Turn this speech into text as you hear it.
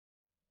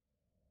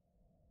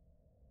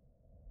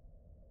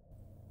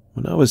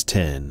When I was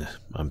 10,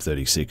 I'm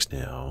 36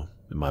 now,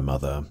 and my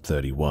mother,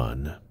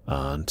 31,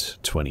 aunt,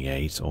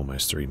 28,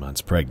 almost 3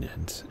 months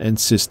pregnant, and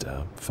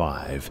sister,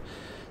 5,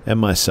 and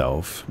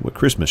myself were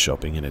Christmas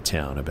shopping in a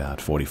town about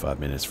 45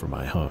 minutes from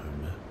my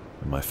home.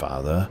 And my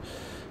father,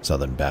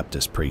 Southern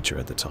Baptist preacher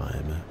at the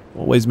time,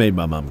 always made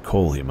my mum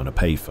call him on a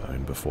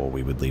payphone before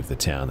we would leave the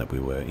town that we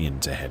were in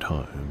to head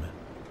home.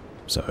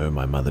 So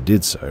my mother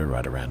did so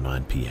right around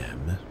 9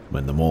 p.m,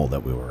 when the mall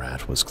that we were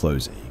at was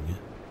closing.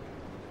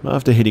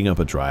 After hitting up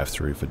a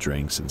drive-thru for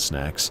drinks and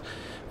snacks,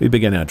 we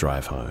began our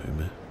drive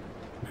home.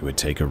 We would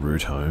take a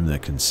route home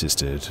that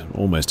consisted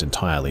almost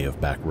entirely of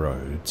back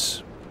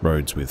roads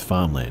with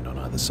farmland on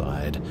either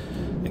side,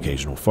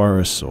 occasional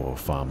forests or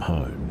farm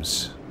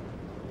homes.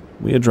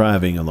 We are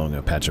driving along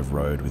a patch of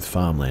road with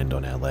farmland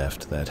on our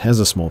left that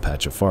has a small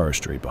patch of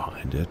forestry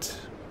behind it.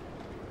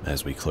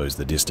 As we close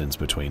the distance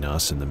between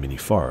us and the mini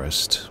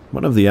forest,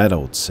 one of the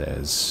adults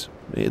says,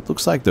 "It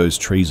looks like those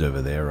trees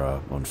over there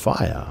are on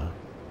fire."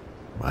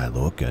 I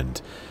look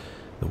and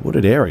the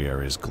wooded area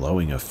is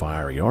glowing a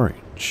fiery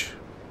orange.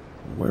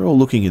 We're all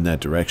looking in that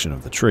direction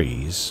of the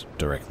trees,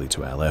 directly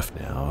to our left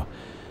now,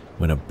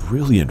 when a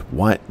brilliant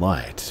white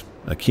light,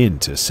 akin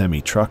to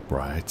semi-truck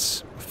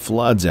brights,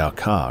 floods our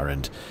car,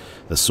 and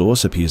the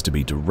source appears to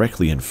be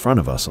directly in front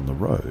of us on the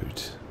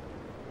road.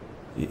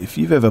 If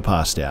you've ever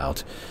passed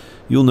out,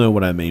 you'll know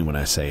what I mean when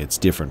I say it's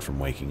different from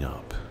waking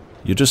up.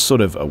 You're just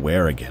sort of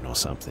aware again or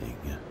something.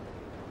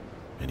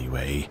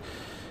 Anyway,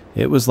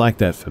 it was like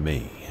that for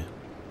me.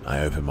 I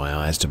opened my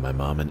eyes to my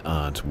mum and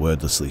aunt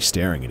wordlessly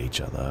staring at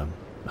each other.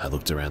 I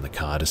looked around the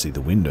car to see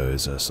the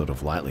windows are sort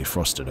of lightly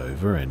frosted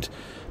over and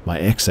my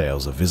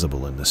exhales are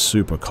visible in the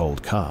super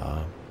cold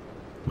car.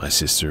 My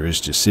sister is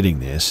just sitting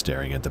there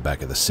staring at the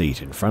back of the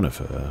seat in front of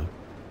her.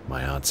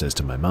 My aunt says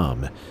to my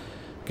mum,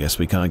 "Guess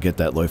we can't get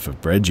that loaf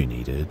of bread you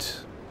needed."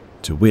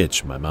 To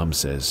which my mum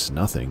says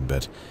nothing,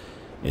 but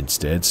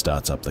instead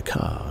starts up the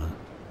car.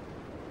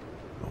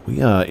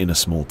 We are in a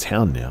small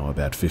town now,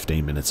 about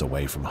 15 minutes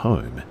away from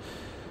home,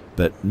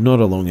 but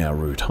not along our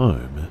route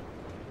home,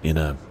 in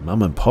a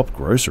mum-and-pop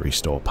grocery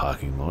store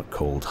parking lot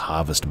called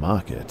Harvest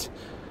Market.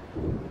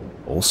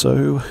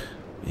 Also,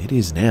 it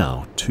is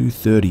now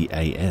 2:30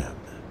 a.m.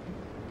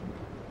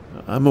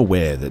 I'm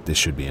aware that this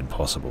should be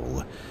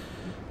impossible,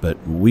 but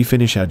we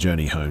finish our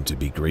journey home to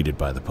be greeted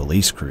by the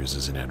police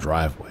cruisers in our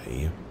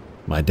driveway.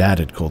 My dad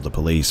had called the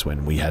police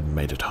when we hadn't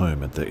made it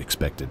home at the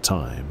expected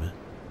time.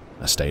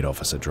 A state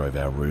officer drove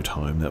our route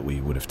home that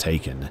we would have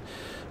taken,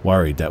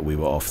 worried that we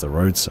were off the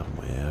road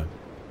somewhere.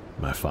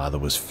 My father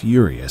was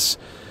furious,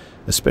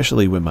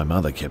 especially when my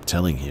mother kept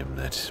telling him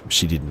that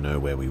she didn't know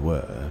where we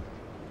were.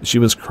 She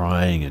was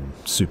crying and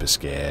super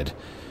scared.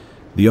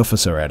 The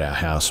officer at our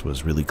house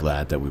was really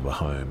glad that we were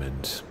home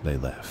and they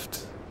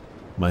left.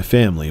 My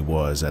family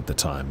was, at the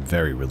time,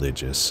 very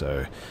religious,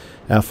 so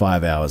our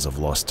 5 hours of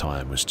lost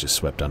time was just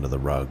swept under the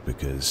rug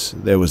because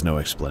there was no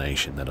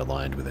explanation that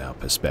aligned with our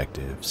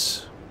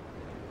perspectives.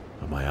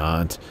 My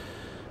aunt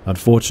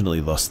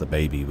unfortunately lost the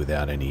baby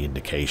without any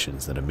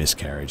indications that a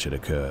miscarriage had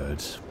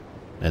occurred,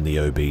 and the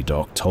OB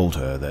doc told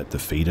her that the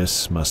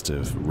fetus must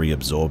have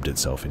reabsorbed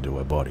itself into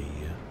her body.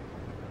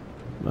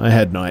 I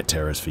had night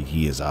terrors for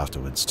years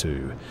afterwards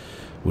too,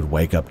 would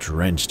wake up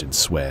drenched in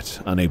sweat,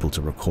 unable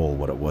to recall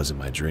what it was in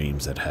my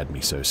dreams that had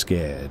me so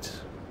scared.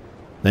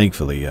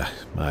 Thankfully,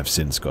 I've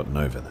since gotten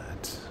over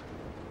that.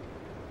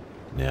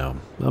 Now,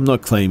 I'm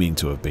not claiming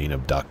to have been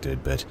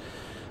abducted, but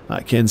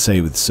I can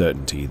say with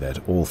certainty that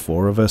all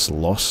 4 of us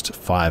lost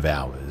 5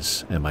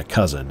 hours, and my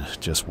cousin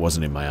just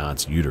wasn't in my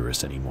aunt's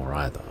uterus anymore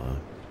either.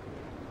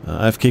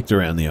 I've kicked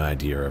around the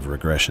idea of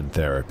regression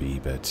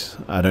therapy, but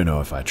I don't know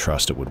if I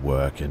trust it would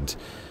work, and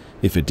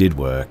if it did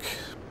work,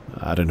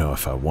 I don't know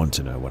if I want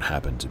to know what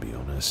happened, to be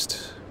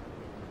honest.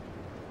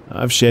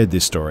 I've shared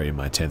this story in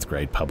my 10th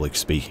grade public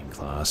speaking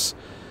class.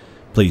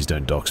 Please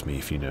don't dox me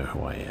if you know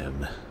who I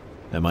am.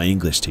 And my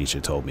English teacher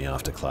told me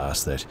after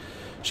class that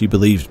she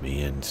believed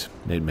me and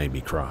it made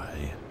me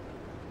cry.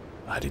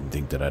 I didn't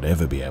think that I'd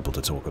ever be able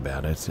to talk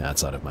about it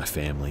outside of my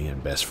family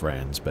and best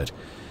friends, but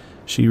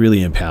she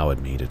really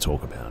empowered me to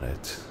talk about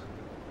it.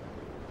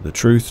 The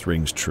truth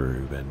rings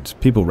true and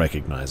people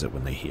recognize it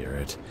when they hear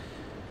it.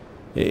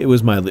 It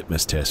was my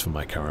litmus test for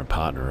my current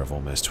partner of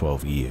almost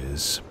 12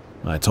 years.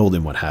 I told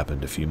him what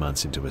happened a few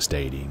months into us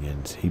dating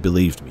and he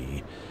believed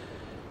me.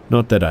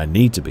 Not that I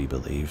need to be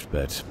believed,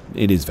 but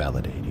it is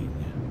validating.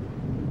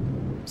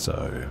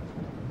 So,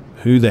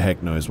 who the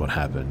heck knows what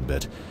happened,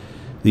 but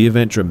the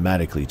event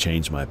dramatically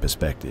changed my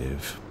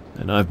perspective,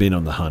 and I've been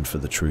on the hunt for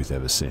the truth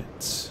ever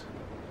since.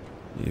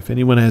 If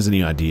anyone has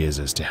any ideas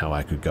as to how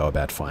I could go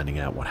about finding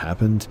out what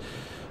happened,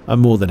 I'm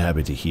more than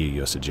happy to hear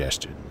your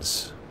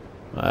suggestions.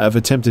 I've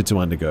attempted to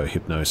undergo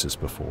hypnosis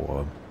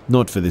before,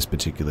 not for this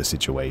particular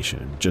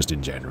situation, just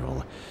in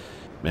general,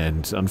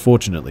 and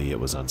unfortunately it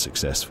was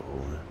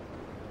unsuccessful.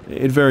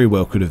 It very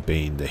well could have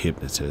been the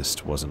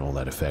hypnotist wasn't all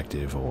that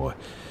effective, or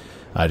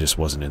I just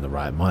wasn't in the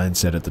right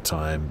mindset at the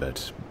time,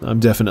 but I'm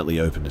definitely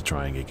open to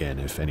trying again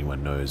if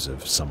anyone knows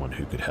of someone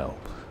who could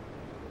help.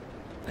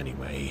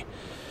 Anyway,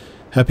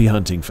 Happy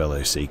hunting,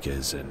 fellow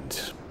seekers,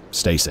 and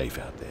stay safe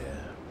out there.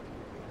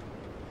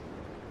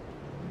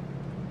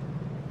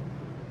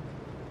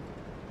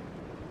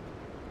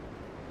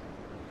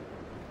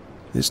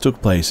 This took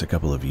place a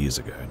couple of years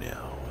ago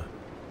now.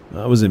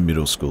 I was in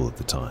middle school at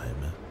the time.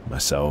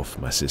 Myself,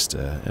 my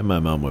sister, and my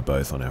mum were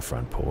both on our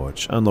front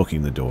porch,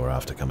 unlocking the door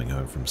after coming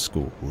home from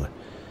school.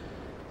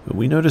 But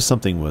we noticed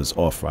something was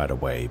off right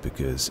away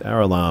because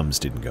our alarms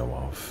didn't go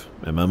off,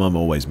 and my mum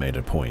always made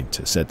a point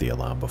to set the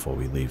alarm before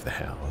we leave the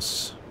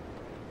house.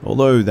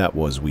 Although that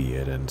was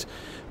weird, and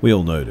we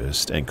all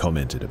noticed and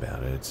commented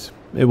about it,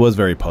 it was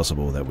very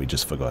possible that we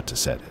just forgot to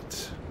set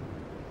it.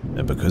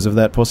 And because of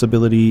that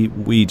possibility,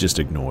 we just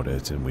ignored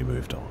it and we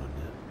moved on.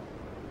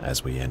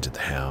 As we entered the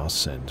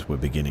house and were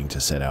beginning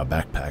to set our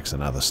backpacks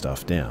and other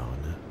stuff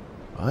down,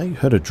 I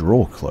heard a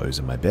drawer close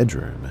in my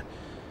bedroom.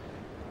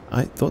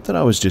 I thought that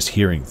I was just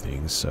hearing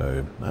things,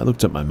 so I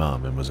looked at my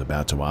mum and was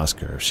about to ask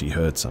her if she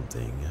heard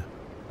something.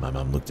 My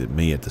mum looked at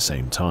me at the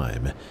same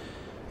time,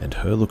 and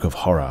her look of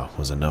horror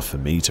was enough for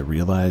me to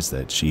realize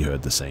that she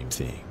heard the same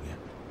thing.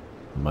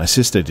 My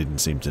sister didn't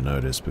seem to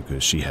notice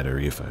because she had her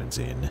earphones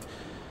in,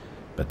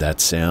 but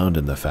that sound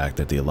and the fact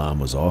that the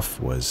alarm was off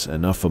was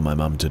enough for my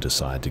mum to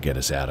decide to get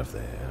us out of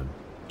there.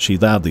 She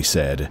loudly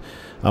said,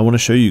 "I want to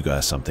show you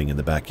guys something in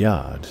the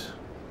backyard,"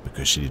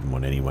 because she didn't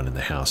want anyone in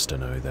the house to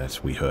know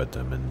that we heard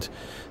them, and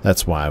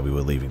that's why we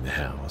were leaving the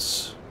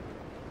house.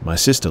 My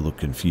sister looked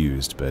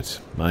confused, but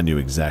I knew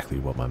exactly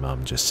what my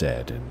mum just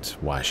said and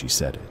why she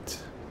said it.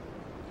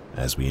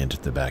 As we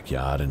entered the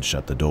backyard and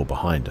shut the door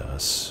behind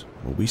us,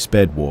 we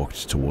sped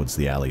walked towards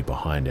the alley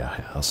behind our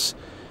house.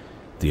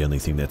 The only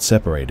thing that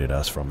separated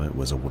us from it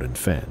was a wooden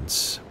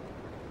fence.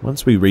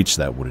 Once we reached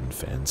that wooden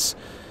fence,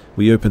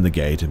 we opened the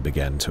gate and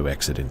began to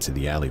exit into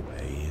the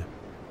alleyway.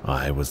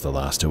 I was the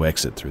last to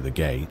exit through the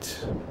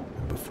gate,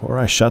 and before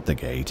I shut the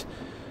gate,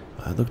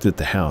 I looked at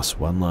the house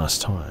one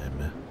last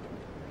time,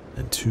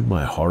 and to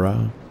my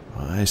horror,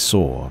 I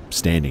saw,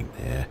 standing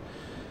there,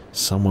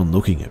 someone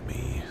looking at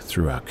me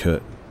through our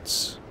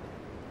curtains.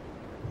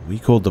 We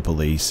called the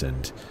police,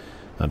 and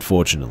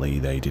unfortunately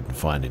they didn't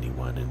find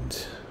anyone,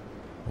 and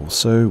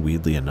also,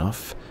 weirdly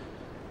enough,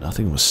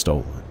 nothing was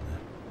stolen.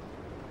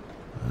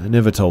 I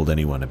never told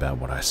anyone about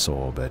what I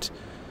saw, but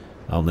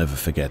I'll never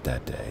forget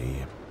that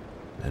day,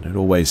 and it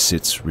always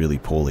sits really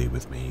poorly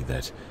with me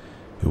that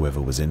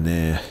whoever was in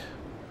there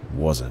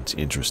wasn't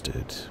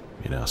interested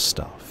in our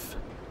stuff.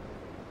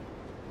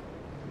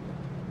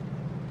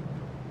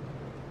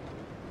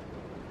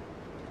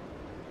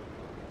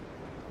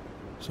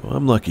 So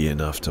I'm lucky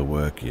enough to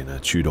work in a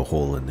Tudor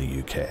hall in the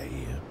UK.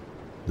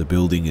 The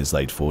building is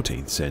late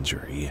 14th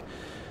century,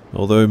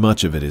 although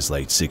much of it is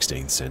late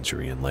 16th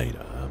century and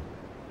later.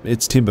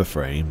 It's timber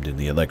framed and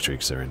the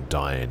electrics are in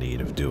dire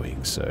need of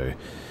doing so.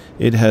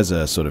 It has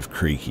a sort of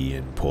creaky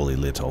and poorly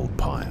lit old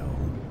pile.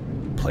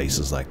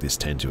 Places like this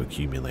tend to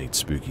accumulate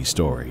spooky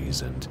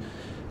stories, and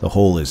the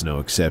hall is no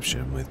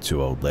exception, with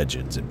two old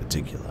legends in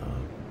particular.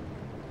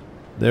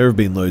 There have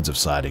been loads of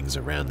sightings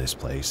around this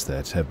place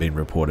that have been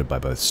reported by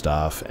both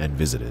staff and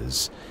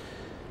visitors.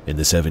 In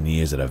the 7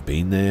 years that I've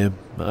been there,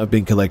 I've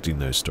been collecting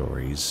those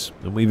stories,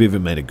 and we've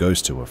even made a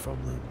ghost tour from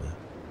them.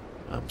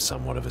 I'm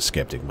somewhat of a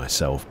skeptic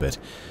myself, but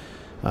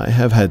I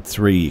have had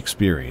 3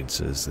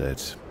 experiences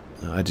that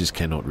I just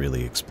cannot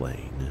really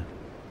explain.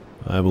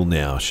 I will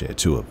now share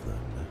 2 of them.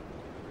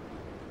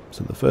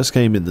 So the first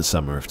came in the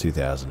summer of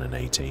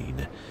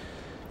 2018.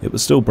 It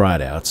was still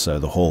bright out, so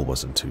the hall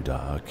wasn't too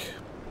dark.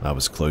 I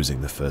was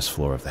closing the first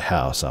floor of the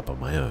house up on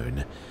my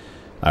own.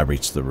 I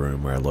reached the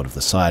room where a lot of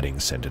the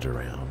sightings centered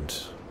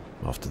around.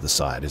 Off to the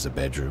side is a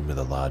bedroom with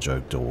a large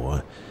oak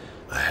door.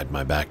 I had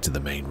my back to the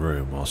main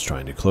room whilst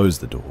trying to close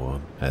the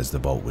door, as the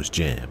bolt was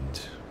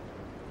jammed.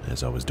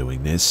 As I was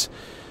doing this,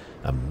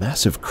 a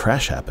massive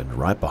crash happened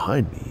right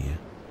behind me.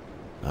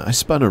 I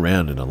spun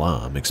around in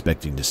alarm,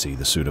 expecting to see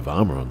the suit of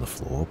armor on the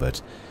floor,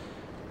 but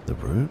the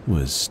room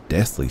was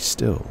deathly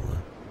still.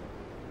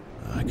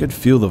 I could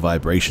feel the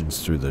vibrations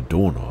through the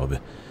doorknob,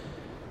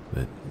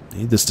 but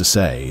needless to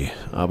say,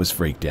 I was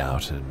freaked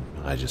out and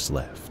I just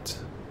left.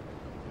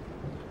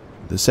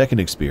 The second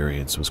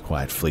experience was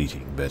quite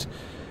fleeting, but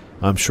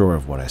I'm sure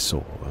of what I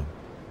saw.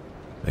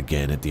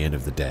 Again, at the end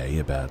of the day,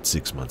 about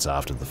 6 months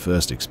after the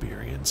first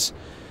experience,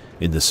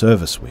 in the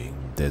service wing,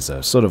 there's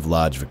a sort of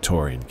large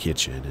Victorian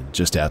kitchen, and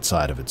just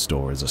outside of its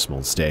door is a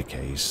small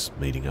staircase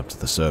leading up to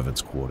the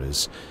servants'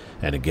 quarters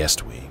and a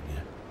guest wing.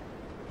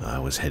 I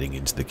was heading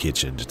into the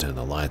kitchen to turn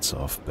the lights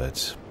off,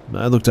 but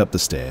I looked up the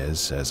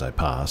stairs as I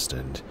passed,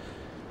 and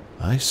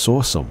I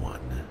saw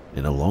someone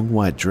in a long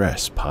white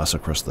dress pass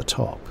across the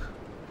top.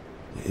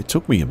 It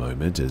took me a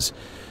moment as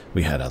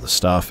we had other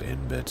staff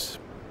in, but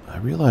I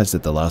realized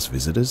that the last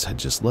visitors had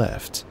just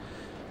left.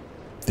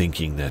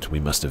 Thinking that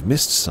we must have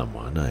missed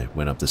someone, I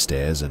went up the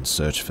stairs and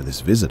searched for this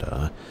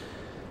visitor.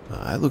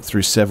 I looked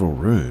through several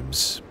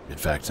rooms. In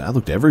fact, I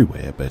looked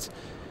everywhere, but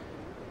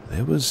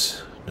there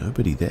was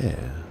nobody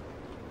there.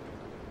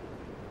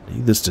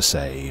 Needless to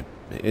say,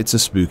 it's a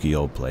spooky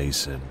old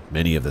place, and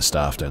many of the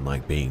staff don't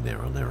like being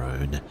there on their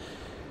own.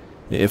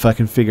 If I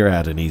can figure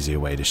out an easier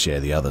way to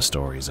share the other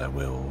stories, I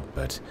will,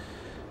 but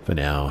for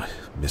now,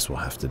 this will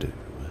have to do.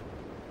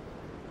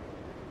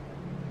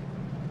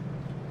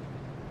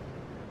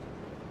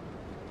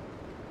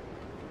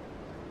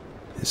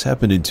 This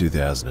happened in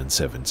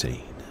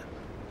 2017.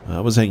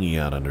 I was hanging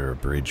out under a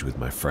bridge with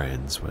my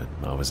friends when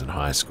I was in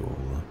high school.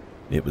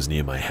 It was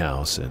near my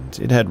house and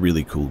it had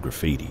really cool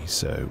graffiti,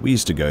 so we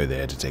used to go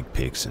there to take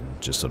pics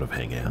and just sort of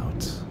hang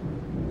out.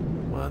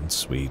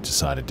 Once we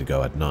decided to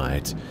go at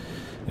night,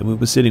 and we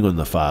were sitting on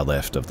the far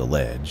left of the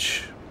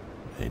ledge.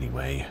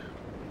 Anyway,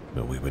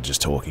 we were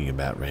just talking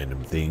about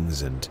random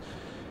things, and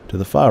to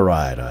the far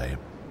right I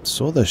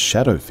saw the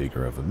shadow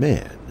figure of a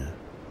man.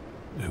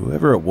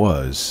 Whoever it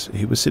was,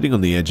 he was sitting on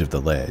the edge of the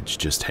ledge,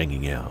 just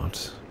hanging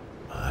out.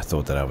 I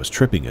thought that I was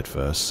tripping at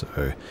first,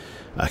 so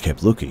I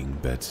kept looking,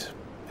 but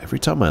every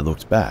time I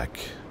looked back,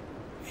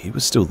 he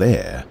was still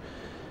there.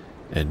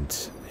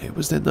 And it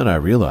was then that I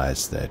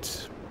realized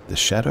that the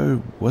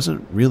shadow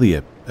wasn't really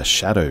a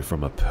shadow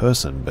from a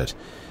person, but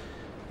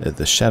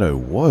the shadow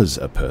was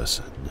a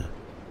person.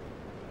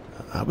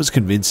 I was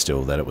convinced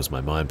still that it was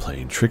my mind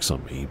playing tricks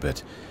on me,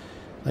 but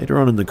later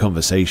on in the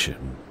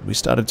conversation, we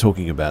started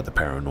talking about the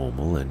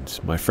paranormal, and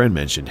my friend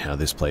mentioned how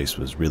this place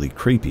was really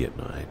creepy at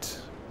night.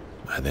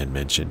 I then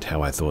mentioned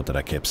how I thought that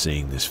I kept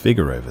seeing this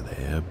figure over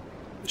there.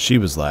 She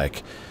was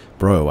like,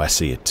 "Bro, I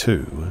see it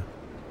too."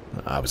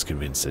 I was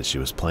convinced that she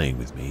was playing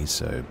with me,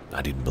 so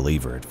I didn't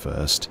believe her at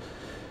first.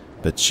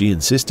 But she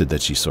insisted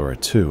that she saw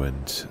it too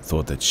and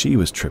thought that she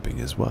was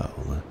tripping as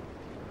well.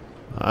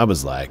 I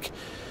was like,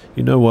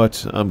 "You know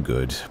what, I'm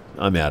good.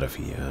 I'm out of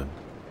here."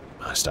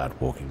 I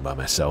started walking by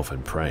myself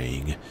and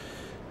praying.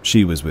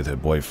 She was with her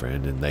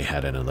boyfriend and they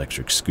had an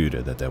electric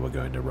scooter that they were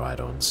going to ride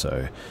on,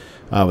 so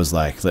I was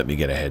like, let me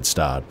get a head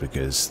start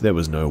because there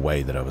was no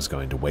way that I was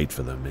going to wait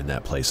for them in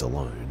that place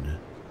alone.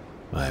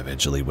 I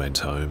eventually went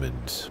home,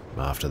 and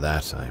after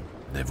that I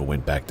never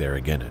went back there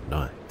again at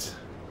night.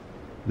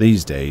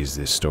 These days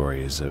this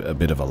story is a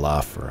bit of a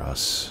laugh for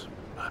us.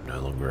 I'm no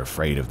longer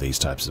afraid of these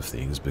types of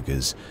things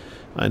because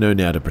I know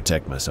now to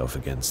protect myself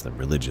against them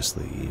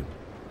religiously.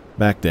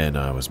 Back then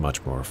I was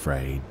much more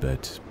afraid,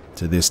 but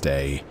to this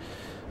day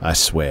I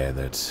swear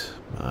that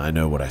I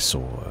know what I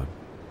saw.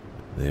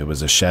 There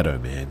was a shadow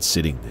man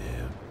sitting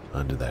there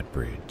under that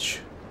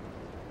bridge.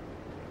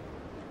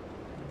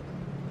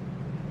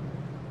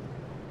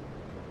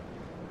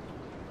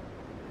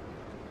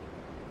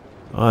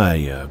 I,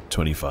 a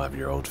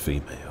 25-year-old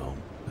female,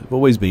 have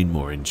always been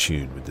more in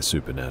tune with the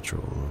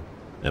supernatural,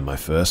 and my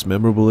first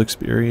memorable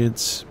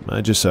experience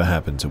I just so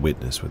happened to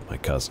witness with my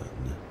cousin.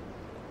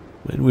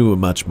 When we were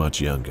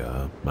much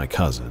younger, my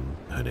cousin,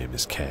 her name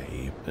is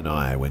Kay, and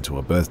I went to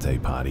a birthday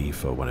party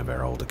for one of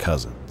our older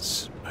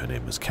cousins. Her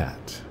name was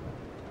Kat.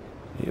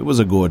 It was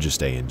a gorgeous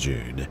day in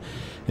June,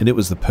 and it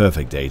was the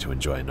perfect day to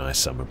enjoy a nice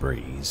summer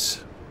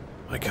breeze.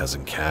 My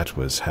cousin Kat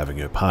was having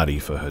her party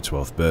for her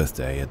 12th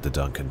birthday at the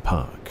Duncan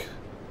Park.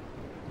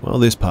 While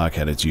this park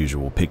had its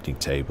usual picnic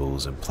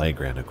tables and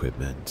playground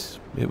equipment,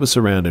 it was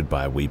surrounded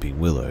by weeping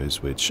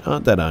willows, which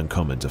aren't that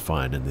uncommon to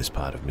find in this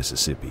part of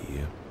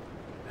Mississippi.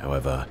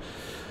 However,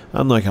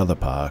 unlike other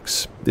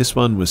parks, this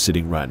one was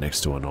sitting right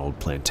next to an old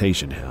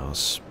plantation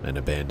house, an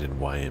abandoned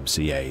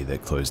YMCA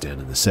that closed down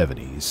in the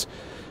 70s,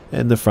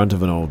 and the front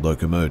of an old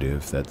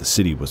locomotive that the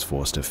city was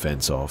forced to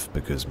fence off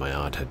because my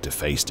aunt had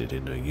defaced it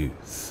in her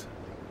youth.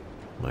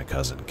 My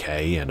cousin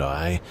Kay and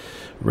I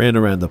ran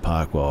around the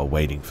park while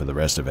waiting for the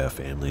rest of our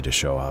family to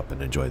show up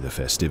and enjoy the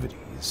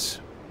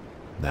festivities.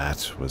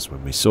 That was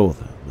when we saw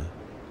them.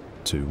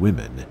 Two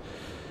women,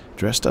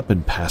 dressed up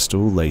in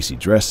pastel lacy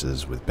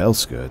dresses with bell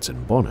skirts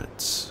and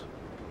bonnets.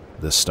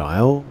 The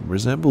style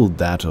resembled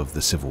that of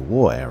the Civil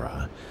War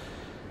era.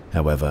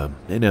 However,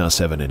 in our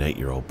 7- and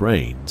 8-year-old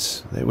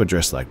brains, they were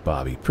dressed like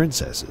Barbie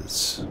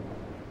princesses.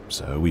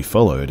 So we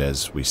followed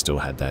as we still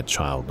had that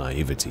child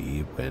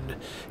naivety when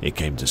it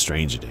came to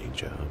stranger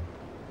danger.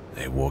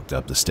 They walked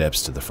up the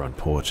steps to the front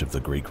porch of the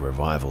Greek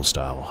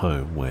Revival-style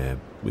home where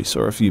we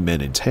saw a few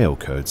men in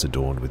tailcoats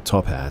adorned with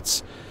top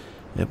hats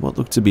and what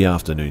looked to be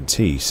afternoon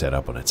tea set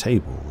up on a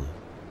table.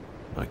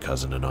 My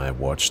cousin and I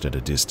watched at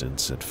a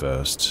distance at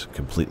first,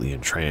 completely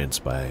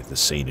entranced by the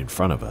scene in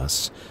front of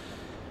us.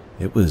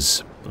 It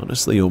was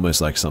honestly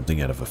almost like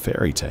something out of a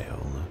fairy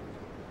tale.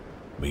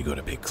 We got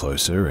a bit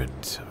closer,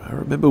 and I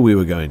remember we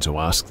were going to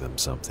ask them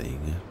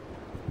something.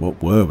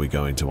 What were we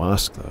going to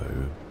ask,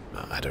 though?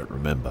 I don't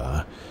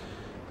remember.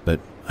 But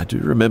I do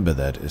remember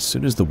that as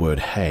soon as the word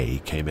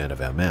 "hey" came out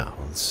of our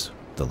mouths,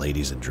 the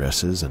ladies in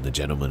dresses and the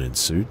gentlemen in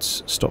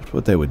suits stopped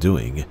what they were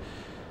doing,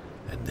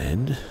 and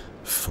then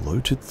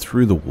floated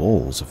through the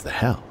walls of the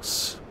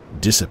house,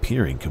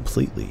 disappearing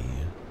completely.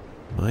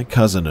 My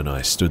cousin and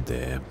I stood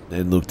there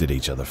and looked at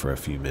each other for a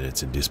few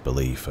minutes in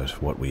disbelief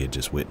at what we had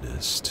just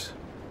witnessed.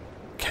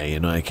 Kay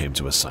and I came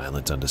to a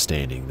silent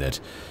understanding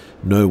that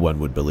no one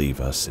would believe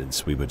us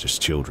since we were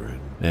just children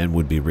and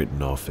would be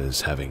written off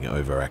as having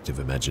overactive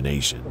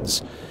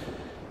imaginations.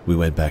 We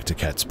went back to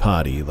Kat's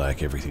party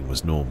like everything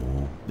was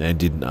normal and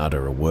didn't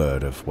utter a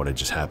word of what had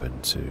just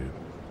happened to,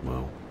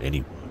 well,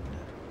 anyone.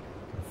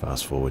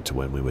 Fast forward to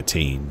when we were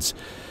teens,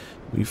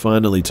 we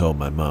finally told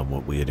my mum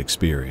what we had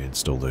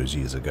experienced all those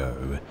years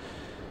ago.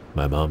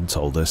 My mum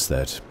told us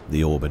that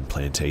the Auburn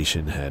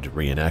plantation had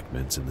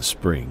reenactments in the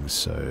spring,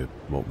 so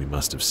what we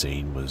must have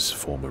seen was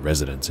former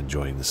residents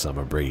enjoying the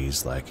summer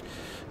breeze like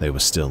they were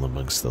still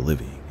amongst the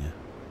living.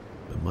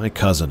 But my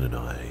cousin and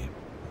I,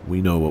 we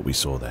know what we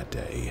saw that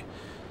day,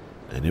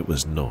 and it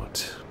was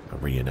not a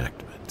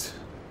reenactment.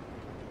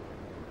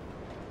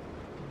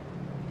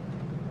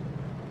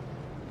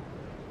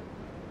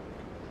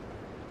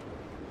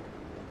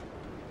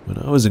 When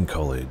I was in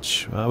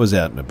college, I was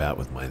out and about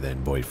with my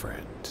then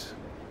boyfriend.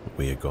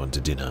 We had gone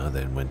to dinner,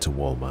 then went to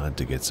Walmart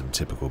to get some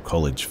typical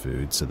college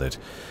food so that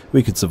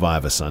we could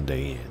survive a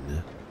Sunday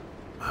in.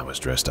 I was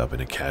dressed up in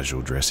a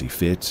casual dressy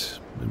fit,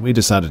 and we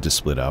decided to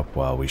split up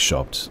while we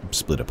shopped,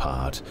 split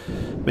apart,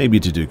 maybe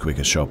to do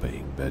quicker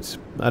shopping, but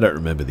I don't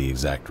remember the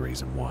exact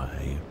reason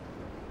why.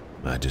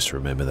 I just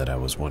remember that I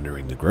was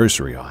wandering the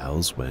grocery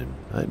aisles when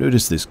I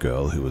noticed this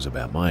girl who was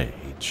about my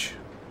age.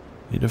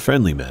 In a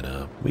friendly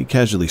manner, we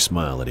casually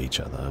smiled at each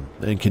other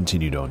and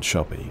continued on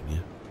shopping.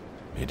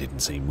 It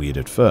didn't seem weird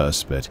at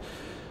first, but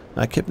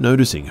I kept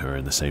noticing her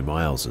in the same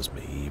aisles as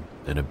me,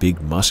 and a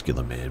big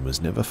muscular man was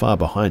never far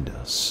behind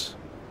us.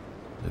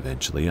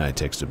 Eventually, I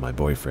texted my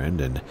boyfriend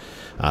and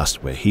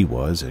asked where he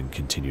was and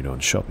continued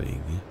on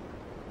shopping.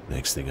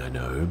 Next thing I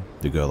know,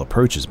 the girl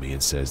approaches me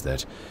and says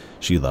that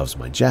she loves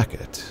my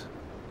jacket.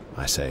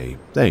 I say,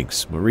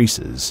 "Thanks,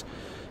 Maurice's,"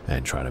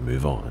 and try to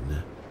move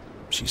on.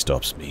 She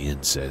stops me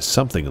and says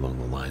something along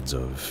the lines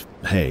of,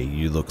 "Hey,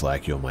 you look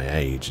like you're my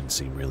age and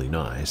seem really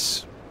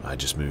nice. I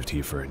just moved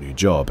here for a new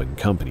job and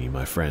company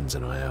my friends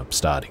and I are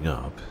starting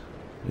up,"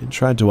 and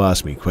tried to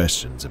ask me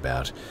questions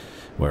about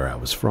where I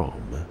was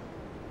from.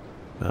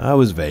 I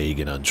was vague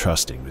and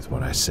untrusting with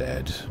what I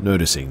said,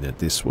 noticing that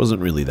this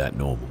wasn't really that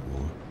normal.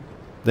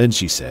 Then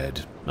she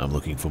said, "I'm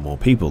looking for more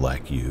people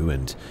like you,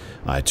 and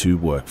I too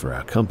work for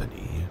our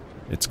company.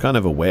 It's kind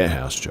of a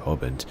warehouse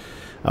job, and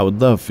I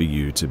would love for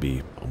you to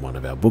be one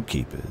of our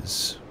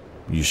bookkeepers.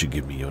 You should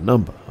give me your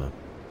number."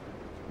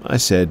 I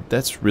said,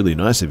 "That's really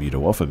nice of you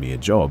to offer me a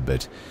job,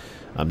 but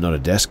I'm not a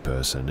desk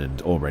person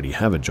and already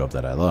have a job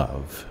that I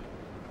love."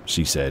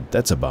 She said,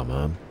 "That's a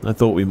bummer. I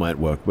thought we might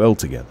work well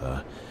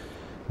together.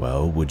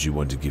 Well, would you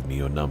want to give me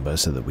your number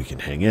so that we can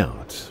hang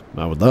out?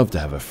 I would love to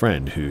have a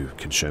friend who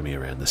can show me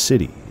around the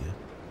city."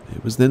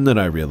 It was then that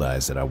I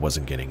realized that I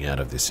wasn't getting out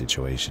of this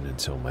situation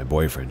until my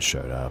boyfriend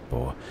showed up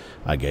or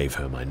I gave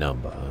her my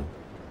number.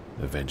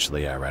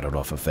 Eventually, I rattled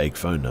off a fake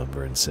phone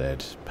number and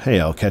said, "Hey,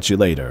 I'll catch you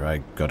later,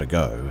 I gotta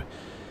go."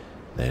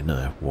 Then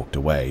I walked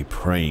away,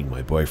 praying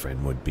my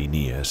boyfriend would be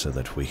near so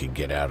that we could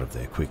get out of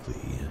there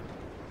quickly.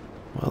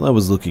 While I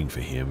was looking for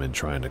him and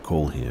trying to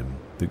call him,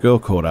 the girl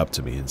called up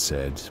to me and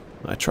said,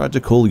 "I tried to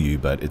call you,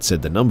 but it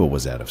said the number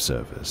was out of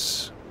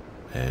service."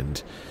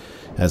 And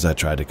as I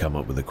tried to come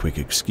up with a quick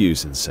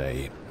excuse and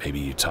say, "Maybe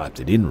you typed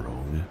it in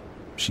wrong,"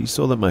 she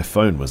saw that my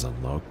phone was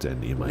unlocked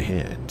and in my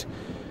hand.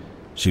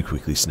 She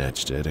quickly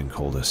snatched it and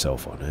called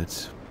herself on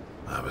it.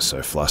 I was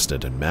so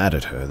flustered and mad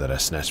at her that I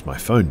snatched my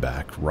phone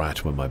back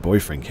right when my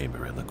boyfriend came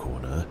around the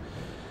corner.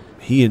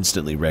 He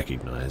instantly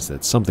recognized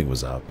that something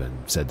was up and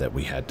said that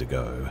we had to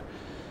go.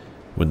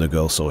 When the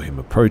girl saw him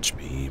approach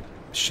me,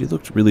 she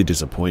looked really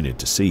disappointed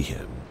to see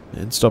him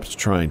and stopped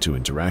trying to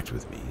interact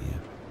with me.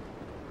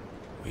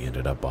 We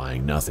ended up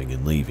buying nothing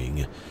and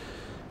leaving.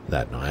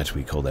 That night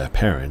we called our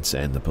parents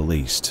and the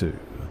police too.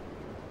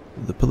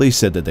 The police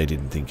said that they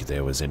didn't think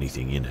there was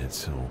anything in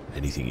it or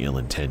anything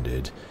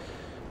ill-intended,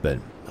 but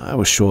I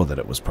was sure that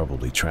it was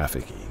probably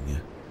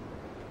trafficking.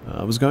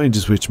 I was going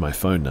to switch my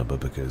phone number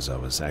because I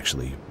was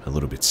actually a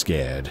little bit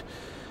scared.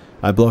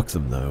 I blocked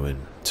them though and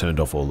turned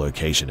off all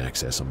location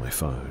access on my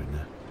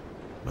phone.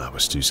 I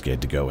was too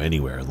scared to go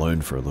anywhere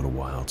alone for a little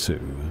while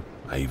too.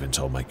 I even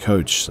told my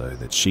coach so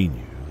that she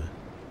knew.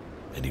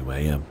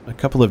 Anyway, a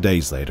couple of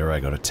days later I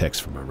got a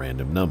text from a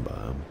random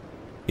number.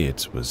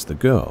 It was the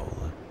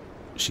girl.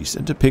 She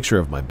sent a picture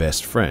of my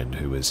best friend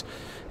who was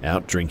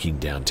out drinking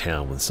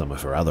downtown with some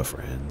of her other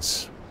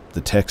friends.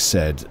 The text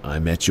said, "I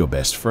met your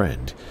best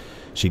friend.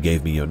 She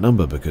gave me your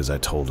number because I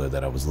told her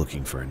that I was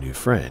looking for a new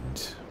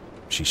friend.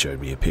 She showed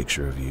me a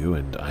picture of you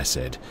and I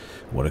said,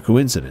 'What a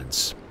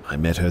coincidence. I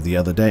met her the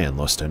other day and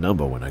lost her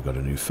number when I got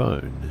a new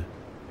phone.'"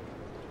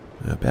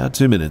 About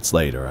 2 minutes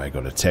later, I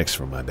got a text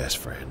from my best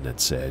friend that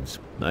said,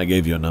 "I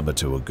gave your number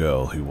to a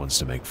girl who wants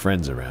to make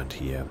friends around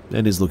here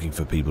and is looking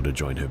for people to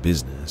join her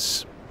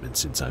business. And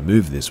since I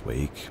moved this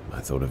week, I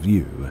thought of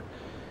you."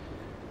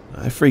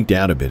 I freaked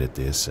out a bit at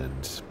this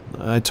and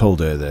I told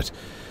her that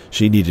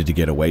she needed to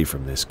get away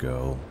from this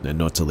girl and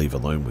not to leave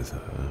alone with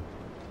her.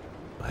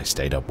 I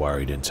stayed up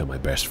worried until my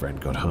best friend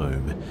got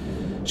home.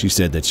 She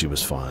said that she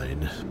was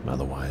fine,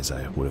 otherwise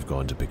I would have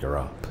gone to pick her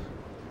up.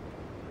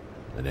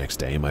 The next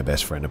day, my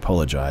best friend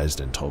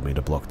apologized and told me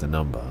to block the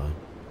number.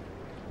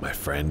 My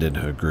friend and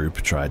her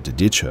group tried to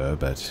ditch her,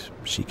 but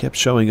she kept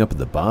showing up at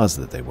the bars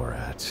that they were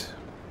at,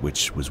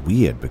 which was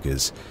weird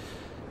because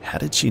how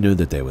did she know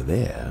that they were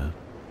there?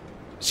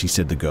 She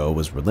said the girl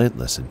was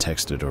relentless and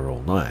texted her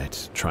all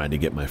night, trying to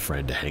get my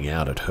friend to hang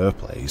out at her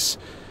place.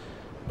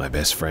 My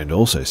best friend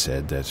also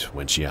said that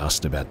when she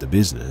asked about the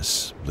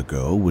business, the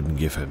girl wouldn't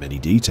give her many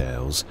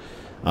details,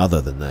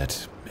 other than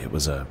that it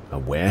was a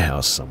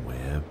warehouse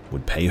somewhere,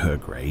 would pay her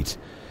great,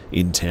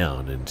 in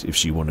town, and if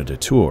she wanted a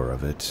tour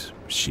of it,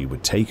 she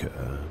would take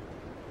her.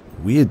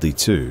 Weirdly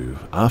too,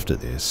 after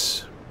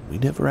this, we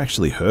never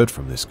actually heard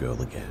from this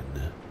girl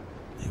again.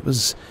 It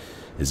was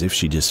as if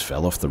she just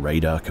fell off the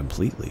radar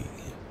completely.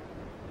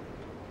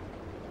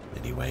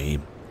 Anyway,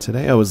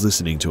 today I was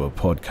listening to a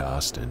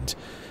podcast and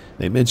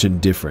they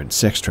mentioned different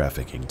sex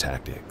trafficking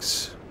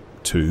tactics.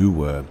 2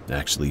 were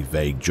actually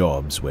vague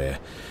jobs where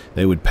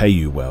they would pay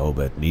you well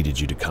but needed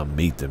you to come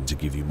meet them to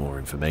give you more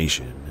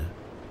information.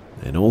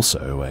 And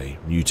also a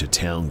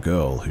new-to-town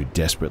girl who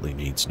desperately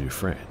needs new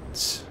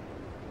friends.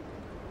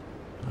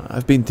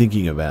 I've been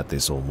thinking about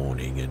this all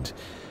morning and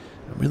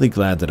I'm really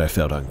glad that I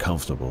felt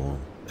uncomfortable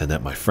and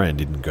that my friend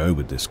didn't go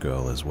with this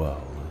girl as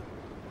well.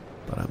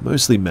 But I'm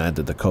mostly mad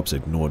that the cops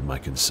ignored my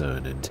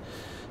concern and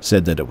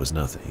said that it was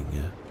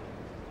nothing.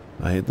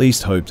 I at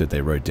least hope that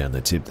they wrote down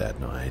the tip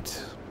that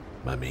night.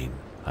 I mean,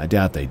 I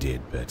doubt they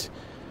did, but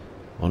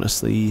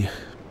honestly,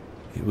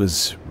 it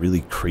was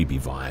really creepy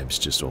vibes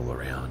just all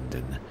around,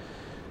 and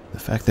the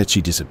fact that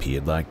she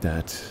disappeared like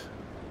that,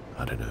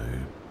 I don't know,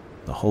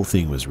 the whole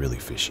thing was really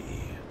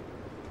fishy.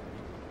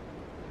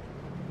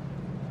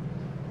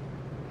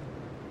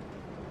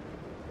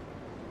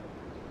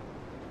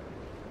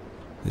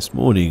 This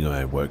morning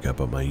I woke up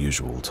at my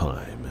usual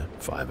time,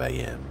 5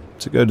 AM,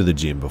 to go to the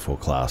gym before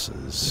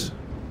classes.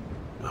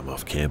 I'm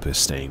off campus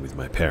staying with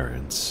my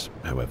parents,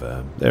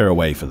 however, they're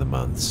away for the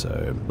month,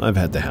 so I've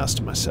had the house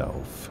to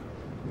myself.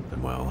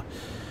 And well,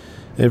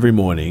 every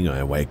morning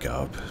I wake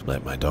up,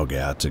 let my dog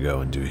out to go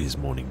and do his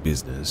morning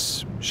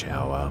business,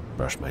 shower,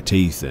 brush my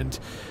teeth, and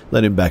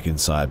let him back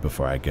inside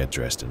before I get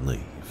dressed and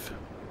leave.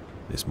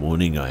 This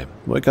morning I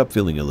woke up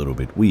feeling a little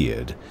bit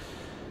weird.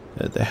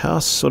 The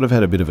house sort of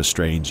had a bit of a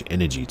strange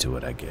energy to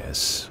it, I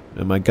guess,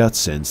 and my gut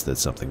sensed that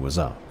something was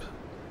up.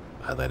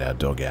 I let our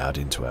dog out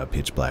into our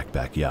pitch-black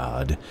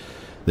backyard.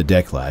 The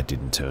deck light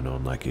didn't turn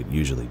on like it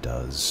usually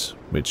does,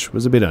 which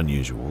was a bit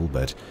unusual,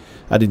 but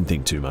I didn't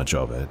think too much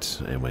of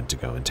it and went to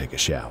go and take a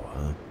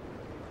shower.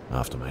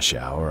 After my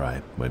shower,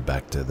 I went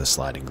back to the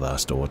sliding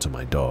glass door to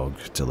my dog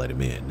to let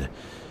him in,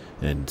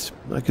 and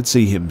I could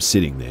see him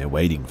sitting there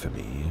waiting for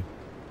me.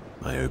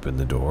 I opened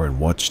the door and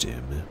watched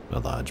him, a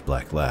large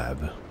black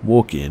lab,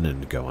 walk in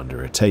and go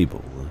under a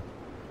table.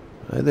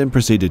 I then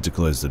proceeded to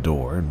close the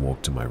door and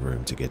walk to my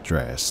room to get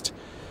dressed.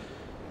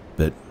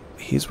 But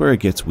here's where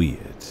it gets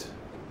weird.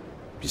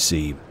 You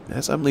see,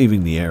 as I'm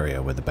leaving the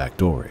area where the back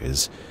door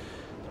is,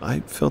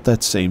 I felt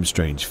that same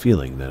strange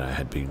feeling that I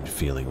had been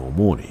feeling all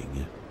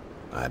morning.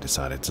 I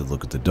decided to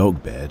look at the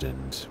dog bed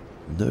and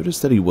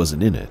noticed that he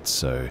wasn't in it,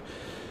 so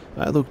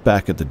I looked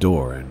back at the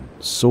door and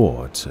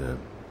saw, to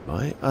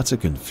my utter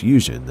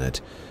confusion, that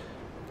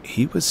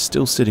he was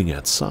still sitting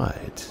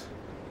outside.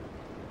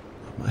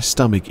 My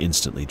stomach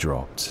instantly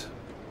dropped.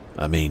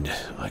 I mean,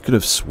 I could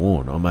have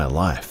sworn on my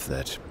life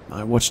that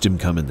I watched him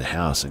come in the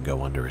house and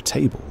go under a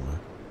table.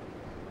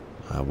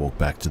 I walked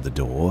back to the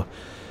door,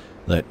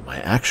 let my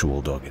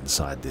actual dog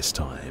inside this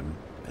time,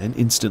 and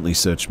instantly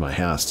searched my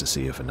house to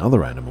see if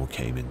another animal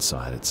came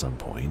inside at some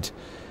point,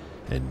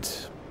 and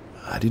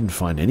I didn't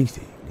find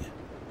anything.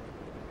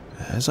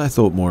 As I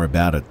thought more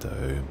about it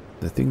though,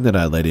 the thing that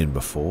I let in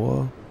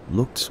before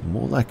looked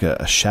more like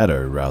a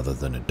shadow rather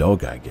than a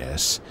dog, I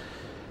guess,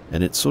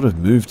 and it sort of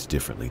moved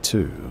differently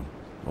too,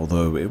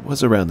 although it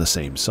was around the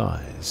same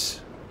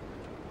size.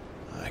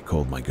 I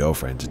called my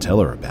girlfriend to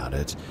tell her about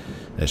it,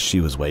 as she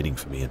was waiting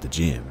for me at the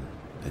gym,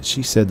 and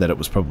she said that it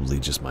was probably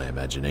just my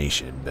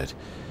imagination, but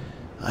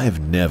I have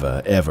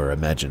never ever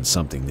imagined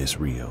something this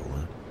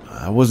real.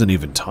 I wasn't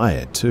even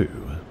tired too,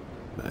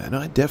 and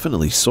I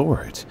definitely saw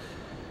it.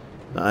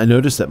 I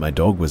noticed that my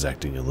dog was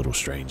acting a little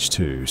strange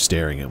too,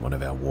 staring at one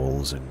of our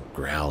walls and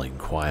growling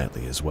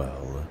quietly as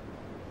well.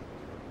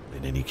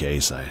 In any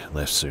case, I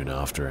left soon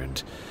after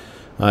and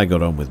I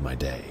got on with my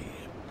day.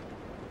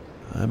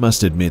 I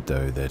must admit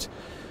though that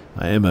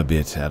I am a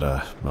bit at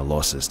a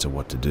loss as to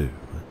what to do.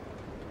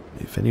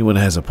 If anyone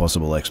has a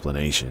possible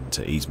explanation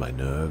to ease my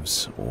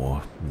nerves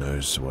or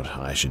knows what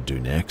I should do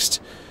next,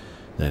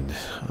 then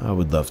I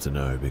would love to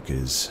know,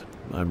 because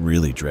I'm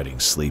really dreading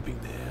sleeping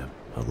there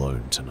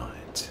alone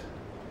tonight.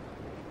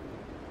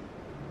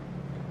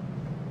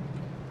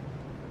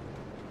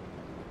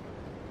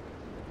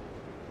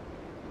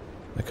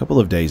 A couple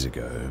of days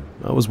ago,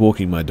 I was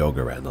walking my dog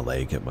around the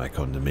lake at my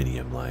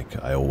condominium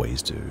like I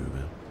always do.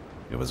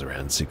 It was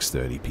around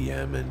 6:30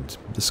 PM and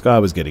the sky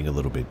was getting a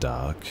little bit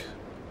dark.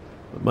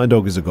 My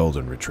dog is a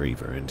golden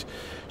retriever and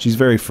she's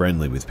very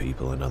friendly with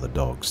people and other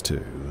dogs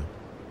too.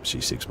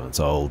 She's 6 months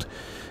old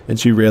and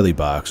she rarely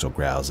barks or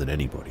growls at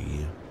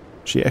anybody.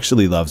 She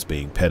actually loves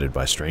being petted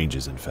by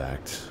strangers, in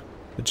fact,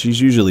 but she's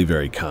usually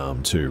very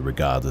calm too,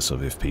 regardless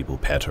of if people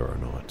pet her or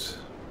not.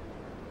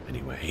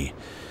 Anyway,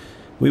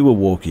 We were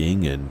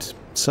walking, and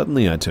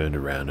suddenly I turned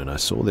around and I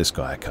saw this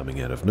guy coming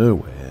out of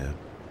nowhere.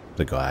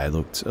 The guy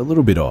looked a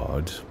little bit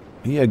odd.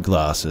 He had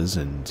glasses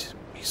and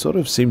he sort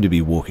of seemed to be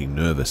walking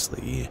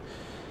nervously.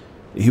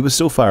 He was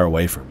still far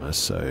away from us,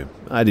 so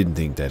I didn't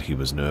think that he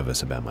was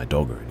nervous about my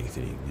dog or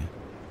anything.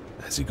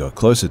 As he got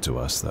closer to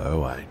us,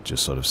 though, I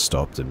just sort of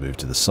stopped and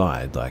moved to the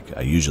side like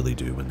I usually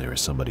do when there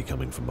is somebody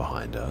coming from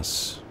behind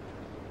us.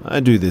 I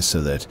do this so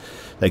that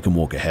they can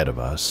walk ahead of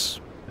us,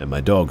 and my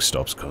dog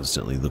stops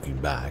constantly looking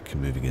back,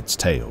 moving its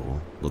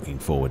tail, looking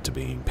forward to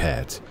being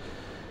pet.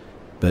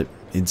 But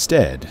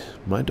instead,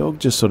 my dog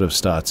just sort of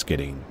starts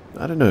getting,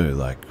 I don't know,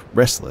 like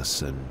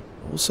restless, and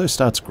also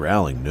starts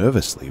growling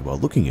nervously while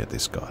looking at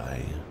this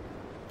guy.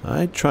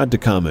 I tried to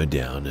calm her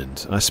down,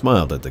 and I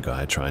smiled at the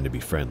guy trying to be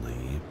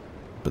friendly,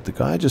 but the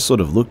guy just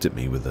sort of looked at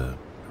me with a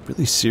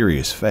really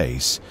serious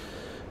face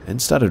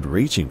and started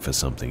reaching for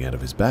something out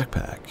of his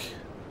backpack.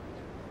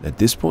 At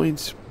this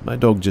point, my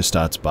dog just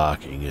starts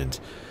barking, and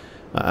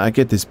I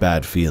get this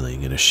bad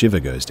feeling and a shiver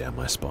goes down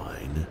my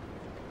spine.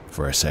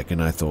 For a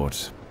second I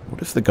thought,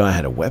 what if the guy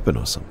had a weapon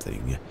or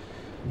something?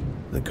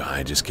 The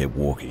guy just kept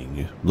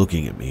walking,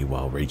 looking at me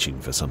while reaching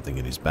for something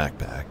in his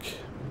backpack.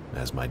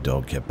 As my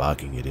dog kept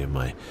barking at him,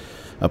 I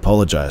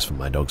apologized for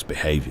my dog's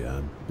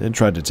behavior and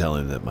tried to tell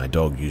him that my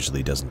dog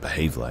usually doesn't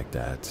behave like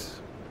that.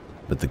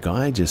 But the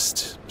guy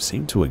just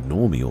seemed to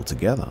ignore me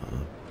altogether.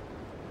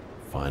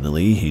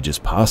 Finally, he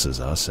just passes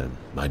us and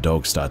my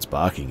dog starts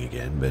barking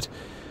again, but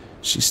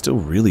she's still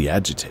really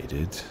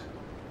agitated.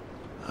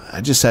 I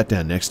just sat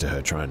down next to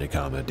her trying to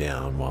calm her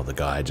down while the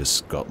guy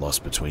just got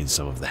lost between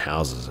some of the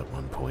houses at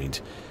one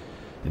point,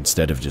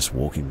 instead of just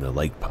walking the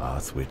lake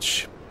path,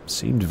 which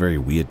seemed very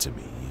weird to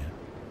me.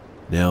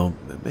 Now,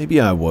 maybe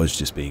I was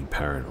just being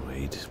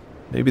paranoid.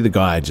 Maybe the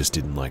guy just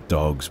didn't like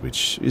dogs,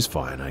 which is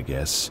fine, I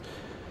guess.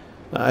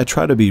 I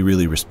try to be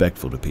really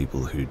respectful to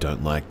people who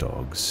don't like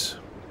dogs.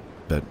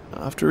 But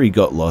after he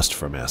got lost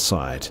from our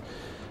sight,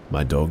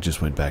 my dog just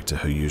went back to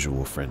her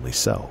usual friendly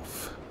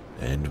self,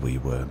 and we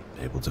were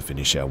able to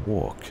finish our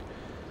walk.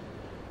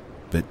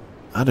 But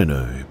I don't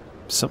know,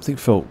 something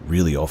felt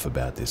really off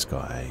about this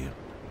guy,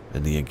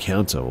 and the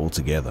encounter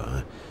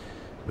altogether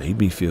made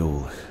me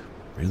feel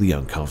really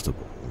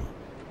uncomfortable.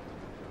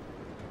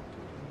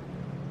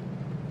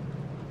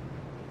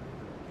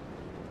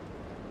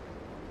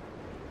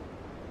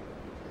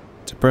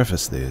 To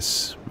preface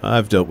this,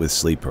 I've dealt with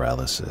sleep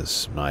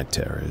paralysis, night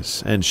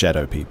terrors, and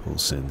shadow people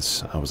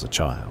since I was a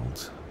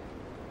child.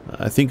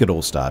 I think it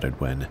all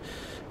started when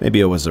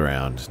maybe I was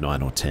around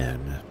 9 or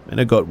 10, and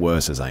it got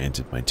worse as I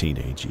entered my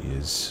teenage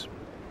years.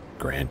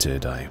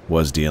 Granted, I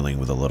was dealing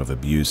with a lot of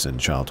abuse and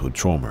childhood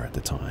trauma at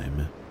the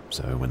time,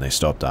 so when they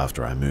stopped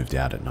after I moved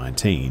out at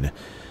 19,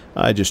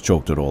 I just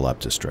chalked it all up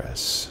to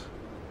stress.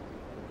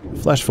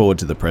 Flash forward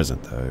to the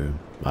present though,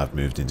 I've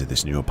moved into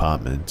this new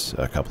apartment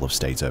a couple of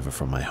states over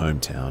from my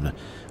hometown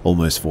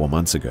almost 4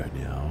 months ago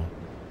now.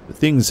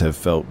 Things have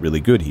felt really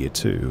good here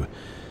too.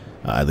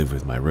 I live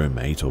with my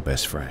roommate or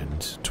best friend,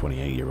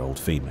 28-year-old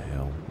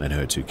female, and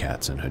her 2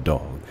 cats and her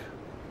dog.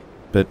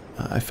 But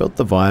I felt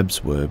the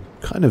vibes were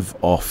kind of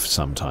off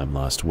sometime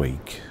last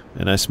week,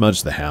 and I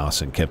smudged the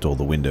house and kept all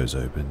the windows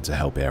open to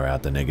help air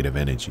out the negative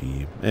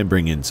energy and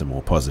bring in some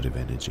more positive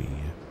energy.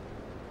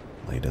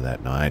 Later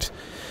that night,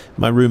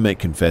 my roommate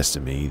confessed to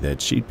me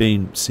that she'd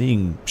been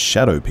seeing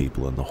shadow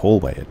people in the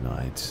hallway at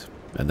night,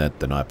 and that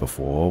the night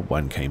before,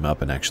 one came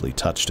up and actually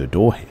touched her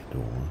door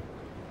handle.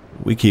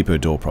 We keep her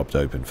door propped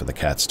open for the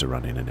cats to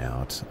run in and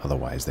out,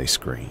 otherwise they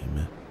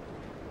scream.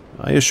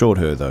 I assured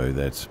her, though,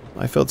 that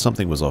I felt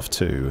something was off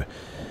too,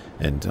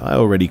 and I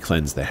already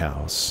cleansed the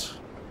house.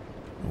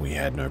 We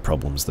had no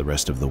problems the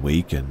rest of the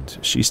week, and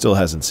she still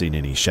hasn't seen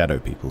any shadow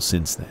people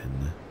since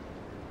then.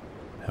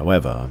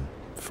 However,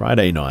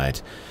 Friday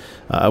night,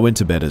 I went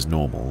to bed as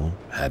normal,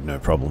 had no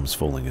problems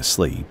falling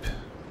asleep.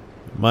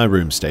 My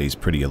room stays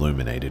pretty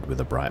illuminated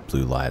with a bright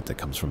blue light that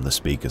comes from the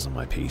speakers on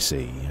my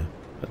PC.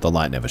 The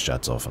light never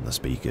shuts off on the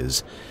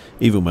speakers,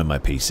 even when my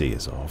PC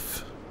is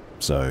off,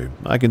 so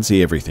I can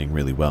see everything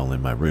really well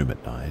in my room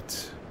at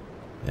night.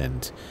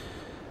 And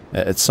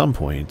at some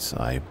point,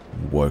 I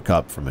woke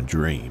up from a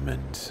dream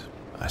and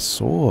I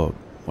saw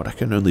what I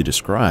can only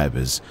describe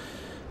as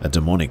a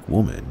demonic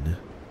woman.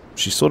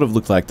 She sort of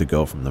looked like the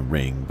girl from The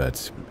Ring,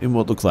 but in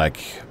what looked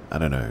like, I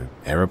don't know,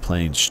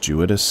 aeroplane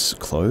stewardess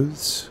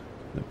clothes?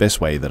 The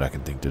best way that I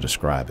can think to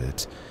describe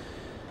it.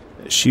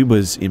 She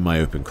was in my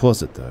open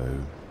closet though,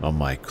 on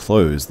my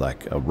clothes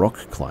like a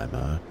rock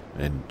climber,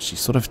 and she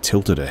sort of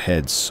tilted her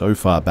head so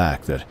far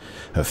back that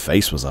her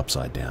face was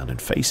upside down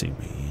and facing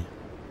me.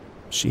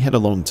 She had a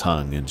long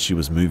tongue and she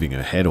was moving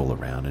her head all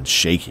around and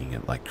shaking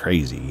it like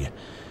crazy.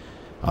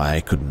 I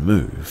couldn't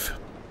move.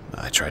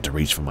 I tried to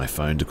reach for my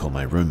phone to call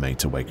my roommate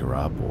to wake her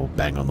up or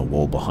bang on the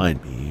wall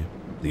behind me,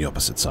 the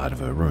opposite side of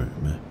her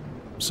room.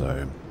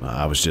 So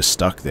I was just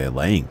stuck there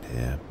laying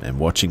there and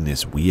watching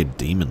this weird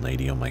demon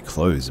lady on my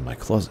clothes in my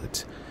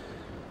closet.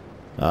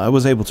 I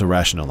was able to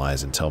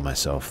rationalize and tell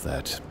myself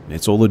that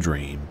it's all a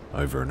dream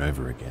over and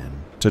over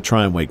again to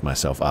try and wake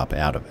myself up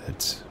out of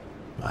it.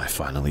 I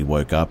finally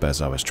woke up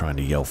as I was trying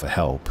to yell for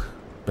help,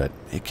 but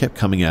it kept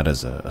coming out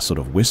as a sort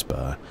of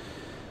whisper.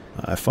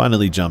 I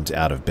finally jumped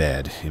out of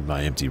bed in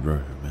my empty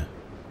room,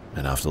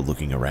 and after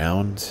looking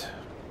around,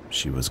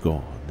 she was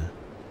gone.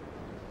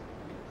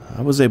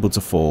 I was able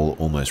to fall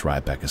almost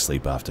right back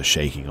asleep after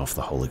shaking off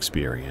the whole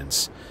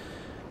experience,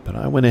 but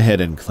I went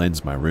ahead and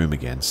cleansed my room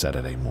again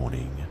Saturday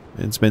morning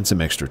and spent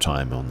some extra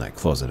time on that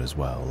closet as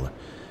well.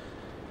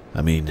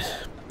 I mean,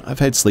 I've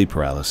had sleep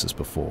paralysis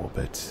before,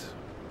 but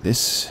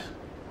this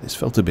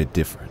felt a bit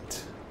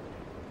different.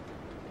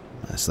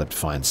 I slept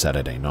fine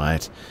Saturday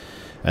night,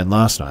 and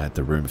last night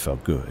the room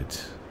felt good.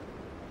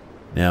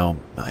 Now,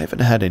 I haven't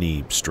had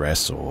any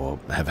stress or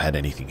have had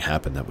anything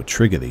happen that would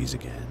trigger these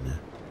again.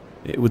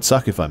 It would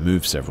suck if I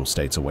moved several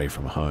states away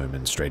from home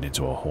and straight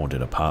into a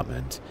haunted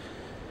apartment.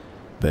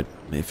 But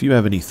if you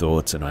have any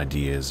thoughts and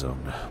ideas on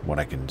what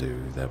I can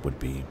do, that would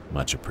be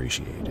much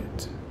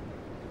appreciated.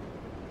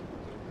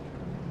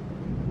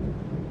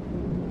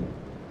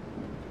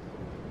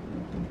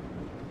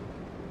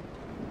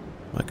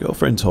 My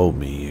girlfriend told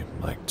me,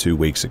 like 2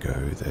 weeks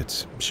ago,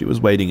 that she was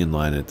waiting in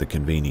line at the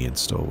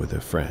convenience store with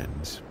her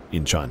friend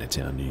in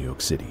Chinatown, New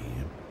York City,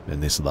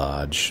 and this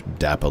large,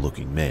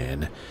 dapper-looking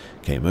man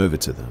came over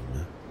to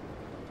them.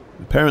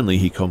 Apparently,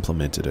 he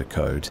complimented her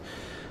coat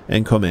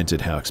and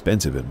commented how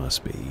expensive it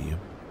must be.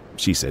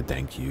 She said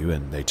thank you,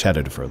 and they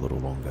chatted for a little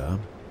longer.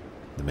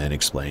 The man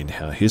explained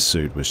how his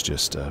suit was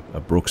just a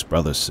Brooks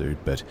Brothers suit,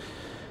 but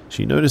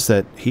she noticed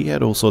that he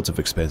had all sorts of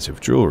expensive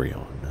jewelry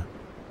on.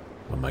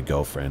 When my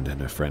girlfriend and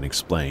her friend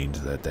explained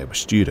that they were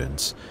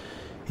students,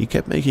 he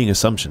kept making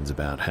assumptions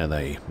about how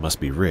they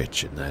must be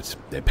rich and that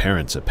their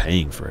parents are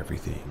paying for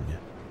everything.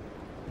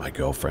 My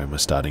girlfriend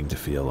was starting to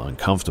feel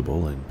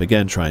uncomfortable and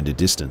began trying to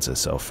distance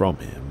herself from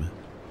him.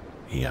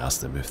 He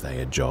asked them if they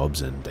had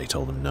jobs, and they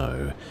told him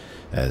no,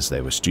 as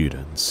they were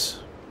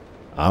students.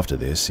 After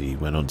this, he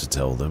went on to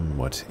tell them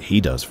what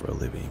he does for a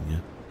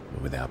living,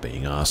 without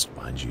being asked,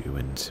 mind you,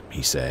 and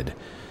he said,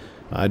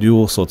 "I do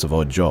all sorts of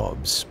odd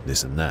jobs,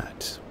 this and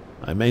that.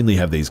 I mainly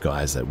have these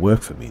guys that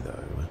work for me,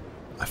 though.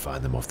 I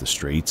find them off the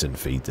streets and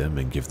feed them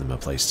and give them a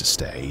place to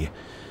stay.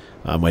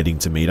 I'm waiting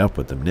to meet up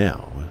with them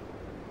now."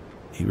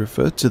 He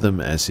referred to them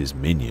as his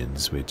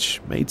minions,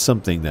 which made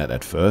something that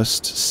at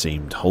first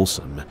seemed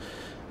wholesome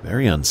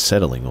very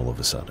unsettling all of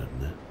a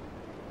sudden.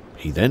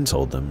 He then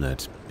told them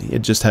that he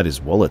had just had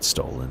his wallet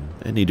stolen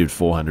and needed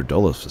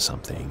 $400 for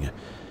something.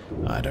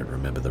 I don't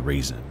remember the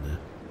reason.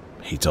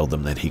 He told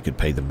them that he could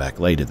pay them back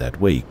later that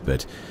week,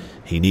 but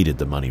he needed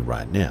the money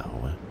right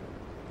now.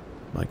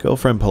 My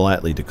girlfriend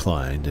politely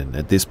declined, and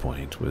at this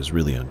point was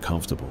really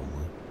uncomfortable.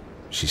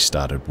 She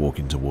started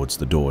walking towards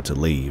the door to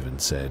leave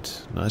and said,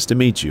 "Nice to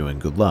meet you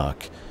and good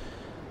luck."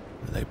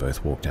 They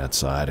both walked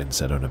outside and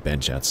sat on a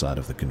bench outside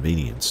of the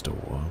convenience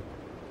store.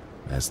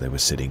 As they were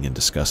sitting and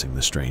discussing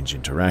the strange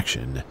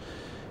interaction,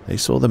 they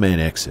saw the man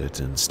exit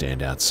and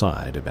stand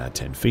outside about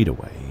 10 feet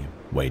away,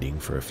 waiting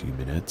for a few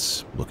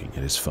minutes, looking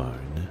at his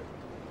phone.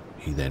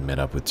 He then met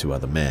up with 2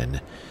 other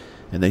men,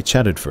 and they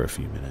chatted for a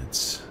few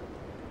minutes.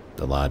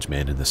 The large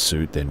man in the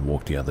suit then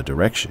walked the other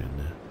direction,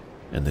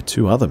 and the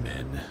 2 other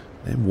men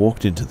then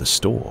walked into the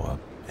store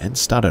and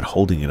started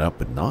holding it up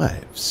with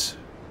knives.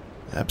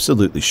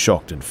 Absolutely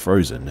shocked and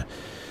frozen,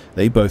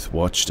 they both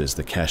watched as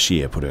the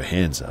cashier put her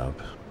hands up,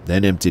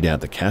 then emptied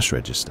out the cash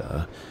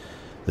register.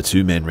 The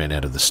 2 men ran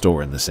out of the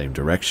store in the same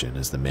direction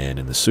as the man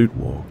in the suit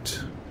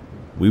walked.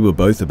 We were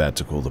both about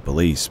to call the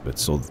police, but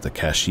saw that the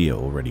cashier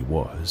already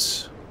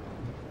was.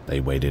 They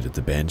waited at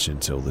the bench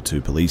until the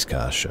 2 police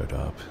cars showed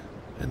up,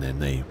 and then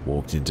they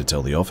walked in to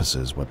tell the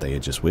officers what they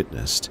had just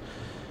witnessed,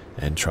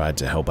 and tried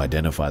to help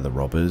identify the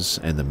robbers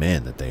and the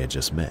man that they had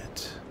just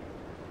met.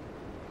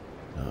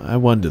 I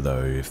wonder,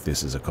 though, if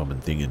this is a common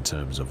thing in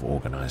terms of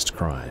organized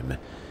crime,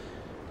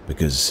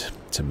 because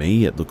to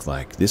me it looked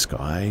like this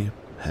guy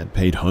had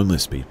paid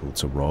homeless people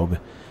to rob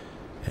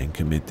and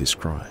commit this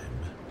crime.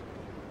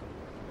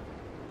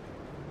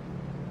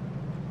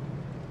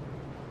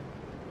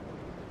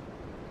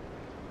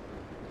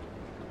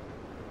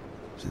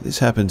 So this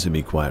happened to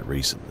me quite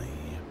recently.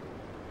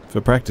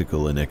 For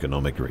practical and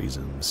economic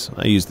reasons,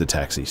 I used the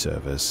taxi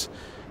service,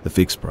 the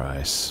fixed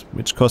price,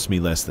 which cost me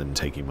less than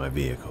taking my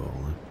vehicle,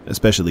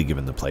 especially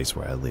given the place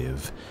where I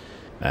live,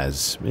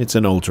 as it's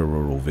an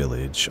ultra-rural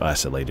village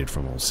isolated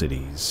from all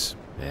cities,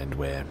 and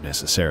where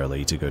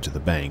necessarily to go to the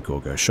bank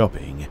or go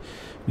shopping,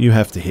 you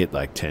have to hit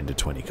like 10 to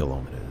 20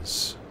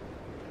 kilometers.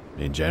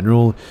 In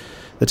general,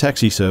 the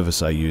taxi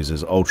service I use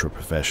is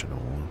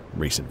ultra-professional,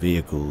 recent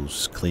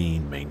vehicles,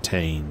 clean,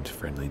 maintained,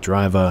 friendly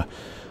driver,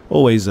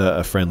 always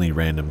a friendly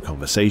random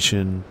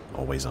conversation,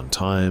 always on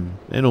time,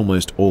 and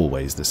almost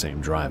always the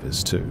same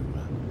drivers too.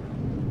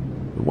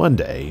 One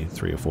day,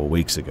 3 or 4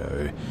 weeks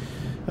ago,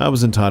 I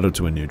was entitled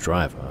to a new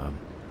driver,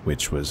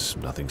 which was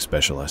nothing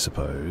special I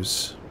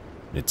suppose.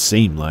 It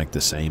seemed like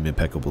the same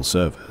impeccable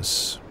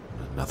service,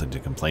 nothing to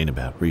complain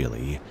about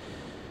really.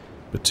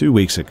 But 2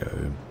 weeks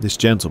ago, this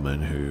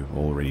gentleman who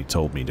already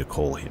told me to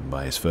call him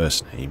by his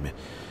first name,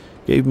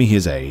 gave me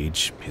his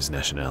age, his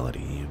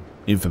nationality,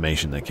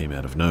 information that came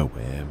out of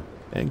nowhere,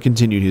 and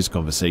continued his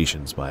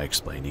conversations by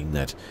explaining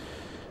that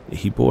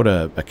he bought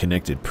a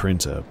connected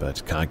printer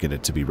but can't get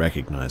it to be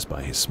recognized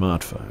by his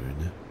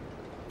smartphone.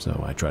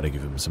 So I try to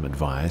give him some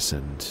advice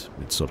and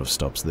it sort of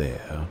stops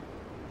there.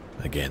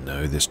 Again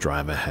though, this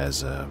driver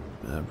has a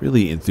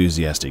really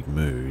enthusiastic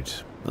mood,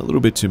 a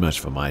little bit too much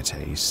for my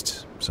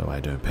taste, so I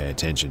don't pay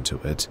attention to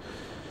it.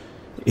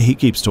 He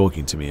keeps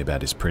talking to me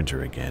about his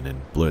printer again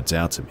and blurts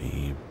out to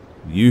me,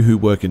 "You who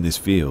work in this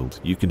field,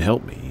 you can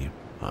help me.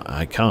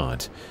 I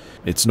can't.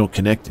 It's not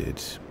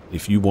connected.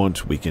 If you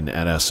want, we can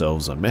add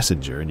ourselves on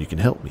Messenger and you can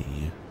help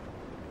me."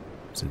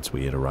 Since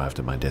we had arrived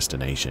at my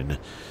destination,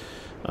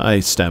 I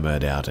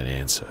stammered out an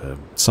answer,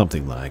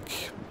 something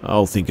like,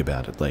 "I'll think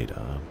about it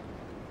later."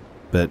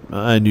 But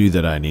I knew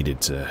that I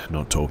needed to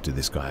not talk to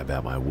this guy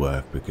about my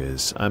work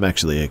because I'm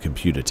actually a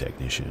computer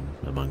technician,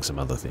 among some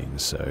other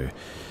things, so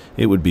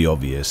it would be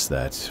obvious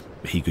that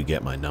he could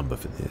get my number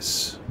for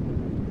this.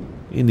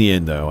 In the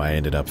end, though, I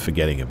ended up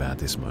forgetting about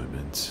this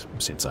moment,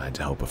 since I had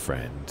to help a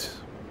friend.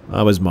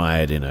 I was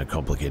mired in a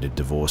complicated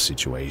divorce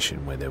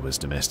situation where there was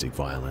domestic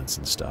violence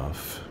and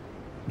stuff.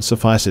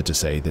 Suffice it to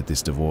say that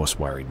this divorce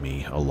worried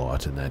me a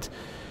lot, and that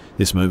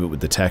this moment with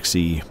the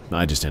taxi,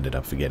 I just ended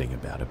up forgetting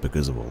about it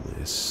because of all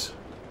this.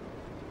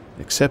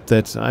 Except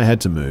that I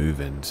had to move,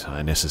 and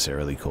I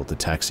necessarily called the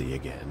taxi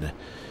again.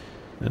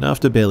 And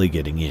after barely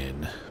getting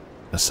in,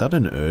 a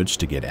sudden urge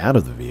to get out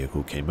of the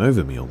vehicle came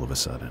over me all of a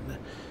sudden.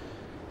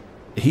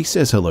 He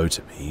says hello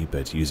to me,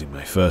 but using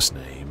my first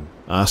name,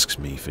 asks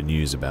me for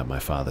news about my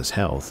father's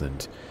health,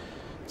 and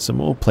some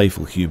more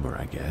playful humor,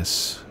 I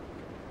guess.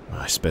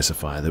 I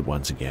specify that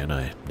once again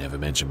I never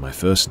mentioned my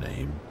first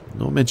name,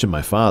 nor mentioned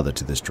my father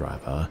to this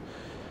driver.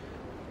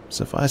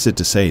 Suffice it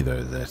to say,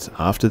 though, that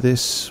after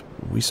this,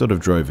 we sort of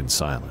drove in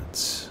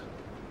silence.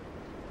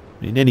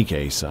 In any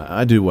case,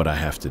 I do what I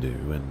have to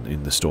do, and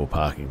in the store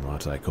parking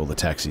lot I call the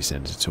taxi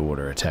center to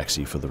order a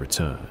taxi for the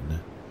return.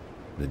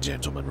 The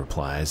gentleman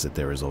replies that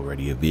there is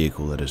already a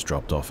vehicle that has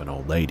dropped off an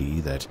old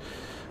lady, that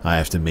I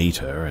have to meet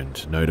her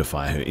and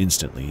notify her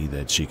instantly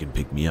that she can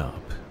pick me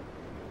up.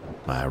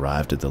 I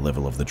arrived at the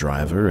level of the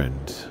driver,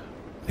 and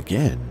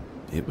again,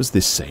 it was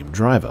this same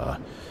driver,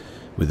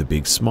 with a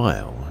big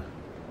smile.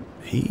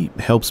 He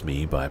helps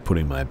me by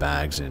putting my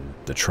bags in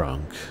the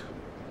trunk,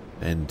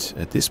 and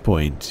at this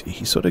point,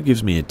 he sort of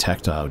gives me a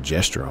tactile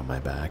gesture on my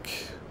back.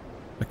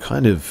 A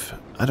kind of,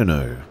 I don't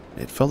know,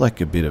 it felt like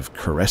a bit of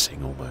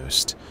caressing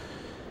almost.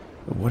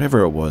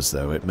 Whatever it was,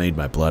 though, it made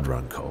my blood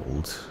run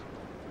cold.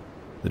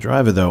 The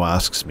driver, though,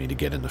 asks me to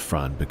get in the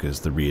front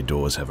because the rear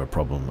doors have a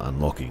problem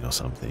unlocking or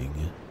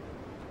something.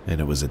 And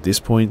it was at this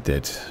point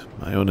that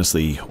I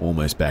honestly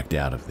almost backed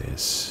out of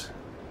this.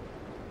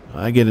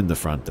 I get in the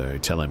front, though,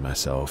 telling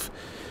myself,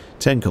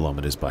 10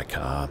 kilometers by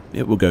car,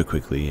 it will go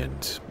quickly,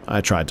 and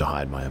I tried to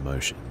hide my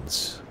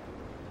emotions.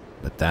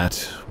 But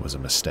that was a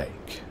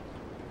mistake.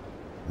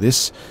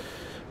 This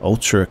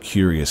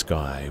ultra-curious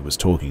guy was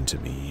talking to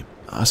me,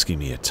 asking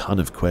me a ton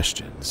of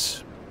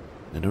questions,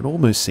 and it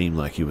almost seemed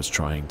like he was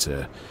trying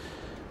to,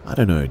 I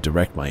don't know,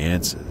 direct my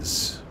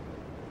answers.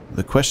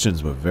 The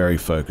questions were very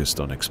focused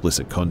on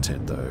explicit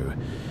content, though,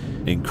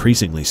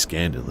 increasingly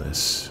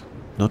scandalous.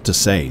 Not to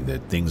say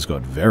that things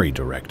got very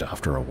direct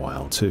after a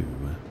while, too.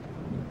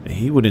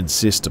 He would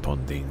insist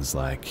upon things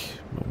like,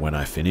 "When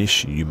I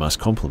finish, you must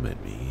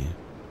compliment me.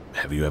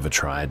 Have you ever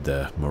tried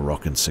the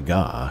Moroccan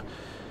cigar?"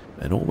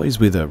 And always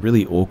with a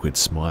really awkward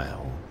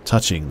smile,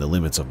 touching the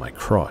limits of my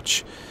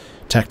crotch,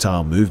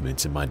 tactile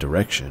movements in my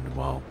direction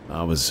while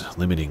I was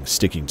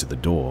sticking to the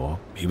door.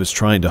 He was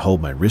trying to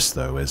hold my wrist,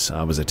 though, as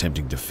I was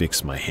attempting to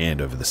fix my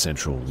hand over the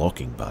central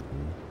locking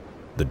button.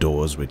 The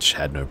doors, which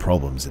had no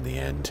problems in the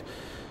end,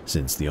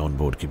 since the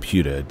onboard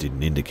computer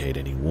didn't indicate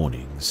any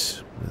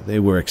warnings. They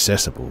were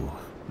accessible,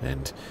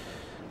 and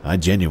I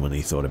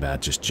genuinely thought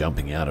about just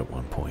jumping out at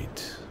one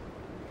point.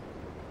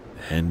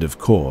 And of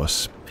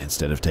course,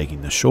 instead of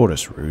taking the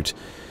shortest route,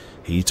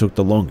 he took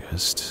the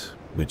longest,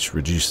 which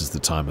reduces the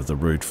time of the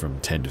route from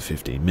 10 to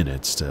 15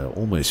 minutes to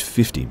almost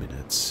 50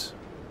 minutes.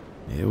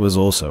 It was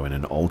also in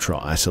an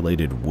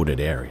ultra-isolated wooded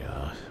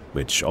area,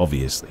 which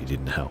obviously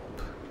didn't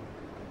help.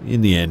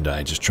 In the end,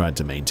 I just tried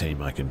to maintain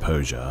my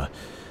composure.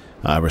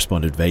 I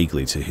responded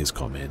vaguely to his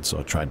comments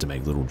or tried to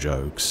make little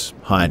jokes,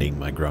 hiding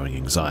my growing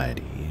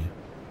anxiety.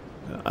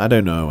 I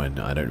don't know, and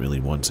I don't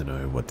really want to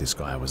know what this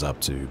guy was up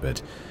to,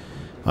 but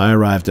I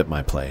arrived at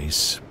my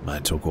place. I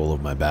took all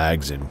of my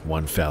bags in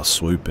one foul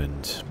swoop,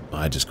 and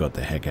I just got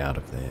the heck out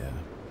of there.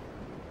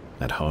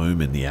 At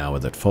home, in the hour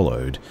that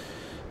followed,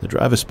 the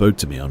driver spoke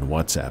to me on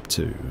WhatsApp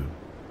too.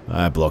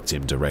 I blocked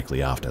him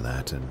directly after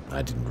that, and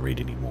I didn't read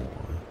any more.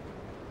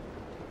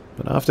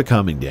 But after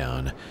calming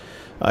down,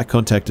 I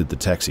contacted the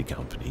taxi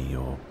company,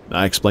 or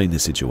I explained the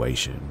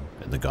situation,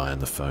 and the guy on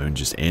the phone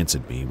just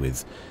answered me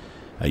with,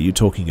 "Are you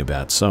talking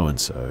about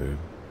so-and-so?"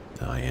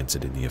 I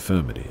answered in the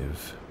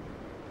affirmative.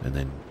 And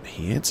then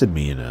he answered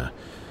me in a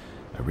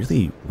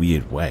really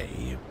weird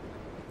way,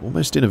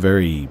 almost in a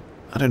very,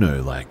 I don't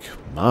know, like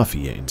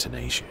mafia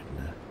intonation.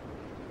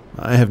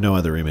 I have no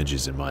other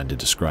images in mind to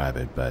describe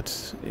it,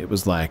 but it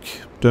was like,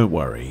 don't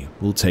worry,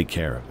 we'll take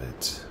care of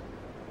it.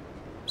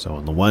 So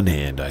on the one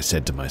hand, I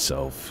said to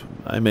myself,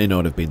 I may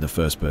not have been the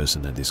first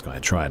person that this guy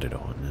tried it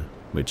on,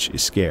 which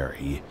is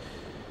scary,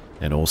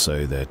 and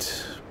also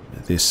that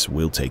this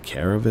will take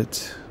care of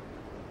it.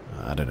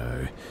 I don't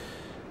know.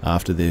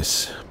 After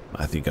this,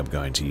 I think I'm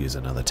going to use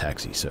another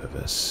taxi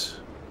service.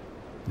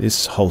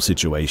 This whole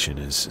situation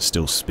is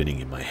still spinning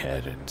in my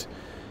head, and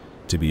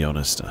to be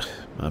honest,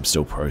 I'm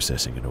still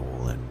processing it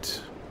all, and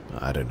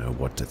I don't know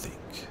what to think.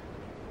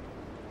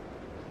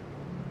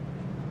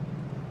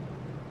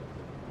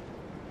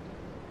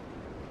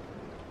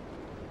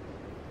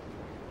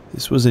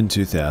 This was in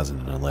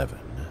 2011,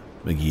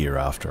 a year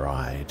after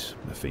I'd,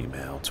 a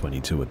female,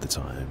 22 at the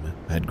time,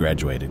 had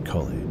graduated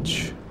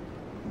college.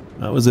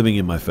 I was living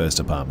in my first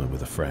apartment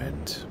with a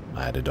friend.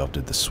 I had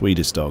adopted the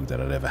sweetest dog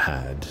that I'd ever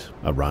had,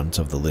 a runt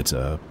of the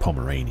litter,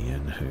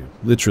 Pomeranian, who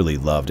literally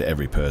loved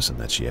every person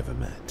that she ever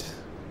met.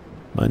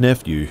 My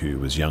nephew, who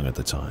was young at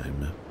the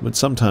time, would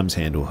sometimes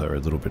handle her a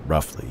little bit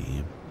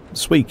roughly.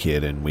 Sweet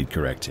kid, and we'd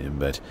correct him,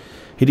 but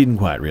he didn't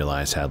quite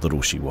realize how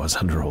little she was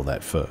under all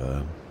that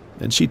fur,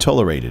 and she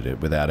tolerated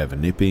it without ever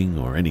nipping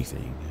or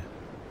anything.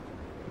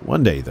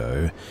 One day,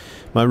 though,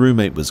 my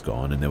roommate was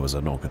gone and there was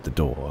a knock at the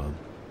door.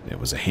 It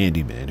was a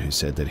handyman who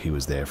said that he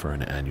was there for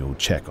an annual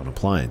check on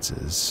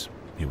appliances.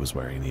 He was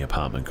wearing the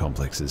apartment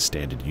complex's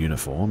standard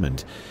uniform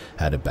and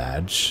had a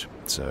badge,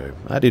 so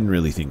I didn't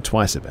really think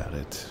twice about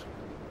it.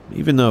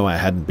 Even though I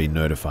hadn't been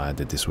notified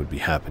that this would be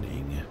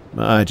happening,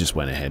 I just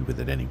went ahead with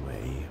it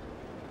anyway.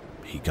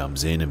 He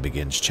comes in and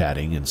begins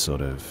chatting and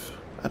sort of,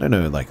 I don't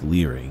know, like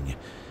leering.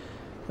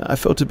 I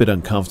felt a bit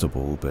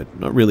uncomfortable, but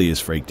not really as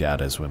freaked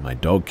out as when my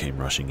dog came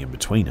rushing in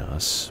between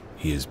us,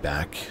 ears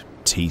back,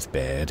 teeth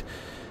bared,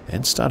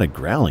 and started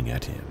growling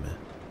at him.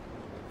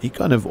 He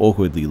kind of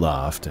awkwardly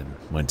laughed and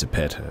went to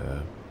pet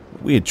her.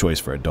 A weird choice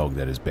for a dog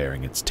that is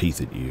baring its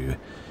teeth at you.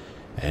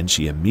 And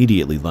she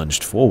immediately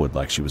lunged forward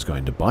like she was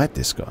going to bite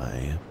this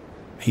guy.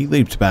 He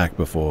leaped back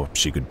before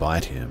she could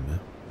bite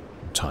him.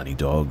 Tiny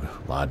dog,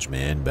 large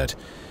man, but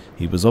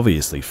he was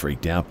obviously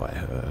freaked out by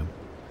her.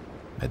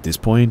 At this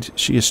point,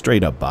 she is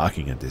straight up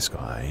barking at this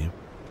guy.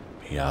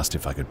 He asked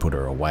if I could put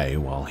her away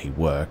while he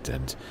worked,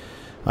 and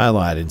I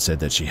lied and said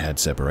that she had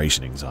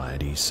separation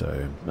anxiety,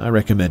 so I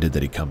recommended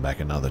that he come back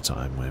another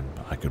time when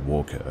I could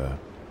walk her,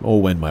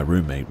 or when my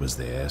roommate was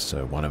there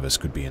so one of us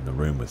could be in the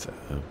room with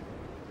her.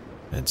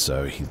 And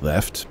so he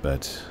left,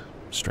 but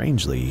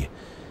strangely,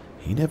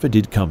 he never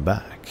did come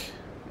back.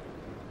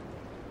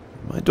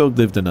 My dog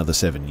lived another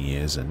 7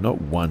 years, and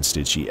not once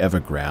did she ever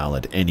growl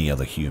at any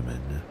other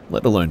human,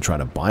 let alone try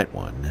to bite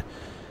one.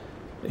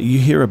 You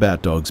hear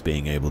about dogs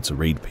being able to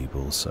read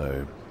people,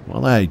 so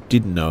while I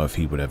didn't know if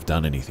he would have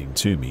done anything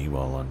to me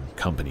while on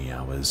company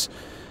hours,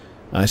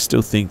 I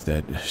still think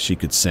that she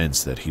could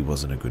sense that he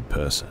wasn't a good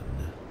person.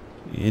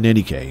 In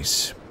any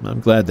case, I'm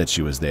glad that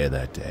she was there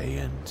that day,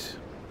 and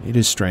it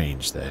is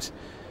strange that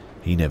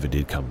he never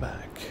did come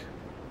back.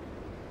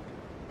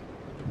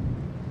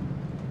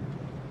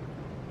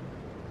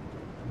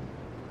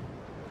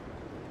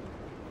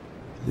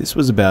 This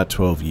was about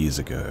 12 years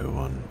ago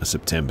on a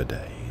September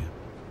day.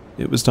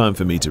 It was time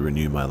for me to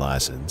renew my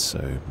license,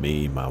 so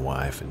me, my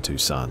wife, and 2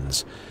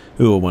 sons,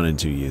 who were 1 and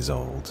 2 years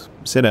old,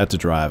 set out to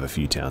drive a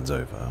few towns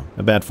over,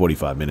 about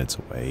 45 minutes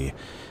away,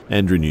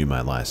 and renew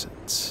my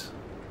license.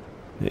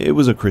 It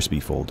was a crispy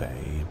fall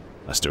day.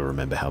 I still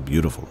remember how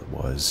beautiful it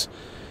was.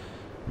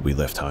 We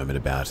left home at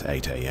about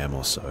 8 AM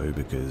or so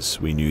because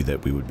we knew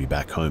that we would be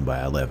back home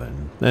by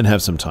 11 and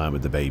have some time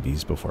with the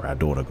babies before our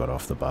daughter got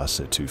off the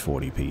bus at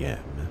 2:40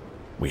 PM.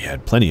 We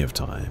had plenty of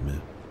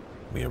time.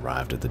 We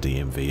arrived at the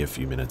DMV a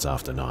few minutes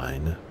after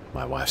 9.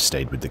 My wife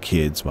stayed with the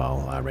kids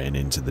while I ran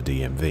into the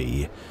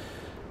DMV.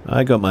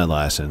 I got my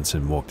license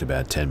and walked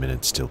about 10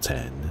 minutes till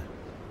 10.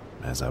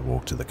 As I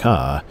walked to the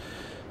car,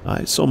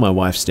 I saw my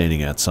wife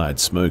standing outside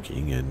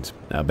smoking and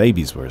our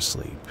babies were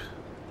asleep.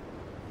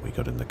 We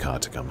got in the car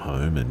to come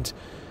home, and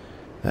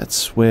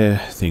that's where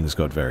things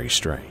got very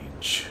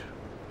strange.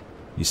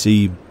 You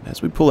see,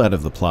 as we pull out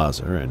of the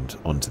plaza and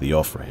onto the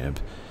off-ramp,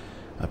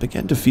 I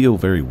began to feel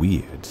very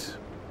weird.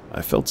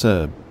 I felt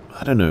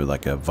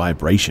like a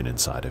vibration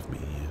inside of me.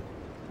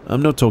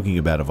 I'm not talking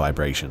about a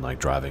vibration like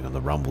driving on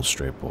the rumble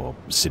strip or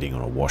sitting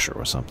on a washer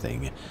or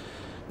something.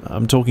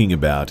 I'm talking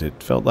about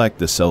it felt like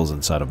the cells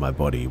inside of my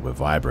body were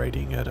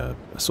vibrating at a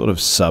sort of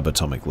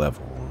subatomic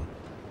level.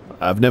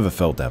 I've never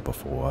felt that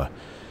before,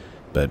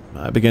 but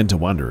I began to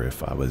wonder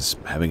if I was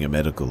having a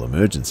medical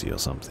emergency or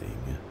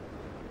something.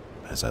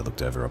 As I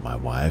looked over at my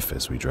wife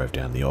as we drove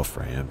down the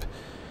off-ramp,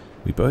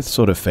 we both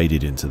sort of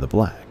faded into the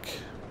black.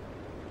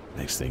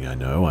 Next thing I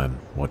know, I'm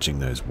watching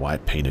those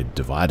white painted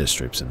divider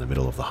strips in the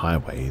middle of the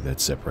highway that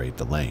separate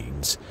the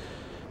lanes,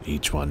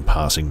 each one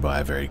passing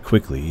by very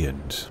quickly,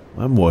 and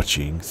I'm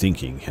watching,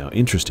 thinking how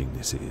interesting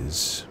this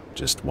is,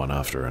 just one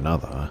after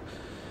another.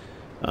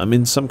 I'm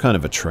in some kind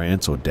of a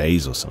trance or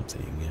daze or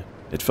something.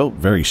 It felt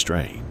very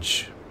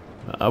strange.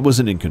 I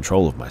wasn't in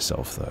control of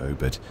myself though,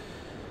 but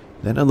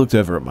Then I looked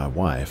over at my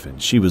wife,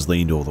 and she was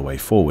leaned all the way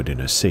forward in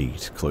her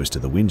seat, close to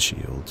the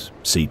windshield,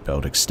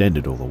 seatbelt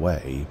extended all the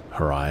way,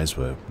 her eyes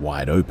were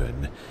wide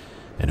open,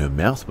 and her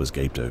mouth was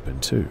gaped open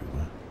too.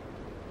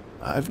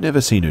 I've never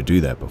seen her do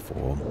that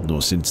before,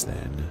 nor since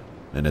then,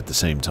 and at the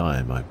same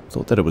time I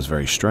thought that it was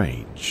very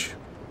strange.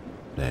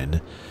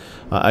 Then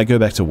I go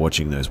back to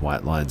watching those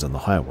white lines on the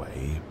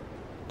highway.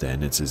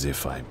 Then it's as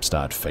if I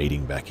start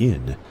fading back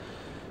in.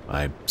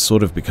 I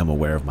sort of become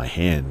aware of my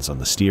hands on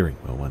the steering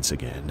wheel once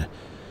again.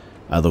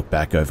 I look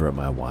back over at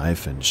my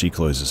wife, and she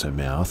closes her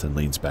mouth and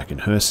leans back in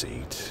her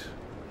seat.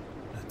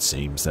 It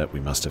seems that we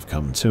must have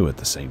come to at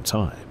the same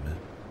time.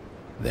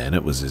 Then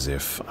it was as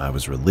if I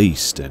was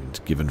released and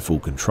given full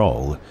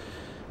control,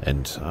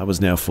 and I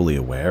was now fully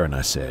aware, and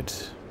I said,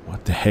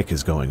 "What the heck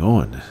is going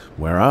on?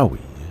 Where are we?"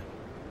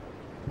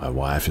 My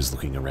wife is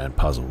looking around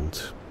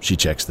puzzled. She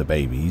checks the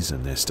babies,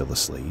 and they're still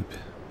asleep.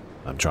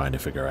 I'm trying to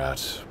figure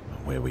out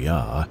where we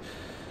are,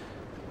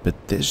 but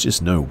there's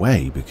just no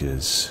way,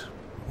 because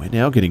we're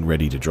now getting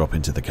ready to drop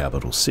into the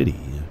capital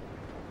city.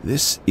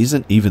 This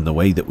isn't even the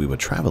way that we were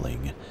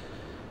traveling.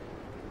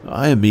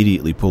 I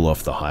immediately pull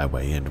off the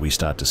highway and we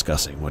start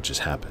discussing what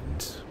just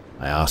happened.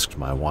 I asked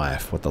my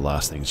wife what the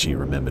last thing she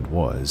remembered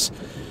was,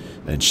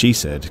 and she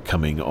said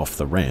coming off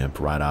the ramp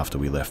right after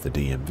we left the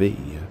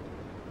DMV.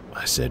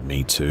 I said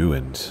me too,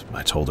 and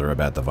I told her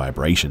about the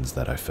vibrations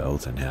that I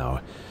felt and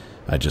how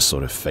I just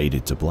sort of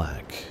faded to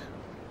black.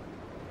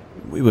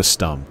 We were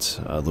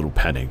stumped, a little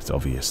panicked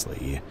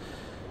obviously.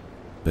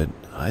 But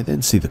I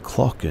then see the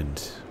clock and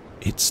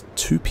it's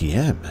 2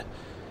 p.m.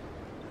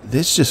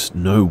 There's just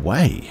no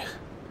way.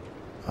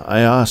 I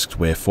asked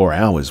where 4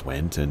 hours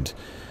went, and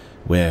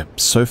we're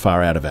so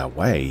far out of our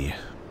way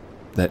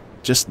that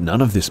just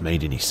none of this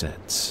made any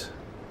sense.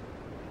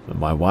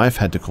 My wife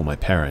had to call my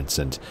parents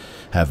and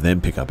have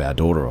them pick up our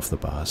daughter off the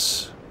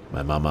bus.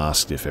 My mum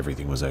asked if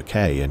everything was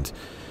okay, and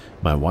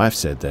my wife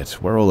said that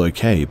we're all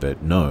okay,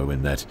 but no,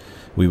 and that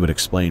we would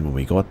explain when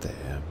we got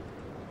there.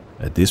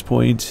 At this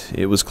point,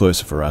 it was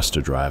closer for us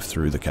to drive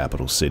through the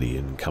capital city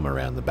and come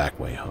around the back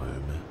way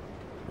home.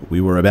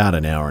 We were about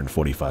an hour and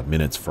 45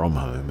 minutes from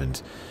home,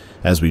 and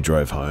as we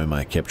drove home,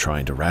 I kept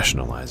trying to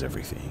rationalize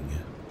everything.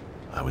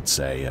 I would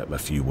say a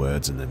few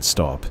words and then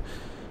stop.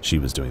 She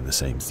was doing the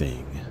same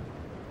thing.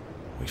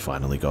 We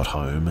finally got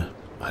home.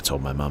 I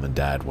told my mum and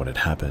dad what had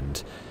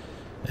happened,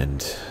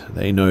 and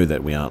they know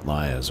that we aren't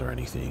liars or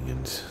anything,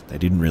 and they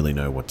didn't really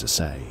know what to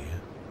say.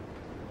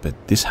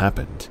 But this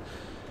happened.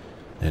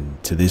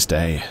 And to this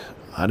day,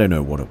 I don't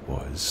know what it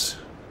was.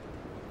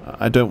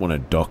 I don't want to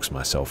dox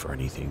myself or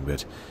anything,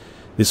 but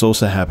this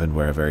also happened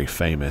where a very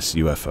famous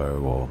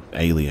UFO or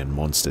alien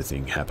monster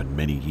thing happened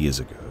many years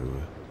ago.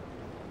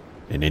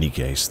 In any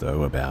case,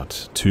 though,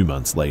 about 2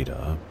 months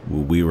later,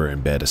 we were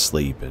in bed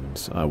asleep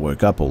and I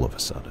woke up all of a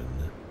sudden.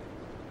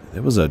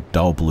 There was a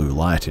dull blue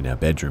light in our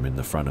bedroom in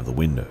the front of the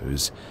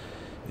windows.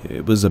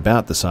 It was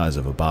about the size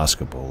of a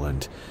basketball,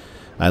 and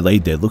I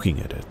laid there looking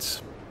at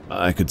it.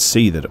 I could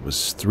see that it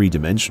was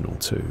three-dimensional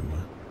too.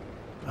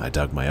 I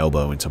dug my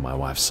elbow into my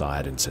wife's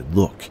side and said,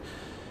 "Look."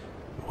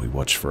 We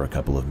watched for a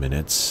couple of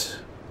minutes,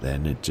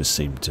 then it just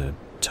seemed to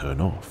turn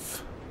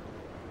off.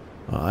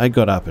 I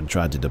got up and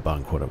tried to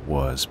debunk what it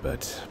was,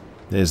 but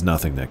there's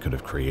nothing that could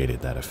have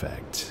created that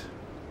effect.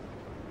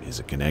 Is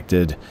it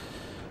connected?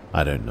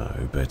 I don't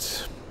know,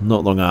 but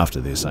not long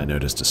after this I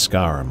noticed a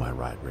scar on my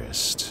right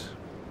wrist.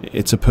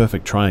 It's a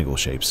perfect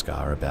triangle-shaped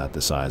scar, about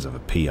the size of a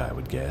pea, I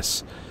would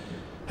guess.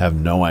 Have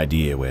no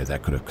idea where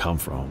that could have come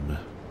from.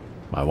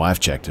 My wife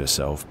checked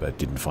herself, but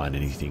didn't find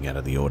anything out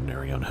of the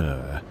ordinary on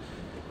her.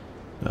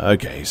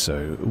 Okay,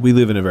 so we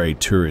live in a very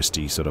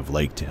touristy sort of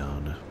lake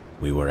town.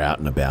 We were out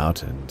and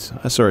about, and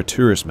I saw a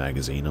tourist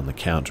magazine on the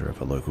counter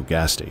of a local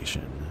gas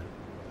station.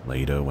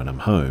 Later, when I'm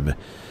home,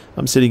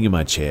 I'm sitting in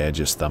my chair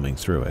just thumbing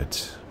through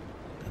it,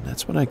 and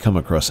that's when I come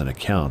across an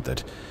account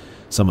that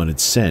someone had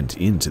sent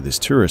into this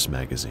tourist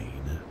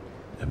magazine,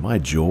 and my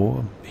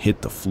jaw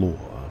hit the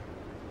floor.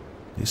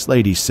 This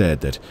lady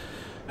said that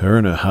her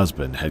and her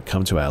husband had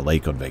come to our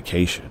lake on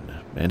vacation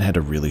and had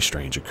a really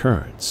strange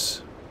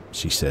occurrence.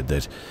 She said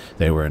that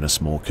they were in a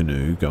small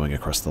canoe going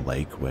across the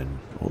lake when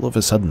all of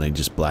a sudden they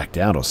just blacked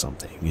out or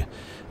something,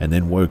 and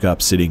then woke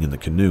up sitting in the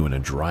canoe in a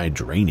dry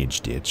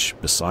drainage ditch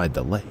beside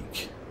the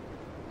lake.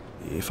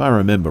 If I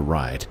remember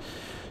right,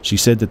 she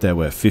said that they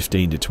were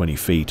 15 to 20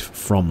 feet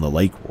from the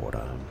lake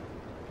water.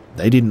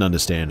 They didn't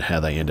understand how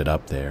they ended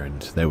up there,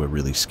 and they were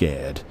really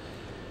scared.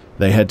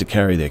 They had to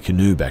carry their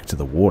canoe back to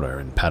the water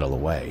and paddle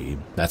away.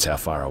 That's how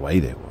far away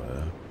they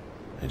were.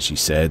 And she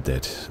said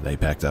that they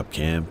packed up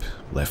camp,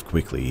 left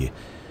quickly,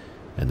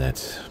 and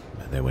that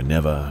they were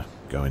never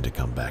going to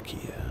come back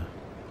here.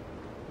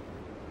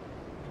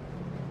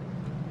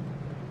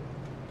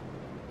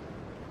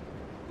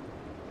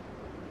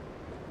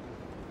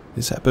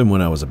 This happened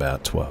when I was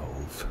about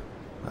 12.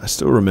 I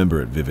still remember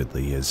it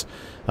vividly, as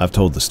I've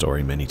told the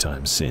story many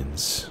times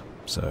since,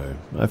 so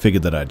I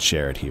figured that I'd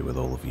share it here with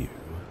all of you.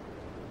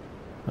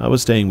 I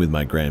was staying with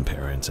my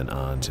grandparents and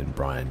aunt in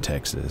Bryan,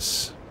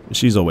 Texas.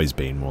 She's always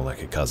been more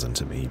like a cousin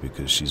to me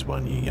because she's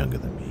 1 year younger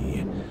than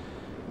me.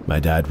 My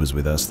dad was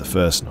with us the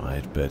first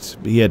night, but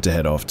he had to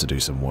head off to do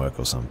some work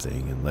or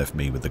something and left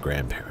me with the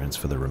grandparents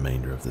for the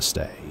remainder of the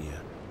stay.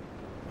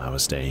 I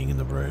was staying in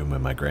the room where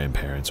my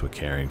grandparents were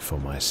caring for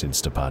my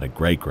since-departed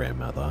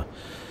great-grandmother,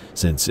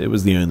 since it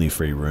was the only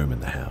free room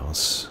in the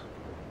house.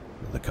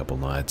 The couple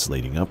nights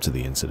leading up to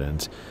the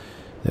incident,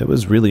 there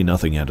was really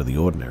nothing out of the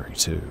ordinary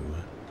too.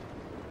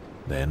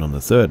 Then on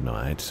the third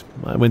night,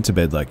 I went to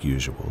bed like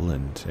usual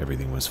and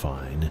everything was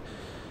fine.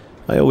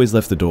 I always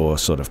left the door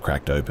sort of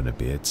cracked open a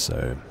bit,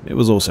 so it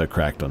was also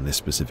cracked on this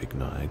specific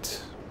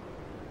night.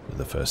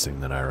 The first thing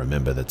that I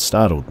remember that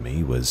startled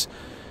me was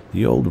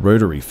the old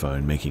rotary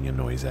phone making a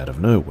noise out of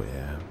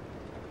nowhere.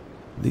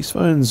 These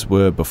phones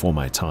were before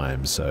my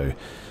time, so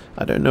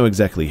I don't know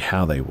exactly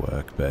how they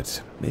work,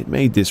 but it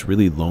made this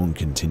really long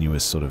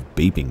continuous sort of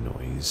beeping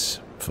noise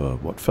for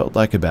what felt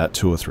like about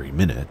 2 or 3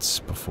 minutes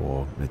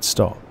before it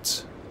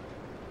stopped.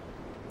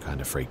 Kind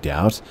of freaked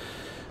out.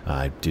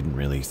 I didn't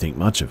really think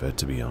much of it,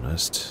 to be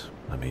honest.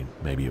 I mean,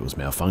 maybe it was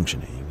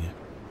malfunctioning.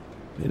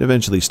 It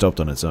eventually stopped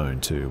on its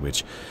own too,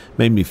 which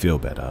made me feel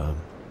better.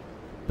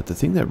 But the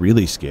thing that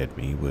really scared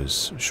me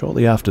was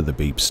shortly after the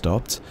beep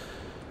stopped,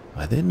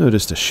 I then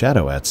noticed a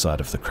shadow outside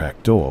of the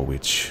cracked door,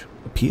 which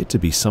appeared to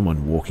be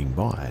someone walking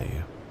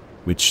by,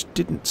 which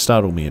didn't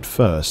startle me at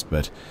first,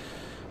 but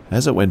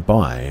as it went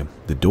by,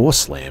 the door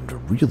slammed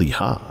really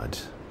hard.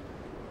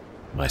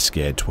 My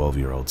scared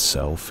 12-year-old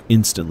self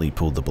instantly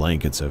pulled the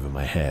blankets over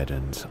my head,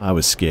 and I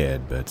was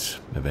scared, but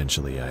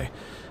eventually I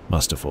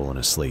must have fallen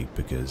asleep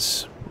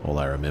because all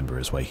I remember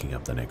is waking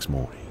up the next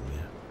morning.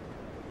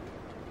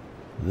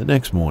 The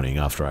next morning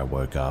after I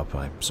woke up,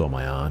 I saw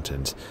my aunt,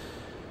 and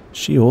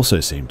she also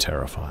seemed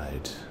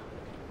terrified.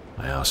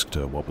 I asked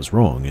her what was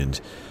wrong, and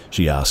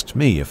she asked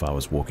me if I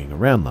was walking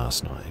around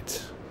last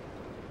night.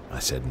 I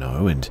said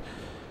no, and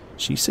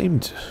she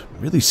seemed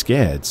really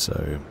scared,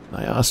 so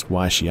I asked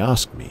why she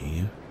asked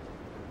me.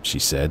 She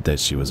said that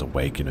she was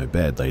awake in her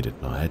bed late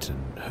at night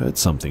and heard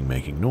something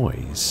making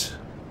noise.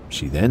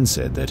 She then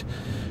said that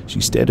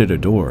she stared at her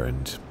door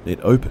and it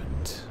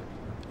opened,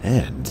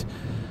 and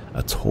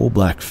a tall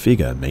black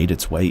figure made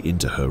its way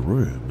into her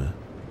room.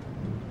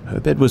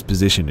 Her bed was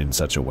positioned in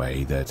such a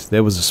way that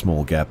there was a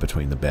small gap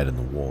between the bed and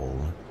the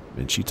wall,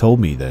 and she told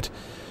me that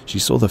she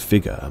saw the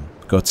figure,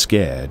 got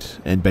scared,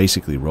 and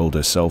basically rolled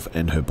herself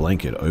and her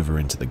blanket over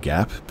into the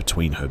gap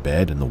between her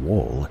bed and the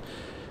wall,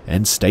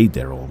 and stayed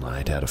there all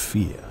night out of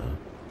fear.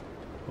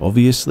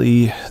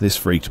 Obviously, this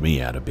freaked me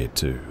out a bit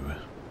too,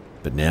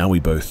 but now we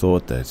both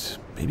thought that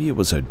maybe it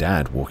was her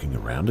dad walking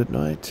around at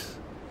night.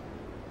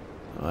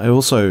 I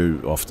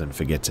also often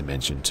forget to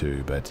mention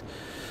too, but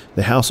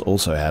the house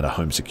also had a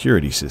home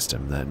security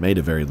system that made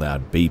a very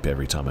loud beep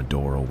every time a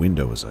door or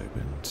window was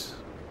opened.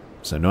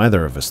 So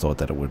neither of us thought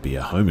that it would be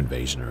a home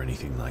invasion or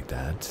anything like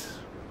that.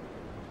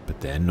 But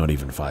then, not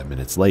even 5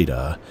 minutes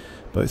later,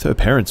 both her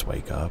parents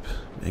wake up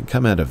and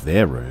come out of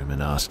their room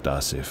and asked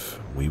us if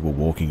we were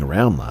walking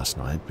around last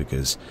night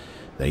because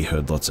they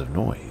heard lots of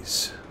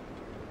noise.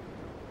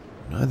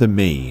 Neither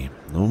me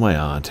nor my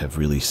aunt have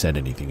really said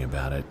anything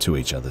about it to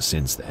each other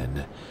since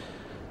then,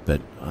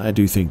 but I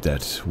do think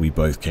that we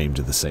both came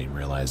to the same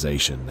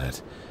realization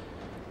that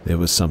there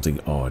was something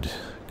odd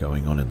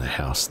going on in the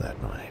house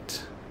that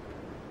night.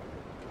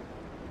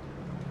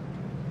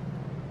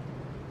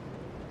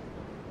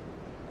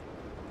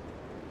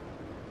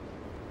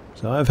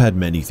 So I've had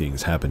many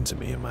things happen to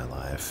me in my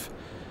life.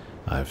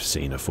 I've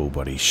seen a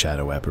full-body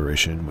shadow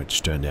apparition,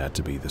 which turned out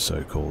to be the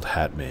so-called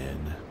Hat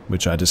Man,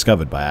 which I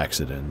discovered by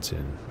accident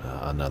in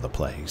another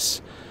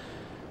place.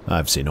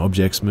 I've seen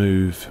objects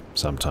move,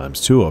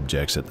 sometimes 2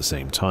 objects at the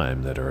same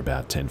time that are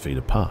about 10 feet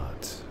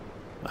apart.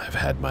 I've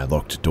had my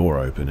locked door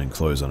open and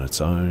close on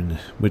its own,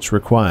 which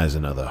requires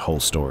another whole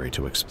story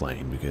to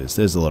explain because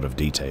there's a lot of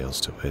details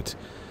to it.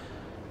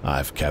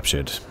 I've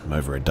captured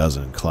over a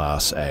dozen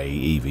Class A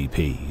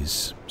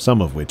EVPs, some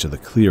of which are the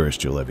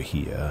clearest you'll ever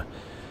hear.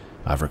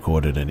 I've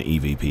recorded an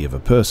EVP of a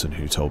person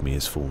who told me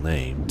his full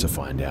name to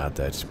find out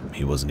that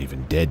he wasn't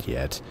even dead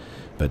yet,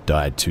 but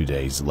died 2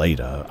 days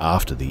later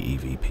after the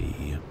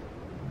EVP.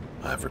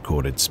 I've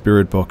recorded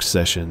spirit box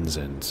sessions,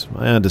 and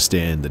I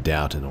understand the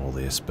doubt in all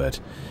this, but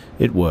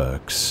it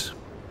works.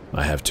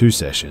 I have 2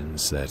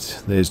 sessions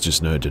that there's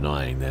just no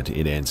denying that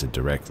it answered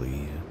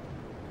directly.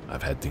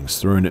 I've had things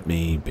thrown at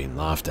me, been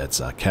laughed at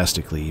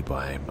sarcastically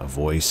by a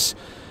voice.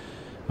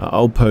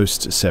 I'll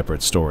post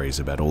separate stories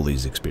about all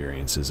these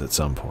experiences at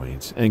some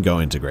point and go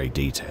into great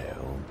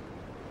detail.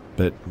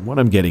 But what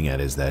I'm getting at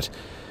is that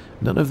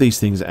none of these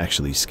things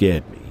actually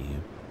scared me.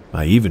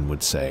 I even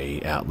would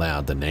say out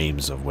loud the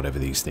names of whatever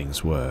these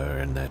things were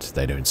and that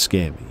they don't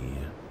scare me.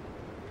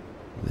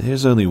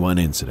 There's only one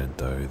incident,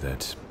 though,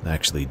 that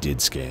actually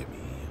did scare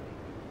me.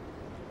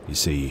 You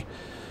see,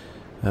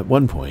 at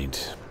one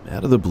point,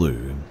 out of the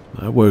blue,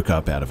 I woke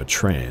up out of a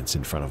trance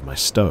in front of my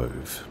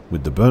stove,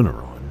 with the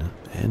burner on,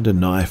 and a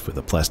knife with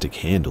a plastic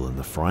handle in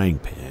the frying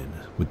pan,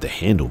 with the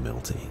handle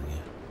melting.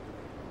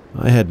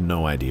 I had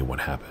no idea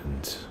what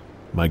happened.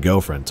 My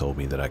girlfriend told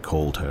me that I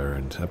called her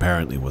and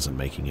apparently wasn't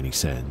making any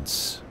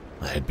sense.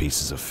 I had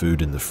pieces of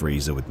food in the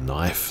freezer with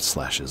knife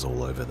slashes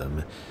all over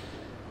them.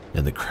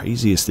 And the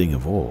craziest thing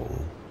of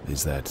all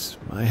is that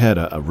I had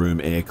a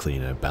room air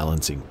cleaner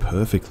balancing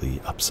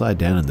perfectly upside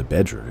down in the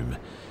bedroom,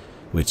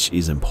 which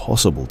is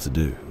impossible to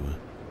do.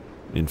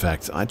 In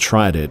fact, I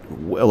tried it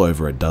well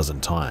over a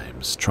dozen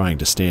times, trying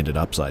to stand it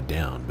upside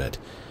down, but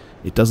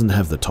it doesn't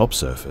have the top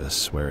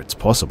surface where it's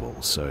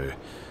possible, so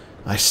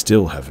I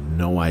still have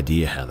no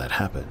idea how that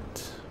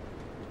happened.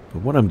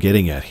 But what I'm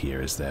getting at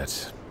here is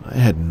that I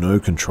had no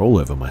control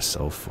over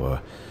myself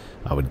for,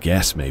 I would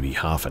guess, maybe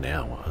half an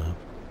hour.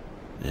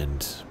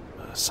 And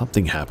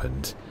something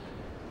happened.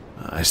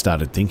 I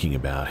started thinking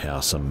about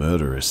how some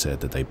murderers said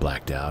that they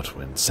blacked out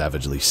when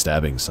savagely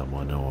stabbing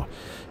someone, or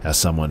how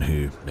someone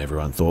who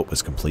everyone thought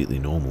was completely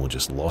normal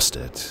just lost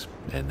it,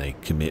 and they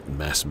commit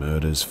mass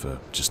murders for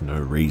just no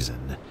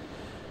reason.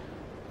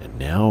 And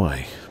now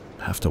I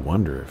have to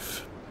wonder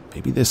if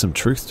maybe there's some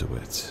truth to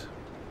it,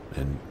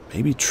 and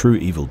maybe true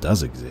evil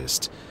does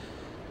exist,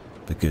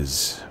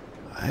 because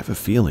I have a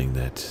feeling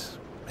that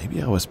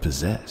maybe I was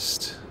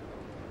possessed.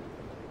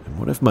 And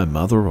what if my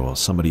mother or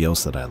somebody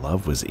else that I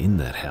love was in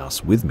that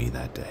house with me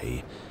that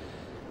day?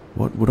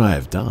 What would I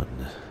have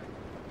done?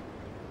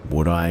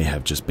 Would I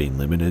have just been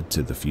limited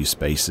to the few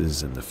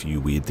spaces and the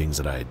few weird things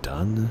that I had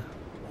done?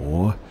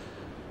 Or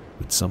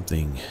would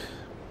something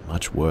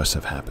much worse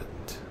have happened?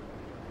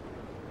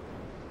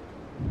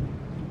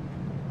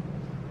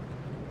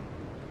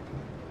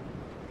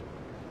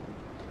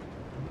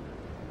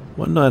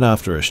 One night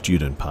after a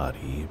student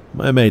party,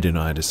 my mate and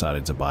I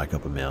decided to bike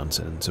up a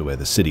mountain to where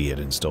the city had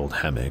installed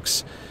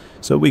hammocks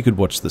so we could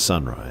watch the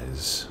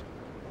sunrise.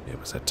 It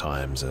was at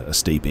times a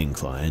steep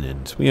incline,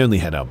 and we only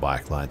had our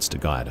bike lights to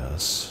guide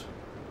us.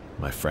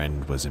 My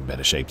friend was in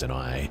better shape than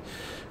I,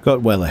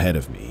 got well ahead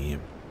of me.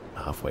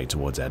 Halfway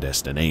towards our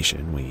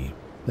destination, we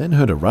then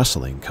heard a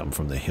rustling come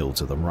from the hill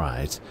to the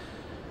right,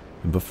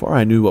 and before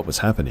I knew what was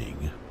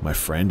happening, my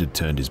friend had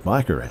turned his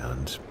bike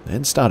around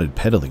and started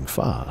pedaling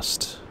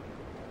fast.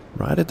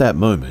 Right at that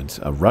moment,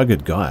 a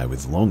rugged guy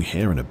with long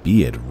hair and a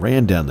beard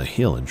ran down the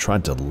hill and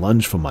tried to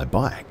lunge for my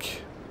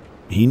bike.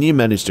 He near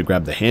managed to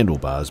grab the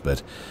handlebars,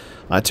 but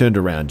I turned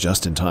around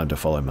just in time to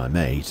follow my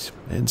mate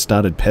and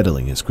started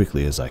pedaling as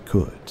quickly as I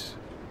could.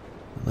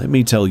 Let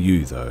me tell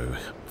you though,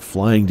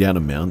 flying down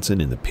a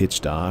mountain in the pitch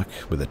dark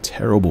with a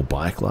terrible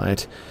bike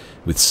light,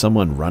 with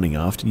someone running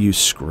after you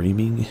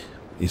screaming,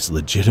 is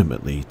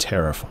legitimately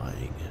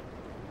terrifying.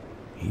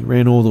 He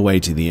ran all the way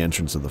to the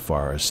entrance of the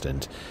forest,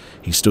 and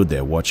he stood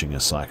there watching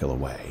us cycle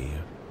away.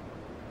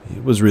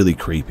 It was really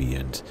creepy,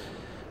 and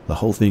the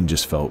whole thing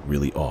just felt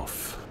really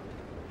off,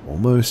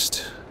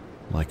 almost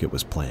like it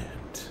was planned.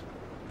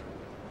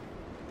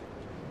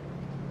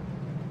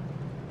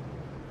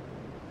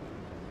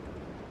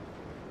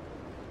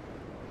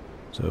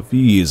 So a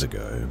few years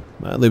ago,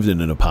 I lived in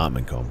an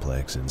apartment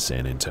complex in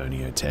San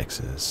Antonio,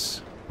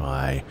 Texas.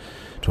 I,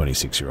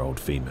 26-year-old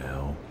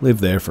female,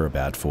 lived there for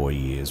about 4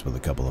 years with a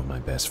couple of my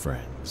best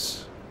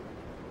friends.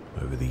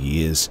 Over the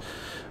years,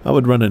 I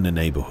would run in a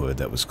neighborhood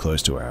that was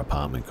close to our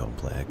apartment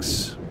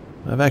complex.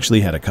 I've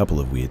actually had a couple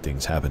of weird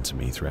things happen to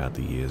me throughout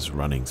the years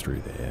running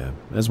through there,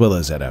 as well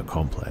as at our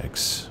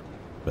complex.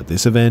 But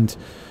this event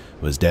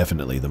was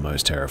definitely the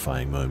most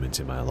terrifying moment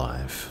in my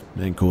life,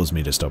 and caused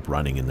me to stop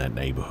running in that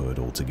neighborhood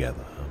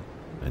altogether,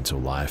 until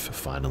life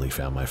finally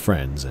found my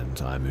friends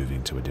and I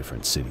moving to a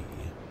different city.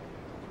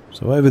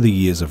 So over the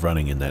years of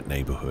running in that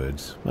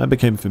neighborhood, I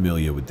became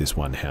familiar with this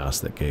one house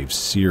that gave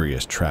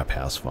serious trap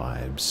house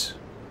vibes.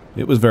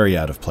 It was very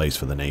out of place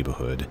for the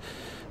neighborhood,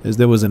 as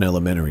there was an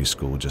elementary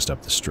school just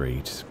up the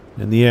street,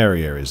 and the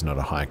area is not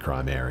a high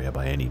crime area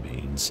by any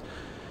means.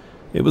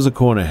 It was a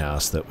corner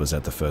house that was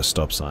at the first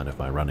stop sign of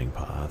my running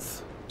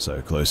path,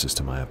 so closest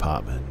to my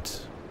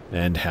apartment,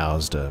 and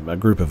housed a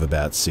group of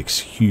about 6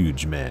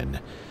 huge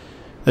men.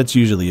 That's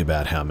usually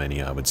about how many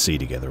I would see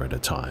together at a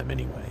time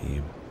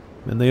anyway.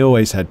 And they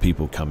always had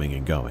people coming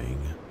and going.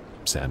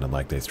 Sounded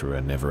like they threw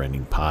a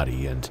never-ending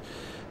party, and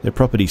their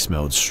property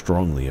smelled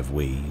strongly of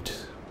weed.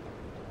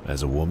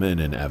 As a woman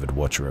and avid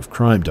watcher of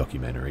crime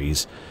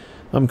documentaries,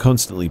 I'm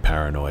constantly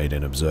paranoid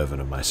and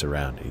observant of my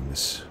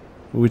surroundings,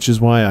 which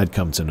is why I'd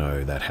come to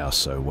know that house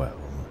so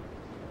well.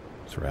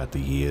 Throughout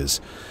the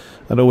years,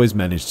 I'd always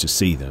managed to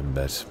see them,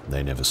 but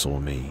they never saw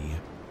me.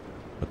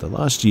 But the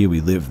last year we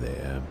lived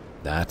there,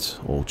 that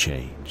all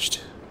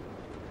changed.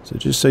 So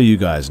just so you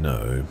guys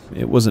know,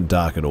 it wasn't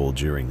dark at all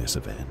during this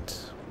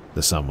event.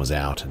 The sun was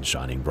out and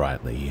shining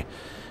brightly,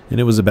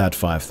 and it was about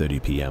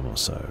 5:30 p.m. or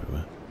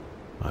so.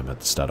 I'm at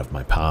the start of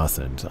my path,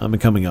 and I'm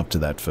coming up to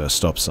that first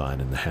stop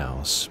sign in the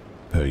house.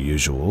 Per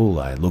usual,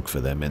 I look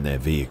for them in their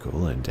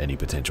vehicle and any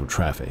potential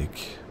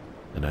traffic,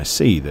 and I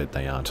see that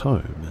they aren't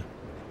home.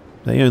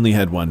 They only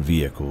had one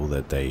vehicle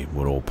that they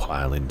would all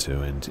pile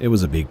into, and it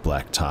was a big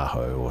black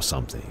Tahoe or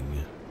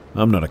something.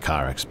 I'm not a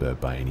car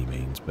expert by any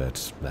means,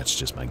 but that's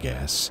just my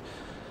guess.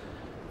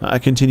 I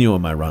continue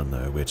on my run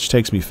though, which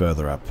takes me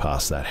further up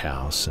past that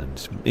house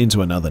and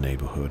into another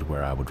neighborhood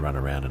where I would run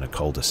around in a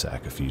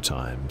cul-de-sac a few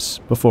times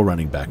before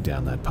running back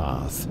down that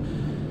path.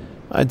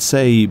 I'd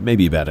say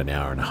maybe about an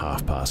hour and a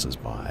half passes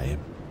by,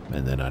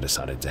 and then I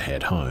decided to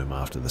head home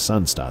after the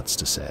sun starts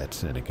to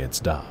set and it gets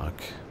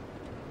dark.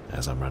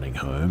 As I'm running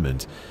home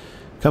and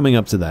coming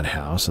up to that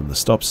house and the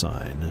stop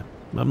sign,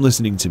 I'm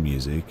listening to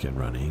music and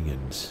running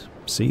and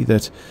see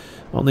that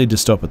I'll need to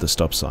stop at the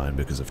stop sign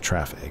because of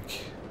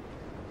traffic.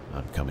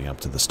 I'm coming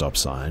up to the stop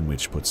sign,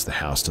 which puts the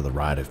house to the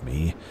right of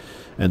me,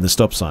 and the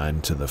stop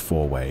sign to the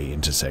four-way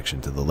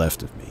intersection to the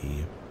left of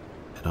me.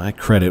 And I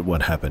credit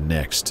what happened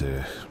next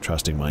to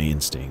trusting my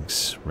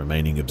instincts,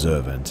 remaining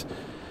observant,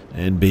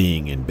 and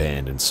being in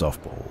band and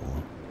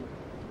softball.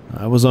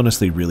 I was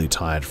honestly really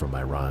tired from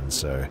my run,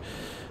 so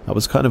I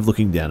was kind of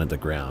looking down at the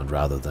ground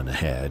rather than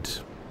ahead,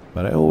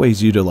 but I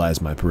always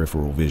utilize my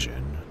peripheral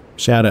vision.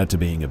 Shout out to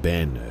being a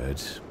band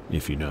nerd.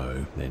 If you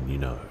know, then you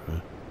know.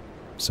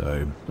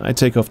 So I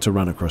take off to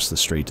run across the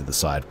street to the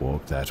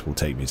sidewalk that will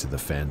take me to the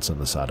fence on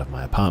the side of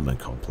my apartment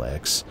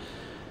complex.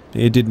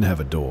 It didn't have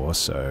a door,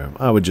 so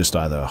I would just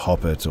either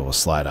hop it or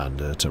slide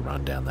under to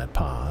run down that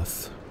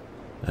path.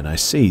 And I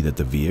see that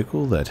the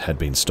vehicle that had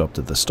been stopped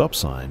at the stop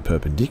sign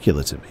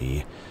perpendicular to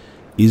me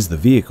is the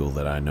vehicle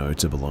that I know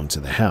to belong to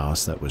the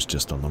house that was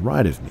just on the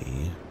right of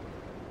me.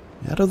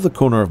 Out of the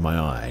corner of my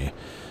eye,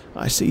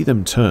 I see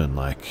them turn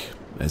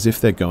as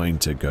if they're going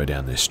to go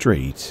down their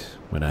street,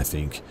 when I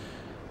think,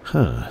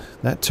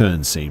 that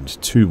turn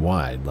seemed too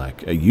wide,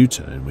 like a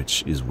U-turn,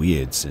 which is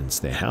weird since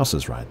their house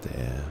is right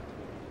there.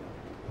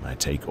 I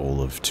take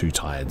all of 2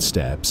 tired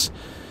steps.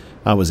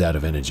 I was out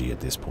of energy at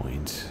this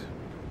point,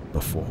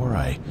 before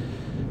I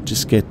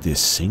just get this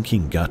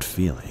sinking gut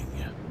feeling.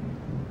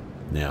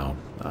 Now,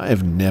 I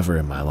have never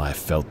in my life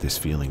felt this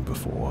feeling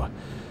before,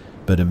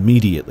 but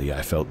immediately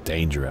I felt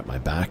danger at my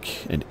back,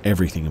 and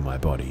everything in my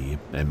body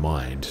and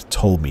mind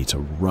told me to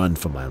run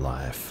for my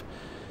life.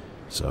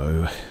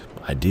 So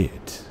I did.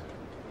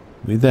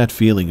 With that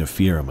feeling of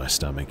fear in my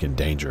stomach and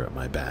danger at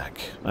my back,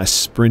 I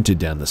sprinted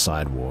down the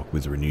sidewalk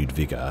with renewed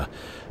vigor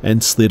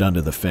and slid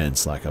under the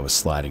fence like I was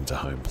sliding to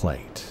home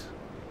plate.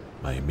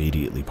 I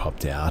immediately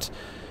popped out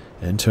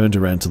and turned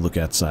around to look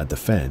outside the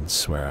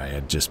fence where I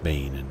had just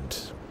been,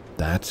 and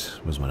that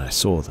was when I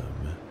saw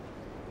them.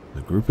 A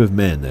group of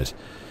men that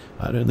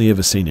I'd only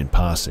ever seen in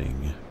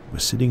passing were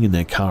sitting in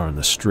their car on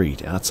the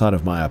street outside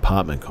of my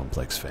apartment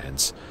complex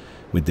fence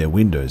with their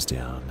windows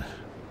down,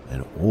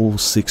 and all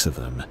 6 of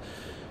them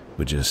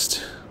were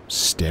just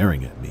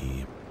staring at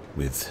me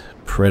with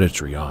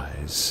predatory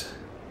eyes.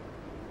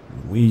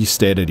 We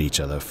stared at each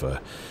other for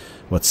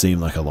what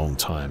seemed like a long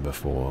time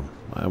before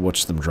I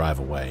watched them drive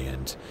away,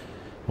 and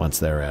once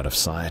they were out of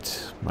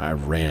sight, I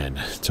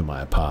ran to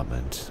my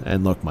apartment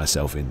and locked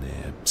myself in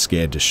there,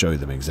 scared to show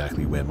them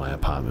exactly where my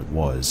apartment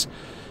was,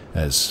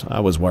 as I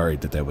was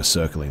worried that they were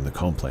circling the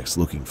complex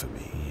looking for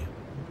me.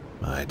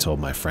 I told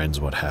my friends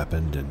what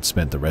happened and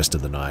spent the rest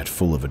of the night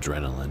full of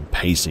adrenaline,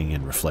 pacing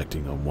and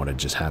reflecting on what had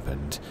just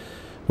happened,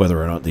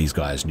 whether or not these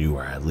guys knew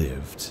where I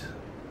lived.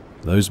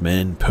 Those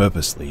men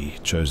purposely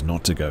chose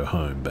not to go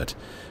home, but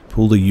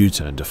pulled a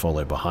U-turn to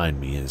follow behind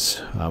me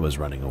as I was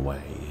running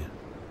away.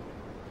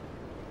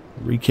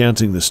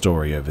 Recounting the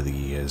story over the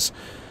years,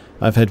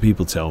 I've had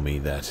people tell me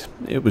that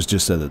it was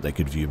just so that they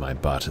could view my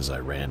butt as I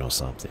ran or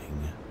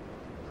something.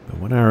 But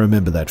when I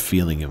remember that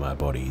feeling in my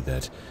body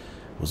that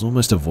was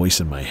almost a voice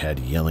in my head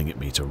yelling at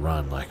me to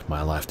run like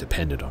my life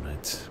depended on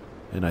it,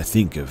 and I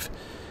think of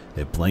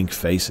their blank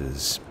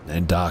faces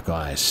and dark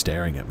eyes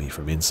staring at me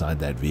from inside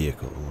that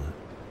vehicle,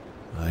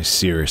 I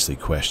seriously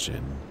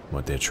question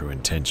what their true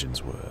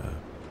intentions were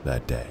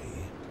that day.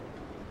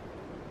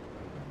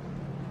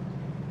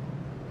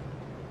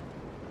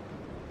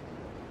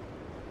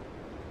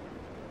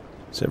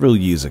 Several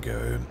years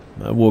ago,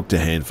 I walked a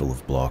handful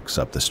of blocks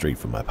up the street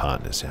from my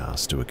partner's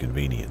house to a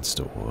convenience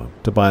store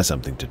to buy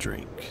something to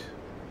drink.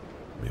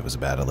 It was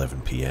about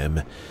 11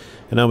 p.m,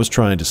 and I was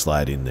trying to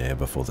slide in there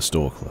before the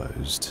store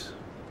closed.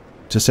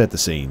 To set the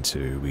scene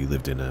too, we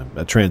lived in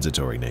a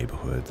transitory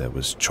neighborhood that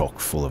was chock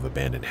full of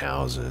abandoned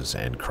houses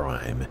and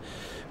crime,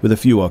 with a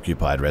few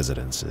occupied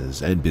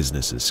residences and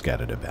businesses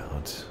scattered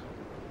about.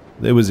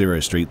 There were 0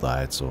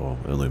 streetlights or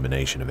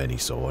illumination of any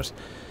sort.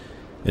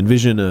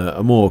 Envision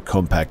a more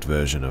compact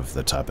version of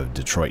the type of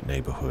Detroit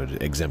neighborhood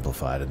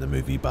exemplified in the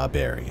movie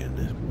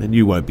Barbarian, and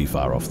you won't be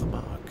far off the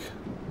mark.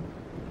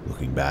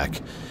 Looking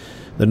back,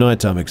 the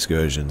nighttime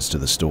excursions to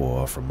the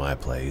store from my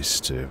place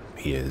to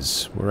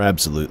his were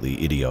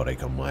absolutely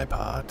idiotic on my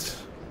part,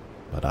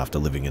 but after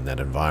living in that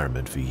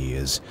environment for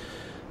years,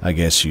 I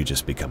guess you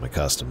just become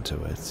accustomed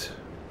to it.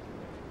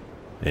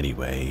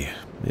 Anyway,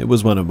 it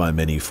was one of my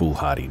many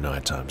foolhardy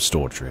nighttime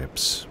store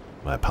trips.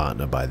 My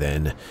partner by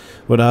then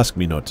would ask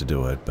me not to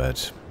do it,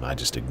 but I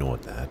just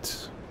ignored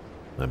that.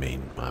 I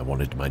mean, I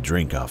wanted my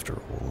drink after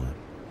all.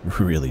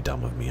 Really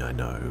dumb of me, I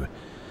know.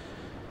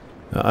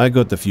 I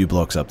got the few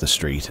blocks up the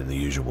street in the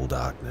usual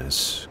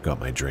darkness, got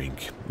my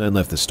drink, and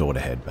left the store to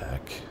head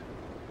back.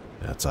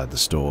 Outside the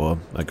store,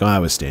 a guy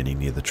was standing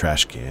near the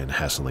trash can,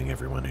 hassling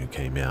everyone who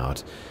came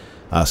out,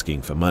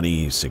 asking for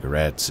money,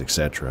 cigarettes,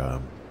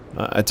 etc.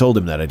 I told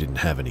him that I didn't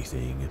have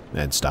anything,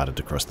 and started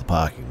to cross the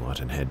parking lot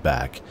and head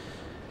back.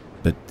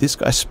 But this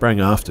guy sprang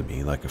after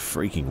me like a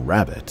freaking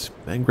rabbit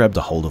and grabbed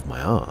a hold of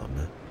my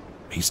arm.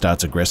 He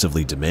starts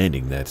aggressively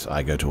demanding that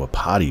I go to a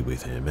party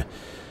with him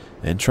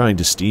and trying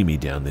to steer me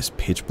down this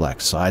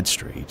pitch-black side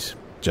street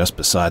just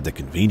beside the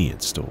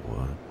convenience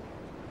store.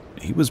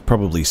 He was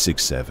probably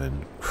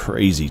 6'7",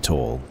 crazy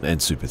tall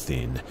and super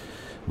thin,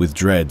 with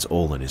dreads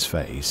all in his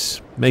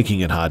face, making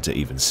it hard to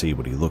even see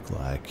what he looked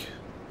like.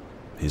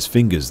 His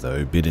fingers,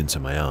 though, bit into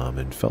my arm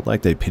and felt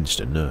like they pinched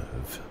a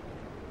nerve.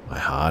 My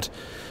heart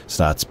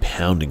starts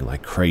pounding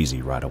like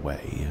crazy right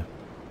away.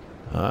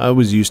 I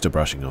was used to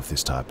brushing off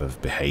this type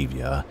of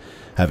behavior,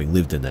 having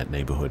lived in that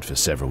neighborhood for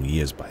several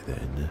years by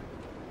then.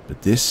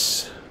 But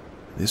this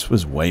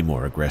was way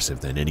more aggressive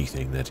than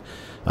anything that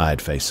I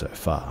had faced so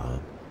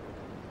far.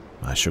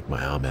 I shook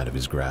my arm out of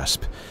his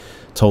grasp,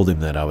 told him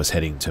that I was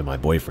heading to my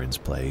boyfriend's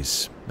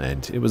place,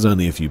 and it was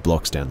only a few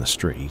blocks down the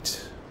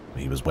street.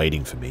 He was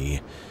waiting for me.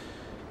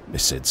 I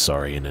said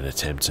sorry in an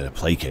attempt to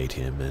placate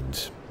him,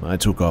 and I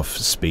took off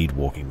speed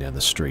walking down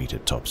the street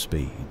at top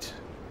speed.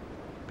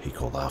 He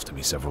called after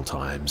me several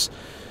times,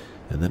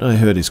 and then I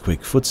heard his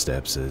quick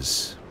footsteps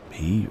as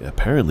he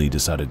apparently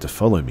decided to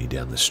follow me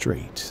down the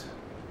street.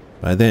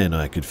 By then,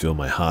 I could feel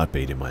my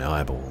heartbeat in my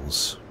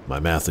eyeballs. My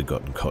mouth had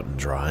gotten cotton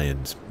dry,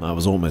 and I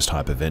was almost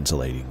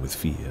hyperventilating with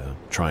fear,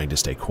 trying to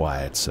stay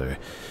quiet so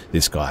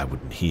this guy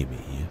wouldn't hear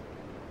me.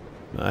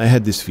 I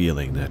had this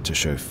feeling that to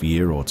show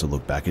fear or to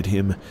look back at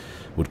him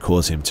would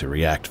cause him to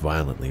react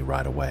violently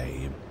right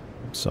away,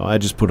 so I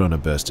just put on a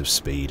burst of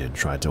speed and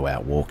tried to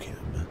outwalk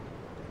him.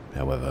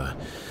 However,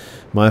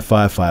 my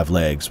 5'5"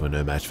 legs were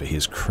no match for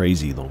his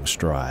crazy long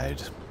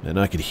stride, and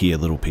I could hear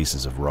little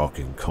pieces of rock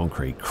and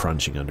concrete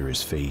crunching under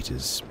his feet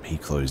as he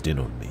closed in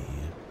on me.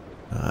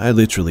 I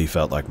literally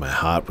felt like my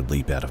heart would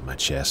leap out of my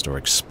chest or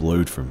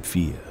explode from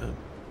fear.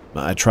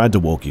 I tried to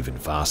walk even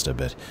faster,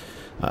 but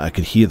I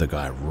could hear the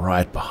guy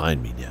right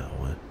behind me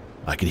now.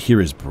 I could hear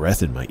his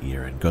breath in my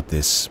ear and got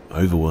this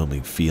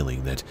overwhelming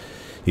feeling that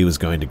he was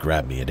going to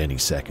grab me at any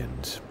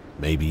second,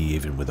 maybe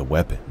even with a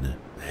weapon,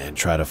 and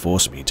try to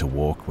force me to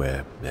walk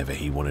wherever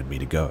he wanted me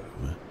to go.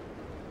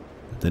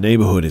 The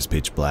neighborhood is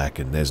pitch black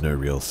and there's no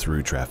real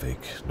through traffic,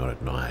 not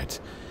at night.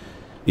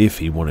 If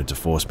he wanted to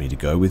force me to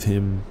go with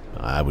him,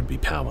 I would be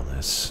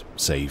powerless,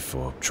 save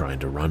for trying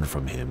to run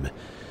from him.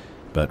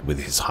 But with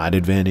his height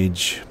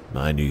advantage,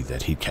 I knew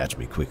that he'd catch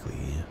me quickly.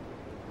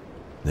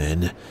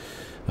 Then,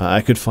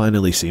 I could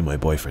finally see my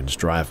boyfriend's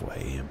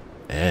driveway,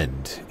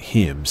 and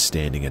him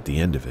standing at the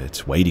end of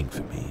it, waiting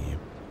for me.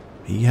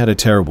 He had a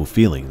terrible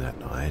feeling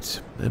that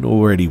night, and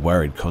already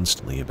worried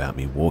constantly about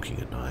me walking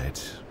at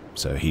night,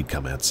 so he'd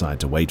come outside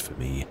to wait for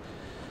me.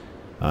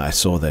 I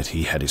saw that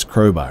he had his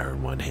crowbar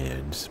in one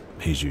hand,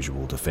 his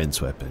usual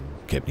defense weapon,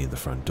 kept near the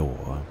front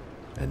door,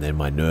 and then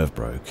my nerve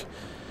broke,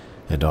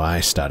 and I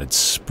started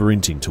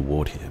sprinting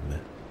toward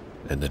him,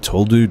 and the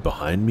tall dude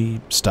behind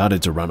me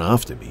started to run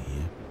after me.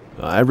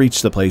 I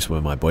reached the place where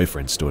my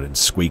boyfriend stood and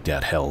squeaked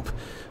out help,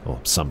 or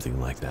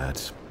something like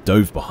that,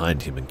 dove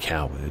behind him and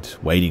cowered,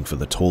 waiting for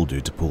the tall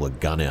dude to pull a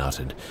gun out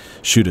and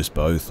shoot us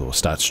both or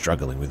start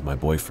struggling with my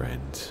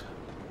boyfriend.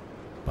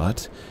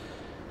 But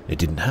it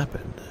didn't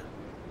happen.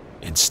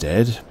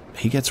 Instead,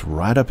 he gets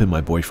right up in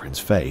my boyfriend's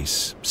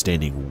face,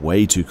 standing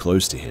way too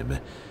close to him,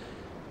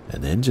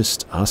 and then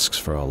just asks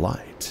for a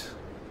light.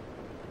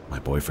 My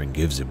boyfriend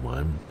gives him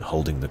one,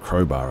 holding the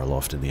crowbar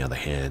aloft in the other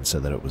hand so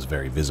that it was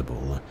very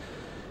visible.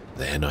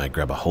 Then I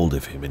grab a hold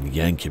of him and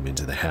yank him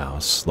into the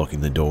house,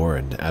 locking the door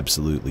and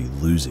absolutely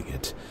losing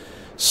it,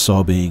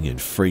 sobbing and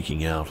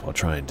freaking out while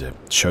trying to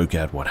choke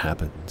out what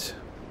happened.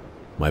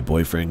 My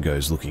boyfriend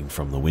goes looking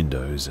from the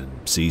windows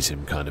and sees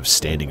him kind of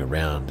standing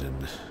around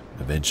and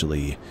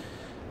eventually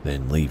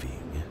then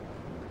leaving.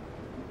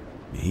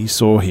 He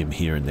saw him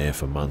here and there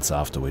for months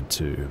afterward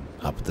too,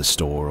 up at the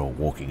store or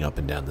walking up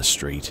and down the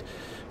street,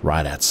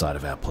 right outside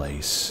of our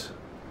place.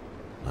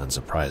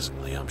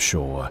 Unsurprisingly, I'm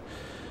sure,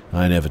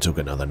 I never took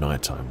another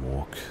nighttime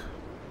walk.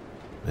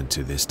 And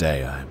to this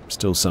day, I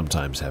still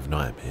sometimes have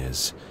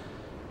nightmares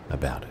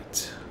about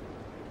it.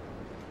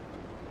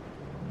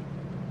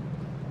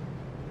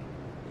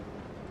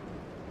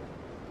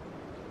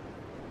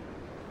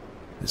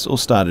 This all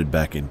started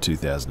back in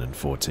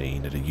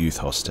 2014 at a youth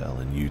hostel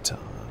in Utah.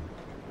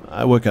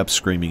 I woke up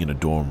screaming in a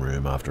dorm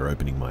room after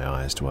opening my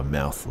eyes to a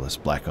mouthless,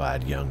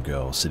 black-eyed young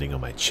girl sitting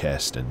on my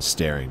chest and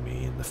staring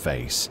me in the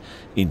face,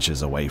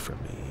 inches away from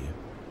me.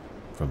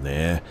 From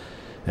there,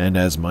 and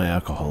as my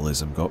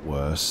alcoholism got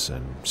worse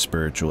and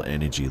spiritual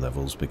energy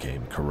levels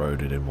became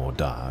corroded and more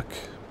dark,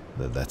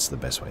 that's the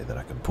best way that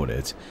I can put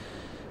it,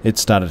 it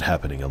started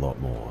happening a lot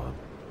more.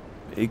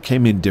 It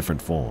came in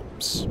different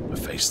forms,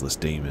 faceless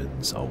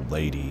demons, old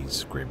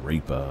ladies, Grim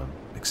Reaper,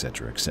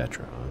 etc.,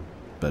 etc.,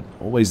 but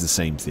always the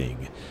same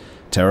thing,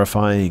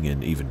 terrifying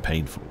and even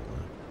painful.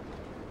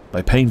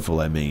 By painful,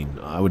 I mean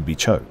I would be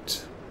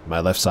choked. My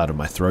left side of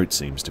my throat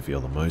seems to feel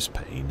the most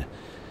pain.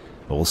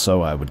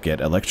 Also, I would get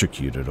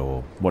electrocuted,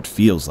 or what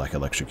feels like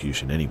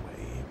electrocution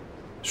anyway.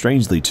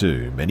 Strangely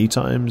too, many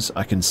times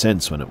I can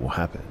sense when it will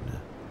happen.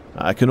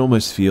 I can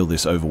almost feel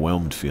this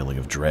overwhelmed feeling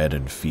of dread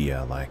and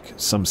fear, like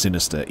some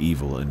sinister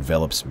evil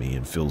envelops me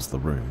and fills the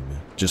room,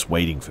 just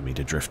waiting for me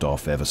to drift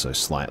off ever so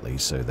slightly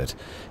so that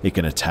it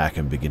can attack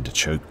and begin to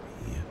choke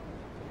me.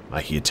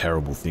 I hear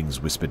terrible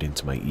things whispered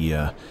into my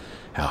ear,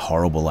 how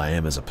horrible I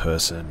am as a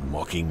person,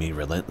 mocking me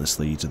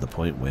relentlessly to the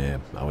point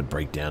where I would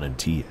break down in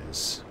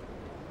tears.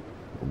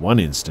 One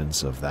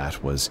instance of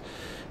that was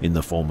in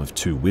the form of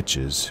two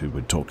witches who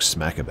would talk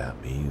smack about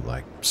me,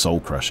 like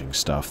soul-crushing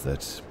stuff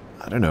that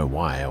I don't know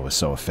why I was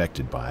so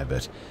affected by,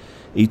 but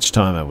each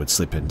time I would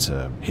slip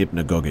into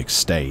hypnagogic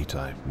state,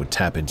 I would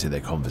tap into their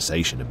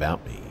conversation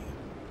about me.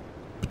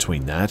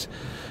 Between that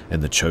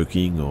and the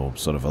choking or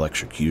sort of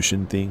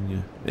electrocution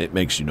thing, it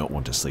makes you not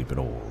want to sleep at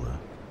all.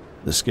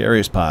 The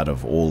scariest part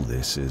of all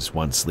this is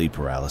one sleep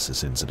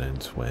paralysis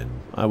incident when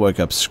I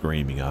woke up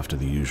screaming after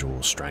the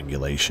usual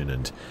strangulation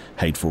and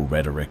hateful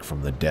rhetoric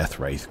from the Death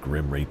Wraith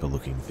Grim Reaper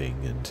looking thing,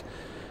 and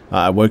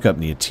I woke up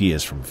near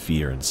tears from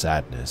fear and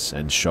sadness,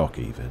 and shock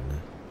even.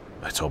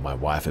 I told my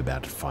wife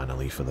about it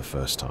finally for the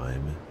first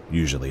time.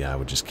 Usually I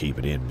would just keep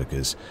it in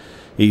because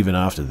even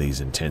after these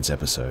intense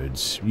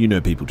episodes,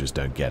 people just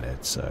don't get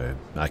it, so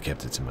I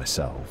kept it to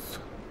myself.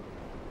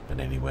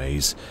 And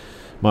anyways,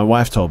 my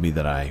wife told me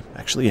that I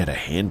actually had a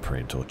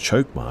handprint or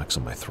choke marks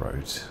on my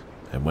throat,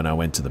 and when I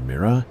went to the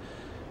mirror,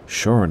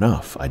 sure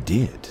enough, I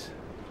did.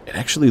 It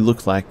actually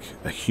looked like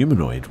a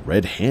humanoid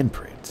red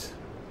handprint,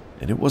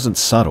 and it wasn't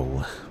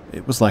subtle.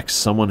 It was like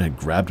someone had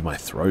grabbed my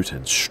throat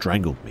and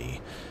strangled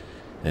me,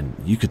 and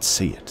you could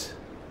see it.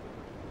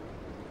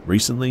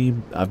 Recently,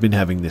 I've been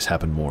having this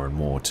happen more and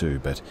more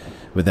too, but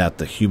without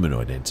the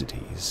humanoid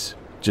entities.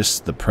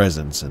 Just the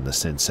presence and the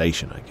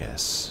sensation, I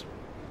guess.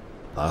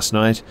 Last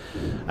night,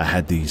 I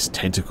had these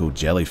tentacle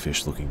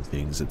jellyfish-looking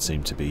things that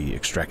seemed to be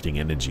extracting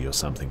energy or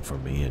something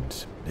from me,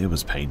 and it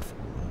was painful.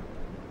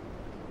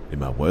 In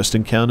my worst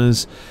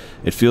encounters,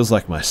 it feels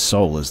like my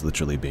soul is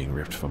literally being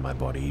ripped from my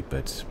body,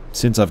 but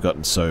since I've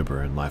gotten sober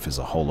and life is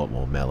a whole lot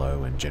more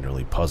mellow and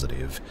generally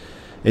positive,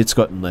 it's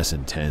gotten less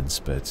intense,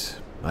 but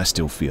I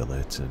still feel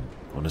it, and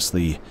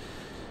honestly,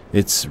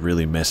 it's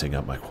really messing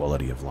up my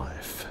quality of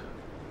life.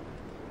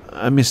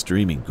 I miss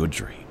dreaming good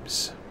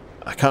dreams.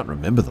 I can't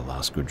remember the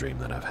last good dream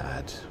that I've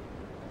had,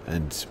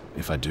 and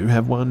if I do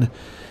have one,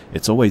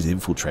 it's always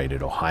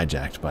infiltrated or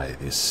hijacked by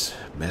this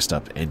messed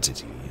up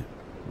entity.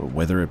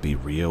 Whether it be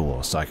real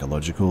or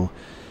psychological,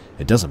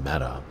 it doesn't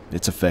matter,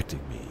 it's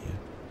affecting me.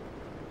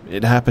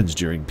 It happens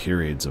during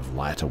periods of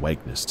light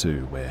awakeness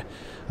too, where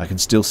I can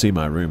still see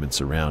my room and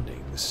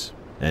surroundings,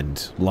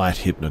 and light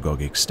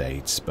hypnagogic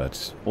states,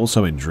 but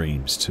also in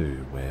dreams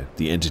too, where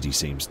the entity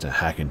seems to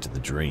hack into the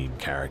dream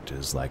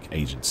characters like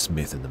Agent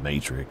Smith in The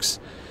Matrix,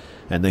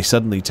 and they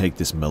suddenly take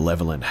this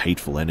malevolent,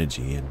 hateful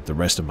energy, and the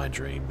rest of my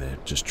dream they're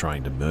just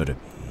trying to murder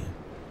me.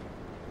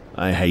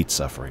 I hate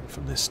suffering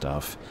from this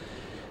stuff.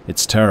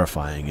 It's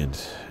terrifying, and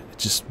it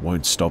just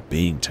won't stop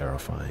being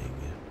terrifying.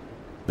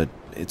 But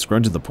it's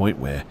grown to the point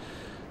where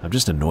I'm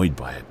just annoyed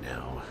by it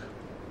now.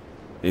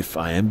 If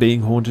I am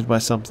being haunted by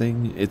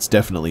something, it's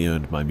definitely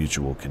earned my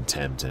mutual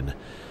contempt, and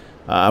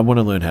I want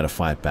to learn how to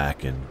fight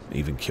back and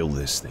even kill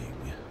this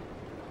thing.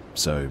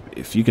 So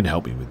if you can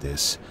help me with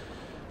this,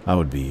 I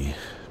would be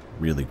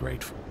really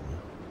grateful.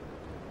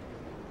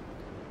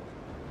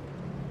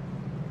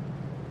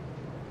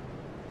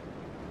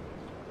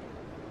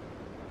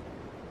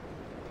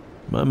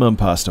 My mum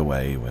passed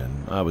away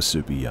when I was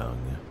super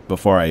young,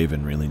 before I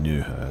even really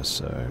knew her,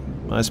 so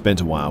I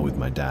spent a while with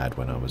my dad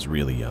when I was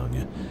really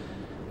young.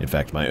 In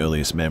fact, my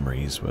earliest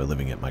memories were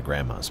living at my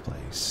grandma's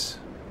place.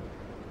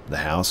 The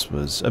house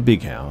was a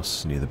big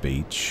house near the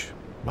beach.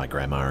 My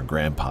grandma and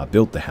grandpa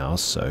built the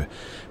house, so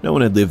no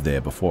one had lived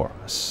there before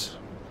us.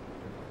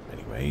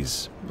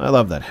 Anyways, I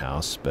love that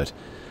house, but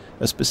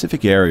a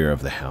specific area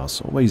of the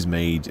house always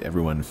made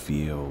everyone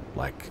feel,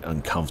 like,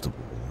 uncomfortable.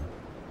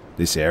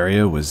 This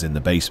area was in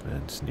the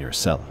basement, near a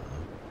cellar.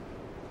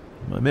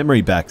 My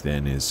memory back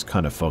then is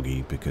kind of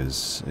foggy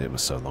because it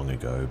was so long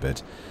ago,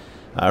 but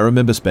I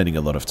remember spending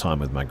a lot of time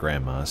with my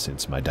grandma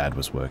since my dad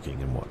was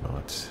working and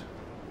whatnot.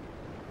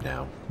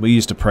 Now, we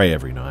used to pray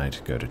every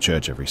night, go to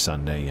church every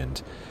Sunday,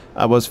 and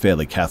I was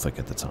fairly Catholic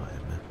at the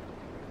time.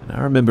 And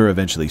I remember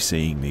eventually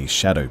seeing these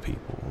shadow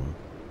people.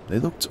 They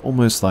looked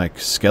almost like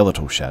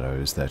skeletal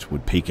shadows that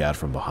would peek out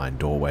from behind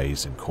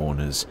doorways and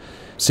corners,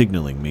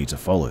 signaling me to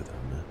follow them.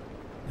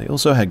 They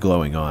also had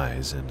glowing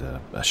eyes and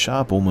a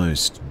sharp,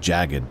 almost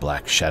jagged,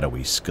 black,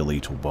 shadowy,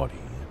 skeletal body.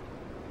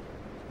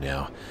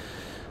 Now,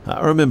 I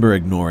remember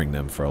ignoring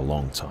them for a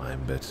long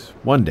time, but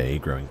one day,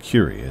 growing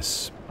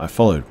curious, I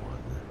followed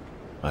one.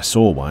 I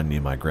saw one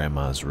near my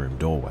grandma's room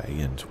doorway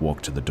and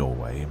walked to the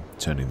doorway,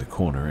 turning the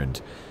corner, and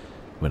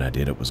when I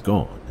did, it was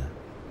gone.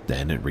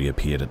 Then it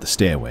reappeared at the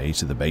stairway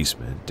to the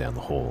basement down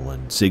the hall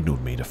and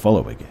signaled me to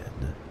follow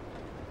again.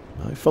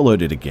 I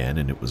followed it again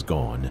and it was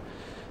gone,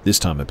 this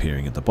time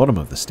appearing at the bottom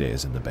of the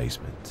stairs in the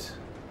basement.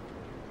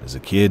 As a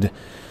kid,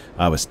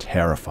 I was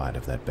terrified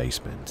of that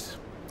basement,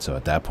 so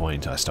at that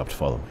point I stopped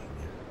following.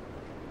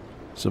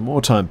 Some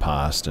more time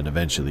passed, and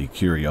eventually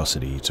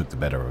curiosity took the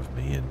better of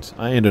me, and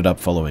I ended up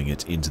following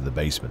it into the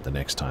basement the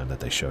next time that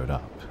they showed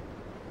up.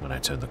 When I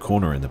turned the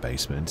corner in the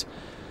basement,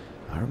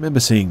 I remember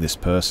seeing this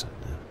person.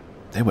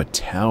 They were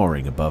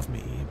towering above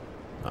me.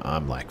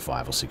 I'm like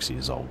 5 or 6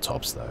 years old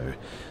tops though,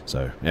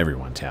 so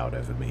everyone towered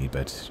over me,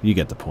 but you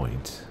get the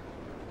point.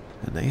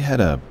 And they had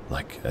a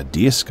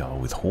deer skull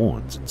with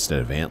horns instead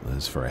of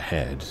antlers for a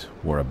head,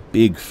 wore a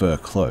big fur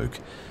cloak,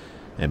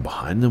 and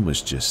behind them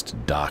was just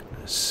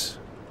darkness.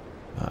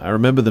 I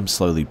remember them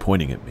slowly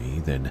pointing at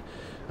me, then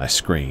I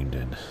screamed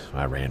and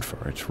I ran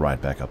for it,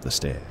 right back up the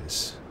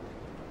stairs.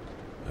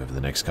 Over the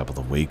next couple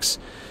of weeks,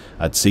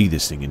 I'd see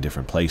this thing in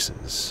different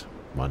places.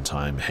 One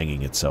time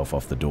hanging itself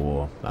off the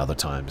door, other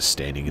times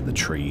standing in the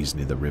trees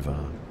near the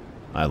river.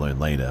 I learned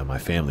later my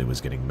family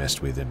was getting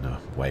messed with in a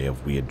way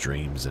of weird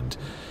dreams and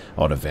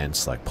odd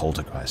events like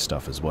poltergeist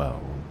stuff as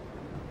well.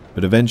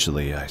 But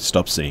eventually I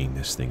stopped seeing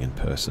this thing in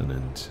person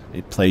and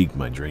it plagued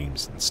my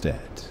dreams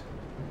instead.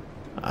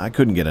 I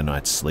couldn't get a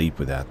night's sleep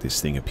without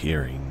this thing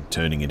appearing,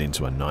 turning it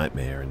into a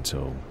nightmare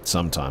until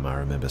sometime I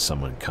remember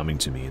someone coming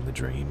to me in the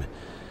dream.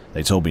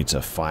 They told me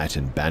to fight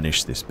and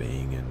banish this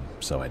being, and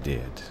so I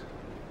did.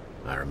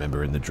 I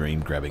remember in the dream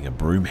grabbing a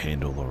broom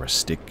handle or a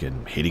stick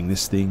and hitting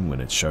this thing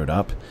when it showed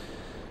up.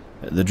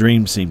 The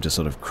dream seemed to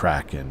sort of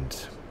crack, and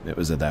it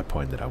was at that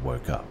point that I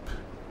woke up.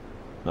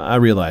 I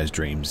realize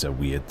dreams are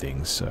weird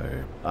things,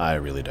 so I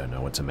really don't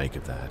know what to make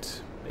of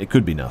that. It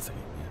could be nothing.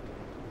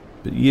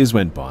 But years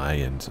went by,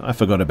 and I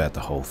forgot about the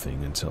whole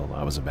thing until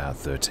I was about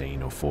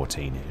 13 or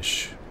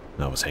 14-ish.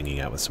 I was hanging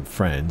out with some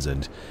friends,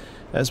 and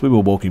as we were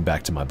walking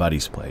back to my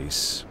buddy's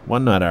place,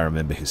 one night I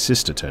remember his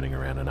sister turning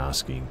around and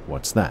asking,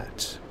 "What's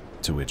that?"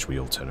 To which we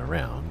all turn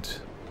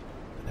around.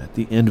 And at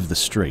the end of the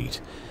street,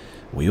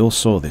 we all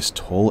saw this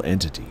tall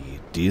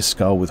entity, deer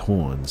skull with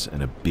horns,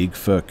 and a big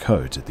fur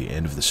coat at the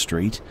end of the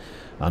street,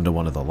 under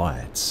one of the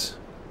lights.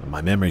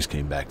 My memories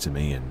came back to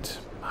me, and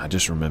I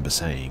just remember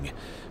saying,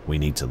 "We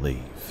need to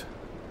leave."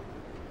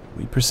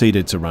 We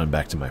proceeded to run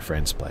back to my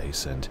friend's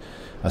place, and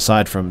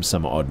aside from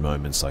some odd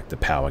moments like the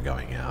power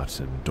going out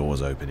and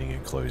doors opening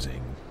and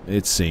closing,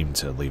 it seemed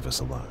to leave us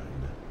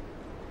alone.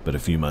 But a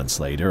few months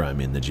later,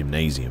 I'm in the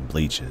gymnasium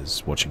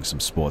bleachers, watching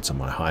some sports at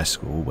my high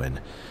school, when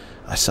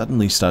I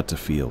suddenly start to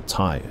feel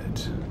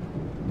tired.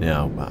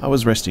 Now, I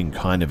was resting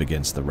kind of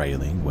against the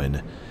railing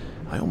when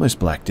I almost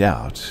blacked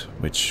out,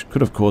 which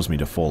could have caused me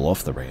to fall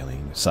off the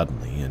railing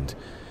suddenly, and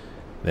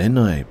then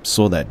I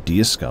saw that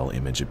deer skull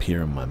image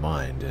appear in my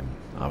mind, and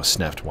I was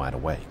snapped wide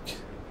awake.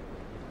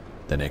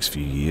 The next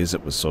few years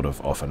it was sort of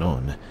off and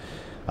on.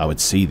 I would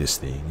see this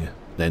thing,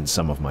 then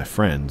some of my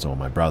friends or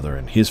my brother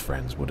and his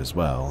friends would as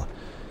well.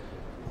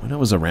 When I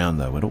was around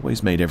though, it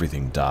always made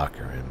everything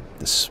darker, and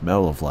the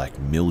smell of like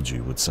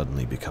mildew would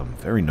suddenly become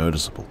very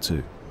noticeable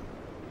too.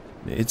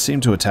 It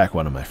seemed to attack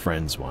one of my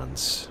friends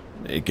once.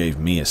 It gave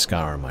me a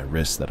scar on my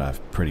wrist that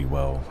I've pretty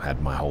well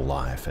had my whole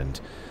life,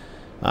 and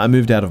I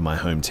moved out of my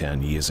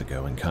hometown years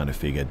ago and kind of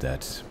figured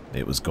that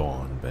it was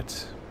gone,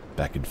 but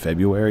back in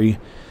February,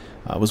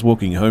 I was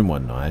walking home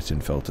one night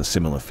and felt a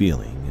similar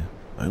feeling,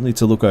 only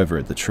to look over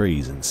at the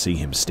trees and see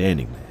him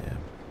standing there.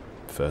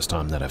 First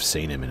time that I've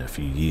seen him in a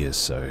few years,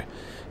 so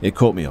it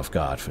caught me off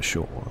guard for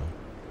sure.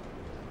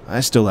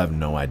 I still have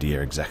no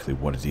idea exactly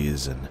what it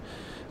is, and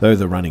though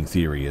the running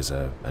theory is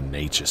a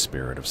nature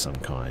spirit of some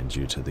kind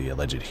due to the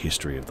alleged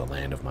history of the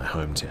land of my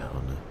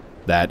hometown,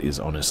 that is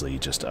honestly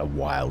just a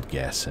wild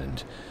guess,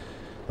 and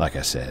like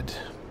I said,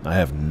 I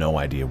have no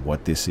idea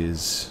what this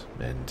is,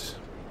 and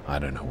I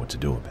don't know what to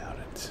do about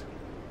it.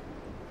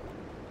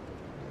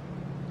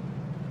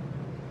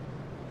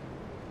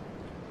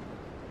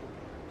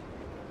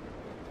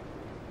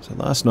 So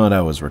last night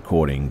I was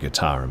recording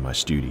guitar in my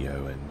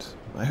studio, and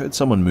I heard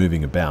someone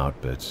moving about,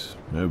 but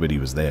nobody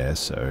was there,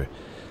 so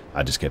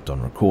I just kept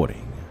on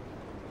recording.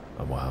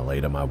 A while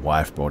later my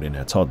wife brought in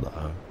our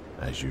toddler.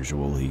 As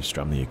usual, he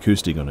strummed the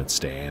acoustic on its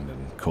stand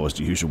and caused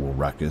the usual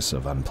ruckus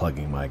of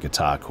unplugging my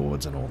guitar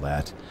cords and all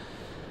that.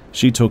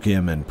 She took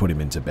him and put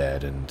him into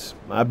bed, and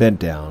I bent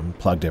down,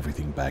 plugged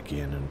everything back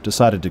in, and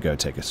decided to go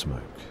take a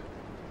smoke.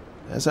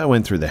 As I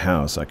went through the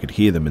house, I could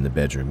hear them in the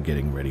bedroom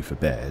getting ready for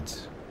bed.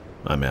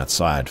 I'm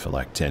outside for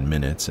like 10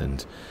 minutes,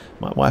 and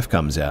my wife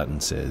comes out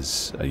and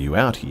says, "Are you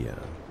out here?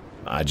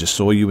 I just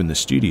saw you in the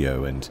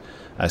studio," and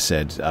I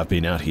said, "I've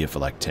been out here for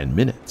like 10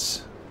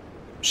 minutes.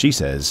 She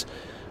says,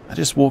 "I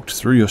just walked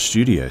through your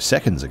studio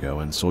seconds ago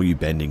and saw you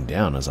bending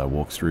down as I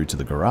walked through to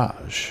the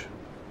garage."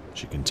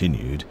 She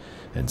continued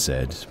and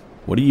said,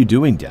 "What are you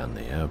doing down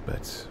there?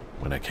 But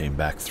when I came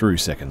back through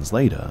seconds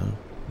later,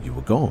 you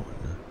were gone."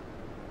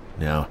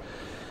 Now,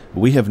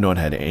 we have not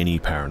had any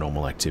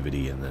paranormal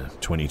activity in the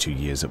 22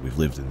 years that we've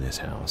lived in this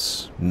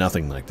house.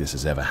 Nothing like this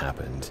has ever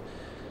happened.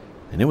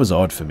 And it was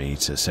odd for me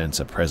to sense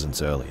a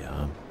presence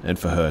earlier, and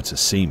for her to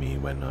see me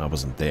when I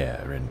wasn't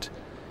there, and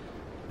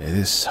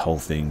this whole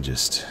thing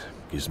just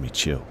gives me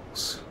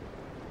chills.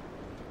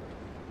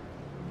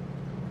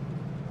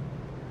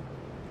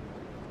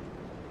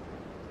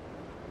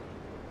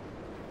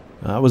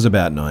 I was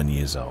about 9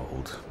 years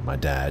old. My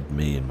dad,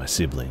 me and my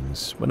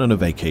siblings went on a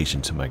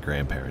vacation to my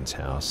grandparents'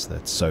 house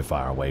that's so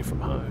far away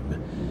from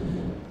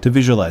home. To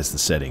visualize the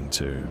setting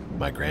too,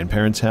 my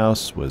grandparents'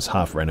 house was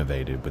half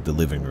renovated with the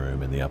living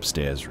room and the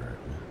upstairs room.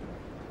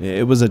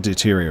 It was a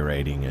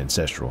deteriorating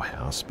ancestral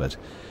house, but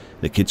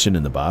the kitchen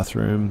and the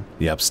bathroom,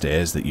 the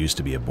upstairs that used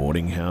to be a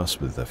boarding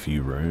house with a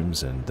few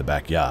rooms, and the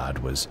backyard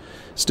was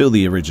still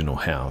the original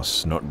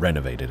house, not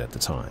renovated at the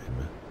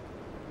time.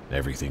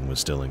 Everything was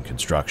still in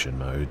construction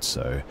mode,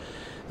 so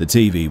the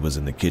TV was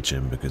in the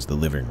kitchen because the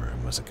living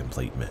room was a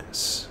complete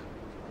mess.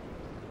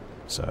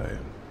 So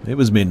it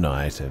was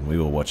midnight and we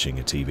were watching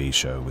a TV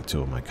show with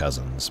two of my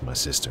cousins, my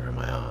sister and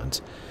my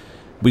aunt.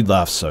 We'd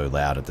laugh so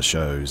loud at the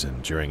shows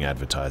and during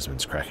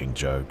advertisements cracking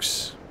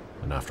jokes,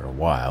 and after a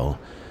while,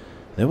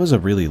 there was a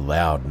really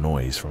loud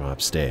noise from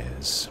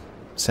upstairs.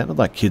 It sounded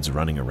like kids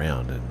running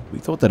around, and we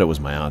thought that it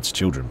was my aunt's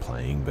children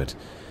playing, but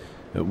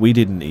we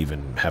didn't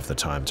even have the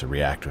time to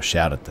react or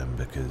shout at them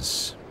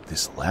because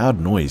this loud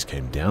noise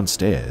came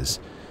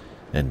downstairs,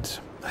 and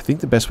I think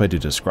the best way to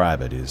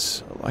describe it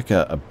is like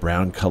a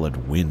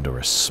brown-colored wind or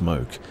a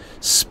smoke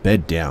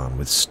sped down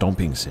with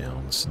stomping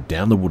sounds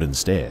down the wooden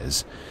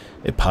stairs.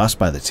 It passed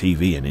by the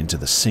TV and into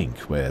the sink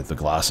where the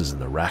glasses in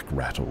the rack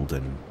rattled,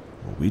 and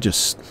we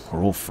just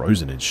were all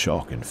frozen in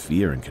shock and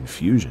fear and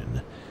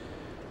confusion.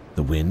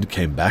 The wind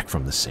came back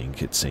from the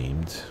sink, it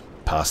seemed,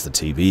 past the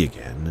TV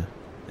again,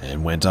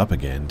 and went up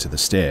again to the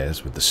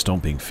stairs with the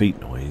stomping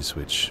feet noise,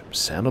 which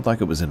sounded like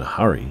it was in a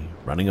hurry,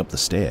 running up the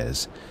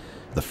stairs.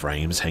 The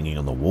frames hanging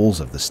on the walls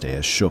of the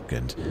stairs shook,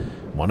 and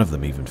one of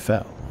them even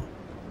fell.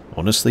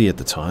 Honestly, at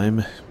the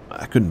time,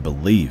 I couldn't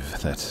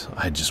believe that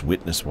I had just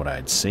witnessed what I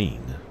had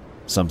seen,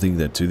 something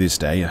that to this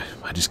day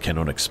I just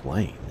cannot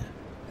explain.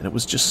 And it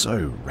was just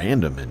so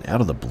random and out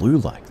of the blue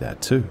like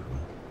that too.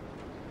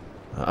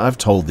 I've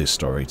told this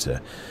story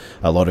to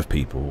a lot of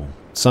people.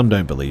 Some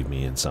don't believe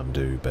me and some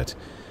do, but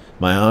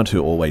my aunt,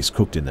 who always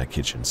cooked in that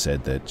kitchen,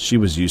 said that she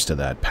was used to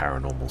that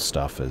paranormal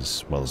stuff,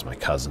 as well as my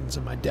cousins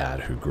and my dad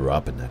who grew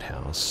up in that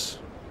house.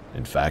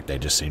 In fact, they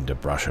just seemed to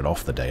brush it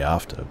off the day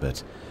after,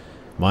 but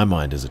my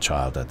mind as a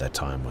child at that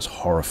time was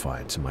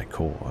horrified to my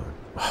core.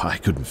 I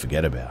couldn't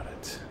forget about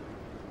it.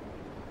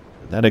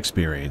 That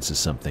experience is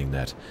something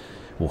that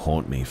will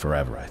haunt me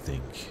forever, I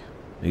think.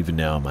 Even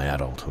now in my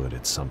adulthood,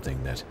 it's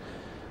something that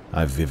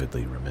I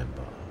vividly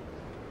remember.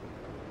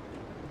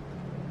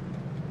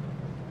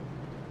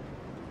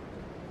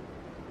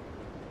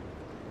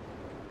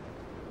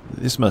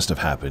 This must have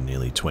happened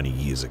nearly 20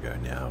 years ago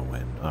now,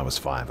 when I was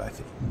 5, I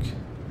think.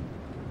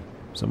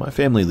 So my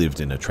family lived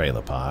in a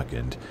trailer park,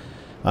 and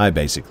I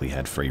basically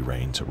had free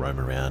rein to roam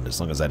around as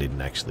long as I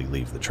didn't actually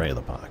leave the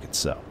trailer park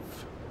itself.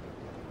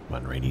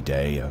 One rainy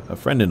day, a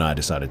friend and I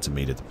decided to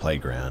meet at the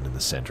playground in the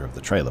center of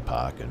the trailer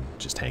park and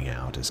just hang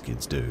out as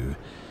kids do.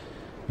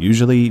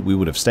 Usually we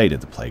would have stayed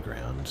at the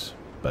playground,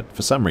 but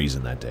for some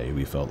reason that day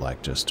we felt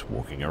like just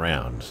walking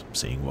around,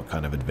 seeing what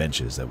kind of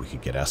adventures that we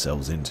could get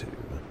ourselves into.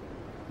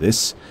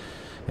 This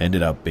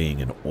ended up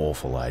being an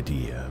awful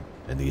idea,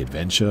 and the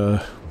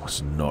adventure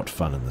was not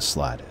fun in the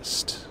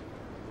slightest.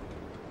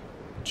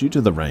 Due to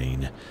the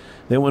rain,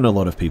 there weren't a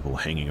lot of people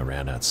hanging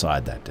around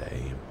outside that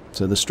day,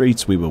 so the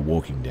streets we were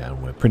walking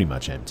down were pretty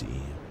much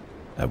empty.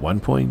 At one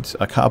point,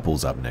 a car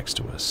pulls up next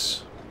to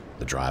us.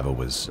 The driver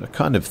was a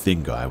kind of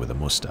thin guy with a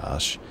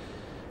mustache.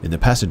 In the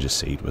passenger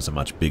seat was a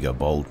much bigger,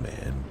 bald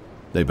man.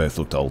 They both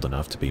looked old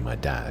enough to be my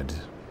dad.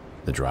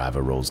 The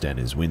driver rolls down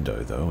his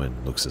window, though,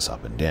 and looks us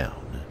up and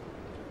down.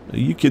 "Are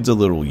you kids a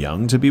little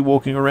young to be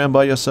walking around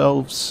by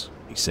yourselves?"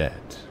 he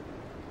said.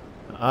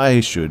 I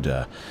should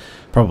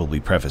probably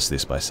preface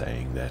this by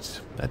saying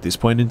that, at this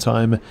point in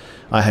time,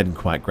 I hadn't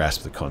quite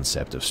grasped the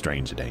concept of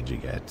stranger danger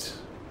yet.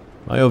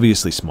 I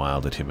obviously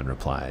smiled at him and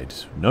replied,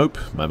 "Nope,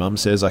 my mum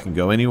says I can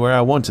go anywhere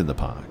I want in the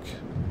park."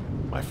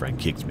 My friend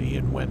kicked me,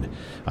 and when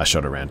I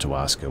shot around to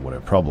ask her what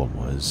her problem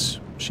was,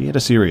 she had a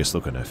serious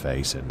look on her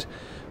face and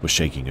was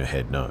shaking her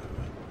head no.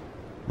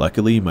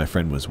 Luckily, my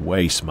friend was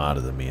way smarter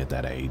than me at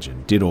that age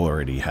and did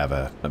already have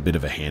a bit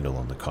of a handle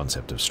on the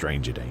concept of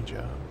stranger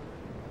danger.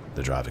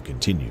 The driver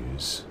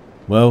continues,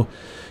 "Well,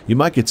 you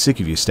might get sick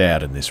if you stay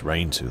out in this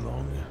rain too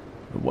long.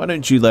 Why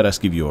don't you let us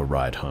give you a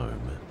ride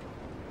home?"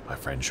 My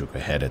friend shook her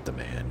head at the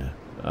man.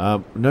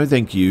 No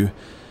thank you."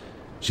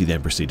 She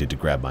then proceeded to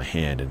grab my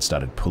hand and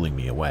started pulling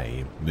me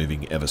away,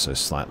 moving ever so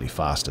slightly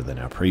faster than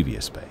our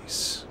previous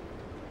pace.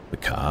 The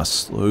car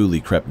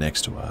slowly crept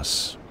next to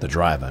us, the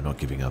driver not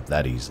giving up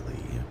that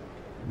easily.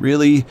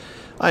 "Really?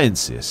 I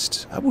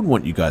insist. I wouldn't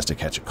want you guys to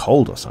catch a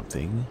cold or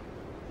something."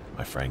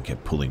 My friend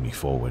kept pulling me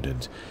forward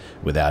and,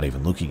 without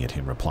even looking at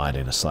him, replied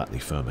in a slightly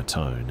firmer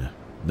tone,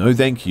 "No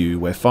thank you,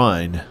 we're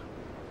fine."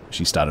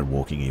 She started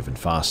walking even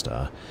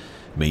faster,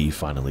 me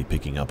finally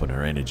picking up on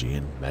her energy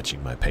and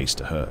matching my pace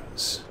to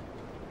hers.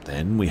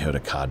 Then we heard a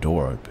car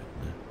door open.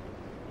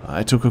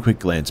 I took a quick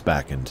glance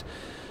back and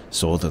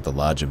saw that the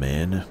larger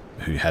man,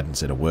 who hadn't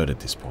said a word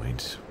at this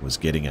point, was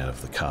getting out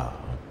of the car.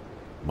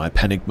 My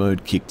panic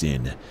mode kicked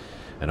in,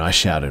 and I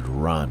shouted,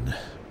 "Run!"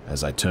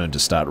 as I turned to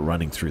start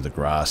running through the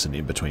grass and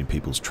in between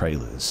people's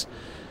trailers.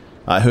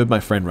 I heard my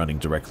friend running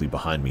directly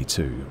behind me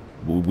too.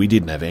 We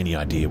didn't have any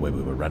idea where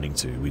we were running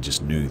to, we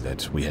just knew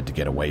that we had to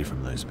get away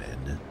from those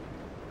men.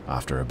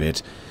 After a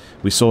bit,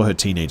 we saw her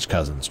teenage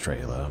cousin's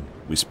trailer.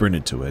 We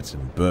sprinted to it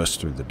and burst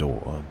through the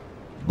door.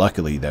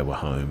 Luckily, they were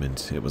home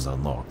and it was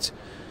unlocked.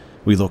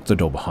 We locked the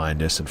door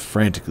behind us and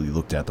frantically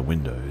looked out the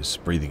windows,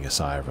 breathing a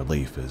sigh of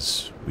relief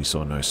as we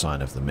saw no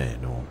sign of the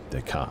men or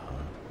their car.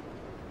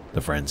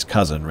 The friend's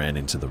cousin ran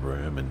into the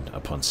room and,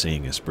 upon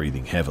seeing us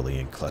breathing heavily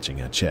and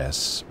clutching our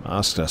chests,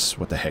 asked us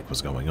what the heck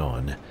was going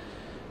on.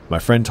 My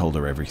friend told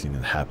her everything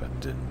that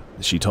happened, and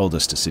she told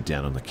us to sit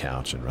down on the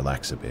couch and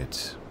relax a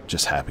bit,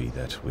 just happy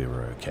that we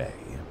were okay.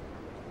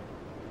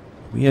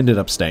 We ended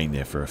up staying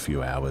there for a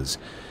few hours,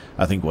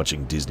 I think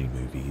watching Disney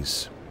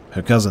movies.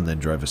 Her cousin then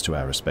drove us to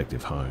our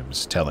respective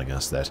homes, telling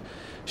us that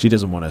she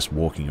doesn't want us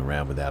walking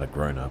around without a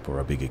grown-up or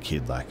a bigger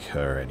kid like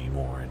her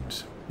anymore,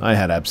 and I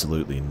had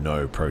absolutely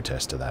no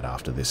protest to that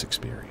after this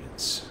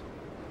experience.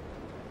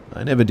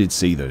 I never did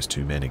see those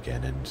two men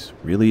again, and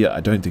really I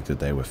don't think that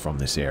they were from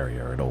this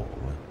area at all.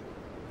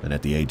 And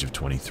at the age of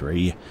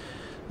 23,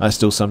 I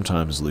still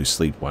sometimes lose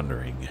sleep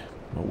wondering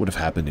what would have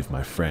happened if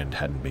my friend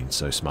hadn't been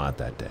so smart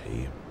that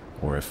day,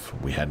 or if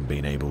we hadn't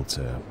been able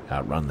to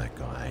outrun that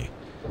guy.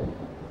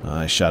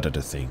 I shudder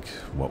to think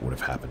what would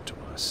have happened to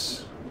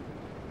us.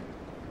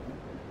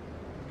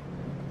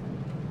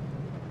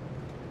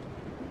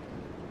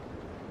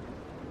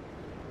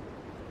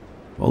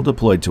 While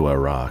deployed to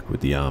Iraq with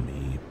the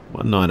army,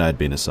 one night I'd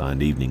been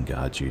assigned evening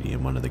guard duty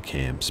in one of the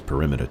camp's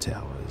perimeter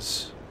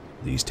towers.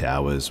 These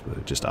towers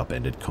were just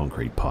upended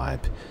concrete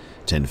pipe,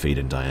 10 feet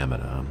in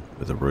diameter,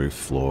 with a roof,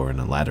 floor,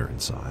 and a ladder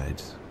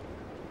inside.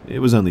 It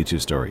was only 2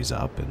 stories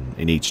up, and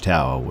in each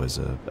tower was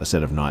a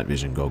set of night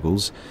vision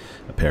goggles,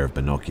 a pair of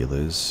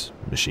binoculars,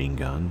 a machine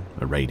gun,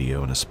 a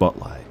radio, and a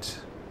spotlight.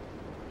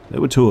 There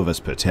were 2 of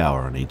us per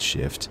tower on each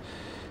shift,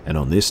 and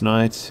on this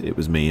night, it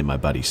was me and my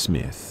buddy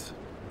Smith.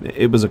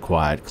 It was a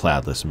quiet,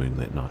 cloudless,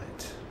 moonlit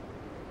night.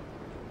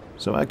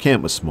 So our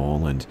camp was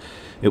small, and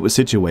it was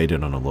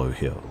situated on a low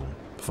hill.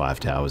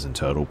 5 towers in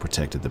total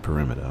protected the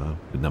perimeter,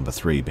 with number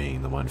 3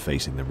 being the one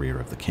facing the rear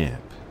of the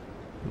camp.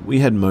 We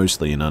had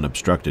mostly an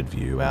unobstructed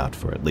view out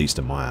for at least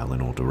a mile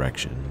in all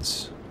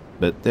directions,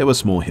 but there were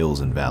small hills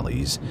and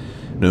valleys,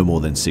 no more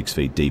than 6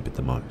 feet deep at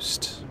the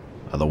most.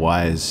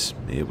 Otherwise,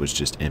 it was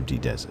just empty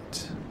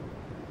desert.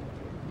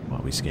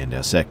 While we scanned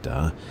our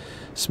sector,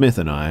 Smith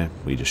and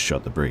we just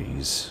shot the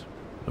breeze.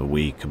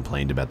 We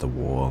complained about the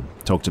war,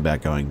 talked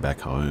about going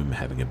back home,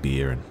 having a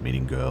beer and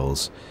meeting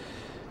girls.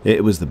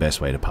 It was the best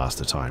way to pass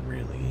the time,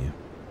 really.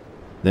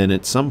 Then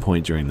at some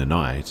point during the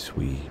night,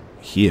 we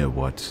hear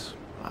what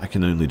I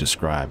can only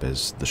describe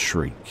as the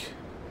shriek.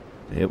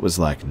 It was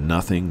like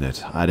nothing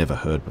that I'd ever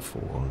heard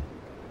before.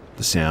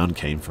 The sound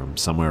came from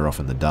somewhere off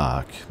in the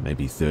dark,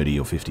 maybe 30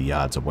 or 50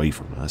 yards away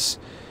from us.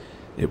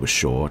 It was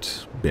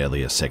short,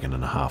 barely 1.5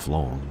 seconds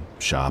long,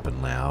 sharp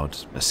and loud,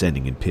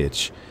 ascending in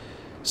pitch,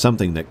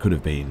 something that could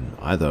have been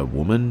either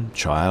woman,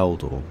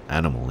 child, or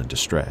animal in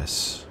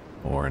distress,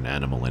 or an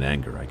animal in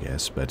anger, I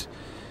guess, but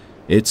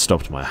it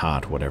stopped my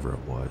heart, whatever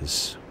it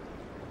was.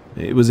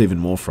 It was even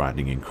more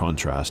frightening in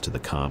contrast to the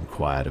calm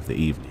quiet of the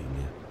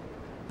evening.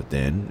 But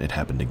then it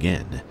happened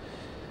again,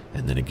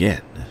 and then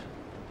again.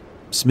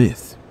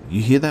 "Smith,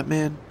 you hear that,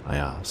 man?" I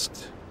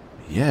asked.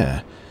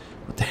 "Yeah,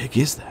 what the heck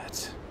is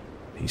that?"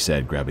 he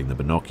said, grabbing the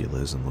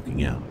binoculars and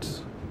looking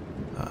out.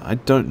 "I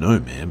don't know,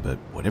 man, but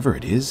whatever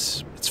it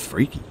is, it's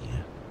freaky,"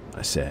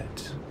 I said.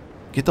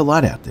 "Get the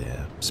light out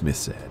there," Smith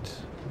said.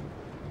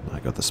 I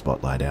got the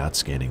spotlight out,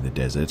 scanning the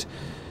desert,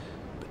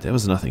 but there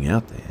was nothing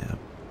out there.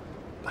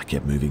 I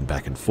kept moving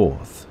back and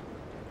forth.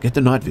 "Get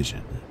the night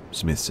vision,"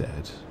 Smith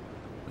said.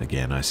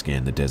 Again, I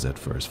scanned the desert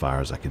for as far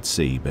as I could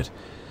see, but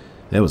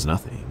there was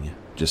nothing,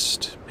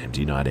 just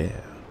empty night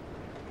air.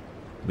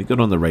 We got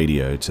on the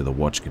radio to the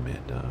watch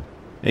commander.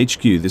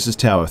 "HQ, this is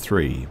Tower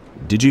 3.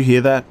 Did you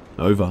hear that?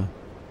 Over."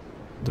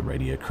 The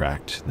radio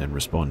cracked, then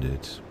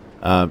responded.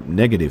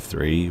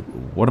 -3.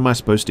 What am I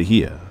supposed to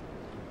hear?"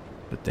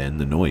 But then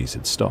the noise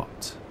had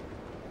stopped.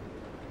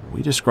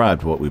 We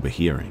described what we were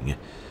hearing,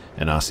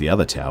 and asked the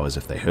other towers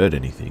if they heard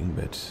anything,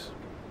 but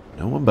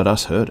no one but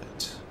us heard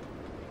it.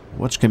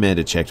 Watch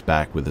commander checked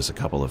back with us a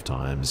couple of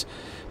times,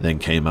 then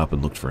came up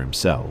and looked for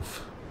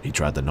himself. He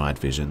tried the night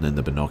vision and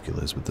the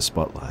binoculars with the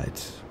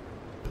spotlight,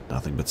 but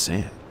nothing but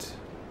sand.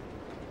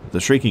 The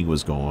shrieking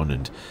was gone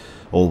and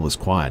all was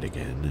quiet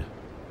again.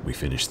 We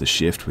finished the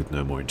shift with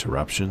no more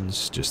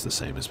interruptions, just the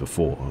same as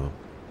before,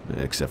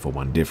 except for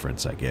one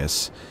difference, I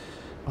guess.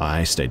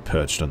 I stayed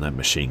perched on that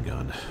machine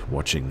gun,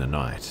 watching the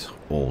night,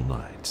 all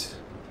night.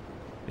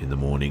 In the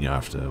morning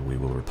after we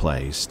were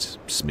replaced,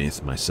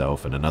 Smith,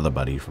 myself, and another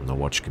buddy from the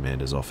watch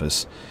commander's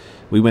office,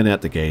 we went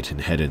out the gate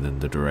and headed in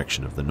the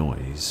direction of the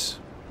noise.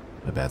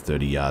 About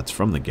 30 yards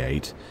from the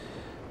gate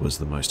was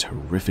the most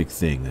horrific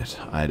thing that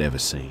I had ever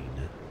seen.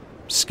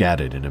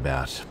 Scattered in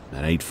about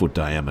an 8-foot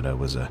diameter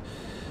was a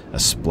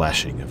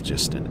splashing of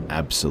just an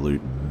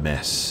absolute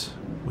mess,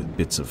 with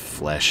bits of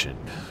flesh and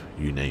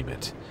you name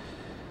it.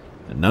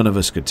 And none of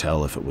us could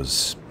tell if it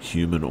was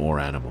human or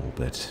animal,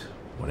 but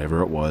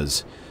whatever it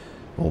was,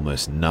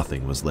 almost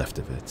nothing was left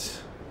of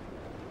it.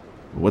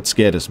 What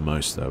scared us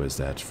most, though, is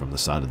that from the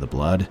side of the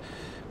blood,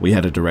 we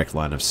had a direct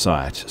line of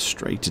sight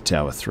straight to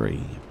Tower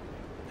 3.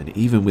 And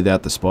even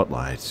without the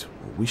spotlight,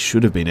 we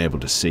should have been able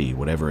to see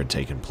whatever had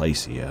taken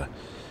place here.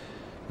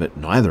 But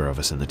neither of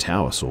us in the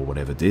tower saw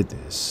whatever did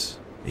this.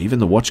 Even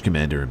the watch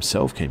commander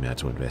himself came out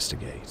to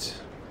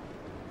investigate.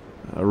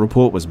 A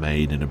report was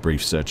made and a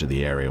brief search of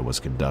the area was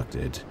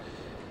conducted.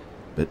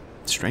 But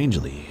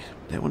strangely,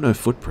 there were no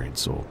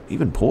footprints or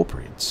even paw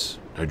prints.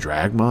 No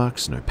drag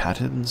marks, no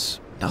patterns,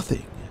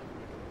 nothing.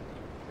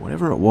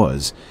 Whatever it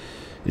was,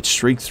 it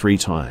shrieked 3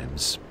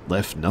 times,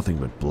 left nothing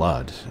but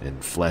blood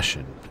and flesh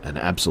and an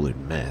absolute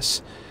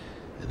mess,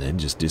 and then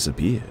just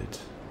disappeared.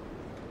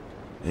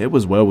 It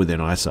was well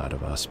within eyesight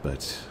of us,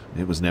 but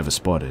it was never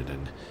spotted,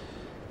 and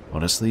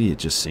honestly, it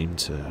just seemed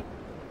to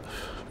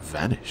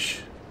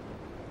vanish.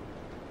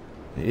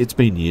 It's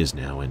been years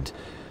now, and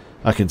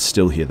I can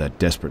still hear that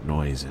desperate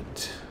noise,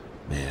 and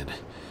man,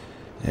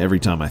 every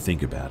time I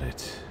think about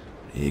it,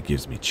 it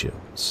gives me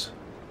chills.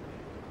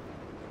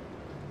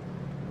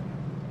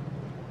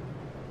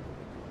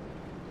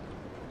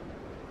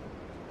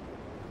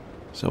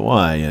 So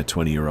I, a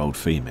 20-year-old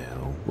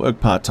female,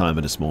 work part-time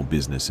at a small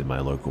business in my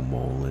local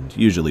mall and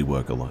usually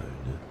work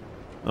alone.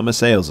 I'm a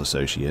sales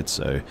associate,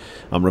 so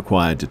I'm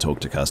required to talk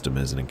to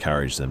customers and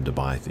encourage them to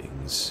buy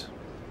things.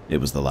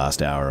 It was the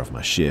last hour of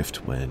my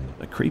shift when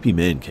a creepy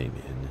man came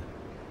in.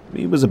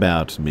 He was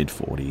about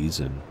mid-40s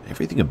and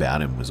everything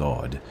about him was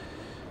odd.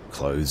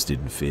 Clothes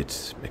didn't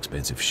fit,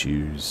 expensive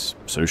shoes,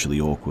 socially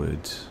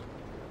awkward.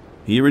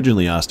 He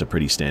originally asked a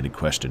pretty standard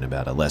question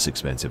about a less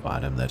expensive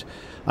item that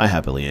I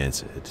happily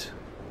answered.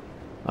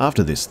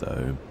 After this,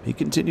 though, he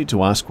continued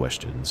to ask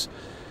questions,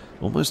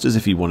 almost as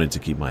if he wanted to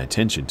keep my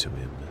attention to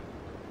him.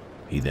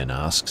 He then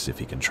asks if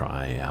he can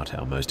try out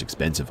our most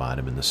expensive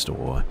item in the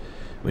store,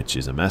 which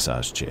is a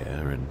massage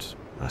chair, and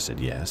I said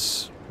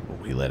yes.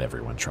 We let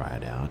everyone try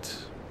it out.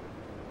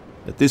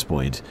 At this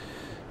point,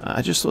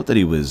 I just thought that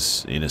he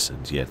was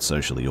innocent yet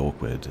socially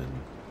awkward,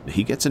 and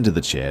he gets into the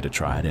chair to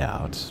try it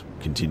out,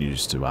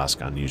 continues to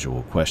ask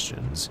unusual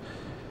questions.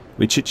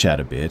 We chit-chat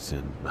a bit,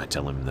 and I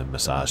tell him the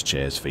massage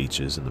chair's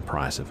features and the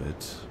price of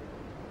it.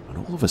 And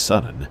all of a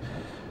sudden,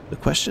 the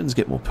questions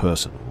get more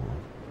personal.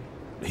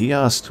 He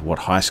asked what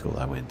high school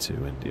I went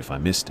to and if I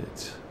missed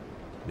it.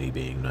 Me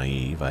being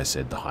naive, I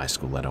said the high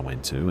school that I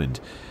went to and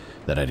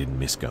that I didn't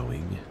miss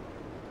going.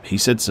 He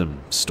said some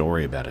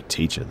story about a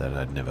teacher that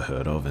I'd never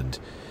heard of and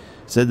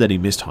said that he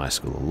missed high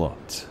school a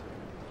lot.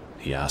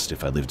 He asked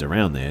if I lived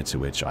around there, to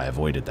which I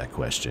avoided that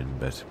question,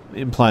 but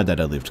implied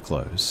that I lived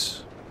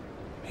close.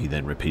 He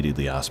then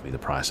repeatedly asked me the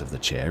price of the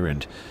chair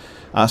and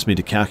asked me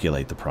to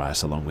calculate the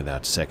price along with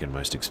our second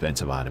most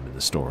expensive item in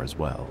the store as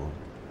well.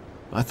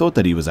 I thought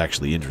that he was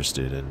actually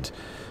interested and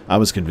I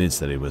was convinced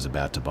that he was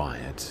about to buy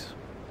it.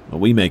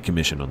 We made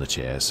commission on the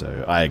chair,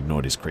 so I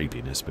ignored his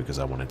creepiness because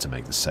I wanted to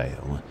make the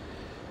sale.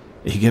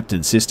 He kept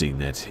insisting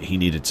that he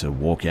needed to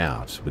walk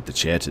out with the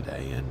chair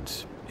today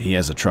and he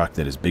has a truck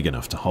that is big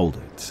enough to hold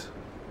it.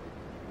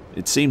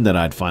 It seemed that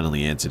I'd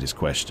finally answered his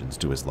questions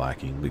to his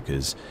liking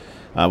because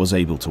I was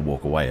able to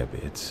walk away a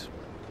bit.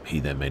 He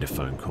then made a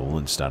phone call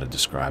and started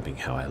describing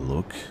how I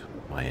look,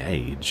 my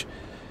age,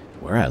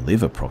 where I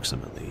live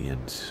approximately,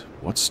 and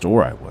what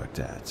store I worked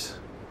at.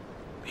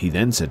 He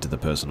then said to the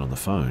person on the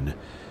phone,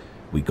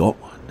 "We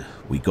got one,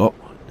 we got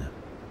one."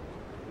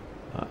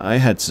 I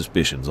had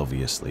suspicions,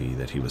 obviously,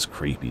 that he was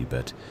creepy,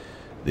 but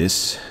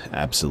this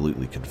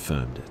absolutely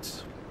confirmed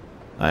it.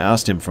 I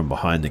asked him from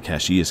behind the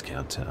cashier's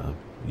counter,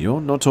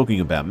 "You're not talking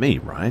about me,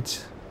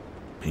 right?"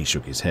 He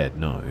shook his head,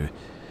 no.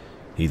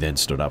 He then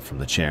stood up from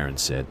the chair and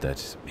said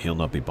that he'll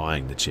not be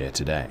buying the chair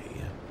today.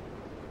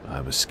 I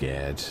was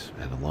scared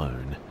and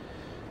alone.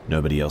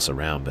 Nobody else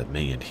around but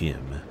me and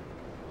him.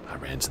 I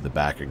ran to the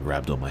back and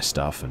grabbed all my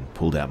stuff and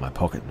pulled out my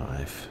pocket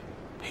knife.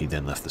 He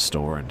then left the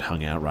store and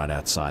hung out right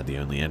outside the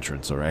only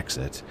entrance or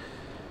exit.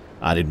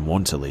 I didn't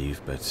want to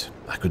leave, but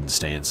I couldn't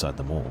stay inside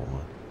the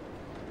mall.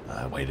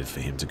 I waited for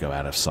him to go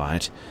out of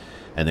sight,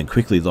 and then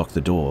quickly locked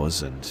the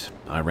doors, and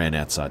I ran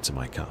outside to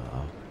my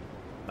car.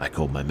 I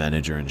called my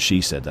manager and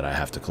she said that I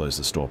have to close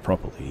the store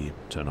properly,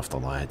 turn off the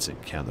lights and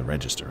count the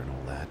register and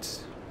all that.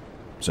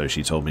 So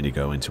she told me to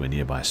go into a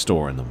nearby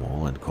store in the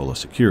mall and call a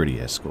security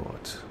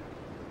escort.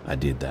 I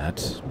did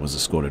that, was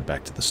escorted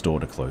back to the store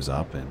to close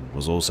up, and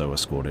was also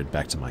escorted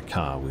back to my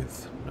car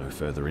with no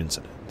further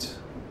incident.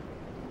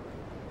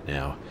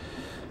 Now,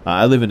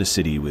 I live in a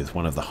city with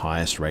one of the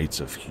highest rates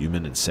of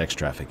human and sex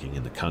trafficking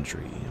in the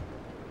country,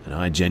 and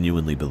I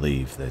genuinely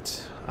believe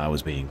that I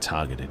was being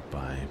targeted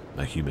by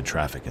a human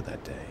trafficker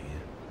that day.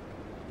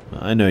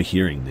 I know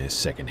hearing this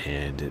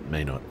secondhand, it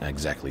may not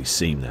exactly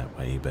seem that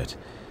way, but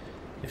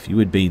if you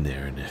had been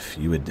there and if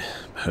you had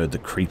heard the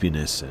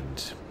creepiness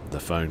and the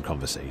phone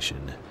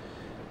conversation,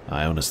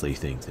 I honestly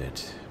think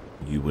that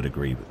you would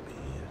agree with me.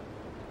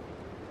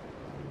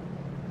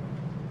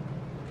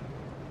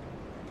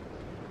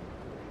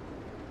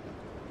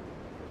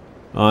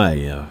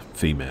 I,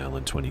 female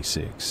and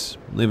 26,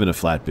 live in a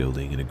flat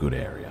building in a good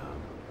area.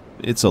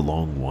 It's a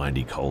long,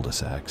 windy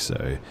cul-de-sac,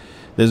 so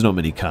there's not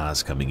many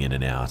cars coming in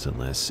and out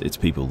unless it's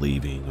people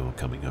leaving or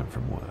coming home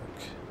from work.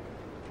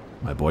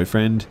 My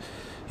boyfriend,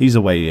 he's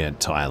away in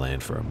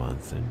Thailand for a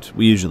month, and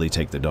we usually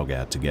take the dog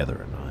out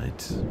together at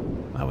night.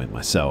 I went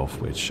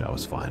myself, which I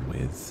was fine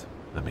with.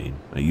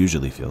 I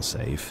usually feel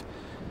safe.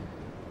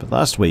 But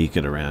last week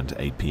at around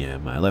 8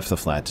 PM, I left the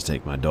flat to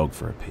take my dog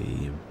for a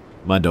pee.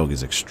 My dog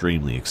is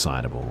extremely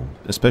excitable,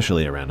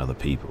 especially around other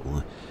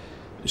people.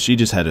 She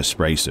just had her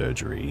spray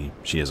surgery.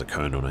 She has a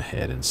cone on her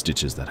head and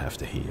stitches that have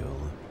to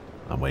heal.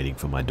 I'm waiting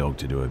for my dog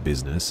to do her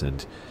business,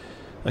 and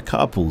a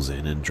car pulls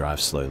in and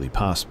drives slowly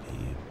past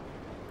me.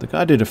 The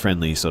guy did a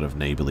friendly sort of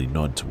neighborly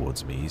nod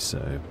towards me,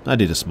 so I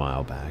did a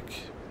smile back,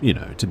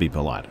 to be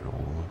polite and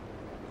all.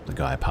 The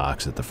guy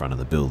parks at the front of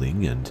the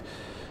building, and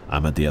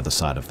I'm at the other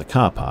side of the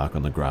car park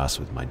on the grass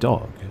with my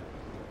dog.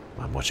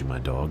 I'm watching my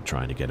dog,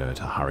 trying to get her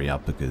to hurry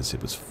up because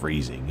it was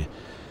freezing.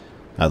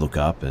 I look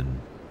up,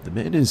 and the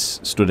man is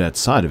stood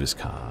outside of his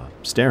car,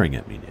 staring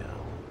at me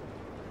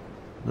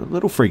now. A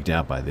little freaked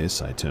out by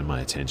this, I turn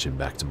my attention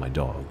back to my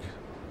dog.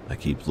 I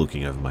keep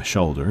looking over my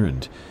shoulder,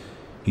 and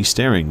he's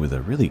staring with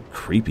a really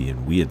creepy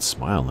and weird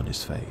smile on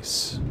his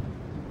face.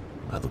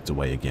 I looked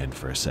away again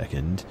for a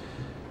second,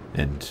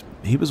 and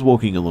he was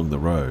walking along the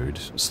road,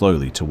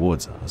 slowly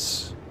towards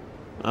us.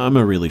 I'm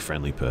a really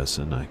friendly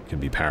person. I can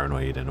be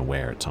paranoid and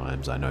aware at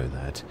times, I know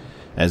that,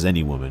 as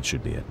any woman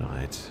should be at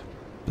night.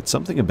 But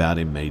something about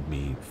him made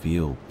me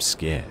feel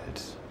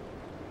scared.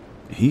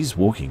 He's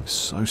walking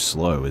so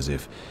slow, as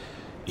if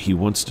he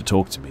wants to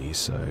talk to me,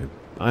 so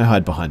I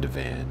hide behind a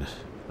van.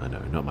 I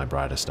know, not my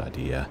brightest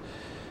idea.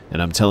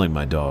 And I'm telling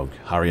my dog,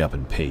 hurry up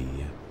and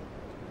pee.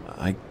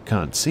 I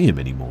can't see him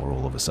anymore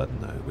all of a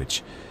sudden though,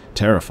 which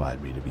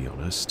terrified me, to be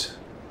honest.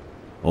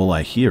 All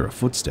I hear are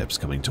footsteps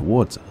coming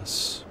towards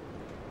us.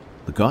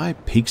 The guy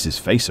peeks his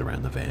face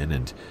around the van,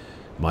 and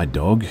my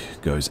dog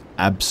goes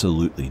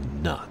absolutely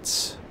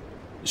nuts.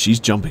 She's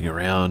jumping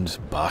around,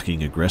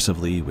 barking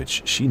aggressively,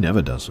 which she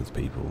never does with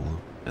people,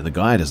 and the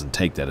guy doesn't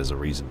take that as a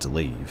reason to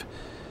leave.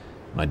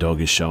 My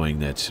dog is showing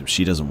that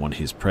she doesn't want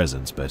his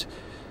presence, but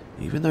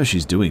even though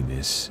she's doing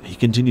this, he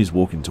continues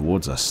walking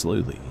towards us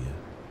slowly.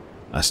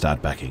 I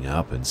start backing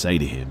up and say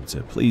to him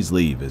to please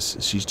leave, as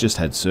she's just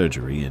had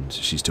surgery and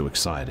she's too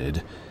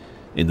excited.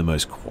 In the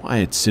most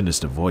quiet,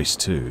 sinister voice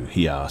too,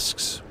 he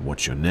asks,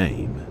 "What's your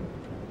name?"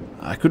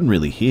 I couldn't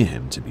really hear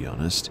him, to be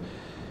honest.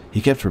 He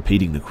kept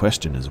repeating the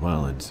question as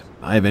well, and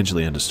I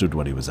eventually understood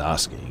what he was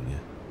asking.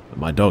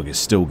 My dog is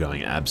still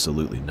going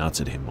absolutely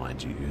nuts at him,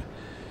 mind you.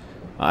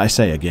 I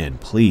say again,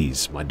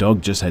 please, my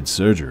dog just had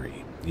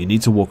surgery. You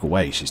need to walk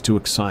away, she's too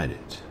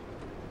excited.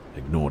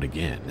 Ignored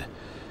again.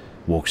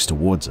 Walks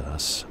towards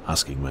us,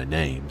 asking my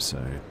name,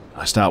 so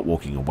I start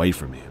walking away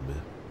from him.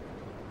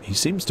 He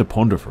seems to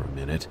ponder for a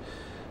minute,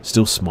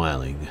 still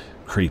smiling,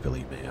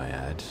 creepily may I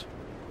add.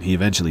 He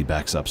eventually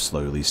backs up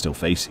slowly, still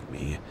facing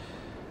me,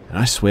 and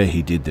I swear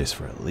he did this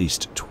for at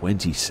least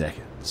 20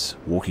 seconds,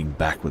 walking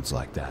backwards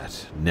like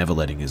that, never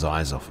letting his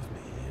eyes off of me.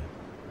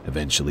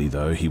 Eventually,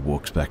 though, he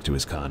walks back to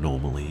his car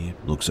normally,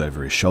 looks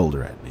over his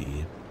shoulder at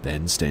me,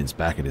 then stands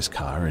back at his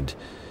car and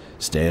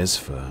stares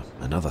for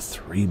another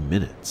 3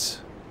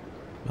 minutes.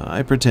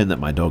 I pretend that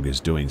my dog is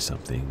doing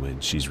something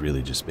when she's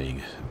really just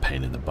being a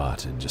pain in the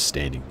butt and just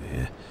standing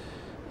there.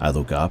 I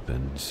look up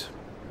and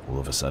all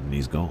of a sudden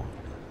he's gone.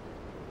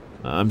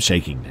 I'm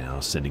shaking now,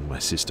 sending my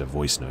sister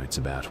voice notes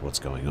about what's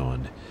going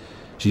on.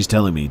 She's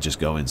telling me just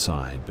go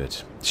inside,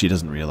 but she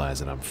doesn't realize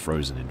that I'm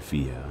frozen in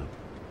fear.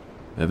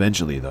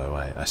 Eventually, though,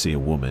 I see a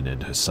woman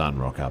and her son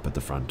rock up at the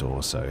front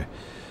door, so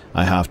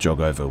I half jog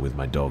over with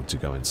my dog to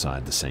go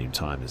inside the same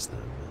time as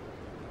them.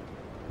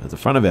 At the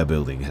front of our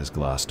building has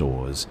glass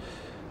doors.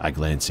 I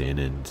glance in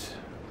and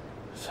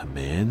a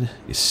man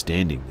is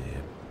standing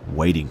there,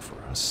 waiting for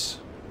us.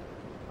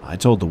 I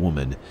told the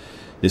woman,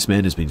 this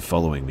man has been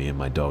following me and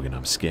my dog and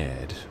I'm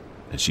scared,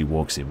 and she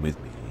walks in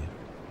with me.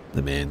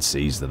 The man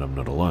sees that I'm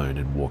not alone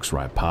and walks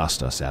right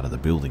past us out of the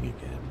building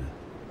again.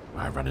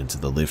 I run into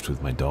the lift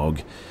with my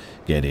dog,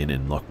 get in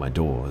and lock my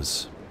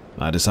doors.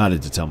 I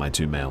decided to tell my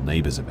 2 male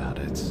neighbors about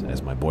it,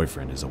 as my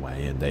boyfriend is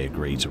away and they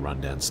agree to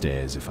run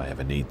downstairs if I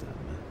ever need them.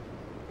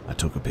 I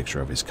took a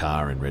picture of his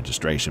car and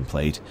registration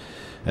plate,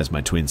 as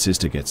my twin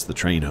sister gets the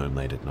train home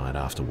late at night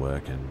after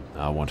work, and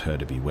I want her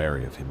to be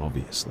wary of him,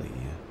 obviously.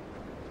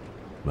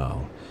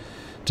 Well,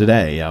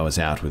 today I was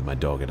out with my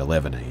dog at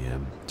 11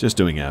 AM, just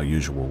doing our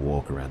usual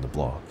walk around the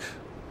block.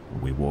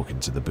 We walk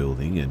into the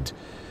building, and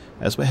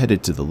as we're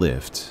headed to the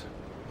lift,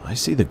 I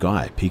see the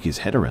guy peek his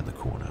head around the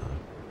corner.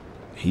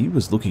 He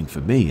was looking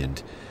for me,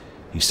 and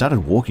he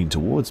started walking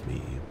towards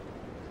me.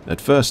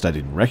 At first I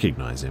didn't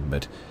recognize him,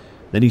 but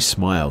then he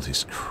smiled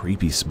his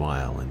creepy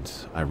smile, and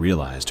I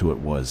realized who it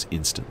was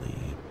instantly.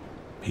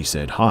 He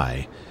said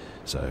hi,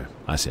 so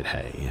I said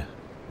hey,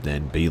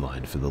 then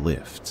beelined for the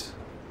lift.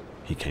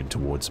 He came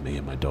towards me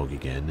and my dog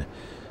again.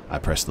 I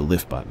pressed the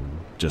lift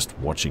button, just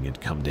watching it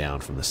come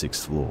down from the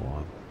 6th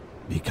floor.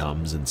 He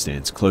comes and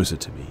stands closer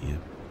to me,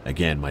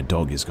 Again, my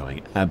dog is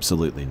going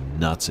absolutely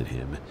nuts at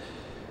him.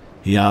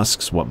 He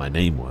asks what my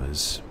name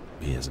was.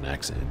 He has an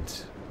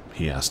accent.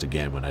 He asked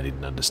again when I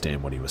didn't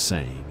understand what he was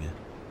saying.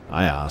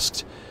 I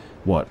asked,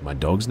 what, my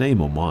dog's name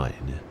or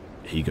mine?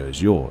 He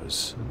goes,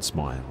 yours, and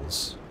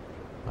smiles.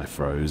 I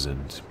froze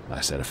and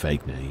I said a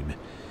fake name.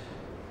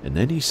 And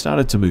then he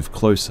started to move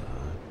closer.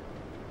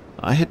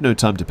 I had no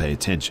time to pay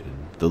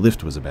attention. The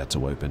lift was about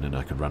to open and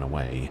I could run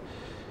away.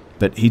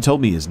 But he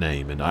told me his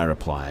name and I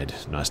replied,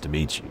 nice to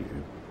meet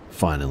you.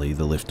 Finally,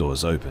 the lift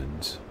doors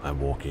opened. I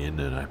walk in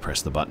and I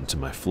press the button to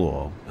my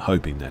floor,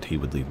 hoping that he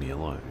would leave me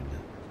alone.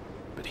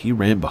 But he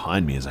ran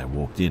behind me as I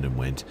walked in and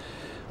went,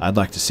 I'd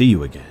like to see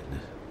you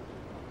again.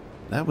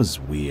 That was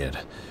weird.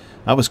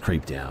 I was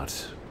creeped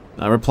out.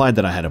 I replied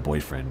that I had a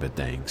boyfriend, but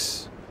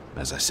thanks.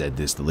 As I said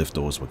this, the lift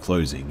doors were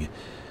closing,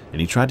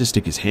 and he tried to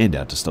stick his hand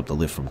out to stop the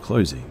lift from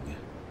closing.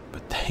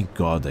 But thank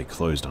God they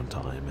closed on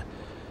time.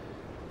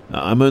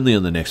 I'm only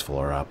on the next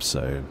floor up,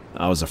 so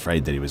I was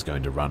afraid that he was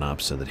going to run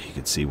up so that he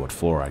could see what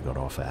floor I got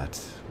off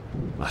at.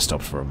 I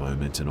stopped for a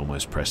moment and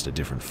almost pressed a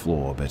different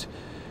floor, but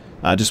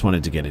I just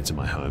wanted to get into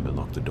my home and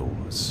lock the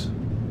doors.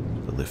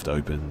 The lift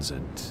opens,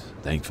 and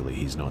thankfully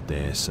he's not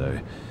there, so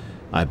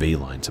I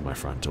beeline to my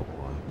front door.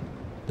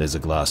 There's a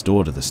glass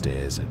door to the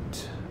stairs, and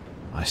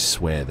I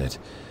swear that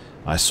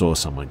I saw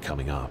someone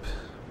coming up.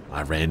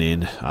 I ran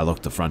in, I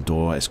locked the front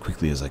door as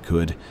quickly as I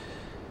could,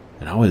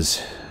 and I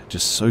was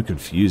just so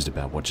confused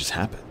about what just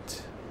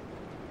happened.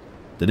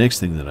 The next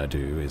thing that I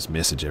do is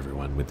message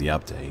everyone with the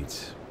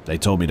update. They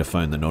told me to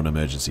phone the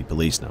non-emergency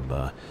police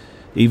number,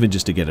 even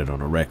just to get it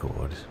on a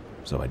record,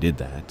 so I did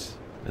that,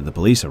 and the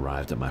police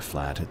arrived at my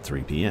flat at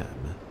 3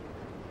 p.m.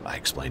 I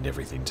explained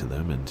everything to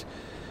them, and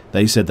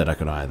they said that I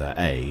could either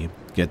A,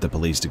 get the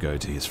police to go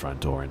to his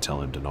front door and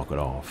tell him to knock it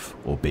off,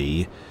 or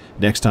B,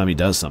 next time he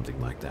does something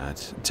like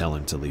that, tell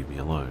him to leave me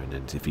alone,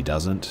 and if he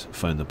doesn't,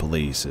 phone the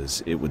police,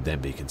 as it would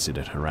then be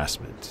considered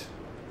harassment.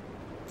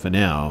 For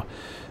now,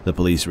 the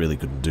police really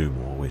couldn't do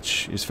more,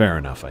 which is fair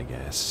enough, I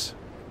guess.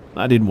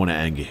 I didn't want to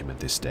anger him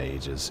at this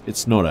stage, as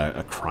it's not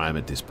a crime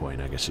at this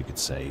point, I guess you could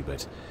say,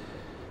 but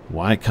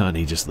why can't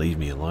he just leave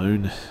me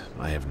alone?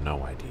 I have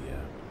no idea.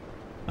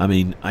 I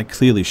mean, I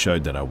clearly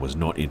showed that I was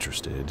not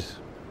interested,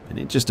 and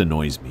it just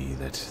annoys me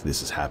that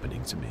this is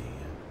happening to me.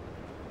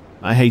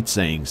 I hate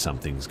saying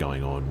something's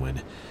going on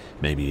when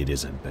maybe it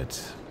isn't,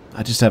 but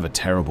I just have a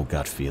terrible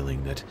gut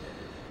feeling that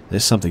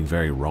there's something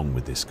very wrong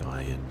with this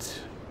guy, and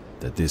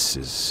that this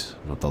is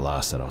not the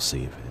last that I'll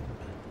see of him.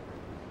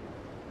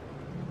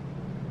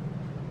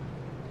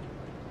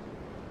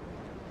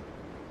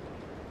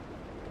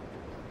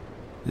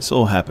 This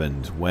all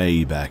happened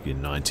way back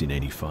in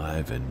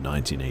 1985 and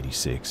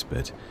 1986,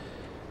 but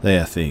they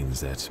are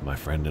things that my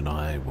friend and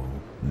I will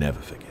never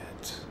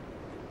forget.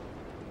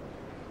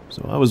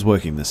 So I was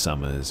working the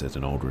summers at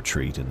an old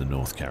retreat in the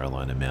North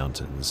Carolina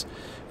mountains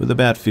with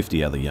about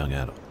 50 other young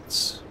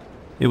adults.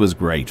 It was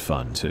great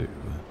fun too.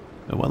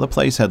 And while the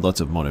place had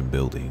lots of modern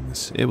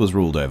buildings, it was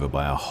ruled over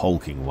by a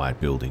hulking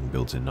white building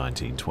built in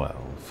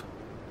 1912.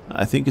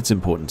 I think it's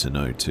important to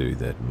note too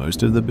that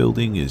most of the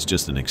building is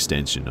just an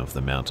extension of the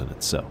mountain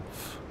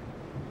itself.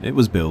 It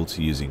was built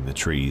using the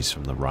trees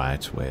from the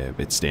right where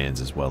it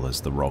stands, as well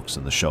as the rocks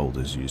and the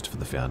shoulders used for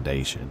the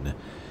foundation.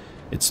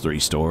 It's 3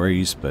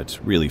 stories, but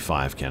really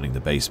 5 counting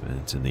the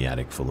basement and the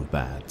attic full of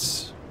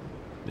bats.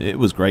 It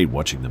was great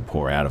watching them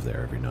pour out of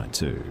there every night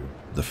too.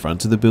 The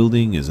front of the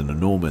building is an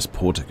enormous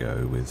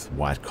portico with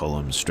white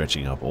columns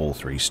stretching up all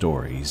 3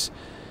 stories.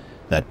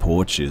 That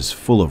porch is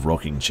full of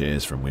rocking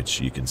chairs from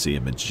which you can see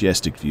a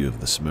majestic view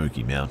of the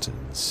Smoky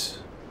Mountains.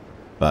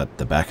 But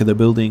the back of the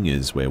building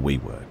is where we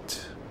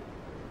worked.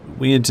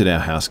 We entered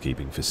our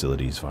housekeeping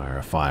facilities via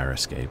a fire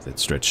escape that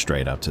stretched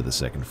straight up to the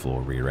 2nd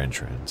floor rear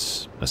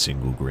entrance, a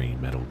single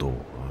green metal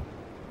door.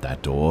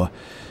 That door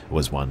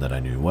was one that I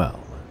knew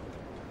well.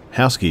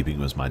 Housekeeping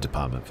was my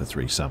department for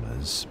 3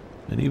 summers,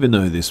 and even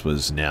though this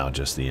was now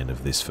just the end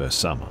of this first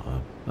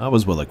summer, I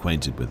was well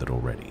acquainted with it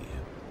already.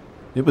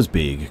 It was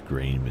big,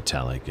 green,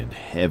 metallic, and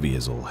heavy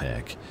as all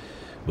heck,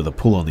 with a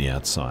pull on the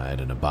outside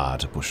and a bar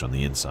to push on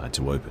the inside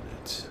to open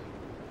it.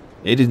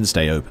 It didn't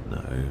stay open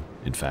though.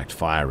 In fact,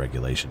 fire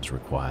regulations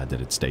required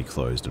that it stay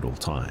closed at all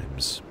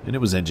times, and it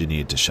was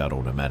engineered to shut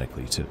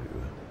automatically too.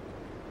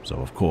 So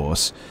of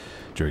course,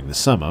 during the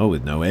summer,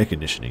 with no air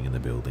conditioning in the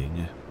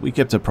building, we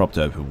kept it propped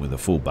open with a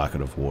full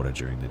bucket of water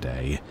during the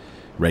day.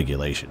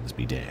 Regulations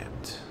be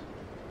damned.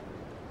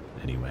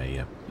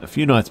 Anyway, a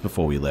few nights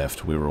before we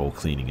left, we were all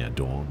cleaning our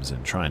dorms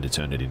and trying to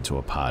turn it into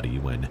a party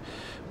when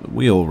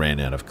we all ran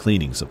out of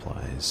cleaning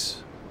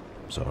supplies.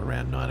 So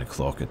around 9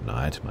 o'clock at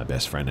night, my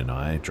best friend and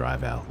I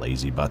drive our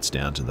lazy butts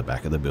down to the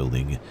back of the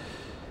building.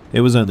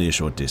 It was only a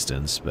short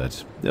distance,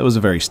 but there was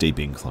a very steep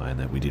incline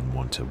that we didn't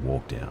want to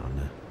walk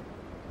down.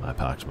 I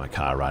parked my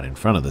car right in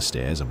front of the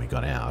stairs and we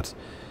got out.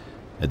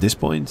 At this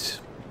point,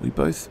 we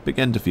both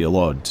began to feel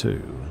odd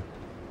too.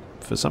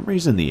 For some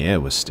reason the air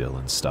was still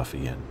and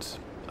stuffy, and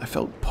I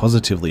felt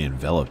positively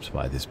enveloped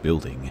by this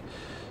building,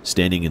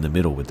 standing in the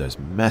middle with those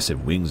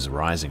massive wings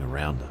rising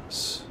around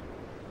us.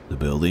 The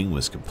building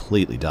was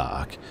completely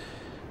dark,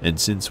 and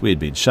since we had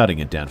been shutting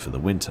it down for the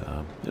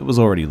winter, it was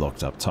already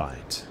locked up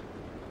tight.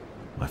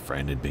 My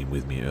friend had been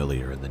with me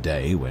earlier in the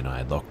day when I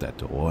had locked that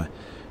door,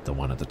 the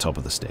one at the top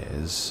of the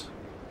stairs.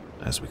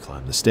 As we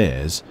climbed the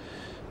stairs,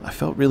 I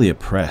felt really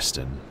oppressed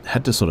and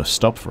had to sort of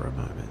stop for a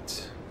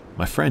moment.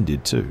 My friend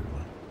did too.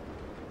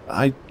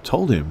 I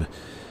told him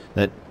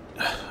that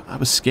I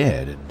was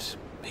scared, and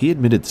he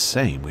admitted the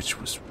same,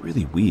 which was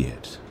really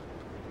weird.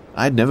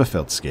 I had never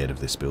felt scared of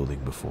this building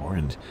before,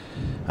 and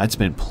I'd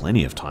spent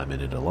plenty of time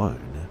in it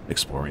alone,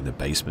 exploring the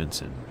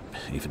basement and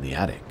even the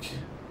attic.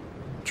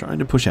 Trying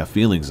to push our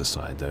feelings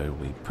aside, though,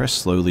 we pressed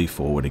slowly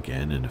forward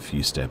again, and a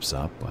few steps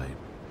up, I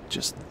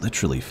just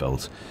literally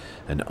felt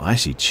an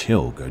icy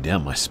chill go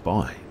down my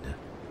spine.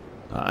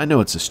 I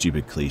know it's a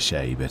stupid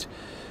cliche, but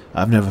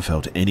I've never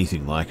felt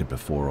anything like it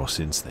before or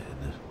since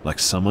then, like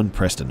someone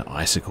pressed an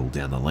icicle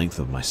down the length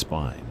of my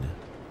spine.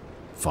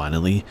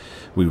 Finally,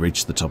 we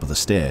reached the top of the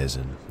stairs,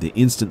 and the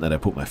instant that I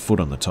put my foot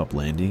on the top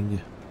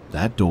landing,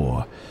 that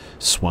door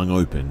swung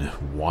open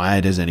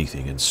wide as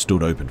anything and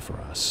stood open for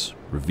us,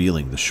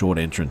 revealing the short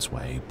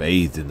entranceway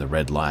bathed in the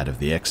red light of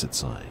the exit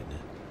sign.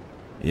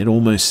 It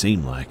almost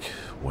seemed like,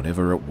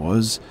 whatever it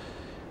was,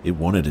 it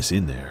wanted us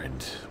in there,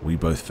 and we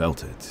both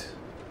felt it.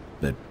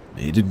 But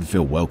it didn't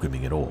feel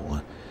welcoming at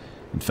all.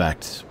 In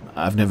fact,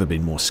 I've never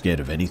been more scared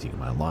of anything in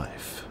my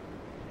life.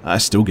 I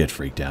still get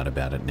freaked out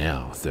about it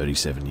now,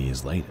 37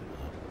 years later.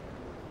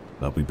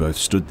 But we both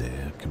stood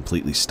there,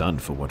 completely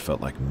stunned for what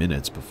felt like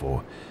minutes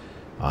before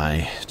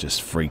I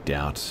just freaked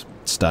out,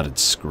 started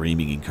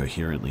screaming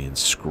incoherently, and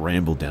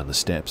scrambled down the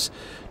steps,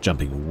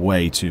 jumping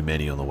way too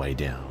many on the way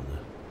down.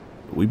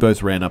 We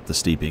both ran up the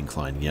steep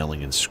incline,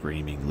 yelling and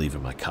screaming,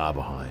 leaving my car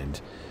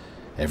behind.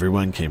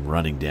 Everyone came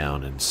running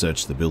down and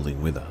searched the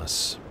building with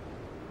us.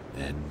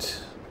 And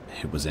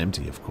it was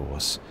empty, of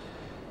course.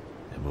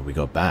 And when we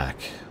got back,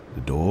 the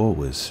door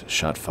was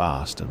shut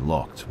fast and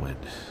locked when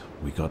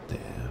we got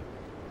there.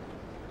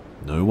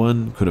 No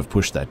one could have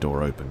pushed that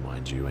door open,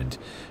 mind you, and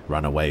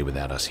run away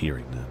without us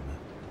hearing them.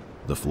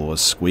 The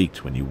floors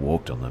squeaked when you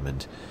walked on them,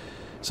 and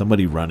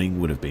somebody running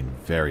would have been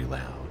very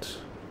loud.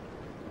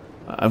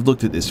 I've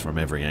looked at this from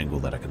every angle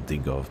that I can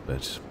think of,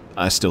 but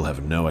I still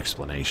have no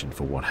explanation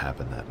for what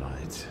happened that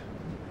night.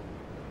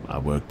 I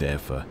worked there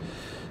for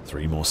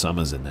 3 more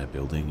summers in that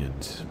building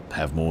and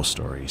have more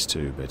stories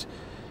too, but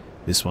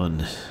this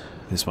one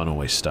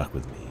always stuck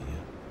with me.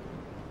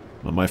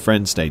 My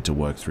friends stayed to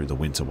work through the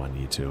winter one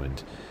year too,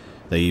 and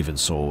they even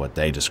saw what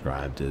they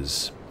described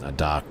as a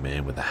dark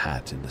man with a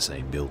hat in the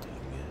same building.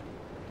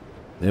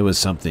 There was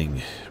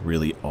something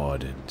really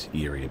odd and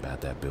eerie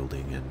about that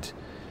building, and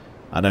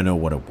I don't know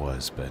what it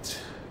was, but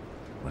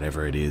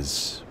whatever it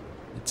is,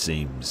 it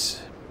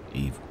seems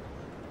evil.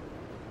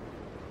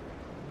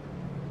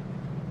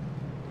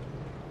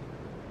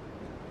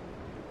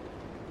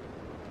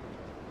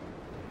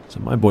 So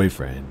my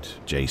boyfriend,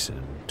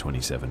 Jason,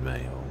 27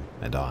 male,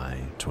 and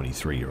I,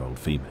 23-year-old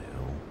female,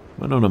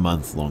 went on a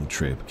month-long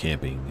trip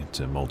camping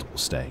to multiple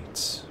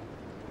states.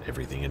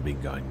 Everything had been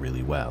going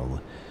really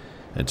well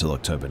until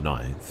October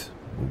 9th.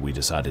 We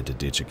decided to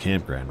ditch a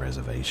campground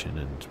reservation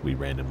and we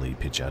randomly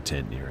pitch our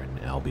tent near an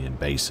Albion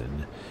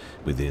Basin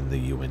within the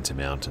Uinta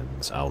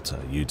Mountains, Alta,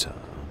 Utah,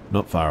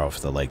 not far off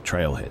the lake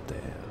trailhead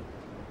there.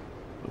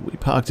 We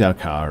parked our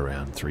car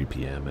around 3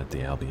 p.m. at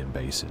the Albion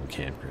Basin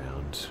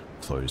campground,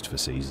 closed for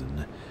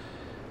season.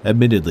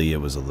 Admittedly,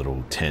 it was a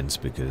little tense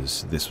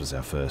because this was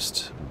our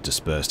first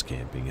dispersed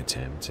camping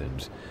attempt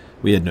and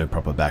we had no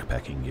proper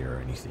backpacking gear or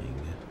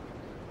anything.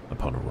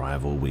 Upon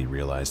arrival, we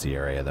realized the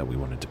area that we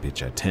wanted to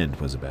pitch our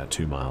tent was about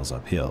 2 miles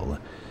uphill.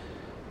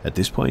 At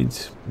this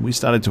point, we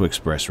started to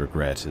express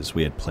regret as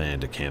we had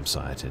planned a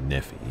campsite in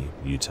Nephi,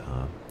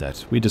 Utah,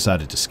 that we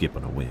decided to skip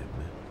on a whim.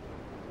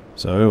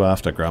 So,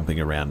 after grumping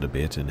around a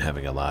bit and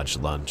having a large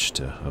lunch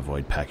to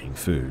avoid packing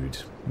food,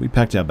 we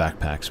packed our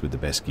backpacks with the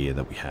best gear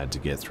that we had to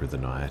get through the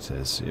night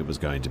as it was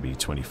going to be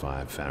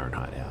 25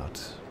 Fahrenheit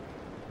out.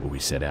 We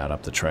set out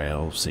up the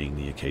trail, seeing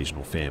the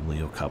occasional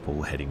family or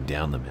couple heading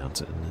down the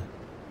mountain.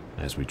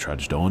 As we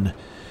trudged on,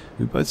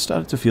 we both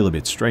started to feel a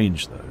bit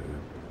strange though,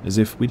 as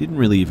if we didn't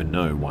really even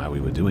know why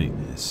we were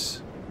doing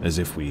this, as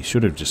if we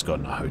should have just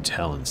gotten a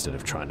hotel instead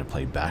of trying to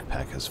play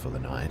backpackers for the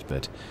night,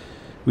 but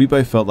we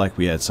both felt like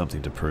we had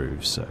something to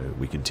prove, so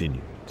we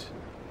continued.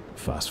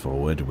 Fast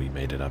forward, we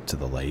made it up to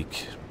the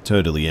lake,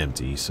 totally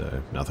empty,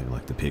 so nothing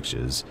like the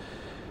pictures.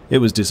 It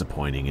was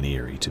disappointing and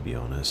eerie, to be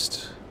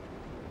honest.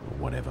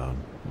 Whatever.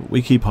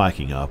 We keep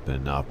hiking up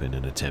and up in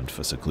an attempt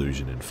for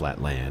seclusion and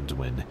flat land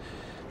when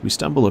we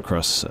stumble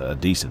across a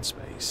decent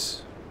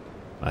space.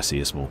 I see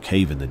a small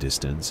cave in the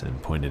distance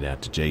and point it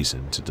out to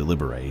Jason to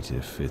deliberate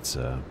if it's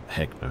a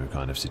heck no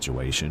kind of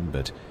situation,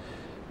 but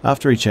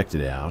after he checked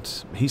it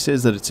out, he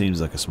says that it seems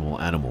like a small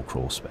animal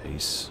crawl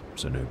space,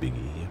 so no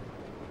biggie.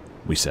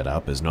 We set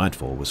up as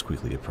nightfall was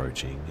quickly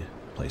approaching,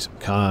 play some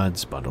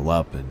cards, bundle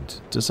up, and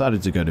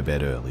decided to go to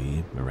bed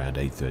early, around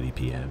 8:30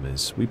 p.m,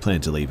 as we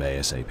planned to leave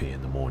ASAP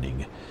in the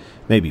morning,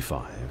 maybe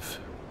 5.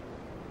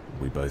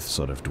 We both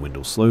sort of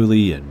dwindle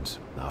slowly, and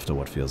after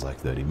what feels like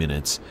 30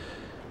 minutes,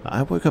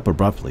 I woke up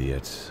abruptly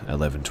at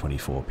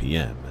 11:24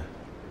 p.m.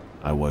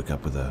 I woke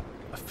up with a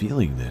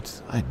feeling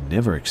that I'd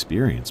never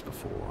experienced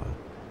before.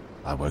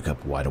 I woke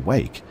up wide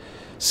awake,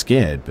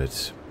 scared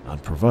but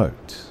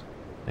unprovoked,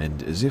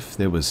 and as if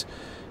there was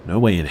no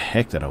way in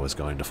heck that I was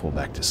going to fall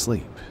back to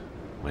sleep,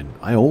 when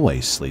I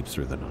always sleep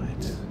through the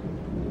night.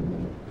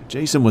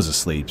 Jason was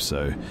asleep,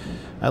 so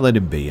I let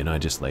him be and I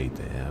just laid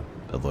there,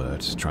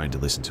 alert, trying to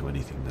listen to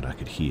anything that I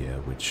could hear,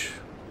 which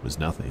was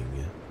nothing.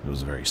 It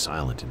was very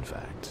silent, in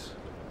fact.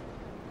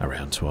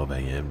 Around 12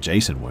 a.m.,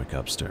 Jason woke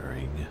up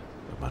stirring,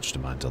 much to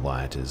my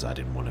delight as I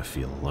didn't want to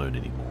feel alone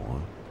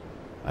anymore.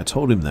 I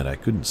told him that I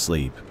couldn't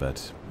sleep,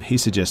 but he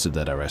suggested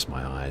that I rest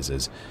my eyes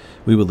as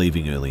we were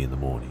leaving early in the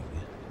morning.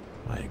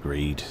 I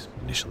agreed,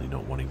 initially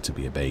not wanting to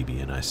be a baby,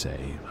 and I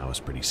say I was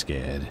pretty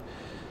scared.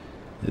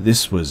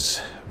 This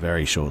was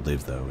very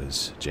short-lived though,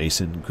 as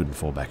Jason couldn't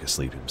fall back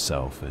asleep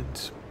himself,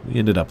 and we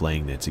ended up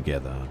laying there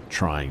together,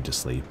 trying to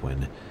sleep,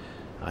 when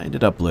I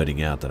ended up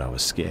blurting out that I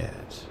was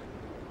scared.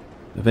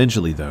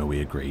 Eventually, though, we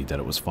agreed that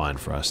it was fine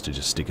for us to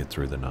just stick it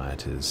through the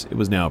night, as it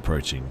was now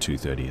approaching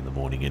 2:30 in the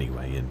morning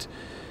anyway, and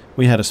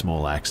we had a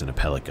small axe and a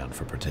pellet gun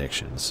for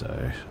protection,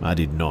 so I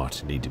did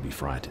not need to be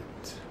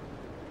frightened.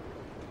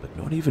 But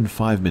not even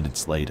 5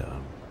 minutes later,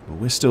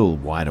 we're still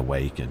wide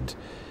awake, and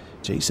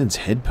Jason's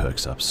head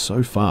perks up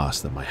so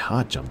fast that my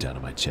heart jumped out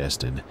of my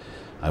chest, and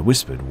I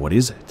whispered, "What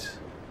is it?"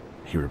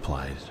 He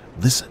replied,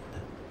 "Listen."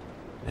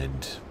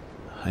 And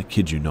I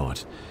kid you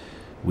not,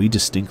 we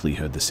distinctly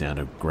heard the sound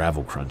of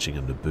gravel crunching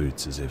under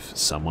boots, as if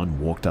someone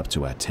walked up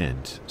to our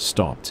tent,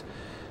 stopped,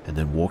 and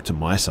then walked to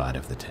my side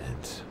of the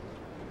tent.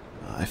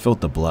 I felt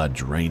the blood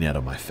drain out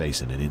of my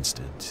face in an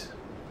instant.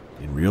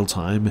 In real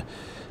time,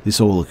 this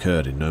all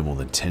occurred in no more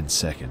than 10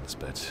 seconds,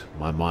 but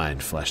my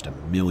mind flashed a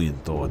million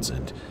thoughts,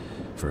 and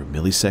for a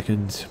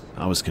millisecond,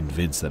 I was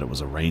convinced that it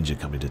was a ranger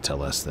coming to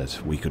tell us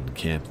that we couldn't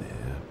camp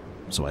there.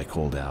 So I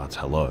called out,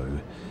 "Hello,"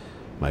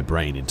 my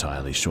brain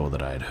entirely sure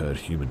that I had heard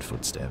human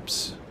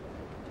footsteps.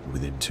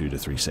 Within 2 to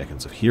 3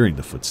 seconds of hearing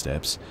the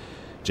footsteps,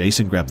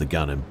 Jason grabbed the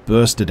gun and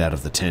bursted out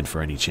of the tent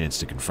for any chance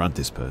to confront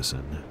this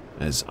person,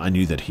 as I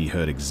knew that he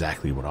heard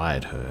exactly what I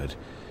had heard.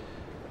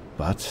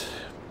 But,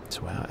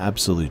 to our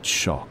absolute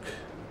shock,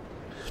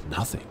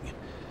 nothing.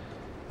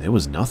 There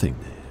was nothing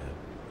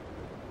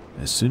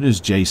there. As soon as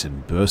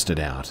Jason bursted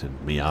out,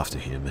 and me after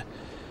him,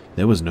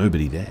 there was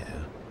nobody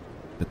there.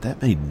 But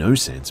that made no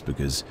sense,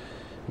 because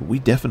we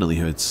definitely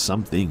heard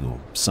something or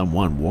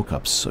someone walk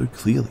up so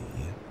clearly,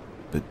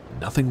 but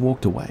nothing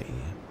walked away.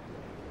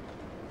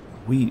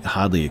 We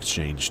hardly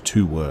exchanged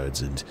 2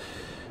 words, and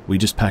we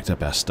just packed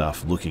up our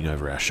stuff, looking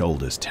over our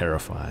shoulders,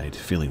 terrified,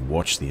 feeling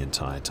watched the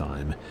entire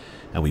time,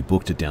 and we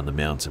booked it down the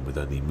mountain with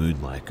only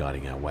moonlight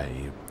guiding our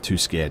way, too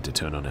scared to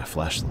turn on our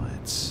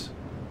flashlights.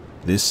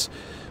 This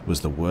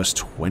was the worst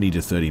 20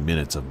 to 30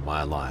 minutes of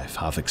my life,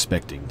 half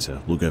expecting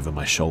to look over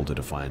my shoulder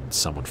to find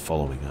someone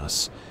following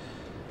us.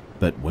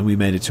 But when we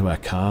made it to our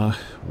car,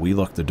 we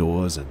locked the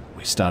doors and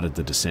we started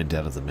the descent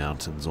out of the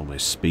mountains,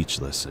 almost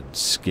speechless and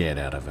scared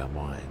out of our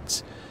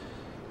minds.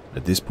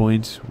 At this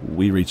point,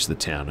 we reached the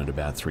town at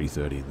about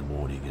 3:30 in the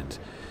morning, and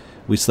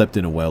we slept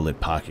in a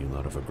well-lit parking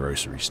lot of a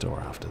grocery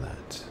store after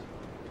that.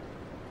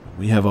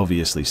 We have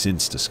obviously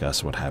since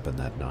discussed what happened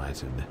that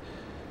night, and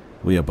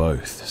we are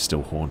both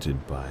still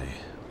haunted by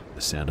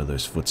the sound of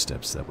those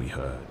footsteps that we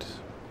heard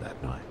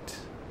that night.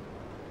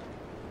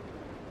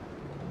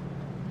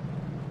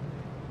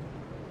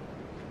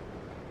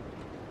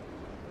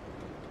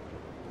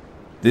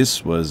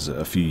 This was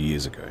a few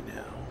years ago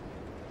now.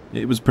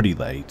 It was pretty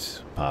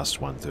late,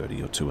 past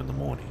 1:30 or 2 in the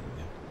morning.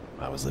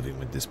 I was living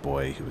with this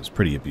boy who was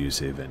pretty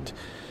abusive, and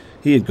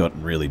he had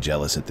gotten really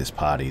jealous at this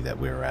party that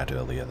we were at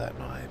earlier that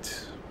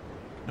night.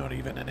 Not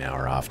even an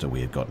hour after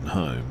we had gotten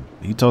home,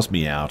 he tossed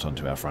me out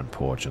onto our front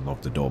porch and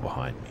locked the door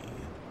behind me.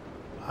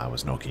 I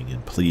was knocking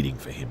and pleading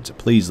for him to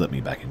please let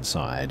me back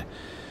inside.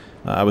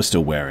 I was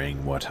still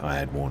wearing what I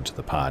had worn to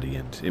the party,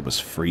 and it was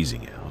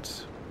freezing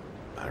out.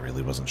 I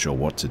really wasn't sure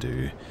what to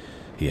do.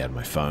 He had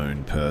my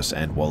phone, purse,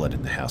 and wallet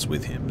in the house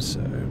with him,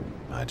 so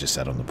I just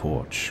sat on the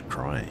porch,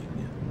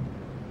 crying.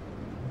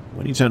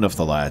 When he turned off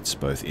the lights,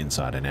 both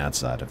inside and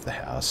outside of the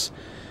house,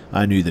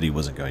 I knew that he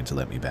wasn't going to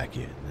let me back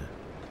in.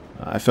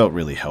 I felt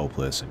really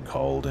helpless and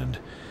cold, and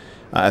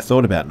I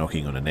thought about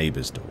knocking on a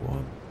neighbor's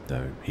door,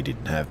 though he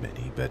didn't have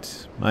many,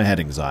 but I had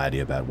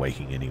anxiety about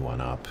waking anyone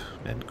up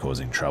and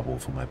causing trouble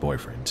for my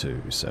boyfriend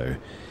too, so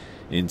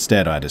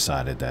instead I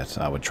decided that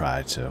I would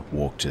try to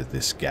walk to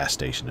this gas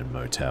station and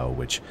motel,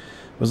 which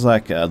was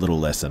like a little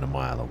less than a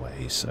mile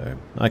away, so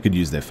I could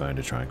use their phone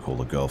to try and call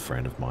a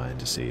girlfriend of mine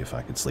to see if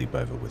I could sleep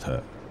over with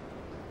her.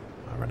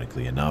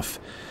 Ironically enough,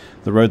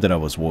 the road that I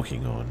was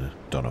walking on,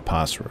 Donner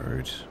Pass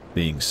Road,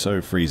 being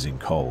so freezing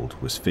cold,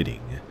 was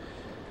fitting.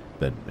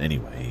 But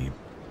anyway,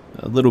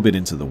 a little bit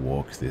into the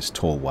walk, this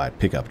tall white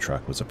pickup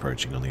truck was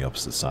approaching on the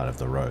opposite side of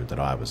the road that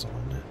I was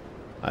on.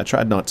 I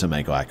tried not to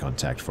make eye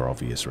contact for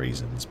obvious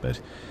reasons,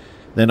 but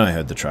then I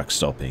heard the truck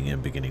stopping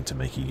and beginning to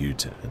make a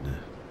U-turn,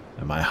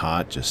 and my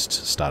heart just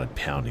started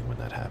pounding when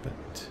that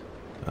happened.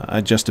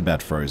 I just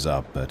about froze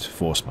up, but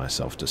forced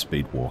myself to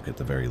speed walk at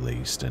the very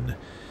least, and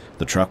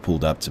the truck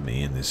pulled up to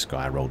me and this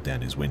guy rolled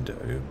down his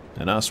window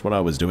and asked what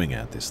I was doing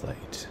out this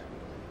late.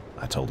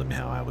 I told him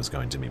how I was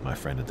going to meet my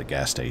friend at the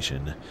gas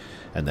station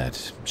and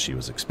that she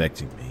was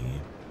expecting me.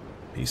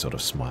 He sort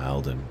of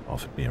smiled and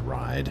offered me a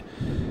ride.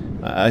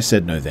 I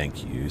said no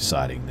thank you,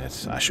 citing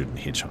that I shouldn't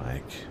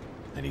hitchhike.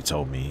 And he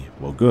told me,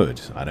 well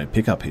good, I don't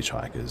pick up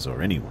hitchhikers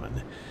or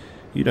anyone.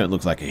 You don't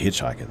look like a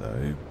hitchhiker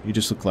though, you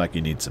just look like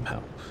you need some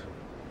help.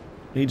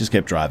 He just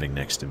kept driving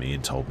next to me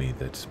and told me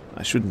that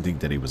I shouldn't think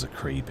that he was a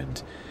creep,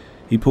 and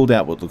he pulled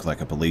out what looked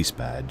like a police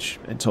badge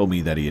and told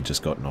me that he had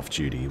just gotten off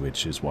duty,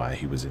 which is why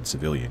he was in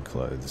civilian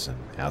clothes and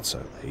out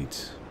so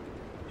late.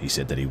 He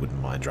said that he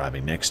wouldn't mind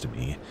driving next to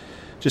me,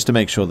 just to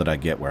make sure that I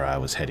get where I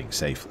was heading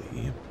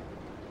safely.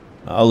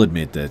 I'll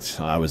admit that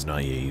I was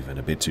naive and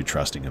a bit too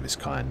trusting of his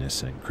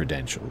kindness and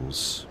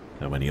credentials,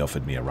 and when he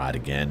offered me a ride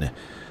again,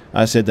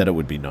 I said that it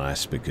would be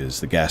nice because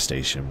the gas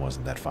station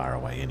wasn't that far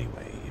away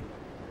anyway.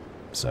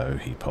 So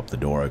he popped the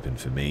door open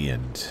for me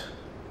and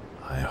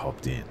I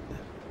hopped in.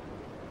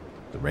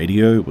 The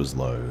radio was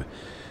low.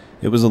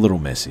 It was a little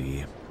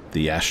messy.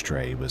 The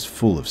ashtray was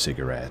full of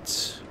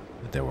cigarettes.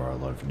 There were a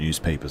lot of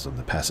newspapers on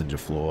the passenger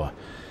floor,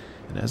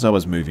 and as I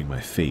was moving my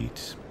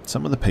feet,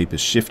 some of the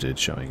papers shifted,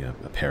 showing a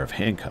pair of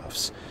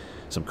handcuffs,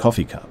 some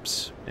coffee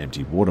cups,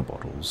 empty water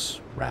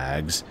bottles,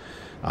 rags,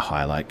 a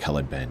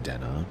highlight-coloured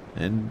bandana,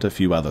 and a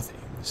few other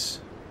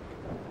things.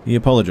 He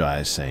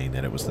apologized, saying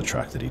that it was the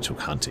truck that he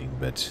took hunting,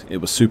 but it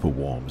was super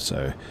warm,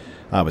 so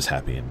I was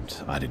happy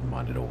and I didn't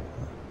mind at all.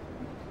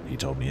 He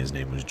told me his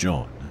name was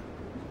John.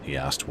 He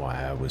asked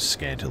why I was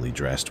scantily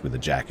dressed with a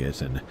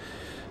jacket, and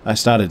I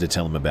started to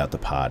tell him about the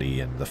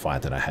party and the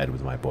fight that I had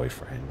with my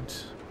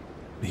boyfriend.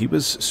 He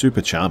was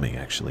super charming,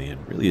 actually,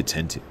 and really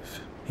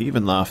attentive. He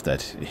even laughed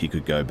that he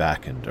could go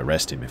back and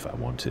arrest him if I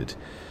wanted.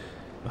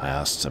 I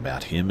asked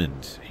about him,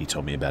 and he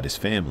told me about his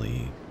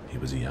family. He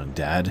was a young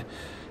dad.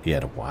 He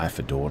had a wife,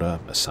 a daughter,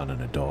 a son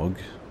and a dog.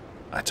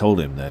 I told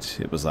him that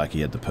it was like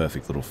he had the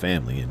perfect little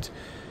family, and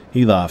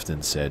he laughed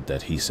and said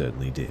that he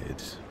certainly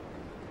did.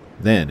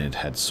 Then it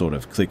had sort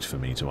of clicked for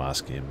me to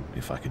ask him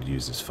if I could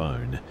use his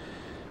phone,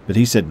 but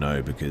he said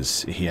no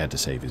because he had to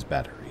save his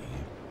battery.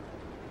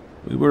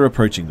 We were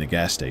approaching the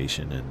gas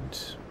station,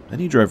 and then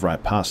he drove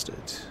right past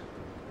it.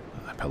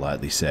 I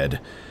politely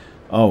said,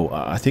 "Oh,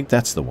 I think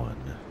that's the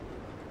one."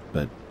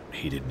 But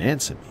he didn't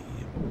answer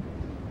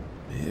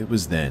me. It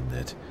was then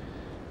that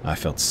I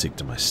felt sick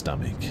to my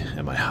stomach,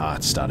 and my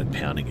heart started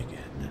pounding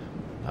again.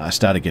 I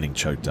started getting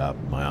choked up,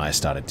 my eyes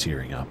started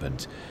tearing up,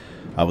 and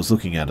I was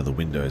looking out of the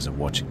windows and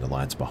watching the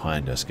lights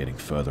behind us getting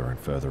further and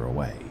further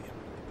away.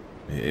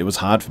 It was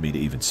hard for me to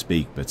even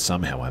speak, but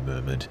somehow I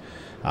murmured,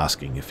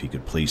 asking if he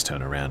could please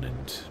turn around,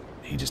 and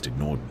he just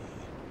ignored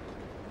me.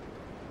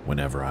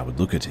 Whenever I would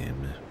look at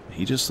him,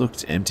 he just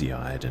looked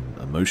empty-eyed and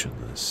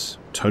emotionless,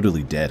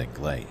 totally dead and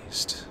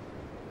glazed.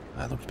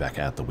 I looked back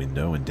out the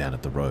window and down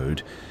at the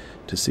road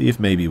to see if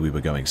maybe we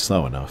were going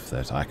slow enough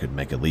that I could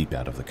make a leap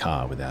out of the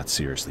car without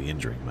seriously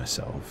injuring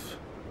myself.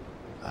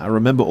 I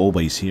remember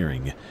always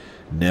hearing,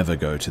 "Never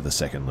go to the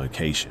second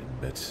location,"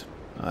 but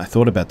I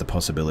thought about the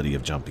possibility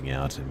of jumping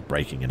out and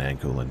breaking an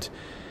ankle and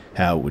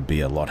how it would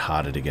be a lot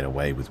harder to get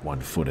away with 1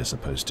 foot as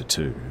opposed to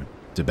 2,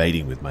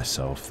 debating with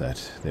myself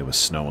that there was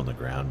snow on the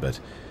ground, but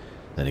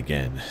then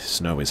again,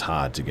 snow is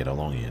hard to get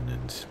along in,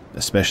 and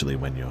especially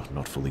when you're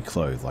not fully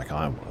clothed like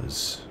I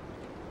was.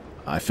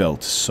 I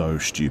felt so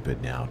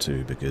stupid now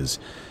too, because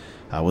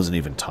I wasn't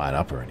even tied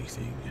up or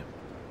anything.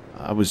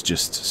 I was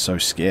just so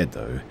scared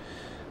though,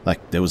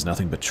 like there was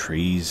nothing but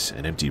trees,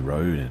 an empty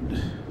road,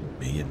 and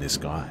me and this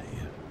guy.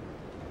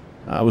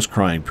 I was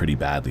crying pretty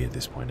badly at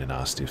this point and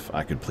asked if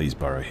I could please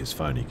borrow his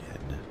phone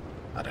again.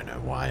 I don't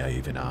know why I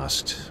even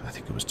asked. I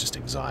think it was just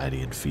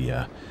anxiety and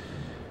fear.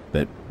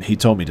 But he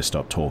told me to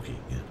stop talking.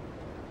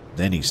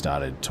 Then he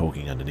started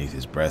talking underneath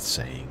his breath,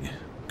 saying,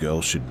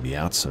 "Girls shouldn't be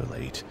out so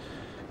late.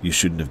 You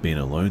shouldn't have been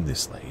alone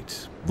this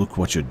late. Look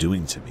what you're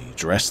doing to me,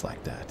 dressed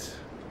like that,"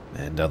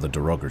 and other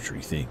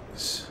derogatory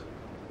things.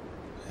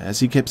 As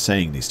he kept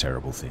saying these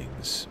terrible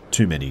things,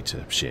 too many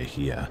to share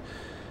here,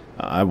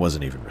 I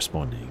wasn't even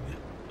responding.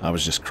 I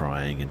was just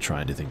crying and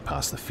trying to think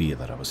past the fear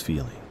that I was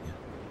feeling.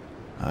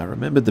 I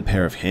remembered the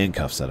pair of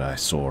handcuffs that I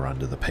saw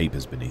under the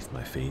papers beneath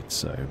my feet,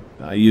 so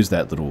I used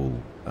that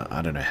little,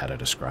 I don't know how to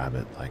describe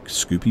it, like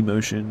scoopy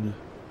motion.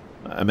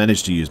 I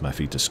managed to use my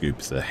feet to scoop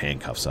the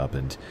handcuffs up,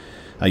 and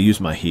I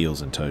used my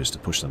heels and toes to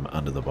push them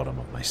under the bottom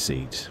of my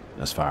seat,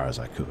 as far as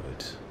I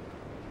could.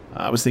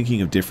 I was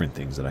thinking of different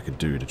things that I could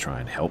do to try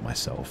and help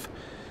myself,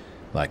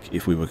 like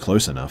if we were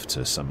close enough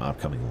to some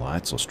upcoming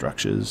lights or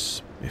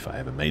structures, if I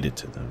ever made it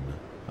to them,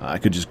 I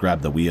could just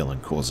grab the wheel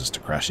and cause us to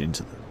crash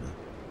into them.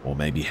 Or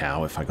maybe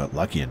how, if I got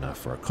lucky enough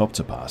for a cop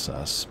to pass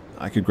us,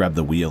 I could grab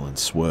the wheel and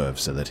swerve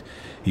so that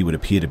he would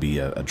appear to be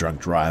a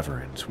drunk driver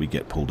and we'd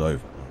get pulled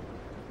over.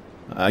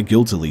 I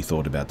guiltily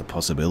thought about the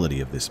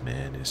possibility of this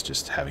man is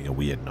just having a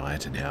weird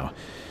night and how,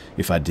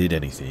 if I did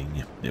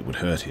anything, it would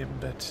hurt him,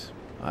 but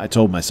I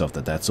told myself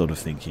that that sort of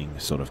thinking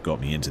sort of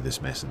got me into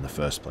this mess in the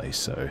first place,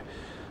 so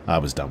I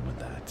was done with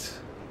that.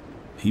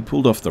 He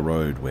pulled off the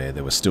road where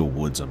there were still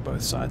woods on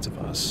both sides of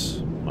us.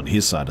 On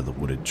his side of the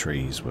wooded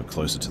trees were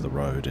closer to the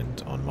road,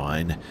 and on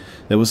mine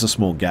there was a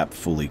small gap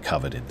fully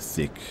covered in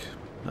thick,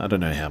 I don't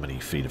know how many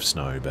feet of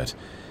snow, but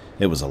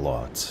it was a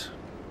lot,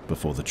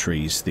 before the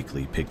trees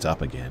thickly picked up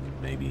again,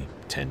 maybe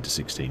 10 to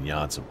 16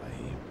 yards away.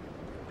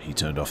 He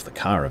turned off the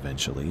car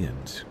eventually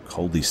and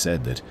coldly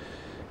said that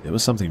there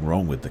was something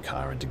wrong with the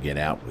car and to get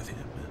out with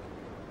him.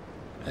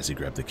 As he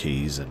grabbed the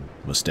keys and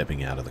was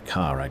stepping out of the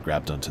car, I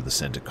grabbed onto the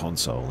center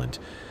console and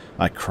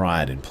I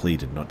cried and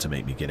pleaded not to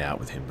make me get out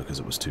with him because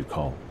it was too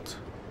cold.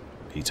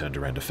 He turned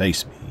around to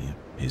face me,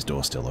 his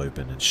door still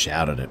open, and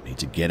shouted at me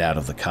to get out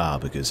of the car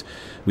because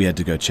we had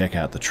to go check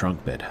out the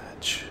trunk bed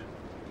hatch.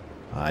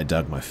 I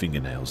dug my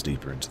fingernails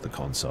deeper into the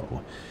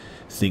console,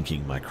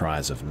 thinking my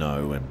cries of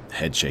no and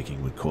head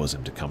shaking would cause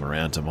him to come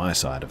around to my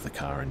side of the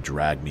car and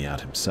drag me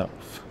out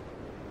himself.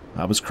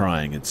 I was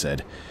crying and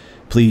said,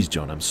 "Please,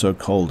 John, I'm so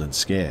cold and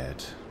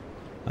scared."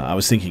 I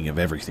was thinking of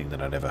everything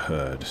that I'd ever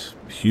heard.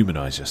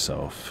 Humanize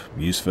yourself,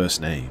 use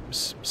first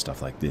names,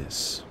 stuff like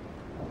this.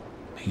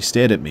 He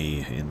stared at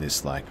me in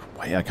this way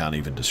I can't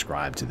even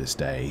describe to this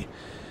day.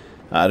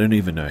 I don't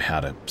even know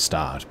how to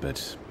start,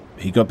 but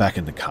he got back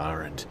in the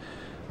car and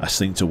I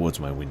slinked towards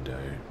my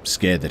window,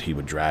 scared that he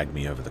would drag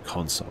me over the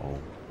console.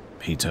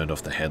 He turned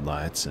off the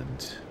headlights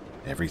and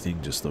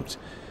everything just looked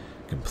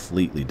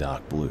completely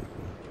dark blue.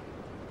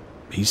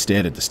 He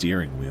stared at the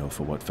steering wheel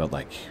for what felt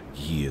like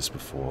years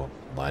before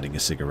lighting a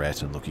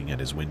cigarette and looking at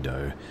his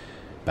window,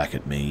 back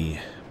at me,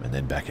 and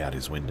then back out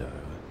his window.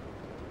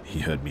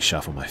 He heard me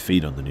shuffle my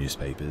feet on the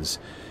newspapers.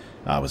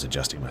 I was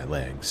adjusting my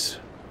legs.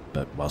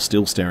 But while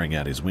still staring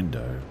out his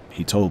window,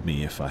 he told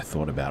me if I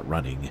thought about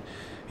running,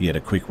 he had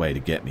a quick way to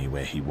get me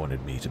where he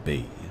wanted me to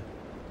be.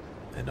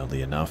 And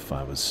oddly enough,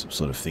 I was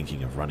sort of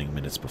thinking of running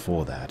minutes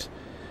before that.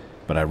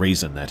 But I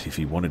reasoned that if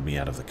he wanted me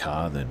out of the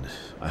car, then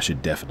I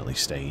should definitely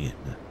stay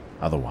in.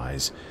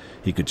 Otherwise,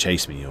 he could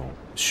chase me or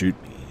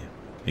shoot me,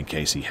 in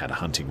case he had a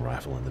hunting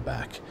rifle in the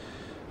back.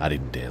 I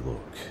didn't dare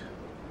look.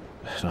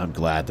 And I'm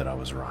glad that I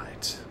was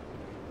right.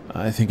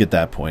 I think at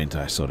that point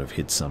I sort of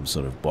hit some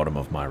sort of bottom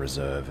of my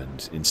reserve,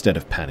 and instead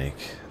of panic,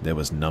 there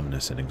was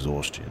numbness and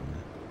exhaustion.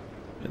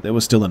 There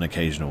was still an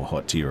occasional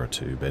hot tear or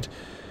two, but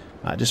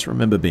I just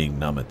remember being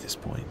numb at this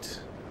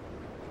point.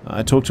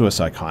 I talked to a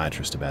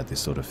psychiatrist about this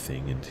sort of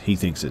thing, and he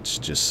thinks it's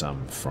just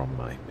some from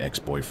my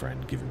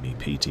ex-boyfriend giving me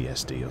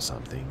PTSD or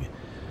something.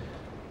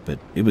 But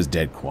it was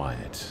dead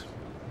quiet.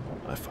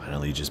 I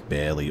finally just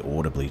barely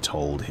audibly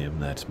told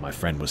him that my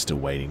friend was still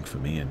waiting for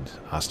me and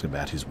asked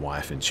about his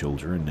wife and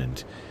children,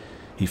 and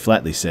he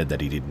flatly said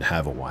that he didn't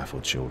have a wife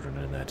or children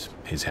and that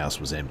his house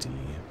was empty.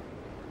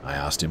 I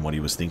asked him what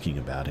he was thinking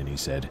about, and he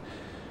said,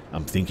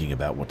 "I'm thinking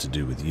about what to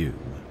do with you."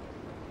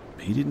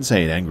 He didn't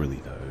say it angrily,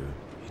 though.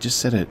 He just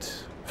said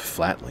it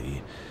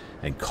flatly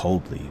and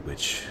coldly,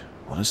 which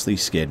honestly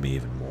scared me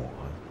even more.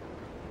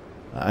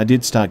 I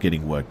did start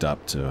getting worked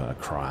up to a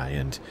cry,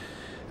 and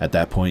at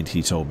that point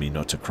he told me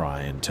not to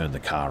cry and turned the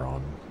car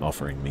on,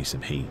 offering me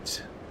some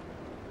heat.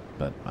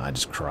 But I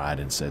just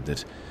cried and said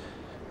that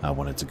I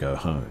wanted to go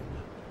home.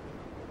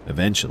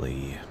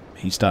 Eventually,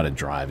 he started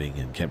driving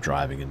and kept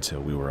driving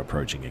until we were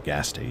approaching a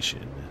gas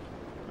station.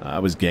 I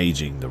was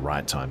gauging the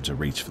right time to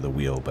reach for the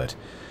wheel, but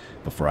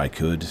before I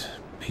could,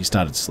 he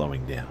started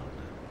slowing down.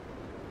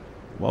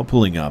 While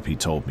pulling up, he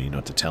told me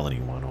not to tell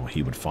anyone or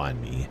he would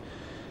find me.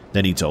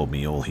 Then he told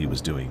me all he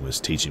was doing was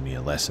teaching me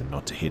a lesson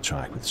not to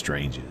hitchhike with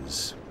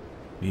strangers.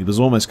 He was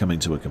almost coming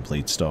to a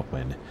complete stop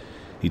when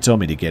he told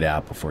me to get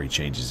out before he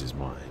changes his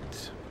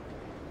mind.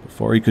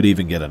 Before he could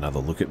even get another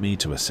look at me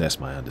to assess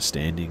my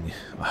understanding,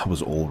 I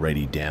was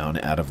already down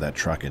out of that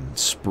truck and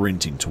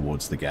sprinting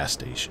towards the gas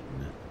station.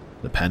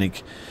 The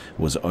panic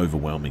was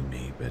overwhelming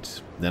me,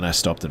 but then I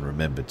stopped and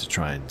remembered to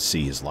try and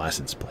see his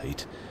license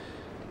plate.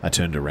 I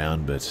turned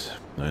around, but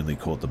only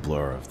caught the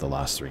blur of the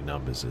last 3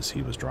 numbers as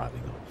he was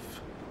driving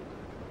off.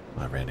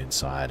 I ran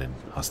inside and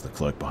asked the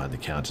clerk behind the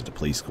counter to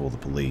please call the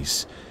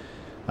police.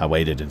 I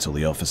waited until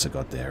the officer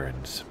got there,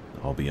 and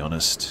I'll be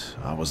honest,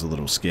 I was a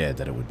little scared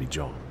that it would be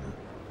John.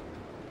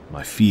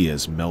 My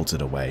fears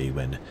melted away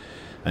when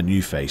a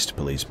new-faced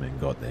policeman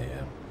got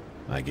there.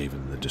 I gave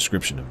him the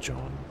description of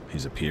John,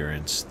 his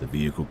appearance, the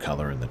vehicle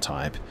color and the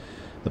type,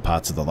 the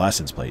parts of the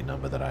license plate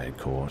number that I had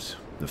caught,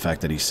 the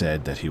fact that he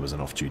said that he was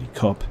an off-duty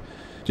cop,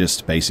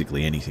 just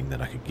basically anything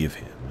that I could give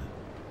him.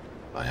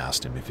 I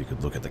asked him if he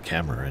could look at the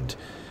camera, and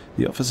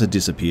the officer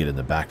disappeared in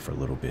the back for a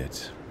little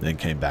bit, then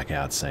came back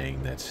out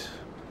saying that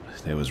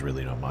there was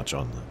really not much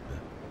on them.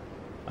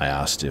 I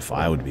asked if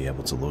I would be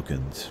able to look,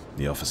 and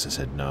the officer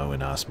said no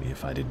and asked me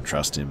if I didn't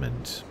trust him,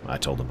 and I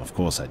told him of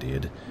course I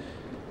did.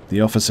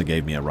 The officer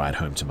gave me a ride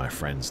home to my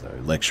friends, though,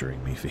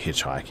 lecturing me for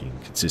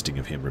hitchhiking, consisting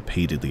of him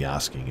repeatedly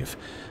asking if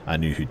I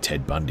knew who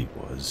Ted Bundy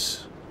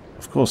was.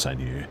 Of course I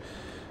knew.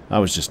 I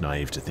was just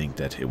naive to think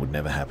that it would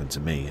never happen to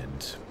me,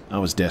 and I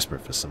was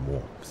desperate for some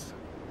warmth.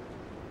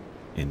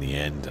 In the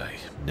end, I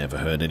never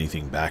heard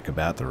anything back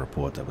about the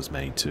report that was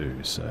made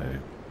too, so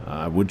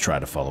I would try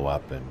to follow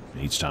up, and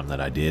each time that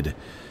I did,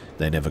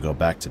 they never got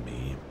back to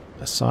me,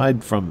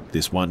 aside from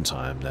this one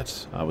time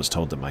that I was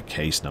told that my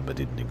case number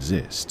didn't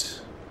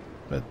exist.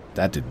 But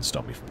that didn't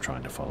stop me from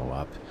trying to follow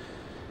up.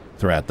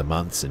 Throughout the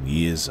months and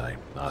years, I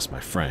asked my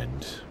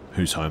friend,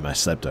 whose home I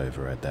slept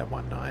over at that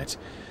one night,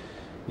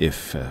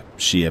 if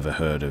she ever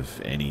heard of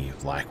any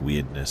like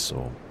weirdness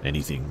or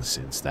anything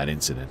since that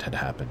incident had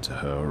happened to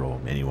her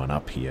or anyone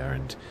up here,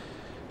 and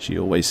she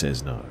always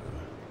says no.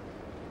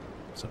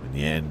 So in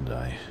the end,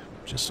 I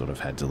just sort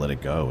of had to let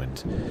it go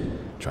and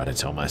try to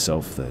tell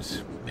myself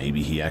that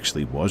maybe he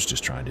actually was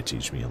just trying to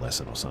teach me a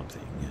lesson or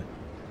something.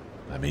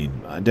 I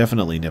mean, I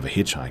definitely never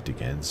hitchhiked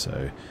again,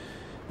 so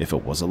if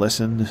it was a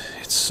lesson,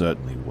 it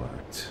certainly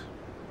worked.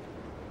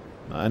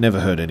 I never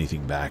heard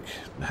anything back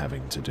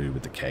having to do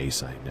with the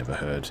case. I never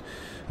heard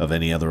of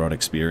any other odd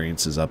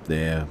experiences up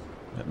there.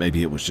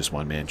 Maybe it was just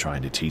one man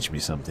trying to teach me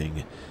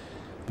something.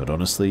 But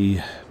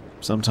honestly,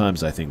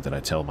 sometimes I think that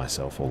I tell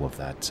myself all of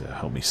that to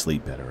help me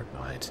sleep better at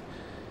night.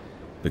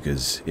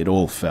 Because it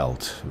all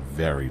felt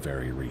very,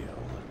 very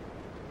real.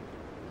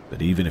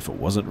 But even if it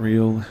wasn't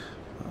real,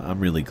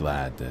 I'm really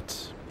glad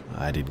that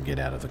I didn't get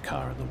out of the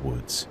car in the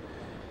woods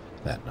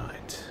that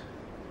night.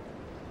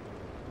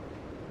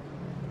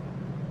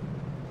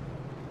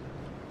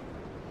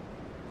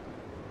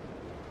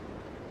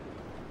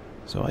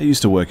 So I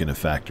used to work in a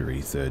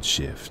factory, third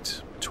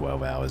shift,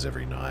 12 hours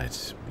every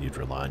night. You'd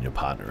rely on your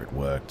partner at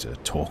work to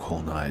talk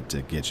all night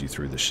to get you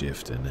through the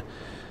shift, and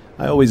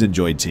I always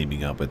enjoyed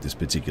teaming up with this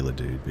particular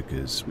dude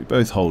because we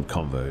both hold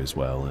convos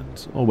well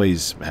and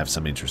always have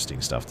some interesting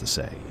stuff to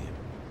say.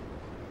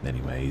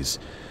 Anyways,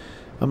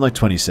 I'm like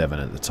 27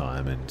 at the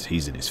time and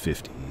he's in his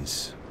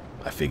 50s.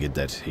 I figured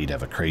that he'd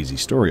have a crazy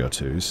story or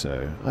two,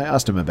 so I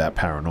asked him about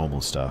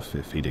paranormal stuff,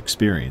 if he'd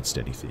experienced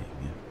anything.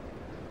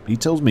 He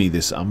tells me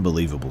this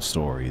unbelievable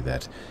story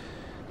that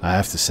I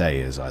have to say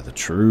is either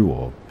true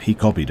or he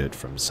copied it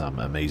from some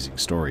Amazing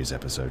Stories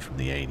episode from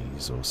the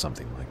 80s or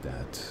something like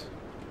that.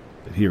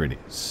 But here it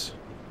is.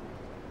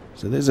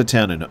 So there's a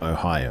town in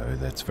Ohio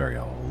that's very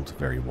old,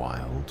 very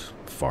wild,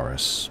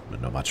 forests,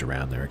 and not much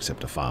around there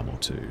except a farm or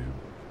two.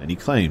 And he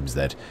claims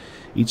that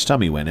each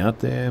time he went out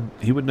there,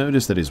 he would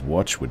notice that his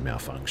watch would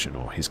malfunction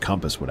or his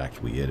compass would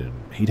act weird and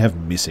he'd have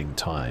missing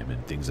time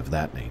and things of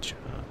that nature.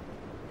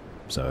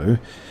 So,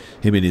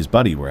 him and his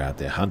buddy were out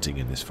there hunting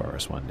in this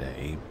forest one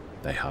day.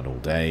 They hunt all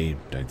day,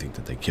 don't think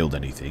that they killed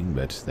anything,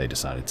 but they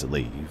decided to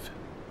leave.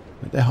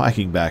 But they're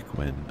hiking back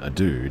when a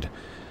dude,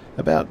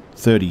 about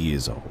 30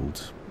 years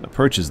old,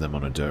 approaches them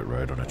on a dirt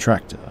road on a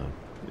tractor,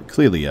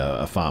 clearly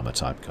a farmer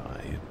type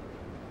guy.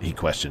 He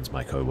questions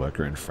my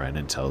coworker and friend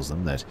and tells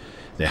them that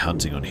they're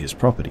hunting on his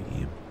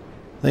property.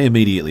 They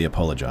immediately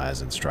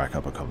apologize and strike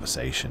up a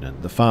conversation,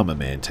 and the farmer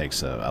man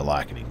takes a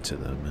liking to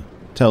them.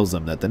 Tells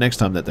them that the next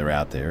time that they're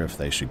out there, if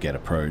they should get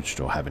approached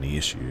or have any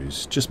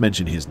issues, just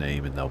mention his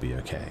name and they'll be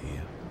okay.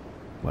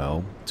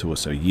 Well, 2 or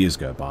so years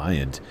go by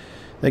and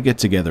they get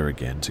together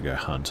again to go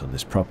hunt on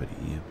this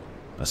property.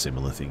 A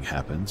similar thing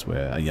happens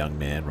where a young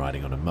man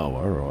riding on a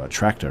mower or a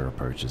tractor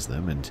approaches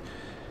them and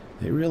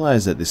they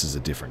realize that this is a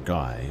different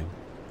guy.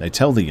 They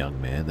tell the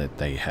young man that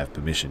they have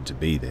permission to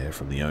be there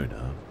from the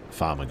owner,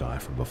 farmer guy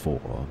from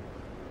before.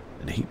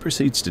 And he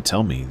proceeds to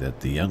tell me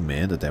that the young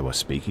man that they were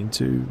speaking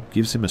to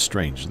gives him a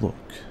strange look.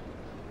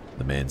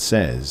 The man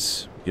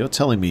says, "You're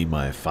telling me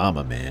my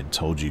farmer man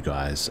told you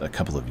guys a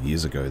couple of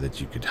years ago that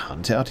you could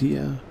hunt out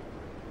here?"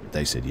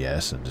 They said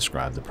yes and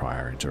described the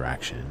prior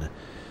interaction.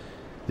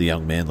 The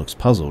young man looks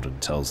puzzled and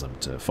tells them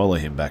to follow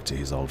him back to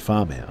his old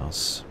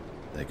farmhouse.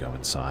 They go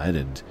inside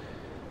and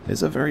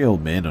there's a very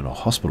old man on a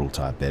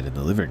hospital-type bed in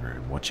the living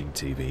room watching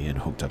TV and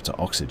hooked up to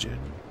oxygen.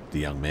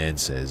 The young man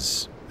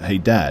says, "Hey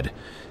Dad,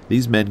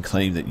 these men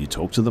claim that you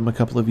talked to them a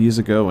couple of years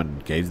ago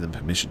and gave them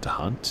permission to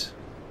hunt?"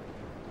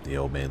 The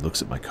old man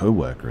looks at my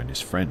coworker and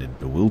his friend in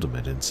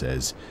bewilderment and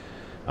says,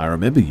 "I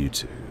remember you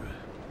two.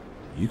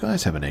 You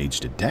guys haven't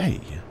aged a day."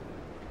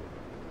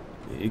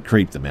 It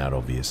creeped them out,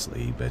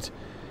 obviously, but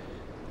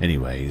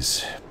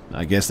anyways,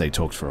 I guess they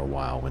talked for a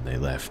while when they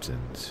left,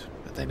 and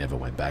they never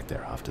went back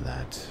there after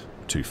that,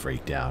 too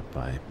freaked out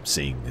by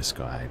seeing this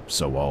guy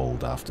so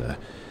old after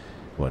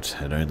what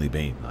had only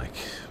been like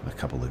a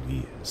couple of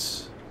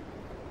years.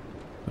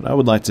 But I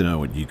would like to know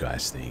what you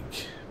guys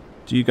think.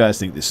 Do you guys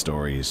think this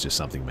story is just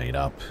something made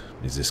up?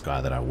 Is this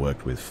guy that I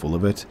worked with full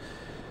of it?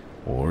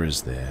 Or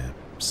is there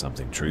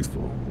something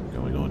truthful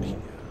going on here?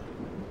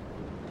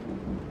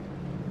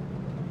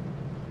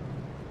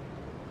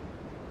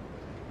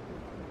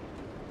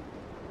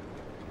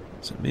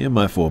 So me and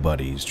my 4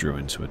 buddies drew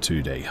into a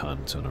 2-day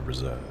hunt on a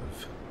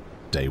reserve.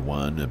 Day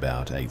 1,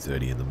 about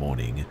 8:30 in the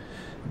morning,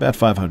 about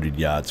 500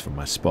 yards from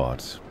my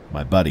spot,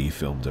 my buddy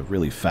filmed a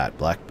really fat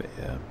black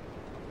bear.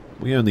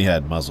 We only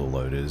had muzzle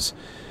loaders.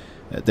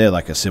 They're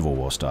like a Civil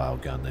War style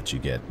gun that you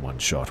get one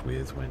shot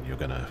with when you're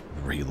gonna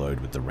reload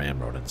with the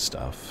ramrod and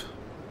stuff.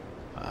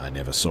 I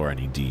never saw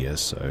any deer,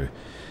 so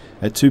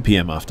at 2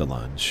 PM after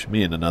lunch,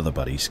 me and another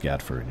buddy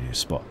scout for a new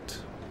spot.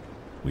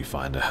 We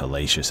find a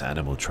hellacious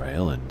animal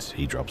trail and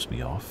he drops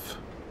me off.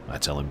 I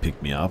tell him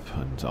pick me up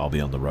and I'll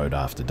be on the road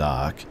after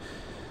dark.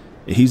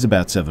 He's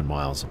about 7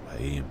 miles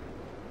away.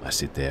 I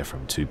sit there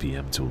from 2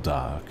 p.m. till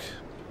dark.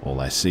 All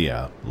I see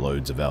are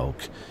loads of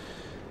elk.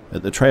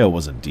 The trail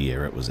wasn't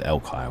deer, it was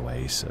elk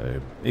highway, so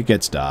it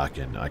gets dark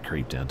and I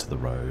creep down to the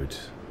road.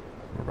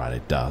 Right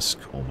at dusk,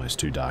 almost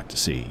too dark to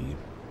see,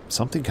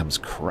 something comes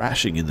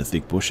crashing in the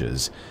thick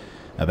bushes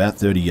about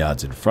 30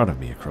 yards in front of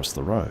me across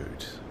the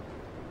road.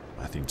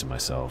 I think to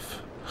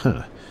myself,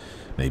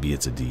 maybe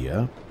it's a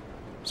deer.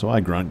 So I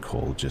grunt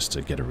call just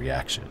to get a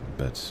reaction,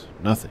 but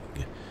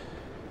nothing.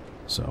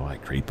 So I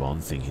creep on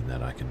thinking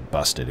that I can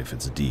bust it if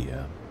it's a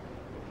deer.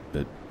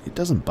 But it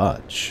doesn't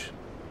budge.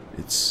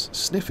 It's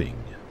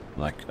sniffing,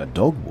 like a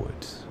dog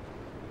would.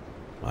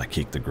 I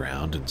kick the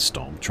ground and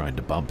stomp trying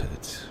to bump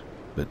it,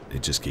 but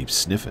it just keeps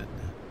sniffing.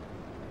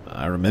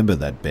 I remember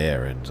that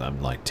bear and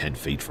I'm like 10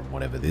 feet from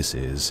whatever this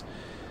is.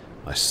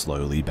 I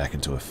slowly back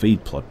into a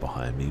feed plot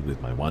behind me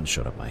with my one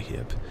shot at my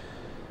hip.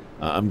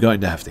 I'm going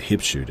to have to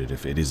hip shoot it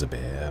if it is a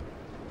bear.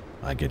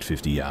 I get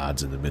 50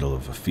 yards in the middle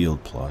of a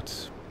field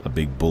plot, a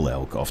big bull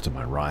elk off to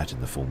my right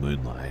in the full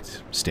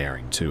moonlight,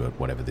 staring too at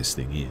whatever this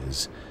thing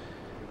is.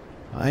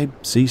 I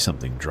see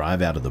something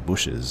drive out of the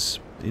bushes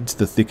into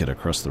the thicket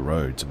across the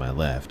road to my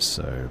left,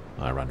 so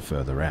I run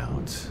further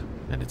out,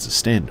 and it's a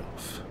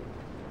standoff.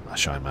 I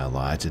shine my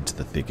light into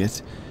the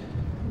thicket,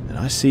 and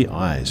I see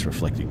eyes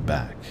reflecting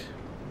back.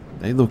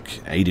 They look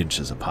 8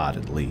 inches apart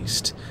at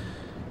least,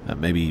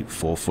 maybe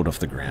 4 foot off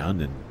the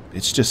ground, and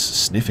it's just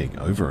sniffing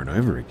over and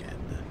over again.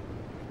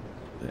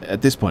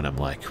 At this point I'm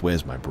like,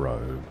 where's my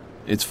bro?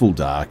 It's full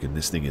dark and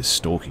this thing is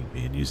stalking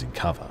me and using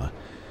cover.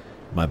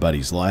 My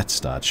buddy's light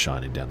starts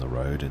shining down the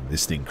road and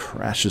this thing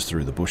crashes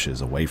through the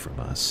bushes away from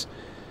us.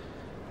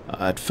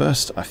 At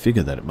first I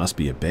figured that it must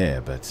be a bear,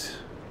 but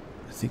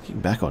thinking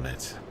back on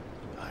it,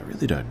 I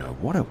really don't know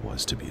what it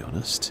was, to be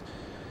honest.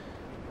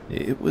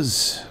 It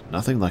was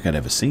nothing like I'd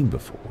ever seen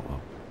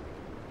before.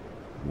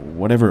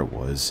 Whatever it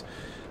was,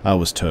 I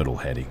was turtle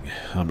heading,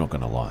 I'm not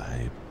gonna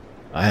lie.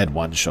 I had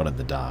one shot in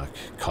the dark,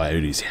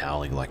 coyotes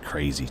howling like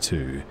crazy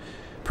too.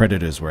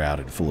 Predators were out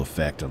in full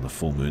effect on the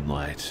full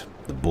moonlight,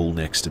 the bull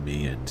next to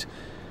me, and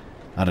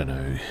I don't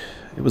know,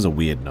 it was a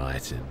weird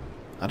night, and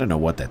I don't know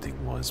what that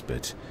thing was,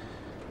 but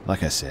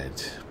like I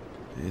said,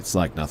 it's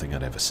like nothing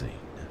I'd ever seen.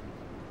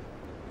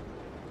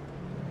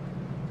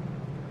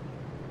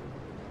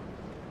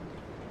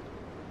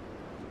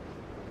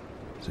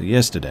 So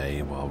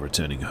yesterday, while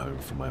returning home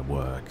from my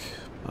work,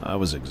 I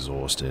was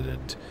exhausted,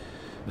 and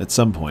at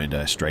some point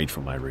I strayed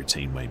from my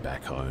routine way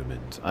back home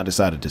and I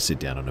decided to sit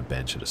down on a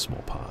bench at a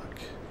small park.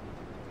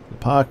 The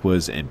park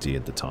was empty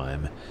at the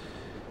time,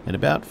 and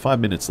about 5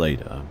 minutes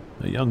later,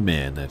 a young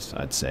man that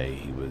I'd say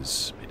he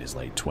was in his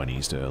late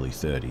 20s to early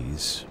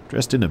 30s,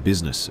 dressed in a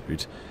business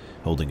suit,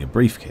 holding a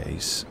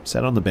briefcase,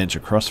 sat on the bench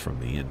across from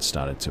me and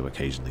started to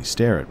occasionally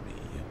stare at me.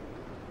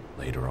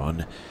 Later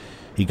on,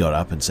 he got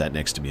up and sat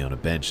next to me on a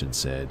bench and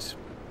said,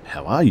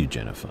 "How are you,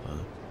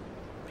 Jennifer?"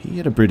 He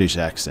had a British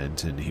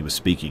accent and he was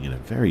speaking in a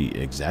very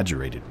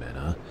exaggerated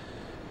manner.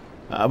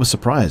 I was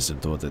surprised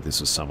and thought that this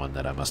was someone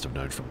that I must have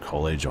known from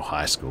college or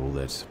high school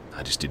that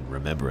I just didn't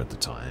remember at the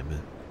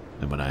time.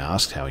 And when I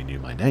asked how he knew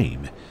my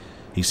name,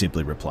 he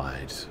simply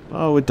replied,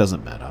 "Oh, it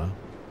doesn't matter,"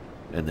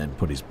 and then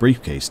put his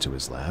briefcase to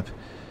his lap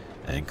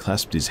and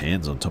clasped his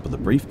hands on top of the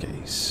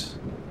briefcase.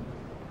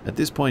 At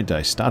this point,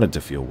 I started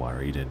to feel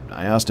worried, and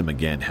I asked him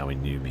again how he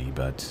knew me,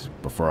 but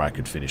before I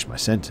could finish my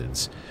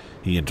sentence,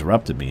 he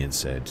interrupted me and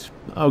said,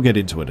 "I'll get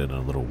into it in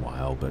a little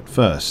while, but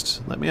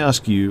first, let me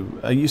ask you,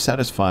 are you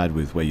satisfied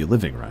with where you're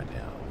living right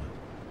now?"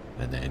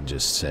 And then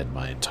just said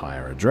my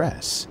entire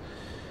address.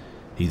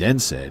 He then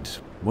said,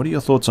 "What are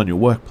your thoughts on your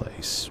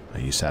workplace? Are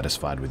you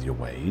satisfied with your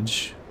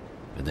wage?"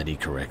 And then he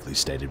correctly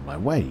stated my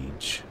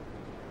wage.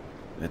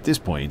 At this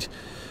point,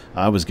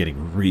 I was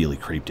getting really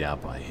creeped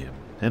out by him,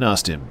 and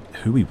asked him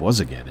who he was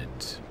again,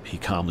 and he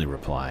calmly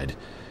replied,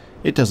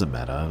 "It doesn't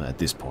matter at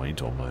this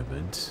point or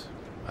moment."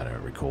 I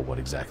don't recall what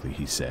exactly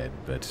he said,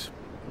 but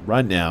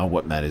right now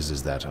what matters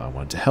is that I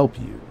want to help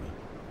you.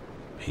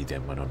 He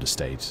then went on to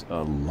state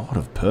a lot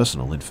of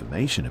personal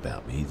information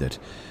about me that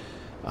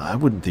I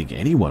wouldn't think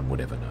anyone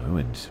would ever know,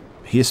 and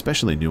he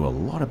especially knew a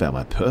lot about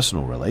my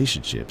personal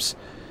relationships,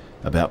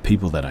 about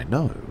people that I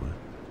know.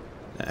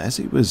 As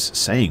he was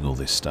saying all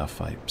this stuff,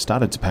 I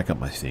started to pack up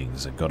my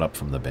things and got up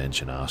from the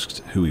bench and asked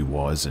who he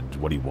was and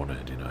what he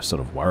wanted in a sort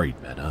of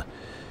worried manner.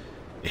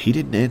 He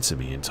didn't answer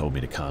me and told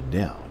me to calm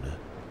down.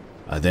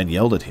 I then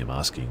yelled at him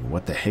asking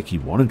what the heck he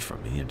wanted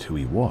from me and who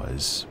he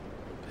was,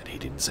 and he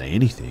didn't say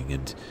anything,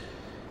 and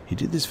he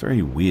did this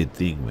very weird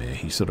thing where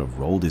he sort of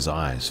rolled his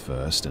eyes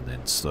first and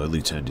then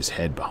slowly turned his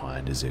head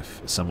behind as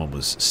if someone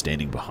was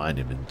standing behind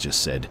him and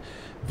just said,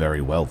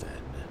 "Very well then."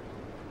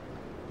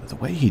 The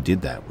way he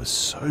did that was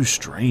so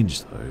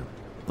strange though,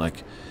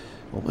 like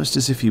almost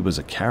as if he was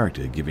a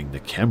character giving the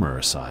camera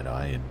a side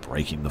eye and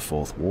breaking the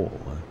fourth wall.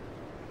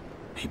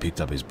 He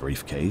picked up his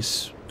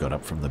briefcase, got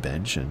up from the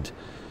bench, and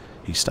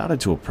he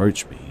started to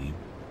approach me.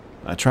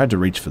 I tried to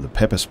reach for the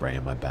pepper spray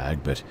in my bag,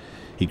 but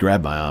He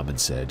grabbed my arm and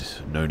said,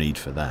 "No need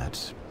for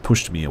that,"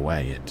 pushed me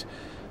away, and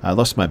I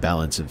lost my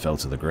balance and fell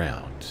to the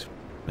ground,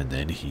 and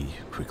then he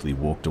quickly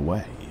walked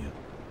away.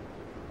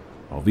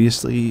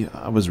 Obviously,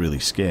 I was really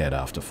scared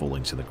after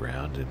falling to the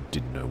ground and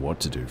didn't know what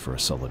to do for a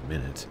solid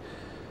minute.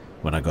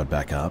 When I got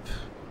back up,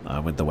 I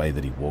went the way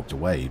that he walked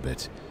away,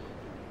 but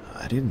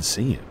I didn't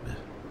see him,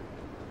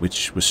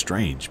 which was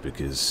strange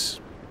because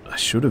I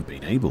should have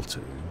been able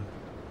to.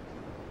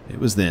 It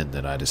was then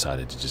that I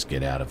decided to just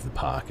get out of the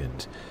park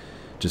and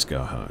just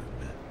go home.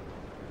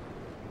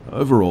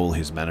 Overall,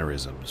 his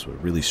mannerisms were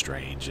really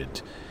strange,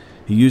 and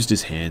he used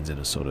his hands in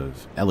a sort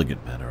of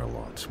elegant manner a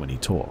lot when he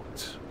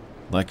talked,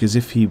 like as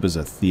if he was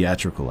a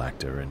theatrical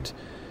actor, and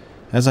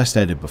as I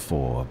stated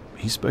before,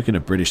 he spoke in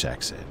a British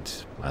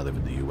accent. I live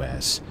in the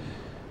US,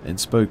 and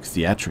spoke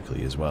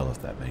theatrically as well,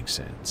 if that makes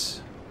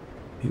sense.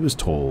 He was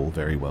tall,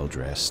 very well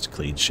dressed,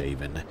 clean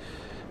shaven,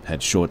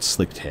 had short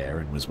slicked hair,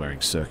 and was wearing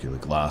circular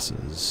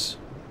glasses.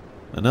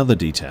 Another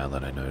detail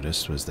that I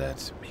noticed was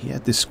that he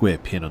had this square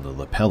pin on the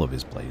lapel of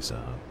his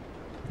blazer.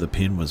 The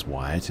pin was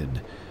white,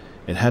 and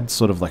it had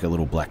sort of like a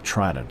little black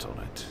trident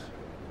on it.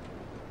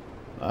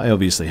 I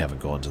obviously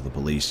haven't gone to the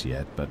police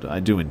yet, but I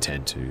do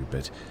intend to,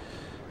 but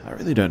I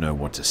really don't know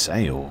what to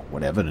say or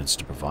what evidence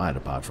to provide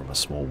apart from a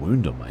small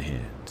wound on my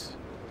hand.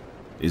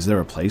 Is there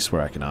a place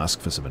where I can ask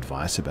for some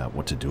advice about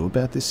what to do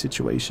about this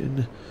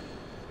situation?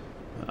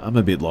 I'm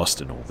a bit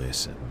lost in all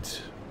this, and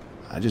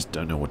I just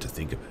don't know what to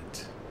think of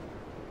it.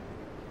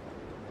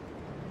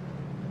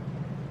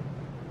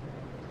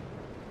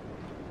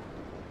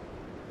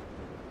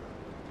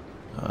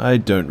 I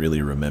don't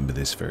really remember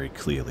this very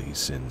clearly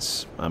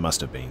since I must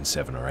have been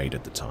 7 or 8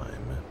 at the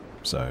time,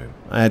 so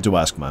I had to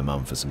ask my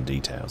mum for some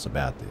details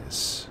about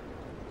this.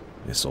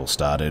 This all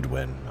started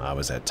when I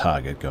was at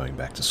Target going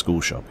back to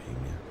school shopping.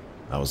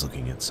 I was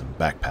looking at some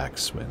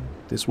backpacks when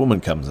this woman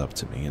comes up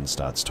to me and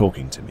starts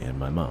talking to me and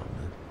my mum.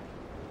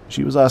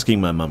 She was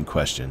asking my mum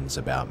questions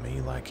about me,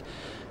 like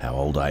how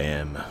old I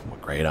am,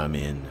 what grade I'm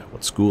in,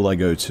 what school I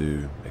go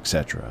to,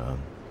 etc.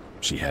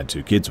 She had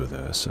 2 kids with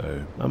her,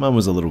 so my mum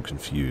was a little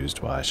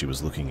confused why she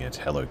was looking at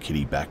Hello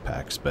Kitty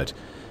backpacks, but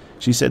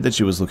she said that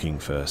she was looking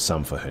for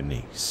some for her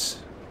niece.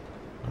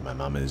 My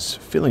mum is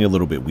feeling a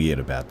little bit weird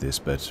about this,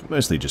 but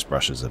mostly just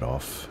brushes it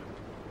off,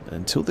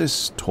 until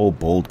this tall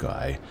bald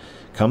guy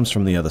comes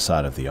from the other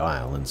side of the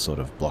aisle and sort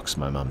of blocks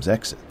my mum's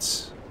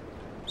exits.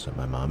 So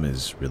my mum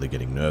is really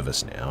getting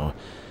nervous now,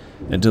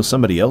 until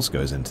somebody else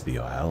goes into the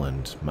aisle,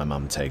 and my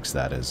mum takes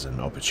that as an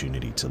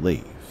opportunity to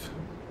leave.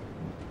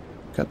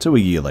 Cut to a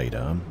year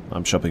later,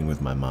 I'm shopping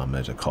with my mum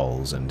at a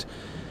Coles, and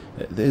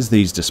there's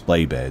these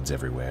display beds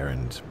everywhere,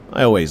 and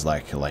I always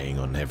like laying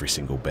on every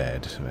single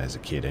bed, as a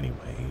kid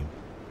anyway.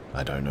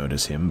 I don't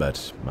notice him,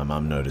 but my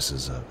mum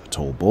notices a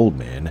tall bald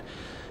man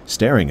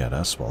staring at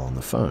us while on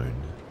the phone.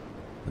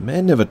 The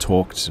man never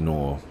talked,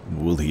 nor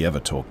will he ever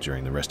talk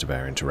during the rest of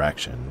our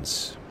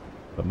interactions,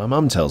 but my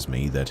mum tells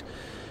me that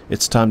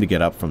it's time to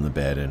get up from the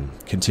bed and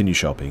continue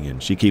shopping,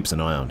 and she keeps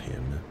an eye on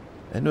him,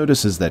 and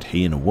notices that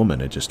he and a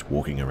woman are just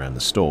walking around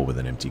the store with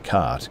an empty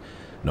cart,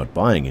 not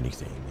buying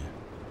anything.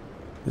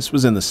 This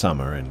was in the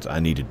summer, and I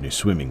needed new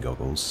swimming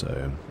goggles,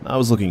 so I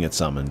was looking at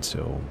some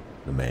until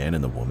the man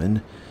and the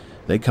woman,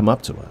 they come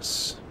up to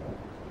us.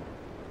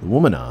 The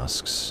woman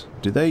asks,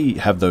 do they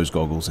have those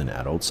goggles in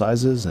adult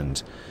sizes?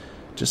 And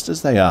just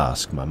as they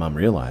ask, my mum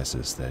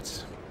realizes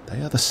that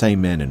they are the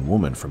same man and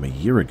woman from a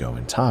year ago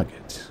in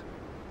Target.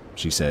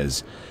 She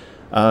says,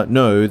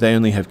 no, they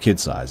only have kid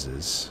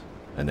sizes,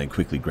 and then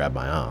quickly grabbed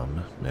my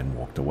arm and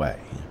walked away.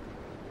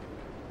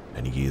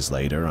 Many years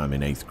later, I'm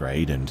in 8th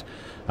grade, and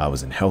I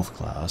was in health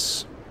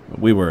class.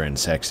 We were in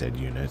sex ed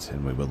unit,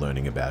 and we were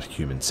learning about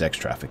human sex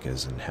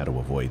traffickers and how to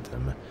avoid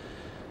them.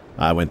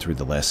 I went through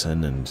the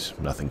lesson, and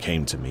nothing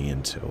came to me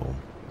until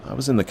I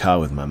was in the car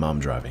with my mum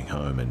driving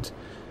home, and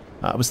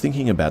I was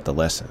thinking about the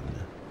lesson.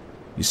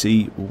 You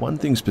see, one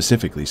thing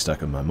specifically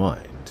stuck in my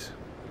mind.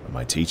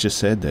 My teacher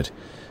said that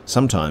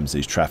sometimes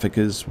these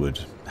traffickers would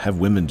have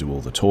women do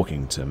all the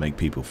talking to make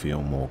people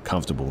feel more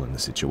comfortable in the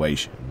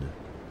situation.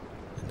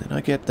 And then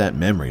I get that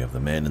memory of the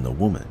man and the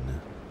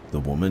woman. The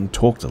woman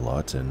talked a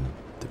lot, and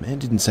the man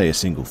didn't say a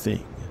single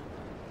thing.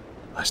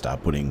 I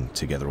start putting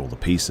together all the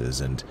pieces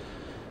and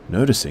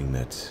noticing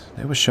that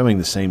they were showing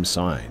the same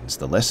signs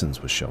the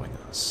lessons were showing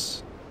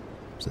us.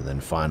 So then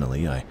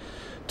finally I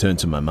turned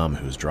to my mum,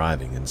 who was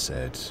driving, and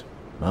said,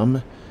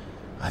 "Mum,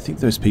 I think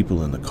those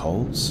people in the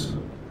Coles,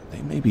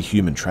 they may be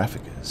human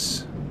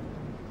traffickers."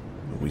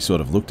 We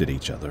sort of looked at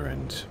each other,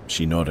 and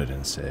she nodded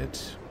and said,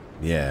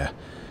 "Yeah,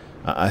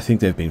 I think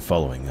they've been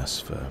following us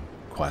for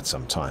quite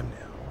some time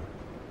now."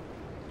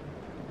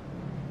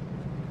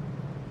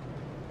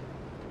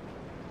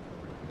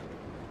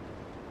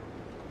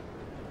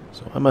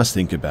 So I must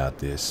think about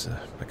this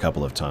a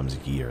couple of times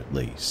a year at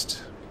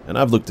least, and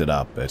I've looked it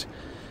up, but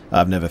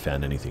I've never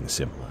found anything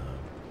similar.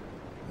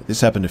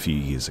 This happened a few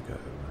years ago.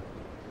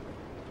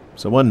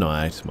 So one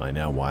night, my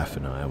now wife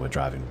and I were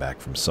driving back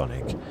from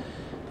Sonic.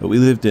 We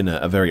lived in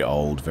a very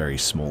old, very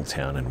small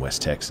town in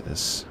West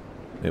Texas.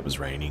 It was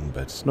raining,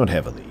 but not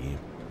heavily,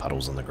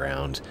 puddles on the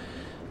ground,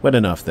 Wet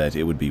enough that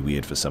it would be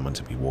weird for someone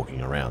to be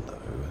walking around though.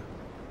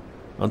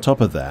 On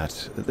top of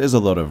that, there's a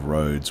lot of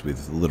roads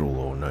with little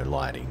or no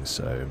lighting,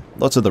 so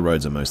lots of the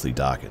roads are mostly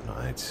dark at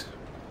night.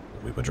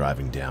 We were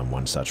driving down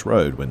one such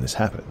road when this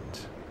happened.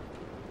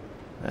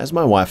 As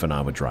my wife and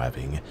I were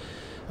driving,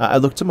 I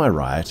looked to my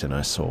right and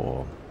I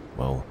saw,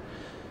 well,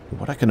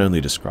 what I can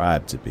only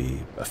describe to be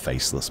a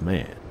faceless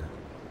man.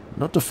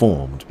 Not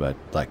deformed, but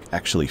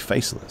actually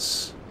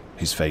faceless.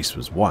 His face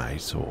was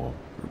white, or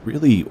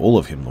really all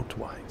of him looked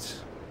white.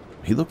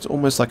 He looked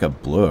almost like a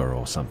blur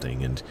or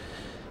something, and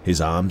his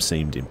arms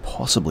seemed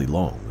impossibly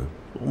long,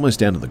 almost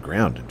down to the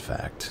ground in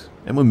fact,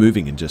 and were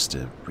moving in just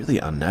a really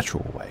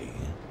unnatural way.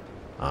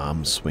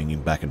 Arms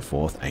swinging back and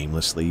forth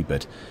aimlessly,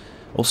 but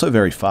also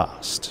very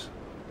fast.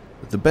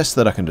 The best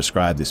that I can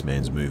describe this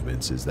man's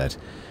movements is that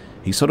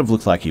he sort of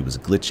looked like he was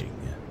glitching.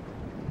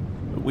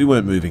 We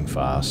weren't moving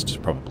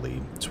fast,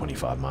 probably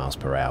 25 miles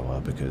per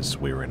hour, because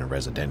we were in a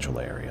residential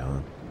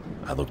area.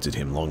 I looked at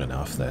him long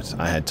enough that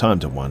I had time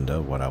to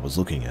wonder what I was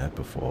looking at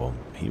before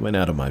he went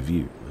out of my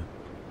view.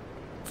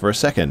 For a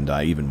second,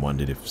 I even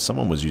wondered if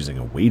someone was using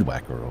a weed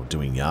whacker or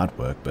doing yard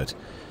work, but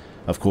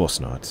of course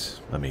not.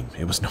 I mean,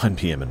 it was 9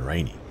 p.m. and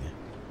raining.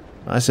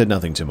 I said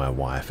nothing to my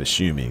wife,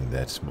 assuming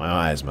that my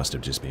eyes must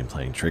have just been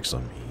playing tricks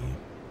on me.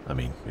 I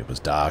mean, it was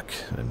dark,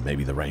 and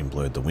maybe the rain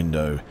blurred the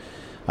window.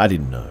 I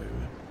didn't know.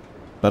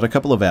 But a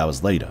couple of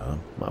hours later,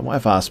 my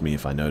wife asked me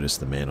if I noticed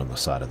the man on the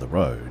side of the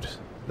road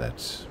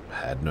that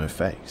had no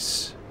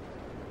face.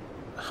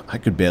 I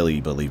could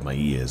barely believe my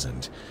ears,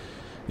 and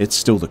it's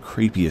still the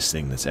creepiest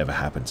thing that's ever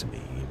happened to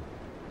me.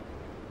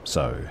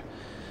 So,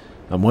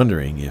 I'm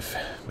wondering if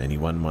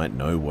anyone might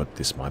know what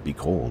this might be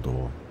called,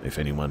 or if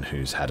anyone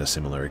who's had a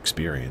similar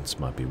experience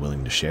might be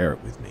willing to share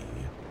it with me.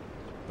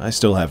 I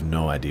still have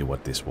no idea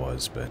what this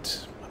was,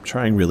 but I'm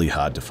trying really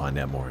hard to find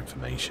out more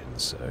information,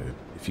 so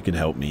if you can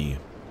help me,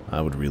 I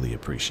would really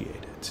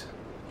appreciate it.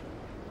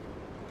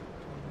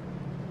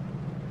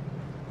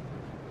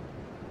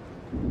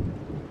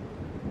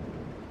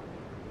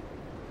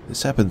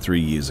 This happened 3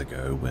 years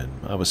ago when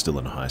I was still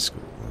in high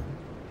school.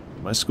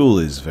 My school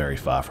is very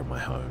far from my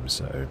home,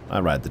 so I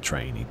ride the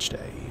train each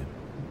day.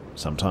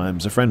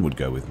 Sometimes a friend would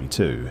go with me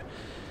too.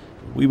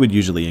 We would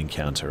usually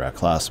encounter our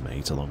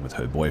classmate along with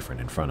her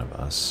boyfriend in front of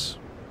us.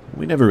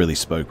 We never really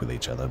spoke with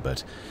each other,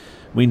 but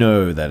we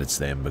know that it's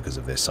them because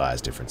of their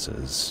size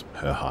differences,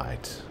 her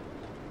height.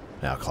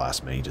 Our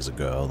classmate is a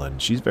girl,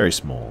 and she's very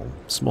small,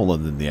 smaller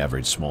than the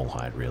average small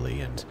height really,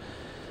 and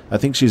I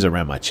think she's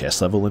around my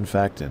chest level in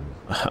fact, and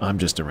I'm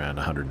just around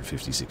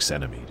 156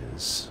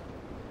 centimeters.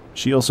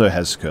 She also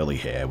has curly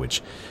hair,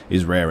 which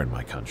is rare in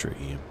my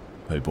country.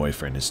 Her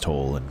boyfriend is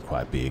tall and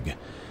quite big.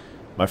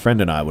 My friend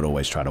and I would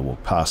always try to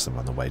walk past them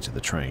on the way to the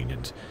train,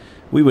 and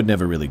we would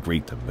never really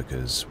greet them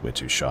because we're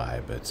too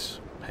shy, but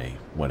hey,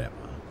 whatever.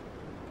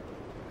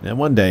 Now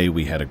one day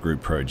we had a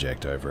group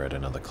project over at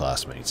another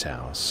classmate's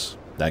house.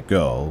 That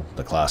girl,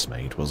 the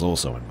classmate, was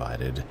also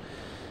invited,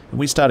 and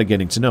we started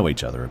getting to know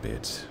each other a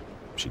bit.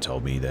 She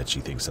told me that she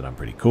thinks that I'm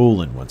pretty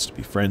cool and wants to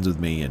be friends with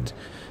me, and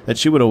that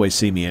she would always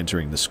see me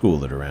entering the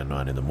school at around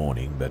 9 in the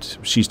morning, but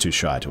she's too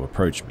shy to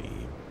approach me.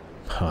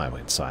 I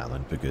went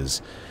silent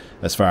because,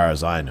 as far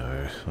as I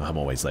know, I'm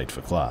always late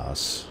for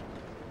class.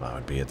 I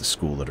would be at the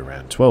school at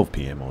around 12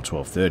 p.m. or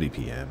 12:30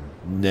 p.m.,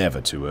 never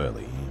too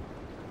early.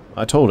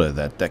 I told her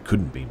that that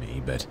couldn't be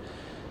me, but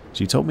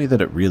she told me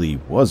that it really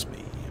was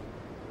me.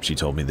 She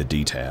told me the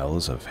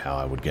details of how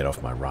I would get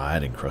off my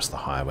ride and cross the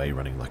highway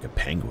running like a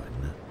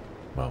penguin.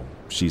 Well,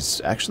 she's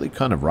actually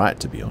kind of right,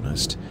 to be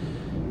honest.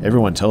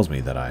 Everyone tells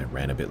me that I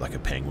ran a bit like a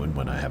penguin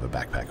when I have a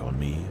backpack on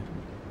me.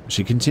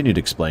 She continued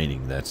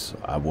explaining that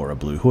I wore a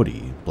blue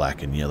hoodie,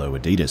 black and yellow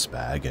Adidas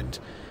bag, and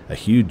a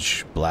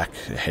huge black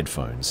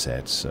headphone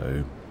set,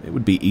 so it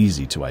would be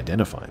easy to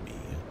identify me.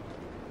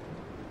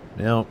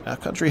 Now, our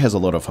country has a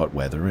lot of hot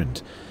weather,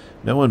 and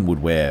no one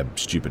would wear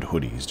stupid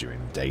hoodies during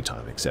the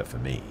daytime except for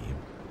me.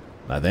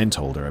 I then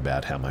told her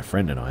about how my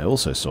friend and I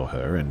also saw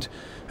her and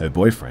her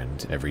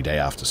boyfriend every day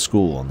after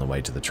school on the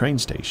way to the train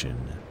station.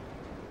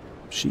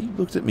 She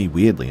looked at me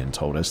weirdly and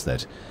told us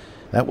that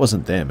that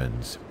wasn't them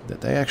and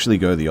that they actually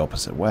go the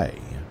opposite way.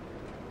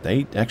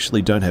 They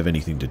actually don't have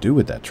anything to do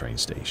with that train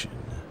station.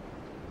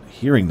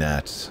 Hearing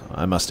that,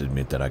 I must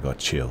admit that I got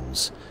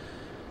chills.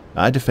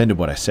 I defended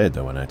what I said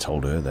though, and I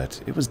told her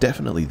that it was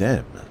definitely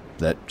them,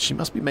 that she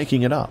must be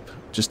making it up,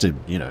 just to,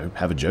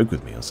 have a joke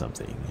with me or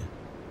something.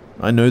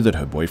 I know that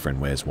her boyfriend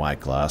wears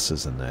white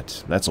glasses, and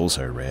that's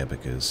also rare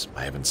because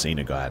I haven't seen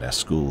a guy at our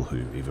school who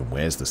even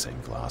wears the same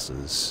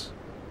glasses.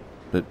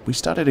 But we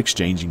started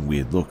exchanging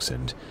weird looks,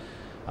 and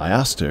I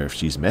asked her if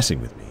she's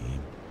messing with me.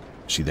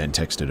 She then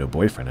texted her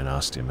boyfriend and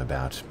asked him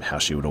about how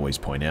she would always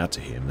point out to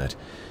him that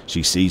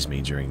she sees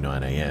me during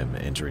 9 a.m.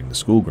 entering the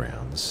school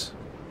grounds.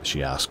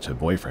 She asked her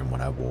boyfriend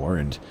what I wore,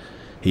 and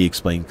he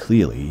explained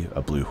clearly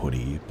a blue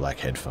hoodie, black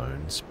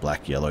headphones,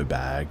 black yellow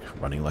bag,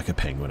 running like a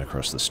penguin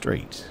across the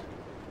street.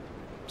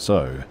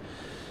 So,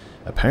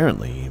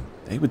 apparently,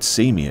 they would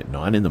see me at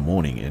 9 in the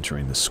morning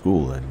entering the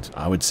school, and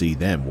I would see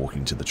them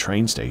walking to the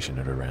train station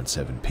at around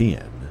 7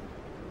 p.m.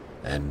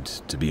 And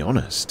to be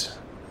honest,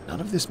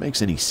 none of this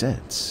makes any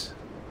sense.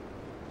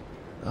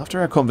 After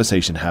our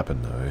conversation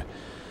happened, though,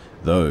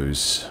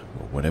 those,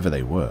 or whatever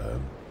they were,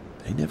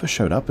 they never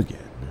showed up again.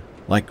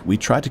 Like, we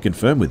tried to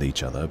confirm with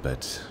each other,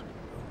 but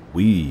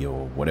we,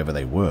 or whatever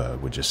they were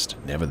just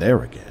never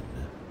there again.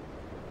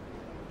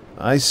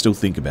 I still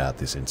think about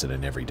this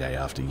incident every day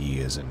after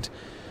years, and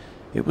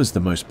it was the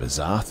most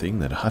bizarre thing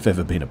that I've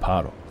ever been a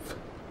part of.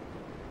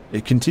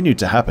 It continued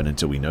to happen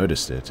until we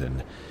noticed it,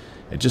 and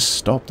it just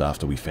stopped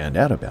after we found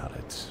out about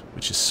it,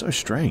 which is so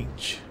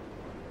strange.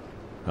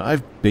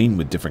 I've been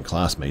with different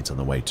classmates on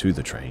the way to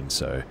the train,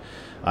 so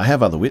I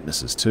have other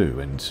witnesses too,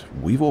 and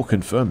we've all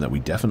confirmed that we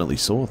definitely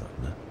saw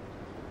them.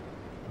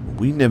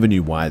 We never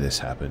knew why this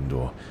happened,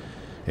 or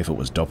if it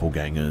was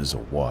doppelgangers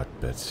or what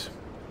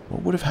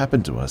would have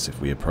happened to us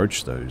if we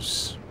approached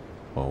those,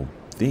 well,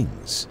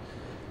 things?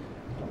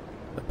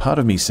 A part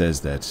of me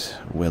says that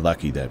we're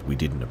lucky that we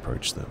didn't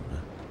approach them,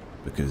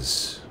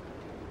 because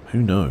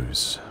who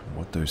knows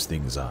what those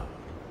things are.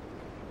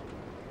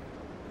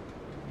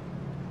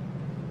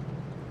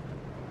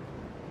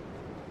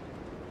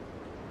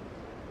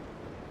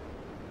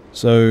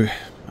 So,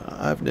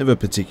 I've never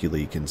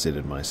particularly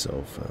considered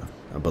myself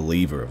a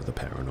believer of the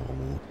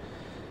paranormal,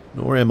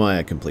 nor am I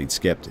a complete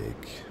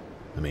skeptic.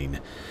 I mean,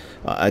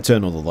 I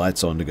turn all the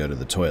lights on to go to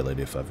the toilet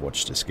if I've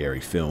watched a scary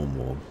film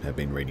or have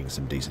been reading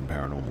some decent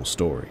paranormal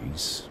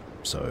stories,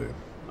 so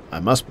I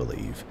must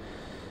believe,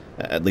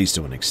 at least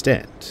to an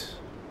extent.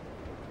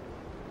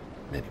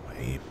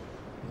 Anyway,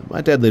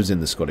 my dad lives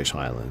in the Scottish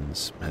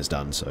Highlands, has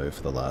done so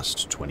for the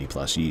last 20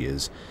 plus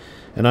years,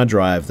 and I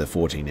drive the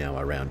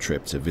 14-hour round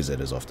trip to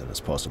visit as often as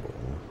possible,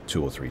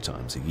 2 or 3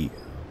 times a year.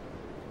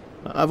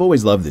 I've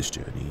always loved this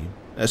journey,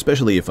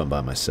 especially if I'm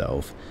by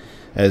myself,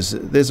 as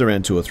there's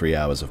around 2 or 3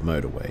 hours of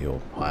motorway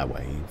or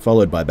highway,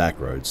 followed by back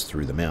roads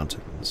through the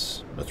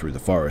mountains, through the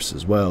forests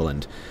as well,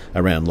 and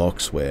around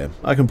lochs where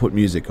I can put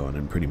music on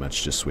and pretty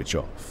much just switch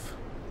off.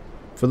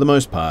 For the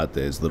most part,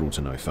 there's little to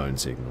no phone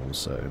signal,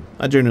 so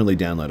I generally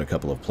download a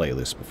couple of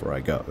playlists before I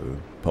go,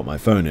 put my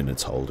phone in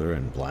its holder,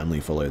 and blindly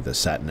follow the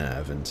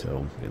sat-nav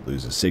until it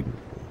loses signal.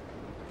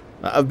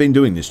 I've been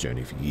doing this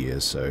journey for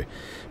years, so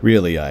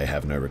really I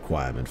have no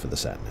requirement for the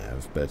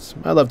sat-nav, but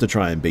I love to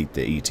try and beat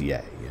the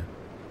ETA.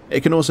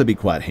 It can also be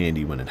quite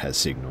handy when it has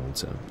signal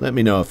to let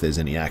me know if there's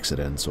any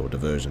accidents or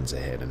diversions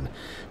ahead, and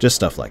just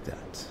stuff like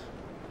that.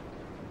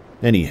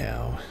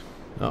 Anyhow,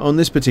 on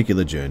this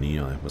particular journey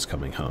I was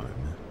coming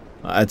home.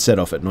 I'd set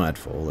off at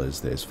nightfall,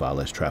 as there's far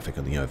less traffic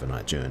on the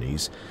overnight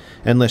journeys,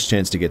 and less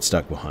chance to get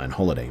stuck behind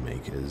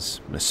holidaymakers,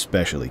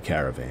 especially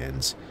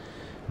caravans.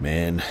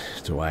 Man,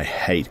 do I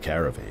hate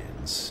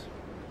caravans.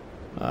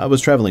 I was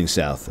travelling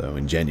south, though,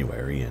 in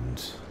January,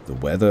 and the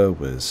weather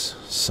was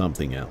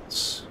something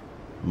else.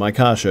 My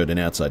car showed an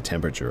outside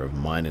temperature of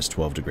minus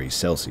 12 degrees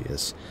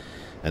Celsius,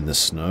 and the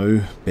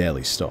snow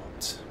barely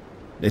stopped.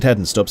 It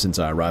hadn't stopped since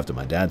I arrived at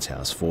my dad's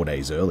house 4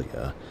 days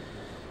earlier.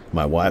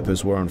 My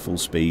wipers were on full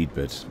speed,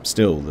 but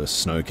still the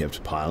snow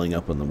kept piling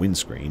up on the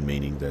windscreen,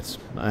 meaning that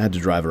I had to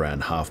drive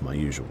around half my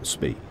usual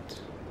speed.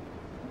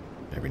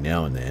 Every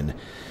now and then,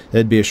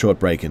 there'd be a short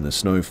break in the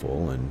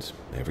snowfall, and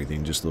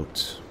everything just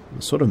looked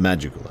sort of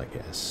magical, I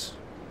guess.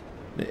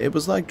 It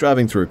was like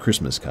driving through a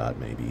Christmas card,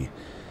 maybe.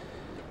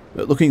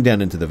 But looking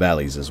down into the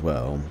valleys as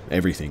well,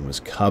 everything was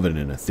covered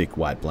in a thick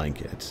white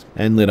blanket,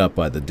 and lit up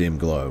by the dim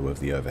glow of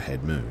the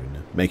overhead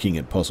moon, making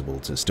it possible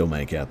to still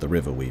make out the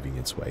river weaving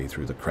its way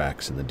through the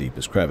cracks in the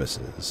deepest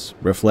crevices,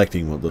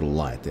 reflecting what little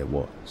light there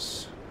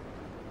was.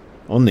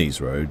 On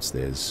these roads,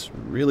 there's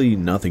really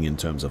nothing in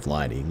terms of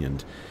lighting,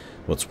 and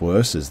what's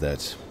worse is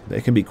that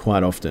there can be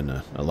quite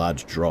often a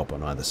large drop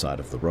on either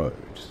side of the road.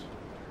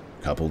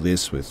 Couple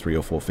this with 3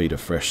 or 4 feet of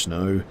fresh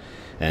snow,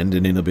 and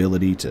an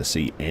inability to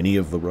see any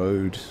of the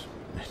road,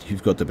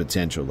 you've got the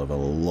potential of a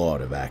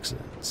lot of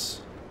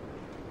accidents.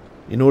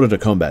 In order to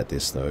combat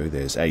this, though,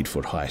 there's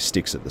 8-foot-high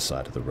sticks at the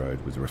side of the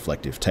road with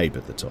reflective tape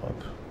at the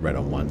top, red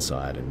on one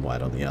side and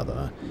white on the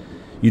other.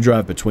 You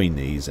drive between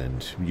these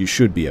and you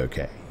should be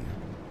okay.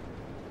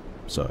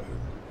 So,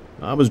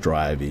 I was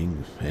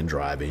driving and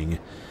driving.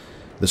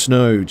 The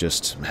snow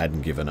just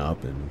hadn't given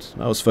up, and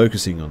I was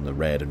focusing on the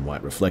red and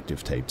white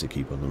reflective tape to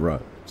keep on the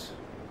road.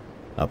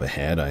 Up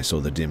ahead, I saw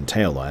the dim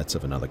taillights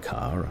of another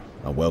car,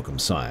 a welcome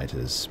sight,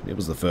 as it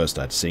was the first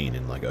I'd seen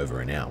in like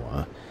over an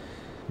hour.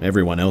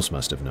 Everyone else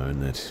must have known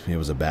that it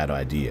was a bad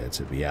idea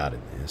to be out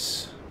in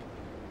this.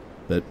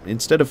 But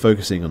instead of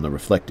focusing on the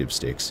reflective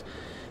sticks,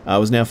 I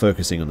was now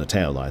focusing on the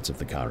taillights of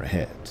the car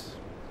ahead.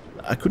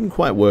 I couldn't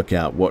quite work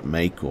out what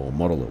make or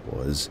model it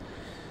was.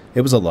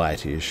 It was a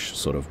lightish,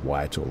 sort of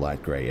white or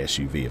light grey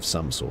SUV of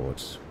some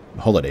sort.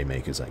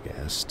 Holidaymakers, I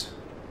guessed.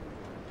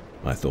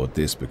 I thought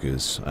this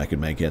because I could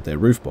make out their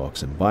roof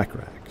box and bike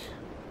rack.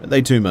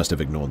 They too must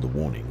have ignored the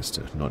warnings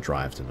to not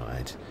drive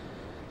tonight.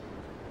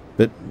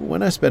 But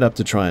when I sped up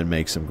to try and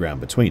make some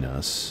ground between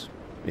us,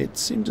 it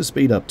seemed to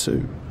speed up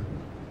too.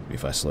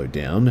 If I slowed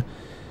down,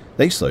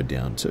 they slowed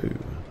down too.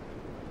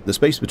 The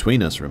space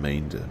between us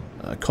remained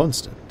a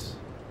constant.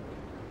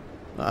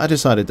 I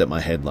decided that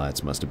my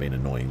headlights must have been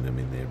annoying them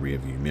in their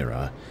rearview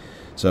mirror,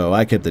 so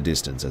I kept the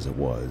distance as it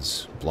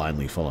was,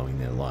 blindly following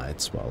their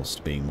lights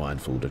whilst being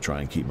mindful to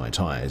try and keep my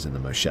tyres in the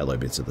most shallow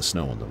bits of the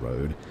snow on the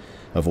road,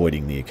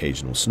 avoiding the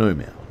occasional snow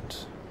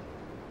mound.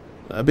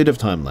 A bit of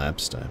time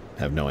lapsed, I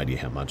have no idea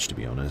how much to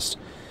be honest,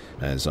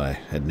 as I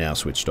had now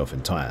switched off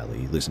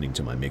entirely, listening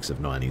to my mix of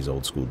 90s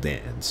old school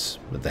dance,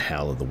 with the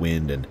howl of the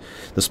wind and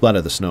the splat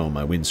of the snow on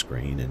my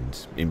windscreen,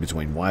 and in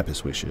between wiper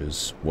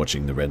swishes,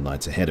 watching the red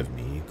lights ahead of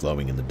me,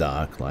 glowing in the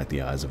dark like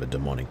the eyes of a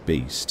demonic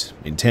beast,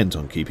 intent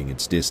on keeping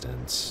its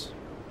distance.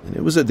 And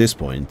it was at this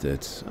point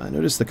that I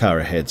noticed the car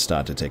ahead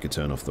start to take a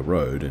turn off the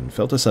road and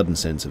felt a sudden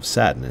sense of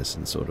sadness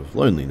and sort of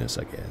loneliness,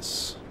 I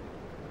guess.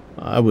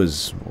 I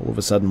was all of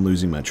a sudden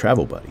losing my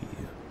travel buddy.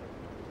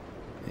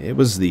 It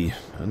was the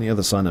only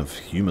other sign of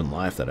human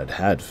life that I'd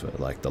had for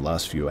like the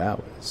last few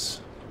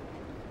hours.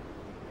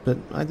 But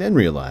I then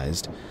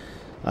realized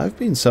I've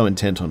been so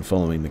intent on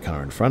following the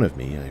car in front of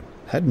me, I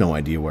had no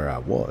idea where I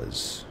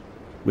was.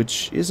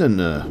 Which isn't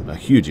a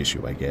huge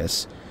issue, I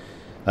guess.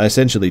 I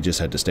essentially just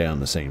had to stay on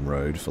the same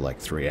road for like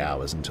 3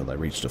 hours until I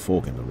reached a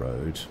fork in the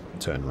road,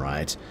 turn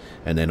right,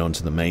 and then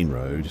onto the main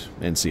road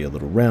and see a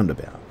little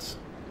roundabout.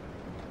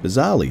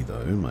 Bizarrely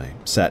though, my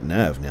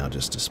sat-nav now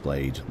just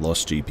displayed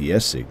lost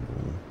GPS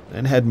signal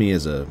and had me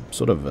as a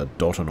sort of a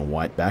dot on a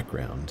white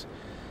background.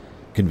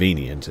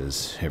 Convenient,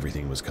 as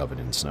everything was covered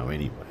in snow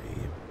anyway.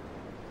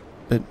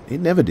 But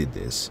it never did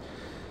this.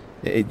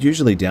 It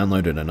usually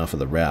downloaded enough of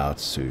the route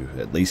to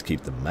at least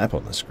keep the map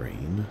on the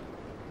screen.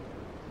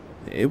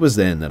 It was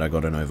then that I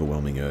got an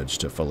overwhelming urge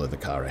to follow the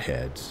car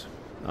ahead.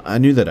 I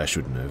knew that I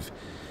shouldn't have.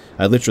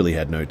 I literally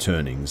had no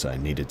turnings I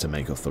needed to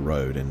make off the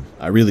road, and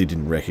I really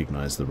didn't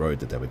recognize the road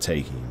that they were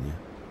taking.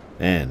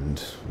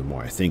 And, the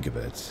more I think of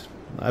it,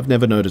 I've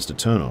never noticed a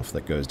turnoff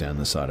that goes down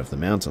the side of the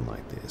mountain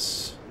like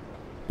this.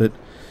 But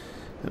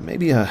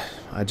maybe I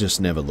just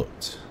never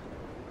looked.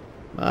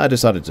 I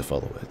decided to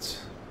follow it.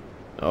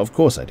 Of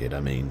course I did.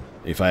 I mean,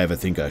 if I ever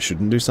think I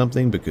shouldn't do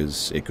something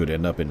because it could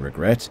end up in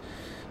regret,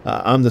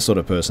 I'm the sort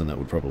of person that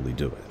would probably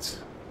do it.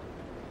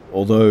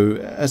 Although,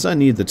 as I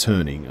neared the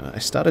turning, I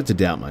started to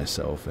doubt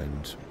myself,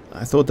 and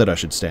I thought that I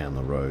should stay on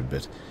the road,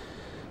 but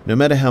no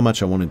matter how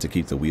much I wanted to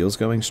keep the wheels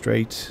going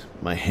straight,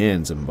 my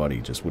hands and body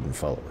just wouldn't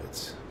follow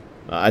it.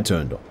 I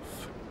turned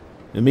off.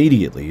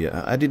 Immediately,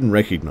 I didn't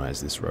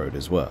recognize this road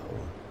as well.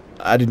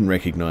 I didn't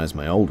recognize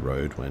my old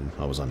road when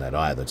I was on that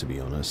either, to be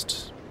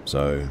honest,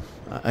 so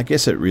I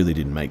guess it really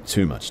didn't make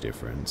too much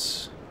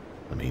difference.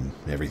 I mean,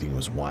 everything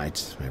was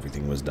white,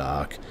 everything was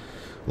dark,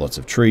 lots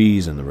of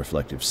trees and the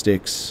reflective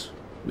sticks.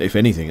 If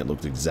anything, it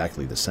looked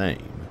exactly the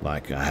same,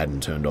 like I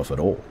hadn't turned off at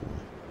all.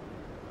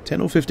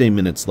 10 or 15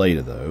 minutes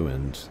later, though,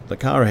 and the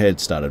car ahead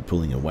started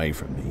pulling away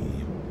from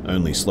me,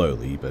 only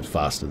slowly, but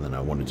faster than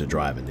I wanted to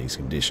drive in these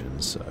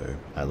conditions, so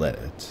I let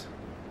it.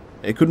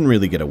 It couldn't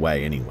really get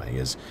away anyway,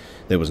 as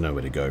there was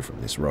nowhere to go from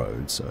this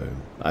road, so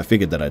I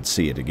figured that I'd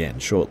see it again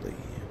shortly.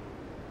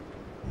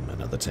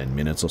 Another 10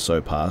 minutes or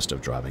so passed of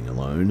driving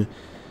alone,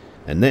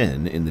 and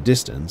then, in the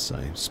distance,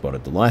 I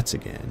spotted the lights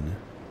again,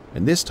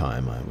 and this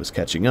time I was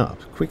catching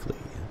up quickly.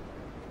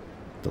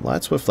 The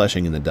lights were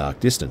flashing in the dark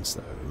distance,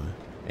 though.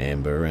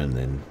 Amber and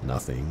then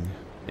nothing,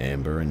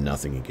 amber and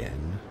nothing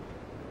again.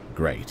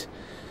 Great.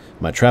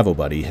 My travel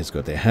buddy has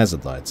got their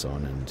hazard lights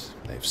on, and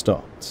they've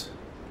stopped.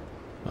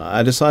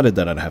 I decided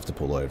that I'd have to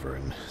pull over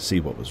and see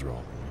what was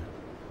wrong.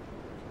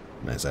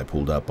 As I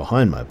pulled up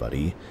behind my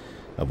buddy,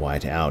 a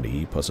white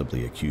Audi,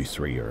 possibly a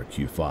Q3 or a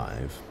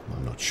Q5,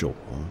 I'm not sure,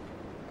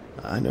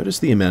 I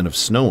noticed the amount of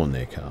snow on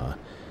their car.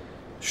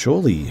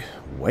 Surely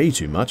way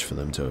too much for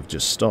them to have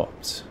just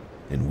stopped,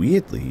 and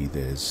weirdly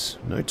there's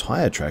no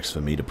tire tracks for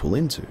me to pull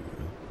into.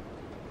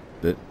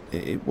 But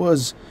it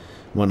was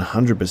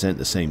 100%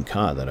 the same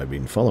car that I'd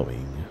been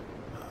following.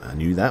 I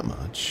knew that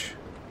much.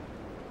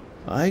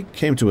 I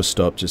came to a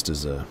stop just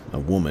as a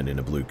woman in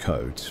a blue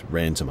coat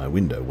ran to my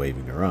window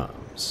waving her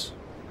arms.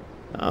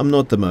 I'm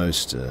not the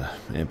most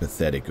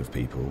empathetic of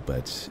people,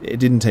 but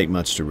it didn't take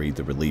much to read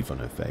the relief on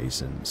her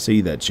face and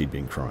see that she'd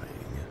been crying.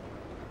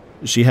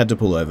 She had to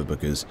pull over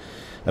because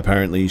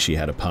apparently she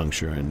had a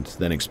puncture, and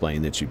then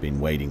explained that she'd been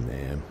waiting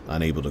there,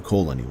 unable to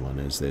call anyone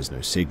as there's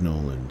no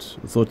signal, and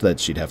thought that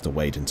she'd have to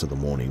wait until the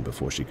morning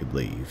before she could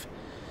leave.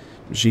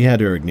 She had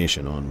her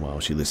ignition on while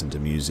she listened to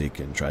music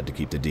and tried to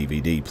keep the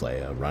DVD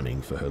player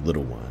running for her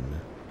little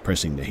one,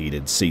 pressing the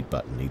heated seat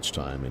button each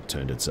time it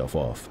turned itself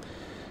off,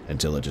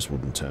 until it just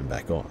wouldn't turn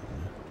back on.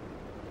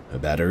 Her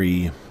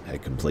battery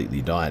had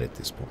completely died at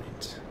this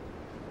point.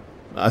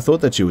 I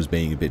thought that she was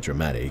being a bit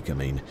dramatic. I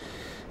mean,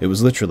 it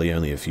was literally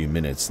only a few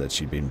minutes that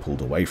she'd been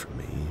pulled away from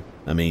me.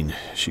 I mean,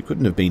 she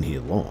couldn't have been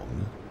here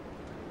long.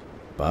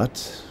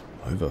 But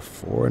over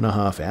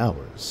 4.5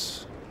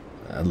 hours.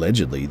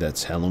 Allegedly,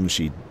 that's how long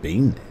she'd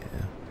been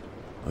there.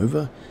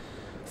 Over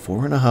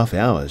 4.5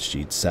 hours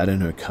she'd sat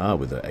in her car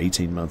with her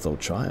 18-month-old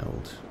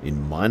child,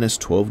 in minus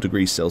 12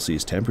 degrees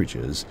Celsius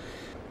temperatures,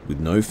 with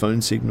no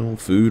phone signal,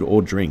 food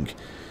or drink,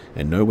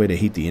 and nowhere to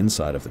heat the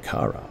inside of the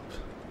car up.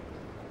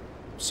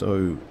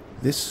 So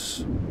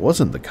this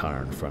wasn't the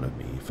car in front of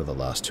me for the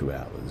last 2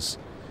 hours,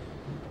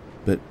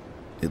 but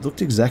it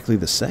looked exactly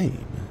the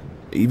same,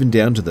 even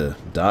down to the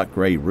dark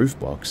grey roof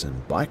box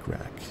and bike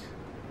rack.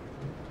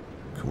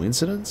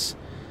 Coincidence?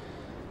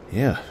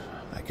 Yeah,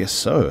 I guess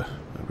so.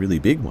 A really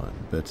big one,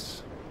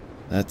 but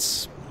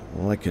that's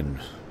all I can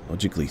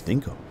logically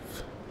think of.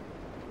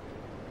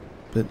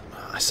 But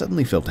I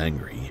suddenly felt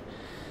angry.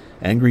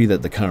 Angry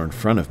that the car in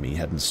front of me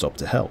hadn't stopped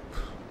to help.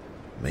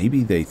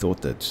 Maybe they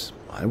thought that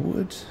I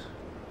would?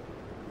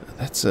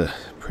 That's a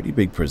pretty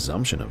big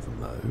presumption of them,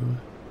 though.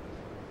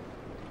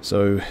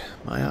 So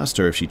I asked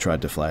her if she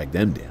tried to flag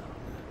them down.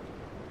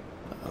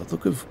 A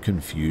look of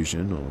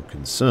confusion or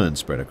concern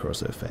spread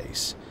across her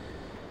face,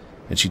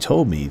 and she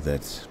told me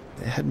that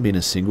there hadn't been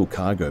a single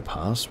car go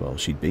past while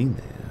she'd been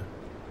there.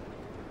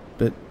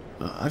 But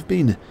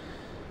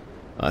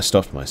I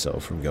stopped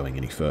myself from going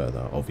any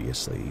further,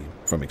 obviously,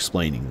 from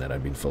explaining that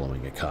I'd been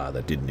following a car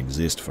that didn't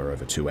exist for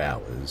over 2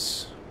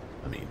 hours.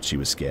 I mean, she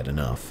was scared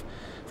enough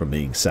from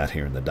being sat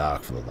here in the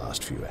dark for the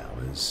last few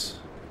hours.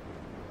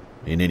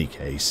 In any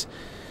case,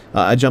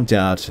 I jumped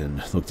out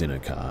and looked in her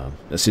car.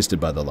 Assisted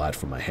by the light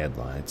from my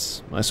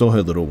headlights, I saw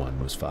her little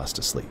one was fast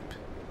asleep.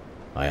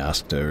 I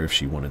asked her if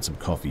she wanted some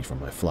coffee from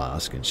my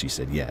flask, and she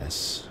said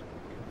yes.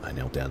 I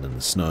knelt down in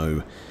the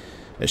snow,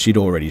 as she'd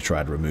already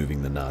tried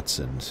removing the nuts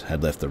and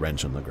had left the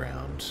wrench on the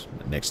ground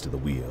next to the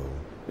wheel.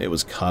 It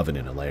was covered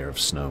in a layer of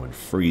snow and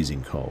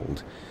freezing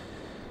cold.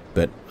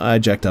 But I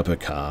jacked up her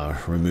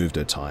car, removed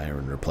her tire,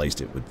 and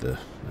replaced it with the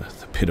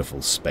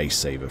pitiful space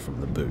saver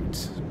from the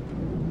boot.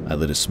 I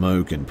lit a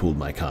smoke and pulled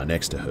my car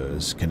next to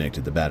hers,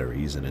 connected the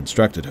batteries, and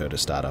instructed her to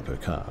start up her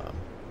car.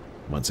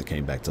 Once it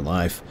came back to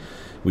life,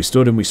 we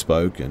stood and we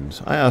spoke,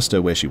 and I asked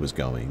her where she was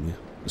going.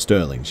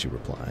 Sterling, she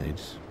replied.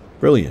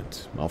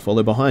 Brilliant, I'll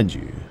follow behind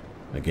you.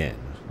 Again,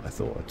 I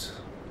thought.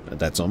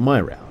 That's on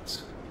my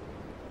route.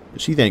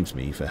 She thanked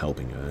me for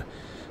helping her,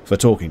 for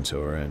talking to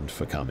her, and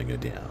for calming her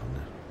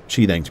down.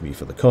 She thanked me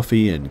for the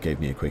coffee and gave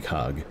me a quick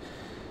hug.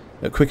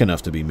 Quick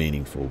enough to be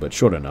meaningful, but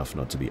short enough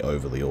not to be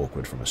overly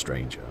awkward from a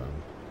stranger.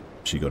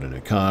 She got in her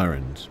car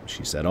and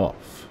she set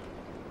off.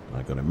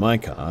 I got in my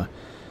car.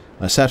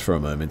 I sat for a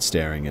moment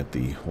staring at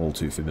the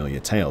all-too-familiar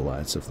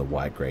taillights of the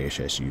white greyish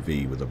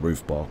SUV with a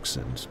roof box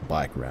and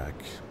bike rack,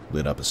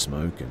 lit up a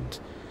smoke, and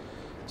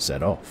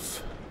set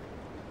off.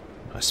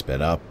 I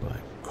sped up, I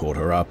caught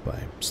her up,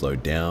 I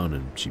slowed down,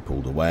 and she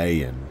pulled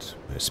away, and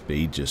her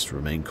speed just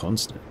remained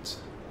constant.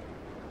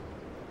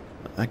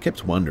 I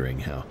kept wondering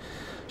how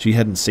she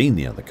hadn't seen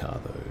the other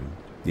car, though.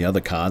 The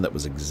other car that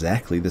was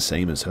exactly the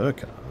same as her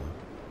car.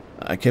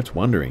 I kept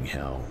wondering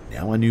how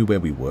now I knew where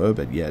we were,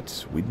 but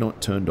yet we'd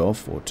not turned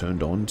off or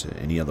turned on to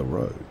any other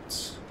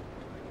roads.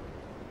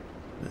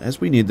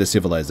 As we neared the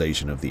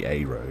civilization of the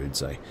A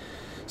roads, I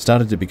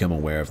started to become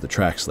aware of the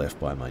tracks left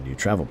by my new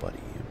travel buddy.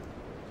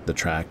 The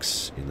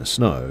tracks in the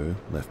snow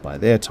left by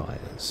their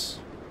tires.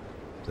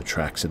 The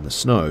tracks in the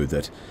snow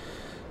that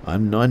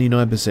I'm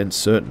 99%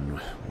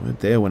 certain weren't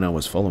there when I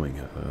was following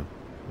her,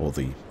 or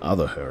the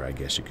other her, I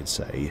guess you could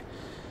say,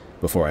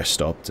 before I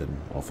stopped and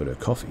offered her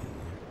coffee.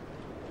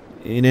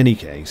 In any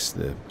case,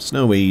 the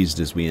snow eased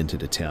as we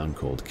entered a town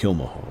called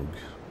Kilmahog.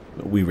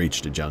 We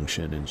reached a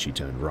junction and she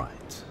turned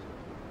right.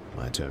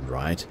 I turned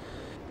right.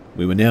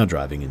 We were now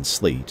driving in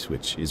sleet,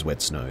 which is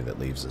wet snow that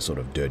leaves a sort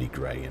of dirty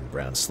grey and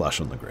brown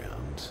slush on the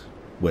ground.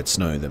 Wet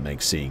snow that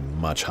makes seeing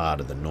much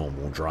harder than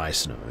normal dry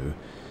snow.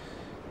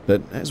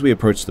 But as we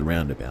approached the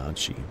roundabout,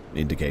 she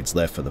indicates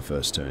left for the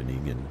first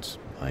turning, and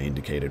I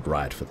indicated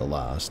right for the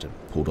last and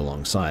pulled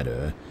alongside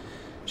her.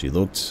 She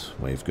looked,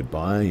 waved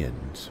goodbye,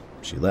 and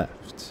she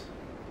left.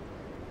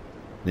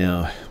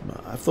 Now,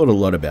 I've thought a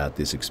lot about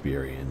this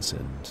experience,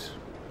 and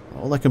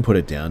all I can put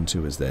it down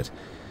to is that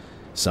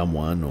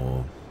someone,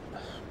 or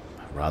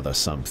rather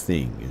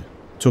something,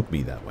 took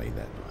me that way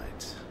that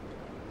night,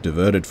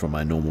 diverted from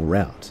my normal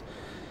route,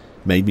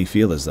 made me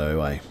feel as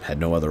though I had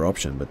no other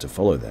option but to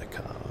follow that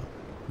car,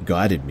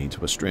 guided me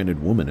to a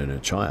stranded woman and her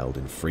child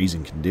in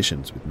freezing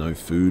conditions with no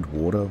food,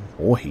 water,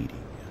 or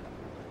heating.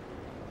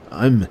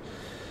 I'm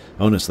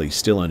honestly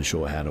still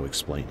unsure how to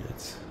explain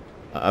it.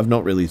 I've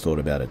not really thought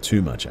about it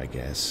too much, I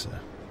guess.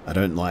 I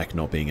don't like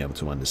not being able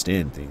to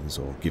understand things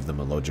or give them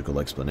a logical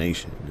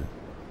explanation,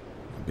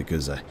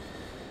 because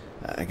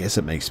I guess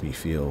it makes me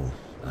feel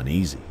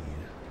uneasy.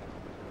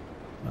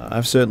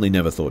 I've certainly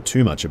never thought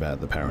too much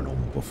about the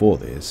paranormal before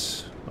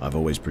this. I've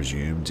always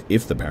presumed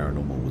if the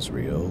paranormal was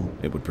real,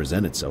 it would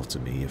present itself to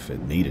me if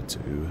it needed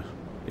to.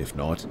 If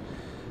not,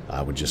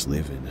 I would just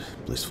live in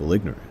blissful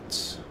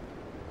ignorance.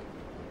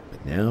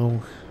 But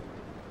now,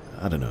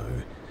 I don't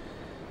know.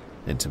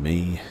 And to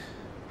me,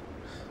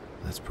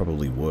 that's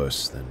probably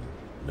worse than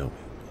knowing.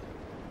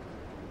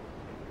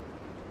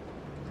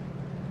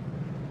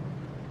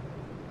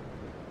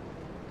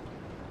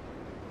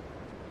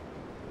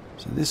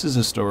 So this is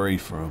a story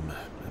from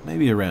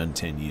maybe around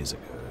 10 years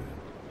ago.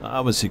 I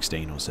was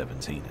 16 or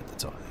 17 at the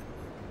time.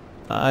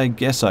 I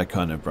guess I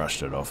kind of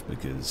brushed it off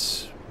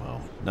because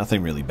well,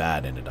 nothing really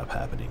bad ended up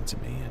happening to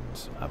me,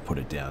 and I put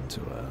it down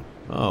to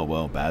oh,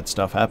 well, bad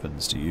stuff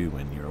happens to you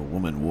when you're a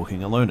woman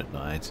walking alone at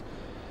night.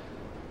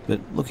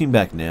 But looking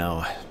back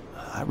now,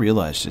 I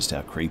realized just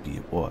how creepy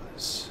it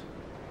was.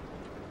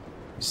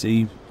 You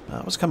see,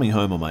 I was coming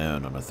home on my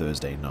own on a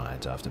Thursday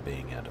night after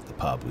being out of the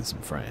pub with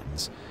some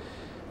friends.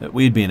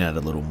 We had been out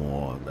a little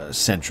more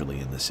centrally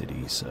in the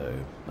city, so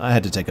I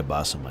had to take a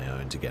bus on my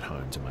own to get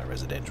home to my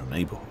residential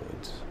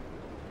neighborhood.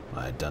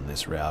 I had done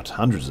this route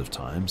hundreds of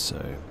times,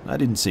 so I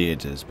didn't see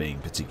it as being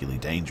particularly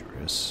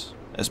dangerous,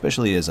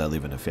 especially as I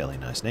live in a fairly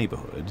nice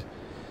neighborhood.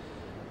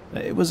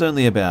 It was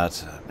only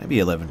about maybe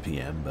 11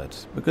 p.m,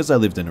 but because I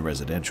lived in a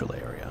residential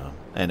area,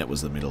 and it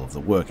was the middle of the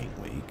working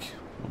week,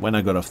 when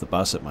I got off the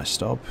bus at my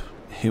stop,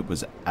 it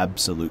was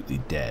absolutely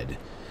dead,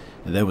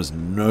 and there was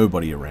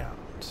nobody around.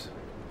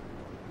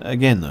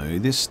 Again though,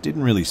 this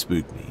didn't really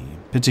spook me,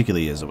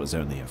 particularly as it was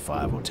only a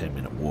 5 or 10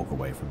 minute walk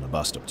away from the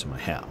bus stop to my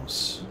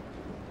house.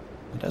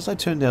 But as I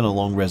turned down a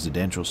long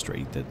residential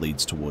street that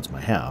leads towards my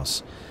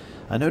house,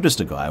 I noticed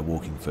a guy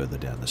walking further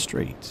down the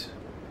street.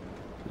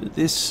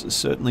 This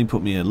certainly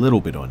put me a little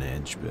bit on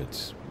edge,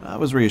 but I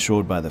was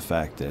reassured by the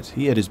fact that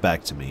he had his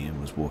back to me and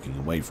was walking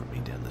away from me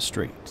down the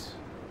street.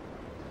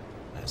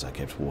 As I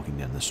kept walking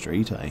down the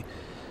street, I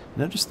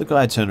noticed the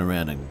guy turn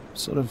around and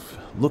sort of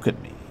look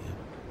at me.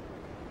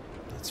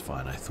 That's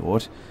fine, I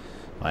thought.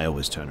 I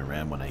always turn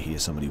around when I hear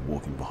somebody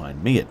walking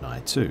behind me at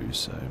night too,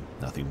 so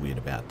nothing weird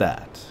about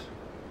that.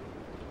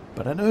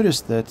 But I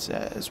noticed that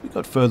as we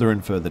got further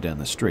and further down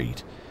the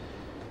street,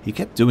 he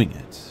kept doing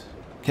it,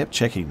 kept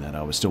checking that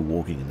I was still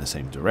walking in the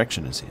same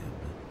direction as him.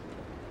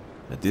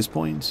 At this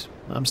point,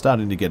 I'm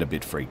starting to get a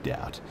bit freaked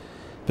out,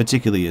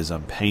 particularly as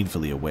I'm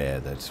painfully aware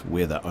that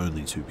we're the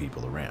only two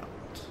people around.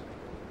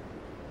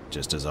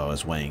 Just as I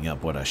was weighing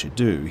up what I should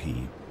do,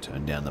 he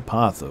turned down the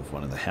path of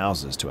one of the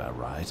houses to our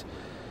right,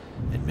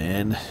 and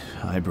man,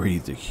 I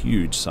breathed a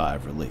huge sigh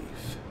of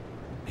relief.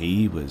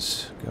 He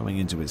was going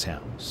into his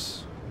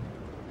house.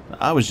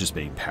 I was just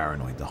being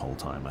paranoid the whole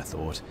time, I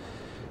thought.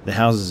 The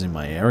houses in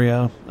my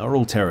area are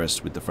all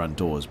terraced, with the front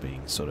doors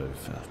being sort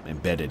of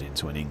embedded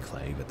into an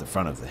enclave at the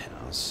front of the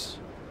house.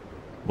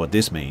 What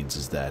this means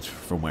is that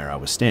from where I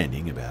was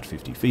standing, about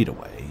 50 feet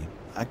away,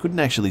 I couldn't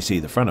actually see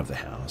the front of the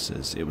house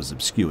as it was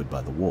obscured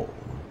by the wall.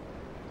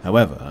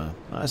 However,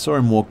 I saw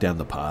him walk down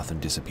the path and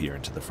disappear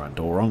into the front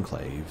door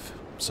enclave,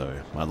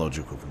 so my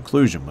logical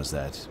conclusion was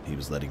that he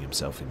was letting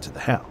himself into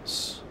the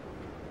house.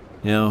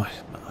 Now,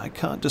 I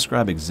can't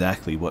describe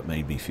exactly what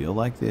made me feel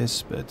like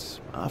this, but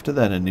after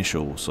that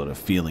initial sort of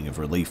feeling of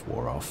relief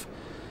wore off,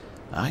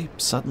 I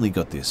suddenly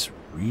got this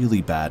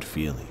really bad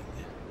feeling.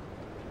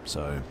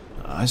 So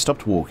I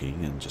stopped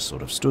walking and just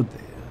sort of stood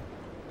there.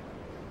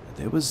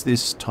 There was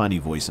this tiny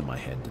voice in my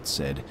head that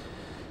said,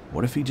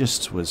 what if he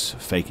just was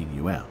faking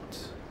you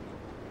out?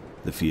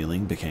 The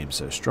feeling became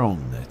so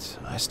strong that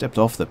I stepped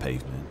off the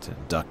pavement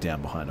and ducked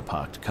down behind a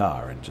parked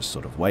car and just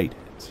sort of waited.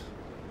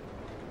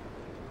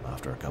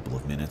 After a couple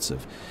of minutes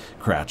of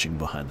crouching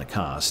behind the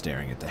car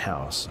staring at the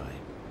house, I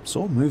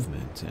saw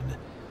movement, and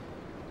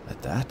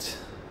at that,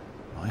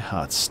 my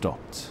heart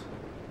stopped.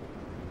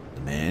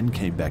 The man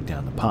came back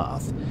down the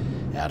path,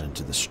 out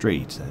into the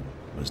street, and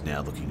was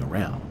now looking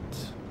around,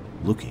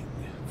 looking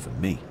for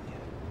me,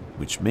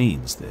 which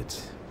means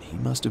that he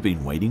must have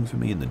been waiting for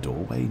me in the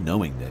doorway,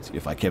 knowing that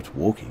if I kept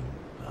walking,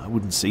 I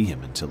wouldn't see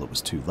him until it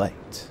was too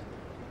late.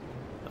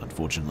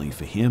 Unfortunately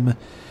for him,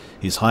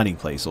 his hiding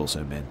place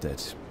also meant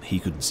that he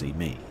couldn't see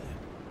me,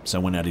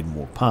 so when I didn't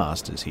walk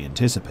past as he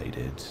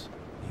anticipated,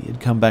 he had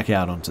come back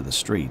out onto the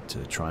street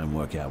to try and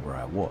work out where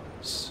I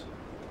was.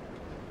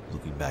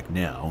 Looking back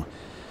now,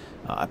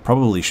 I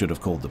probably should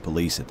have called the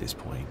police at this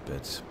point,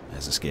 but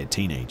as a scared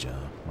teenager,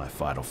 my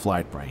fight or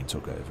flight brain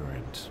took over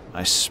and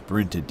I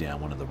sprinted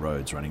down one of the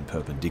roads running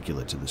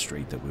perpendicular to the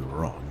street that we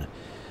were on,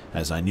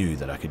 as I knew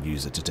that I could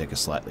use it to take a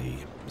slightly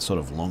sort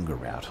of longer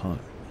route home.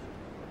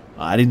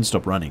 I didn't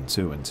stop running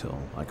too until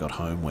I got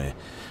home, where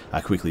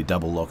I quickly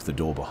double-locked the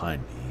door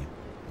behind me,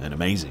 and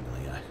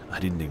amazingly, I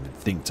didn't even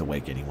think to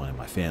wake anyone in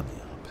my family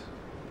up.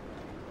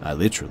 I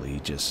literally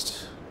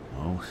just,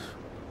 well,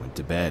 went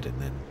to bed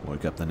and then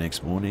woke up the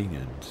next morning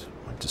and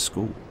went to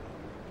school.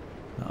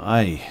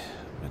 I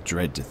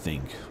dread to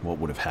think what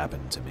would have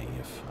happened to me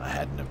if I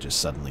hadn't have just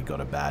suddenly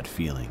got a bad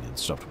feeling and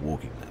stopped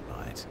walking that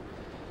night.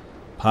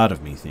 Part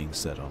of me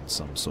thinks that on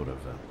some sort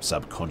of a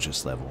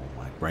subconscious level,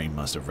 my brain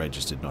must have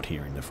registered not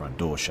hearing the front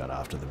door shut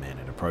after the man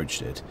had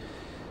approached it,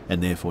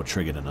 and therefore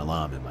triggered an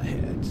alarm in my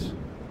head.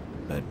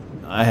 But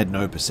I had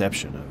no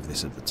perception of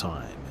this at the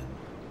time,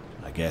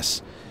 and I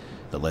guess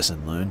the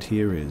lesson learned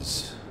here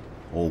is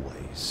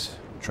always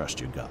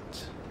trust your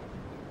gut.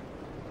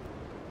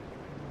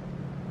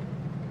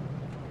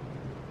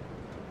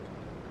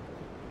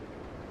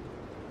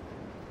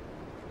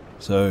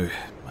 So,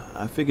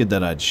 I figured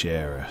that I'd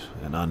share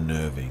an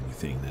unnerving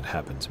thing that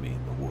happened to me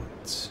in the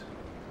woods.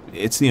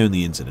 It's the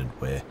only incident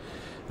where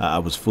I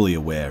was fully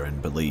aware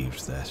and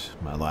believed that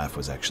my life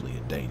was actually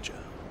in danger.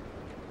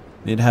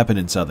 It happened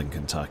in southern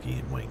Kentucky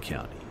in Wayne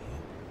County.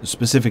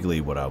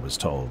 Specifically, what I was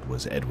told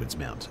was Edwards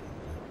Mountain.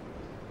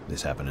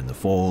 This happened in the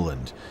fall,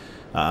 and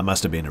I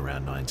must have been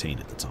around 19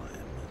 at the time.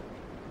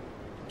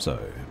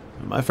 So,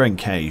 my friend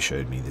Kay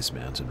showed me this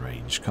mountain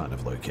range kind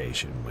of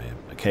location where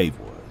a cave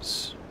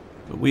was.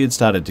 But we had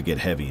started to get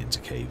heavy into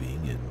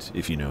caving, and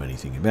if you know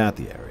anything about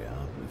the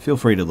area, feel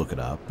free to look it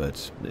up,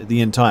 but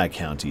the entire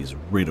county is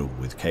riddled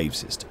with cave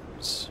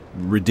systems.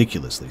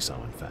 Ridiculously so,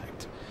 in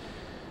fact.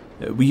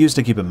 We used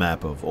to keep a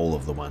map of all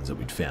of the ones that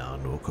we'd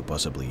found or could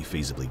possibly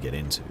feasibly get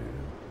into.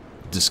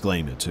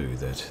 Disclaimer too,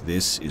 that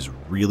this is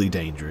really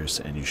dangerous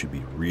and you should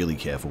be really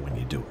careful when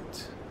you do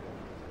it.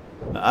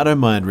 I don't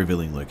mind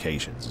revealing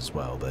locations as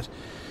well, but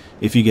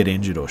if you get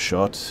injured or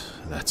shot,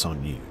 that's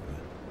on you.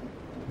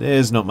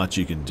 There's not much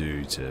you can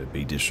do to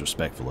be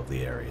disrespectful of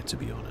the area, to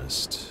be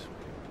honest.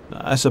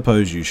 I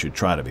suppose you should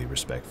try to be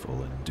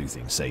respectful and do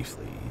things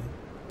safely,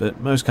 but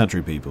most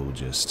country people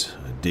just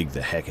dig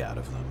the heck out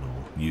of them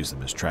or use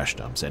them as trash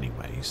dumps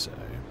anyway, so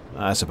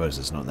I suppose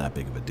it's not that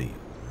big of a deal.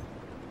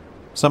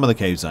 Some of the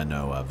caves I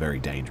know are very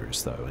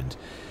dangerous though, and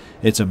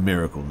it's a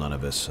miracle none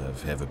of us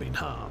have ever been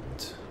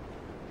harmed.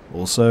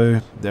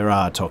 Also, there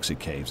are toxic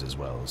caves as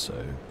well,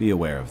 so be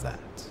aware of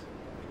that.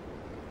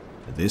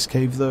 This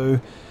cave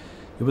though,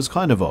 it was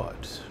kind of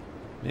odd.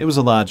 It was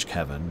a large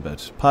cavern,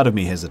 but part of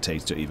me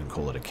hesitates to even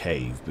call it a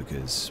cave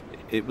because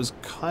it was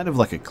kind of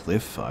like a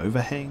cliff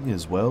overhang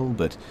as well,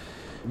 but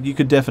you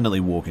could definitely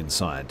walk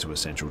inside to a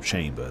central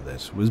chamber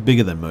that was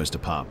bigger than most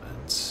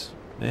apartments.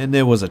 And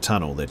there was a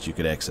tunnel that you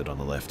could exit on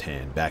the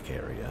left-hand back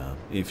area,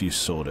 if you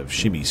sort of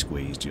shimmy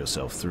squeezed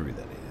yourself through,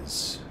 that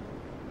is.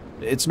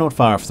 It's not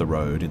far off the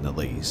road in the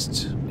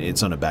least.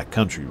 It's on a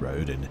backcountry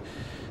road, and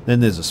then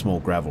there's a small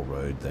gravel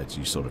road that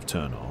you sort of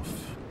turn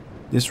off.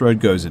 This road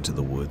goes into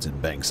the woods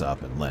and banks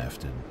up and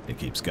left, and it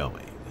keeps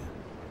going.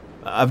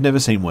 I've never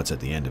seen what's at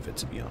the end of it,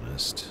 to be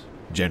honest.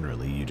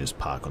 Generally, you just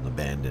park on the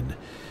bend, and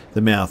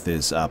the mouth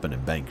is up an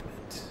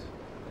embankment.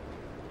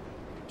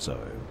 So,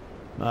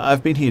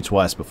 I've been here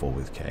twice before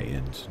with Kay,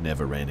 and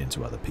never ran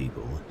into other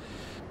people,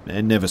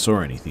 and never saw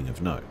anything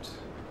of note.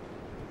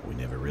 We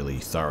never really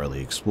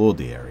thoroughly explored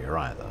the area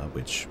either,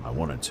 which I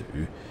wanted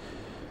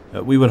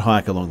to. We would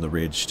hike along the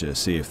ridge to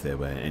see if there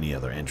were any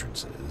other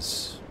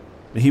entrances.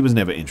 He was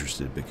never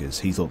interested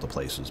because he thought the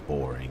place was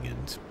boring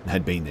and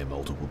had been there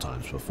multiple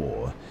times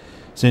before,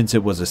 since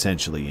it was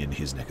essentially in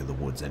his neck of the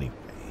woods anyway.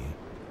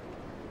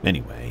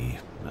 Anyway,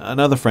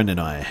 another friend and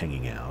I are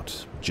hanging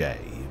out, Jay,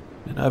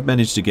 and I've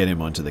managed to get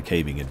him onto the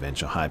caving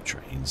adventure hype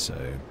train,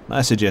 so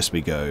I suggest we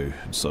go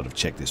and sort of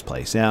check this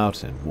place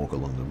out and walk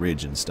along the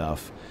ridge and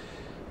stuff.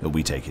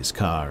 We take his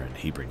car and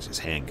he brings his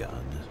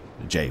handgun.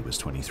 Jay was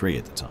 23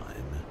 at the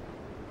time.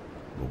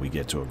 We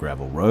get to a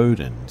gravel road,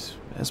 and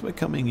as we're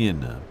coming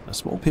in, a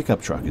small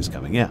pickup truck is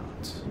coming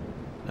out.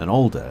 An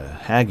older,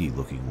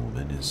 haggy-looking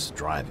woman is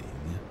driving.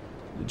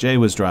 Jay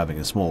was driving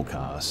a small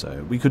car,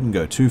 so we couldn't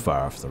go too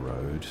far off the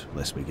road,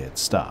 lest we get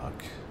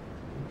stuck.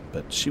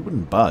 But she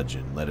wouldn't budge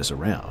and let us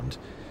around.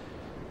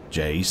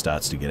 Jay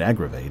starts to get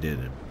aggravated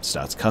and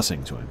starts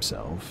cussing to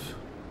himself.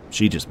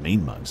 She just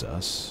mean-mugs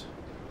us.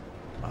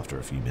 After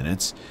a few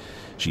minutes,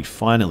 she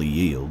finally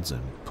yields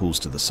and pulls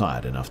to the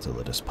side enough to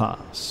let us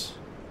pass.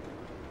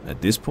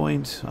 At this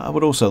point, I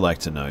would also like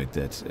to note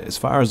that, as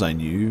far as I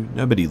knew,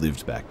 nobody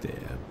lived back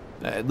there.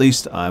 At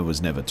least I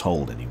was never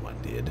told anyone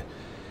did,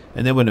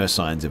 and there were no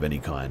signs of any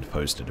kind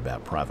posted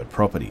about private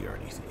property or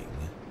anything.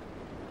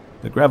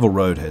 The gravel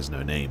road has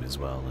no name as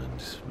well,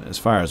 and as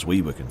far as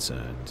we were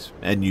concerned,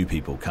 and new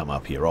people come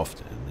up here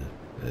often,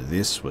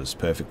 this was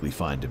perfectly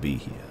fine to be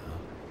here.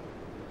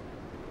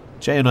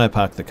 Jay and I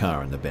park the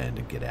car in the bend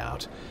and get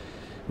out.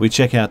 We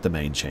check out the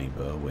main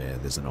chamber, where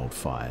there's an old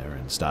fire,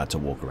 and start to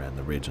walk around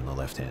the ridge on the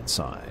left-hand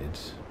side.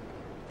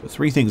 But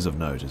 3 things of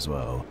note as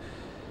well.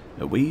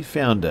 We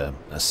found a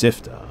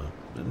sifter,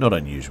 not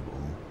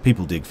unusual.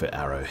 People dig for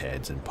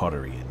arrowheads and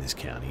pottery in this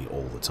county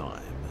all the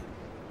time.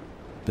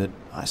 But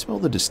I smell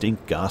the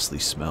distinct ghastly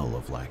smell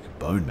of, like,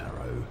 bone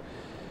marrow.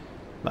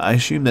 I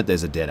assume that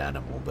there's a dead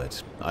animal,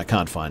 but I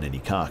can't find any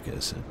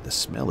carcass, and the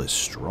smell is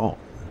strong.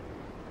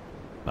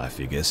 I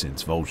figure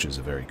since vultures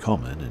are very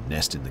common and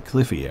nest in the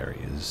cliffy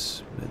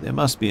areas, there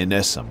must be a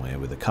nest somewhere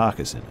with a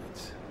carcass in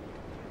it.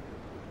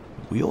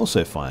 We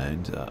also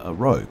find a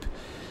rope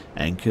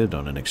anchored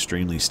on an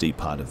extremely steep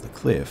part of the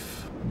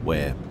cliff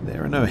where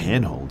there are no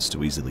handholds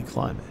to easily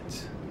climb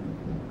it.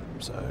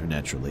 So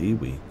naturally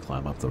we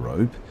climb up the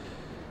rope,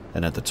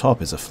 and at the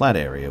top is a flat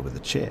area with a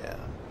chair.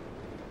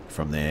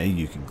 From there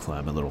you can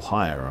climb a little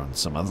higher on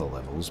some other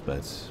levels,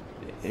 but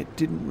it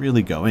didn't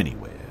really go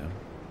anywhere.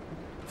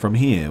 From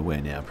here,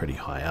 we're now pretty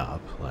high up,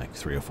 like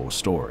 3 or 4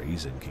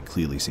 stories, and can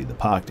clearly see the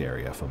parked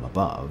area from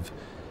above.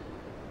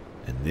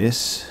 And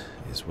this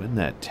is when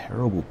that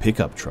terrible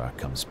pickup truck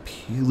comes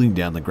peeling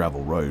down the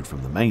gravel road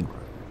from the main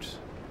road.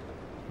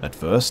 At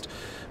first,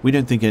 we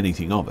don't think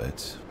anything of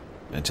it,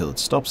 until it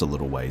stops a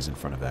little ways in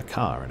front of our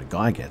car and a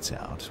guy gets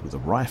out with a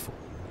rifle.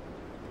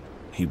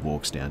 He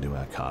walks down to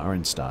our car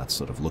and starts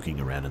sort of looking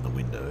around in the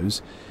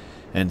windows,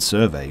 and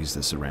surveys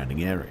the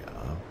surrounding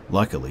area,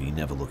 luckily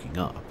never looking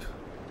up.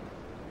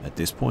 At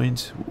this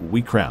point,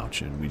 we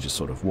crouch and we just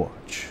sort of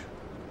watch.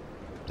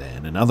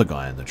 Then another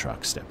guy in the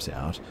truck steps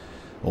out,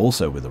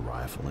 also with a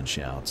rifle, and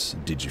shouts,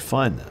 "Did you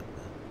find them?"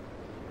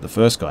 The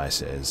first guy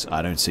says,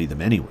 "I don't see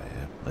them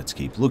anywhere. Let's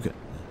keep looking."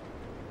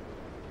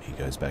 He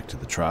goes back to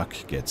the truck,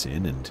 gets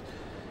in, and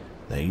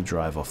they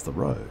drive off the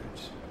road.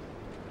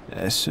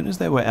 As soon as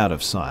they were out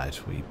of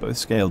sight, we both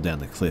scaled down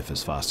the cliff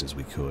as fast as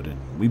we could, and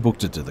we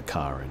booked it to the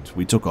car, and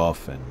we took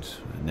off and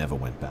never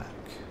went back.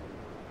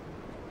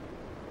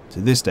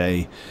 To this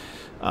day,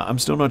 I'm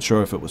still not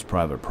sure if it was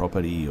private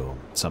property or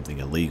something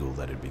illegal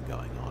that had been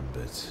going on,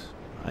 but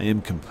I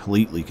am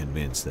completely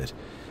convinced that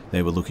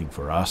they were looking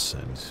for us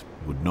and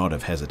would not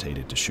have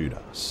hesitated to shoot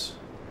us.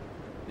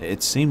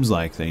 It seems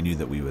like they knew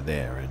that we were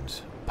there, and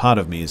part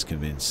of me is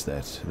convinced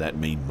that that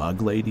mean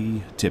mug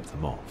lady tipped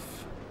them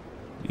off.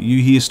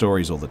 You hear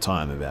stories all the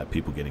time about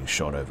people getting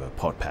shot over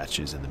pot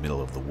patches in the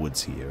middle of the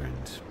woods here,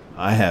 and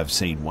I have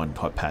seen one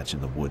pot patch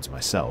in the woods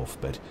myself,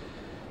 but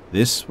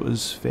this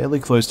was fairly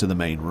close to the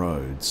main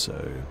road,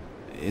 so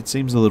it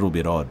seems a little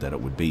bit odd that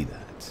it would be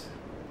that.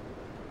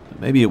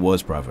 Maybe it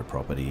was private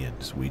property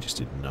and we just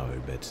didn't know,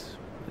 but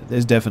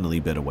there's definitely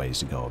better ways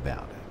to go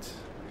about it.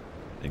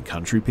 And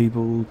country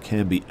people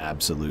can be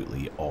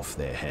absolutely off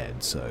their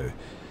head, so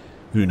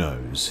who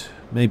knows,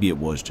 maybe it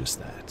was just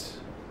that.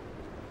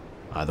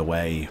 Either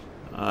way,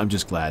 I'm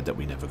just glad that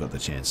we never got the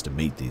chance to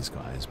meet these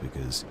guys,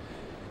 because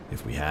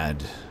if we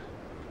had,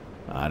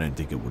 I don't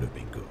think it would have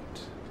been good.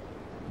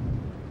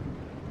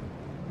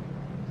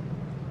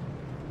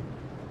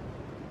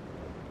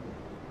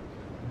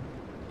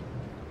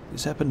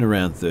 This happened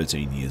around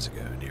 13 years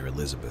ago near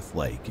Elizabeth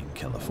Lake in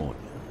California.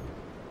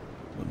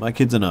 When my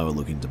kids and I were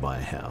looking to buy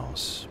a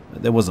house,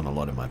 there wasn't a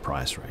lot in my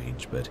price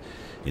range, but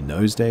in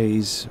those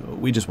days,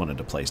 we just wanted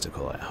a place to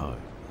call our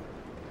home.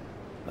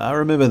 I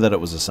remember that it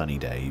was a sunny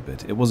day,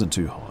 but it wasn't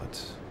too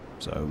hot,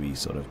 so we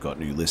sort of got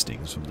new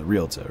listings from the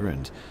realtor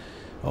and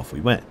off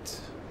we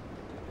went.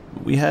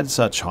 We had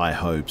such high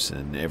hopes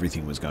and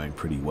everything was going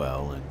pretty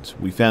well, and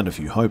we found a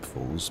few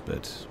hopefuls,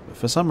 but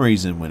for some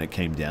reason when it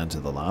came down to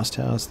the last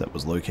house that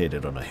was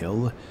located on a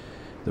hill,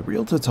 the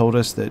realtor told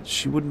us that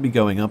she wouldn't be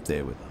going up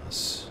there with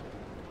us.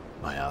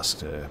 I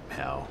asked her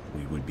how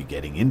we would be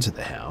getting into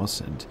the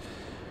house, and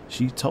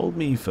she told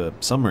me for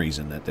some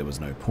reason that there was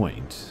no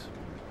point.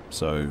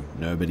 So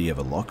nobody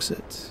ever locks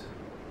it?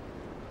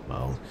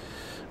 Well,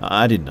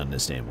 I didn't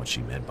understand what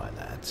she meant by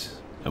that.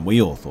 And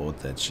we all thought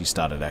that she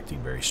started acting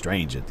very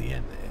strange at the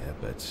end there,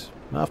 but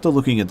after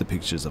looking at the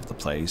pictures of the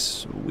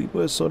place, we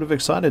were sort of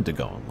excited to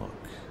go and look.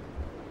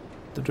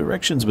 The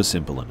directions were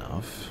simple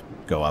enough.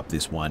 Go up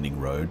this winding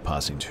road,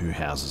 passing 2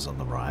 houses on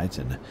the right,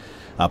 and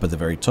up at the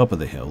very top of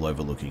the hill,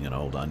 overlooking an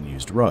old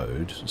unused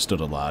road, stood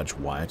a large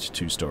white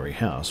 2-story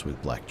house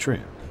with black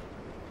trim.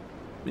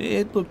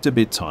 It looked a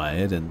bit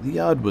tired, and the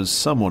yard was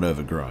somewhat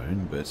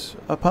overgrown, but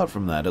apart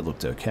from that it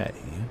looked okay.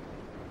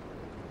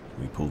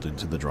 We pulled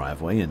into the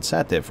driveway and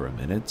sat there for a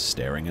minute,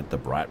 staring at the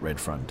bright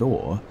red front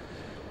door.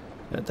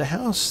 The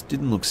house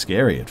didn't look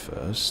scary at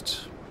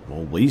first.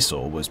 All we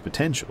saw was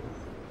potential.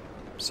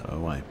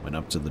 So I went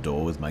up to the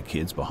door with my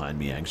kids behind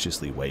me,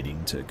 anxiously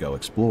waiting to go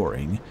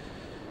exploring.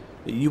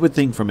 You would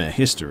think from our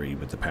history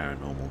with the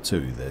paranormal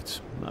too that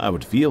I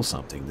would feel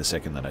something the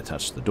second that I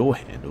touched the door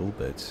handle,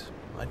 but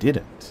I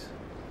didn't.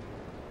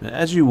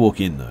 As you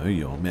walk in though,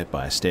 you're met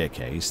by a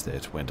staircase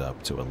that went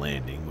up to a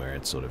landing where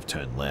it sort of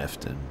turned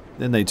left, and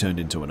then they turned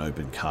into an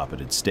open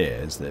carpeted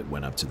stairs that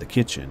went up to the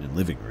kitchen and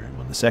living room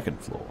on the 2nd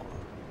floor.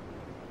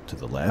 To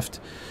the left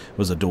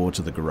was a door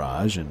to the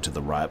garage, and to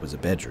the right was a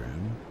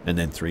bedroom, and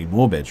then 3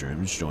 more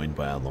bedrooms joined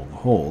by a long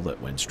hall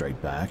that went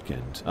straight back,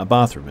 and a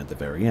bathroom at the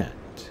very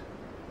end.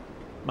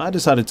 I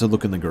decided to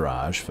look in the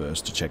garage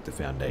first to check the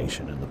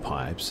foundation and the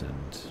pipes,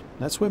 and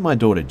that's where my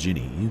daughter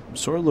Ginny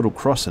saw a little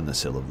cross in the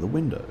sill of the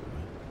window.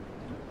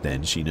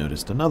 Then she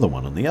noticed another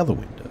one on the other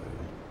window.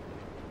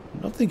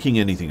 Not thinking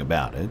anything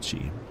about it,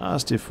 she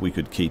asked if we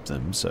could keep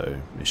them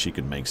so she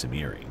could make some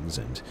earrings,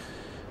 and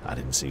I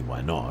didn't see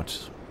why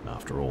not.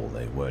 After all,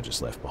 they were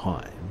just left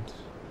behind.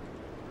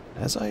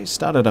 As I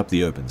started up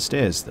the open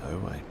stairs,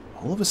 though, I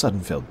all of a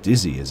sudden felt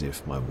dizzy, as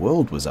if my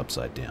world was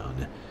upside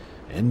down,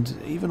 and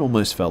even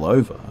almost fell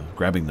over.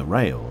 Grabbing the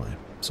rail, I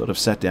sort of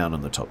sat down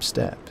on the top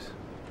step,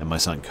 and my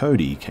son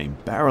Cody came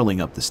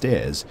barreling up the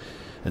stairs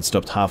and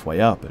stopped halfway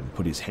up and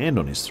put his hand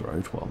on his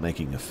throat while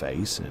making a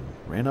face and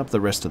ran up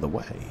the rest of the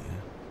way.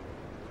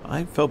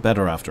 I felt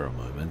better after a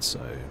moment,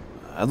 so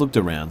I looked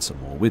around some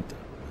more with them.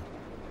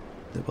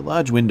 There were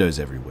large windows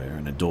everywhere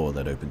and a door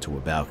that opened to a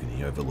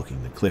balcony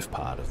overlooking the cliff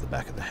part of the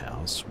back of the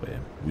house,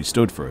 where we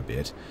stood for a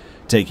bit,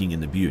 taking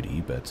in the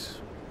beauty, but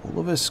all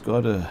of us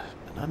got an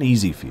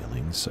uneasy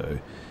feeling, so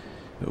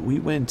we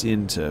went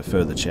in to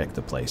further check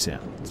the place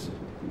out.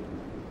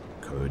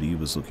 Cody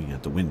was looking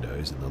at the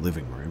windows in the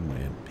living room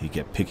where he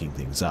kept picking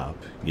things up,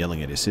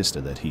 yelling at his sister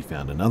that he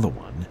found another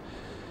one.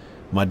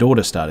 My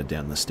daughter started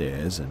down the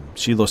stairs and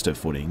she lost her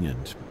footing,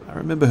 and I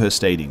remember her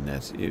stating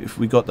that if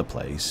we got the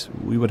place,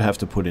 we would have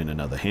to put in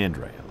another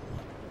handrail.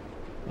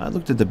 I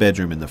looked at the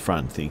bedroom in the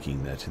front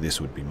thinking that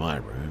this would be my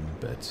room,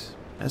 but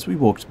as we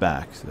walked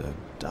back, the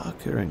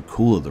darker and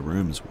cooler the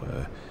rooms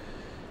were,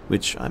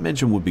 which I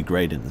mentioned would be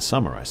great in the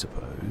summer, I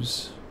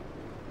suppose.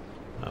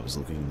 I was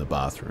looking in the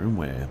bathroom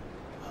where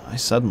I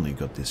suddenly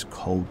got this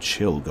cold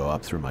chill go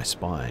up through my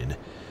spine,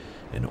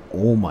 and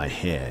all my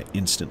hair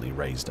instantly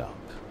raised up.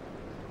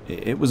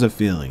 It was a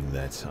feeling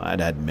that I'd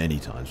had many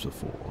times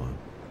before.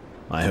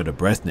 I heard a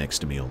breath next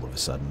to me all of a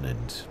sudden,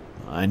 and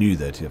I knew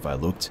that if I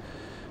looked,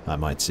 I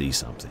might see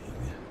something.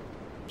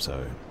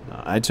 So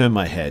I turned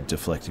my head,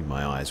 deflecting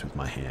my eyes with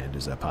my hand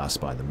as I passed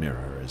by the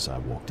mirror as I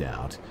walked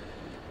out.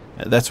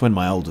 That's when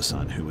my older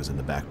son, who was in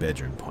the back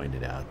bedroom,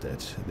 pointed out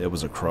that there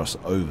was a cross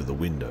over the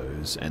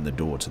windows and the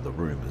door to the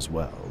room as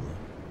well.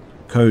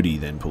 Cody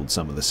then pulled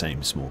some of the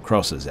same small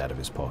crosses out of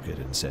his pocket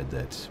and said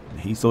that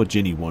he thought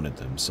Ginny wanted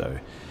them, so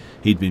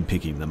he'd been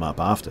picking them up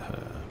after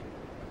her.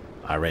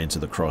 I ran to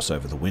the cross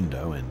over the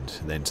window and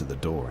then to the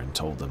door and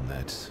told them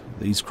that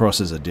these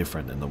crosses are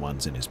different than the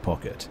ones in his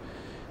pocket.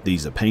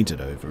 These are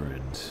painted over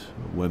and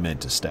were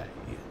meant to stay.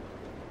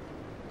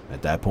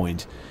 At that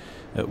point,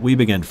 we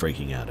began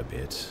freaking out a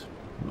bit.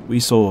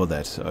 We saw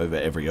that over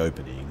every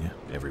opening,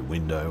 every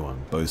window,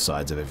 on both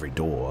sides of every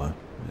door,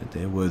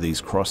 there were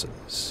these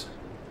crosses.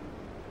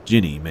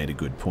 Ginny made a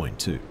good point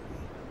too.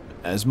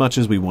 As much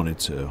as we wanted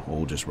to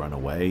all just run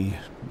away,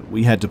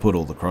 we had to put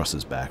all the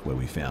crosses back where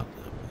we found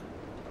them.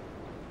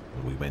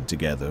 We went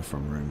together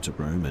from room to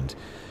room and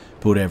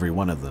put every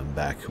one of them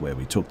back where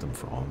we took them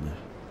from.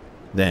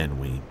 Then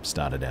we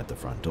started at the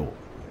front door.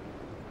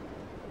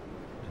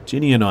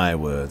 Ginny and I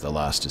were the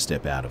last to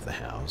step out of the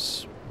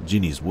house.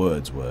 Ginny's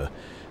words were,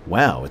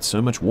 "Wow, it's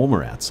so much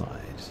warmer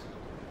outside."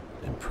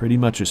 And pretty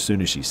much as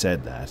soon as she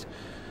said that,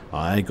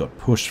 I got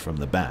pushed from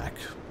the back,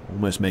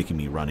 almost making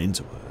me run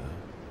into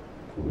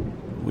her.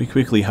 We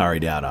quickly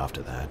hurried out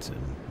after that,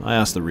 and I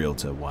asked the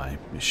realtor why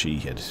she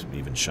had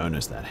even shown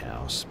us that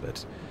house,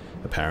 but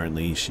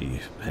apparently she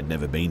had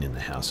never been in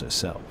the house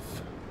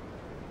herself.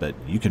 But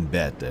you can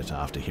bet that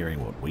after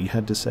hearing what we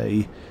had to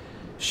say,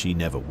 she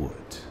never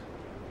would.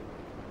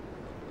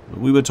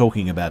 We were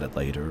talking about it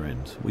later,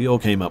 and we all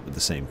came up with the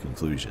same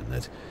conclusion,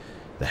 that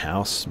the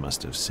house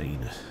must have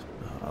seen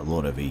a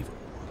lot of evil.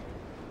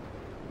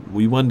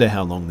 We wonder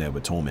how long they were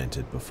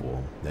tormented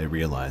before they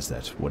realized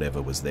that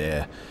whatever was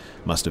there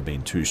must have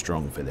been too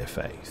strong for their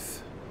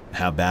faith.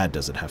 How bad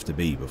does it have to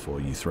be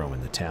before you throw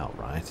in the towel,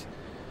 right?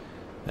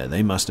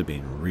 They must have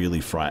been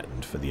really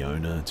frightened for the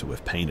owner to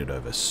have painted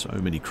over so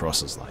many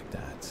crosses like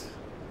that.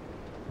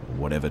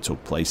 Whatever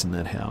took place in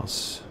that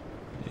house,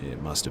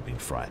 it must have been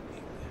frightening.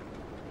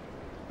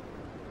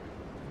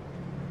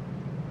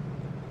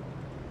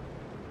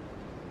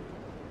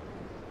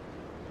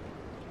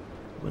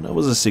 When I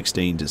was a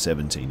 16 to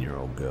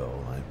 17-year-old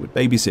girl, I would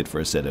babysit for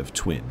a set of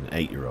twin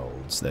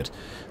 8-year-olds that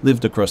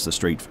lived across the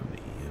street from me.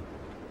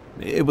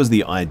 It was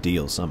the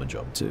ideal summer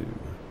job too.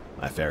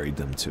 I ferried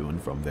them to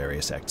and from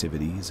various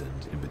activities,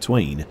 and in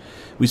between,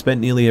 we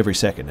spent nearly every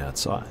second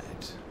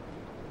outside.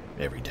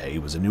 Every day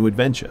was a new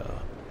adventure.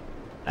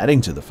 Adding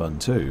to the fun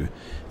too,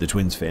 the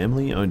twins'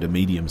 family owned a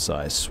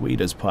medium-sized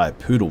sweet-as-pie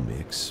poodle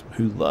mix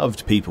who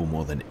loved people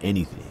more than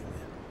anything.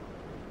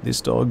 This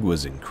dog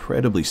was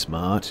incredibly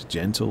smart,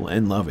 gentle,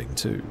 and loving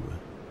too.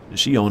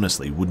 She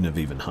honestly wouldn't have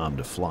even harmed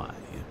a fly.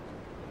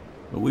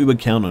 We would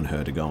count on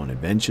her to go on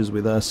adventures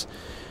with us.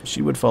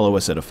 She would follow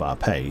us at a far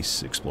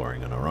pace,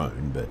 exploring on her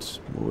own, but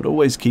would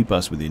always keep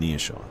us within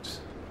earshot.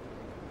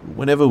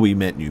 Whenever we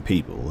met new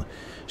people,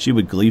 she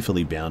would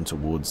gleefully bound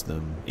towards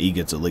them,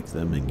 eager to lick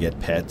them and get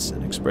pets,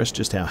 and express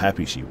just how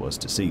happy she was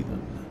to see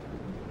them.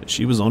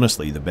 She was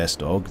honestly the best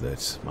dog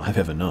that I've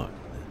ever known.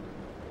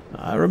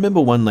 I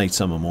remember one late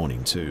summer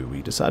morning too,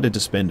 we decided to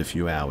spend a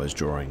few hours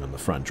drawing on the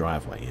front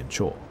driveway in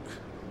chalk.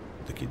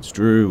 The kids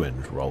drew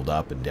and rolled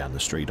up and down the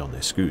street on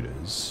their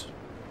scooters.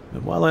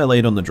 And while I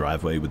laid on the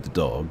driveway with the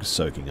dog,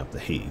 soaking up the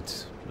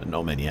heat,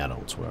 not many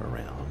adults were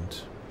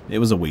around. It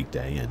was a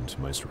weekday and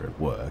most were at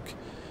work,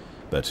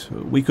 but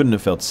we couldn't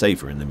have felt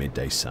safer in the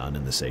midday sun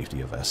and the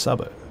safety of our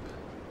suburb.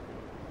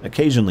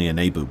 Occasionally a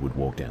neighbor would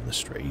walk down the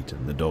street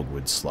and the dog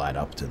would slide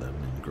up to them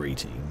in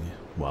greeting,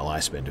 while I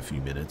spent a few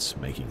minutes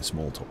making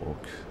small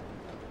talk.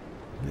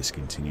 This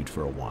continued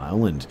for a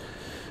while, and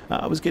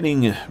I was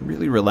getting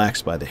really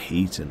relaxed by the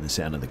heat and the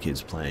sound of the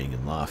kids playing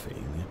and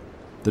laughing.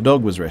 The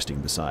dog was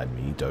resting beside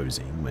me,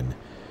 dozing, when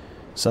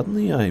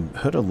suddenly I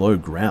heard a low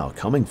growl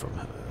coming from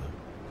her.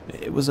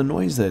 It was a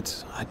noise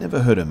that I'd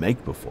never heard her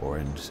make before,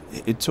 and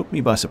it took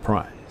me by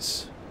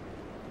surprise.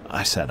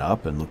 I sat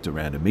up and looked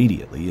around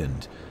immediately,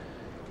 and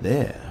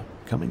there,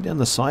 coming down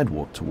the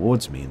sidewalk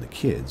towards me and the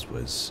kids,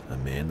 was a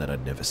man that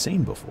I'd never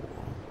seen before.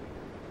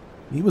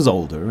 He was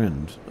older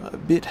and a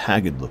bit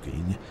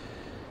haggard-looking,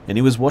 and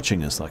he was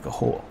watching us like a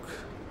hawk.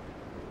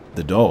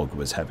 The dog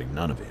was having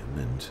none of him,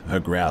 and her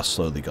growl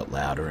slowly got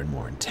louder and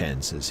more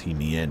intense as he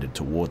meandered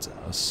towards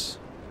us.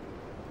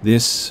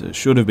 This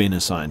should have been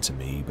a sign to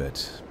me,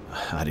 but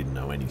I didn't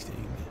know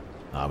anything.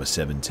 I was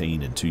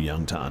 17 and too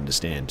young to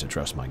understand to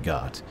trust my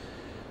gut.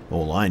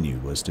 All I knew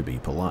was to be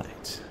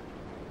polite.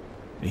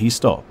 He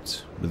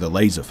stopped, with a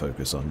laser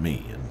focus on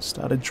me, and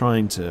started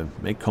trying to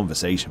make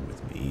conversation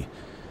with me.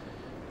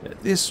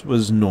 This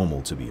was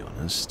normal, to be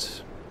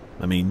honest.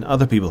 I mean,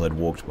 other people had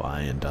walked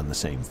by and done the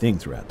same thing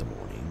throughout the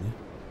morning.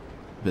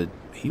 But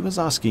he was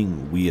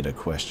asking weirder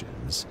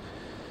questions.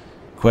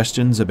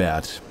 Questions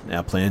about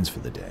our plans for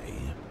the day,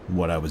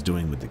 what I was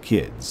doing with the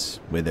kids,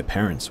 where their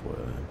parents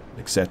were,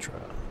 etc.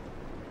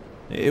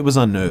 It was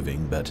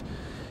unnerving, but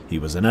he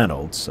was an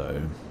adult,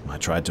 so I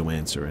tried to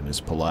answer in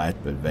as polite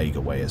but vague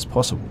a way as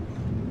possible.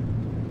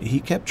 He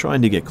kept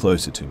trying to get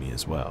closer to me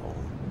as well.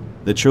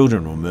 The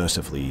children were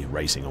mercifully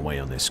racing away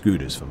on their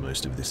scooters for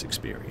most of this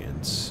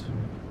experience.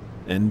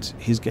 And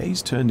his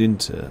gaze turned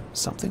into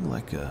something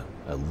like a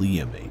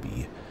leer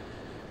maybe.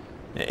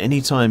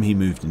 Anytime he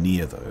moved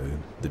near though,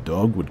 the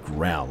dog would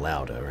growl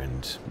louder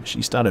and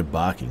she started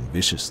barking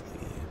viciously.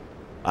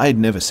 I had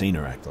never seen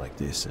her act like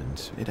this,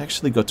 and it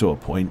actually got to a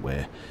point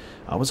where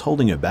I was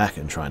holding her back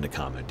and trying to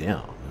calm her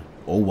down,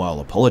 all while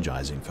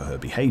apologizing for her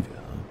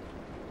behavior.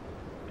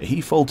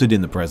 He faltered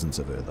in the presence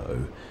of her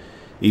though.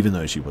 Even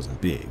though she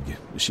wasn't big,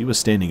 she was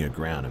standing her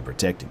ground and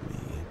protecting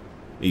me,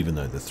 even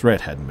though the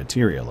threat hadn't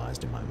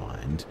materialized in my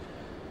mind.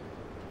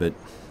 But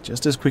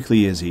just as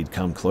quickly as he'd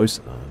come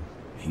closer,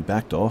 he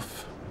backed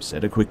off,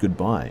 said a quick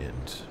goodbye,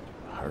 and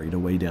hurried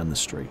away down the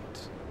street.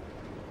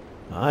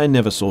 I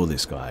never saw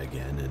this guy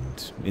again,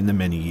 and in the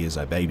many years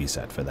I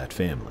babysat for that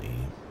family,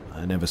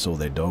 I never saw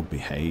their dog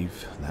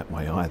behave that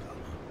way either.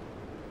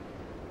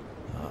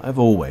 I've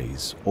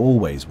always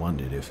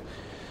wondered if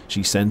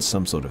she sensed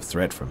some sort of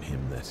threat from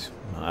him that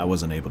I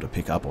wasn't able to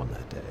pick up on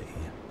that day.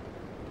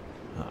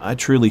 I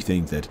truly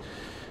think that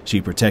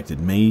she protected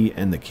me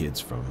and the kids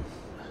from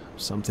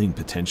something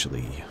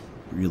potentially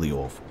really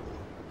awful.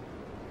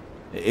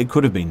 It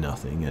could have been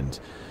nothing, and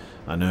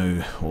I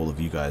know all of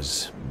you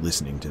guys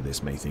listening to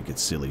this may think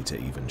it's silly to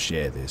even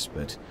share this,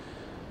 but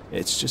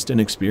it's just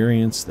an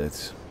experience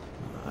that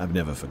I've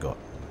never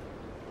forgotten.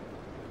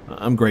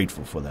 I'm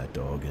grateful for that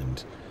dog,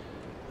 and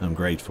I'm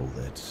grateful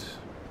that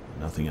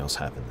nothing else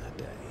happened that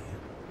day.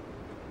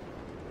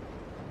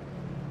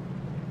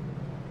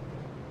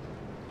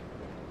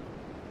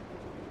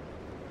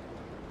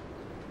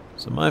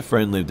 So my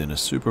friend lived in a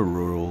super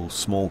rural,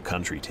 small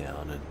country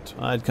town, and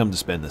I'd come to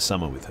spend the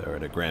summer with her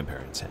at her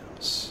grandparents'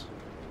 house.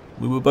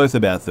 We were both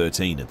about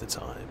 13 at the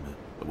time,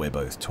 but we're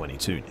both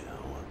 22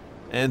 now,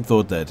 and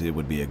thought that it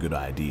would be a good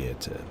idea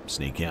to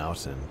sneak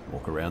out and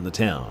walk around the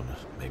town,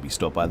 maybe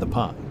stop by the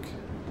park.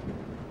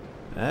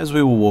 As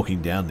we were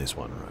walking down this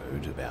one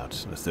road, about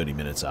 30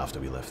 minutes after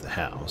we left the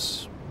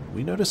house,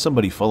 we noticed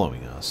somebody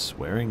following us,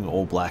 wearing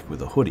all black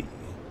with a hoodie.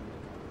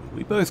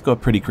 We both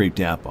got pretty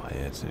creeped out by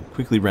it and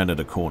quickly rounded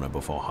a corner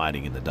before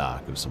hiding in the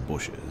dark of some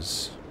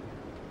bushes.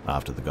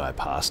 After the guy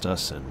passed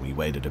us and we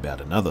waited about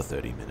another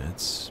 30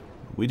 minutes,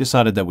 we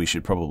decided that we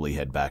should probably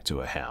head back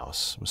to a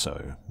house,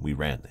 so we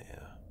ran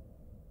there.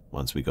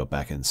 Once we got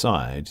back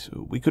inside,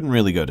 we couldn't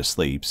really go to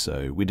sleep,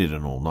 so we did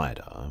an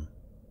all-nighter.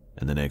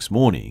 And the next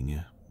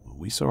morning,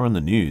 we saw on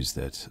the news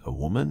that a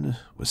woman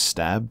was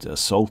stabbed,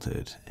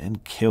 assaulted,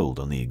 and killed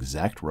on the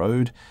exact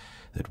road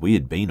that we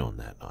had been on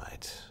that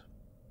night.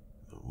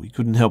 We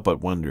couldn't help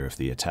but wonder if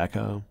the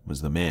attacker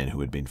was the man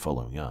who had been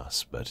following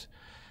us, but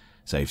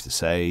safe to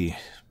say,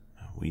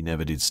 we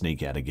never did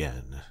sneak out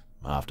again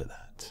after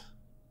that.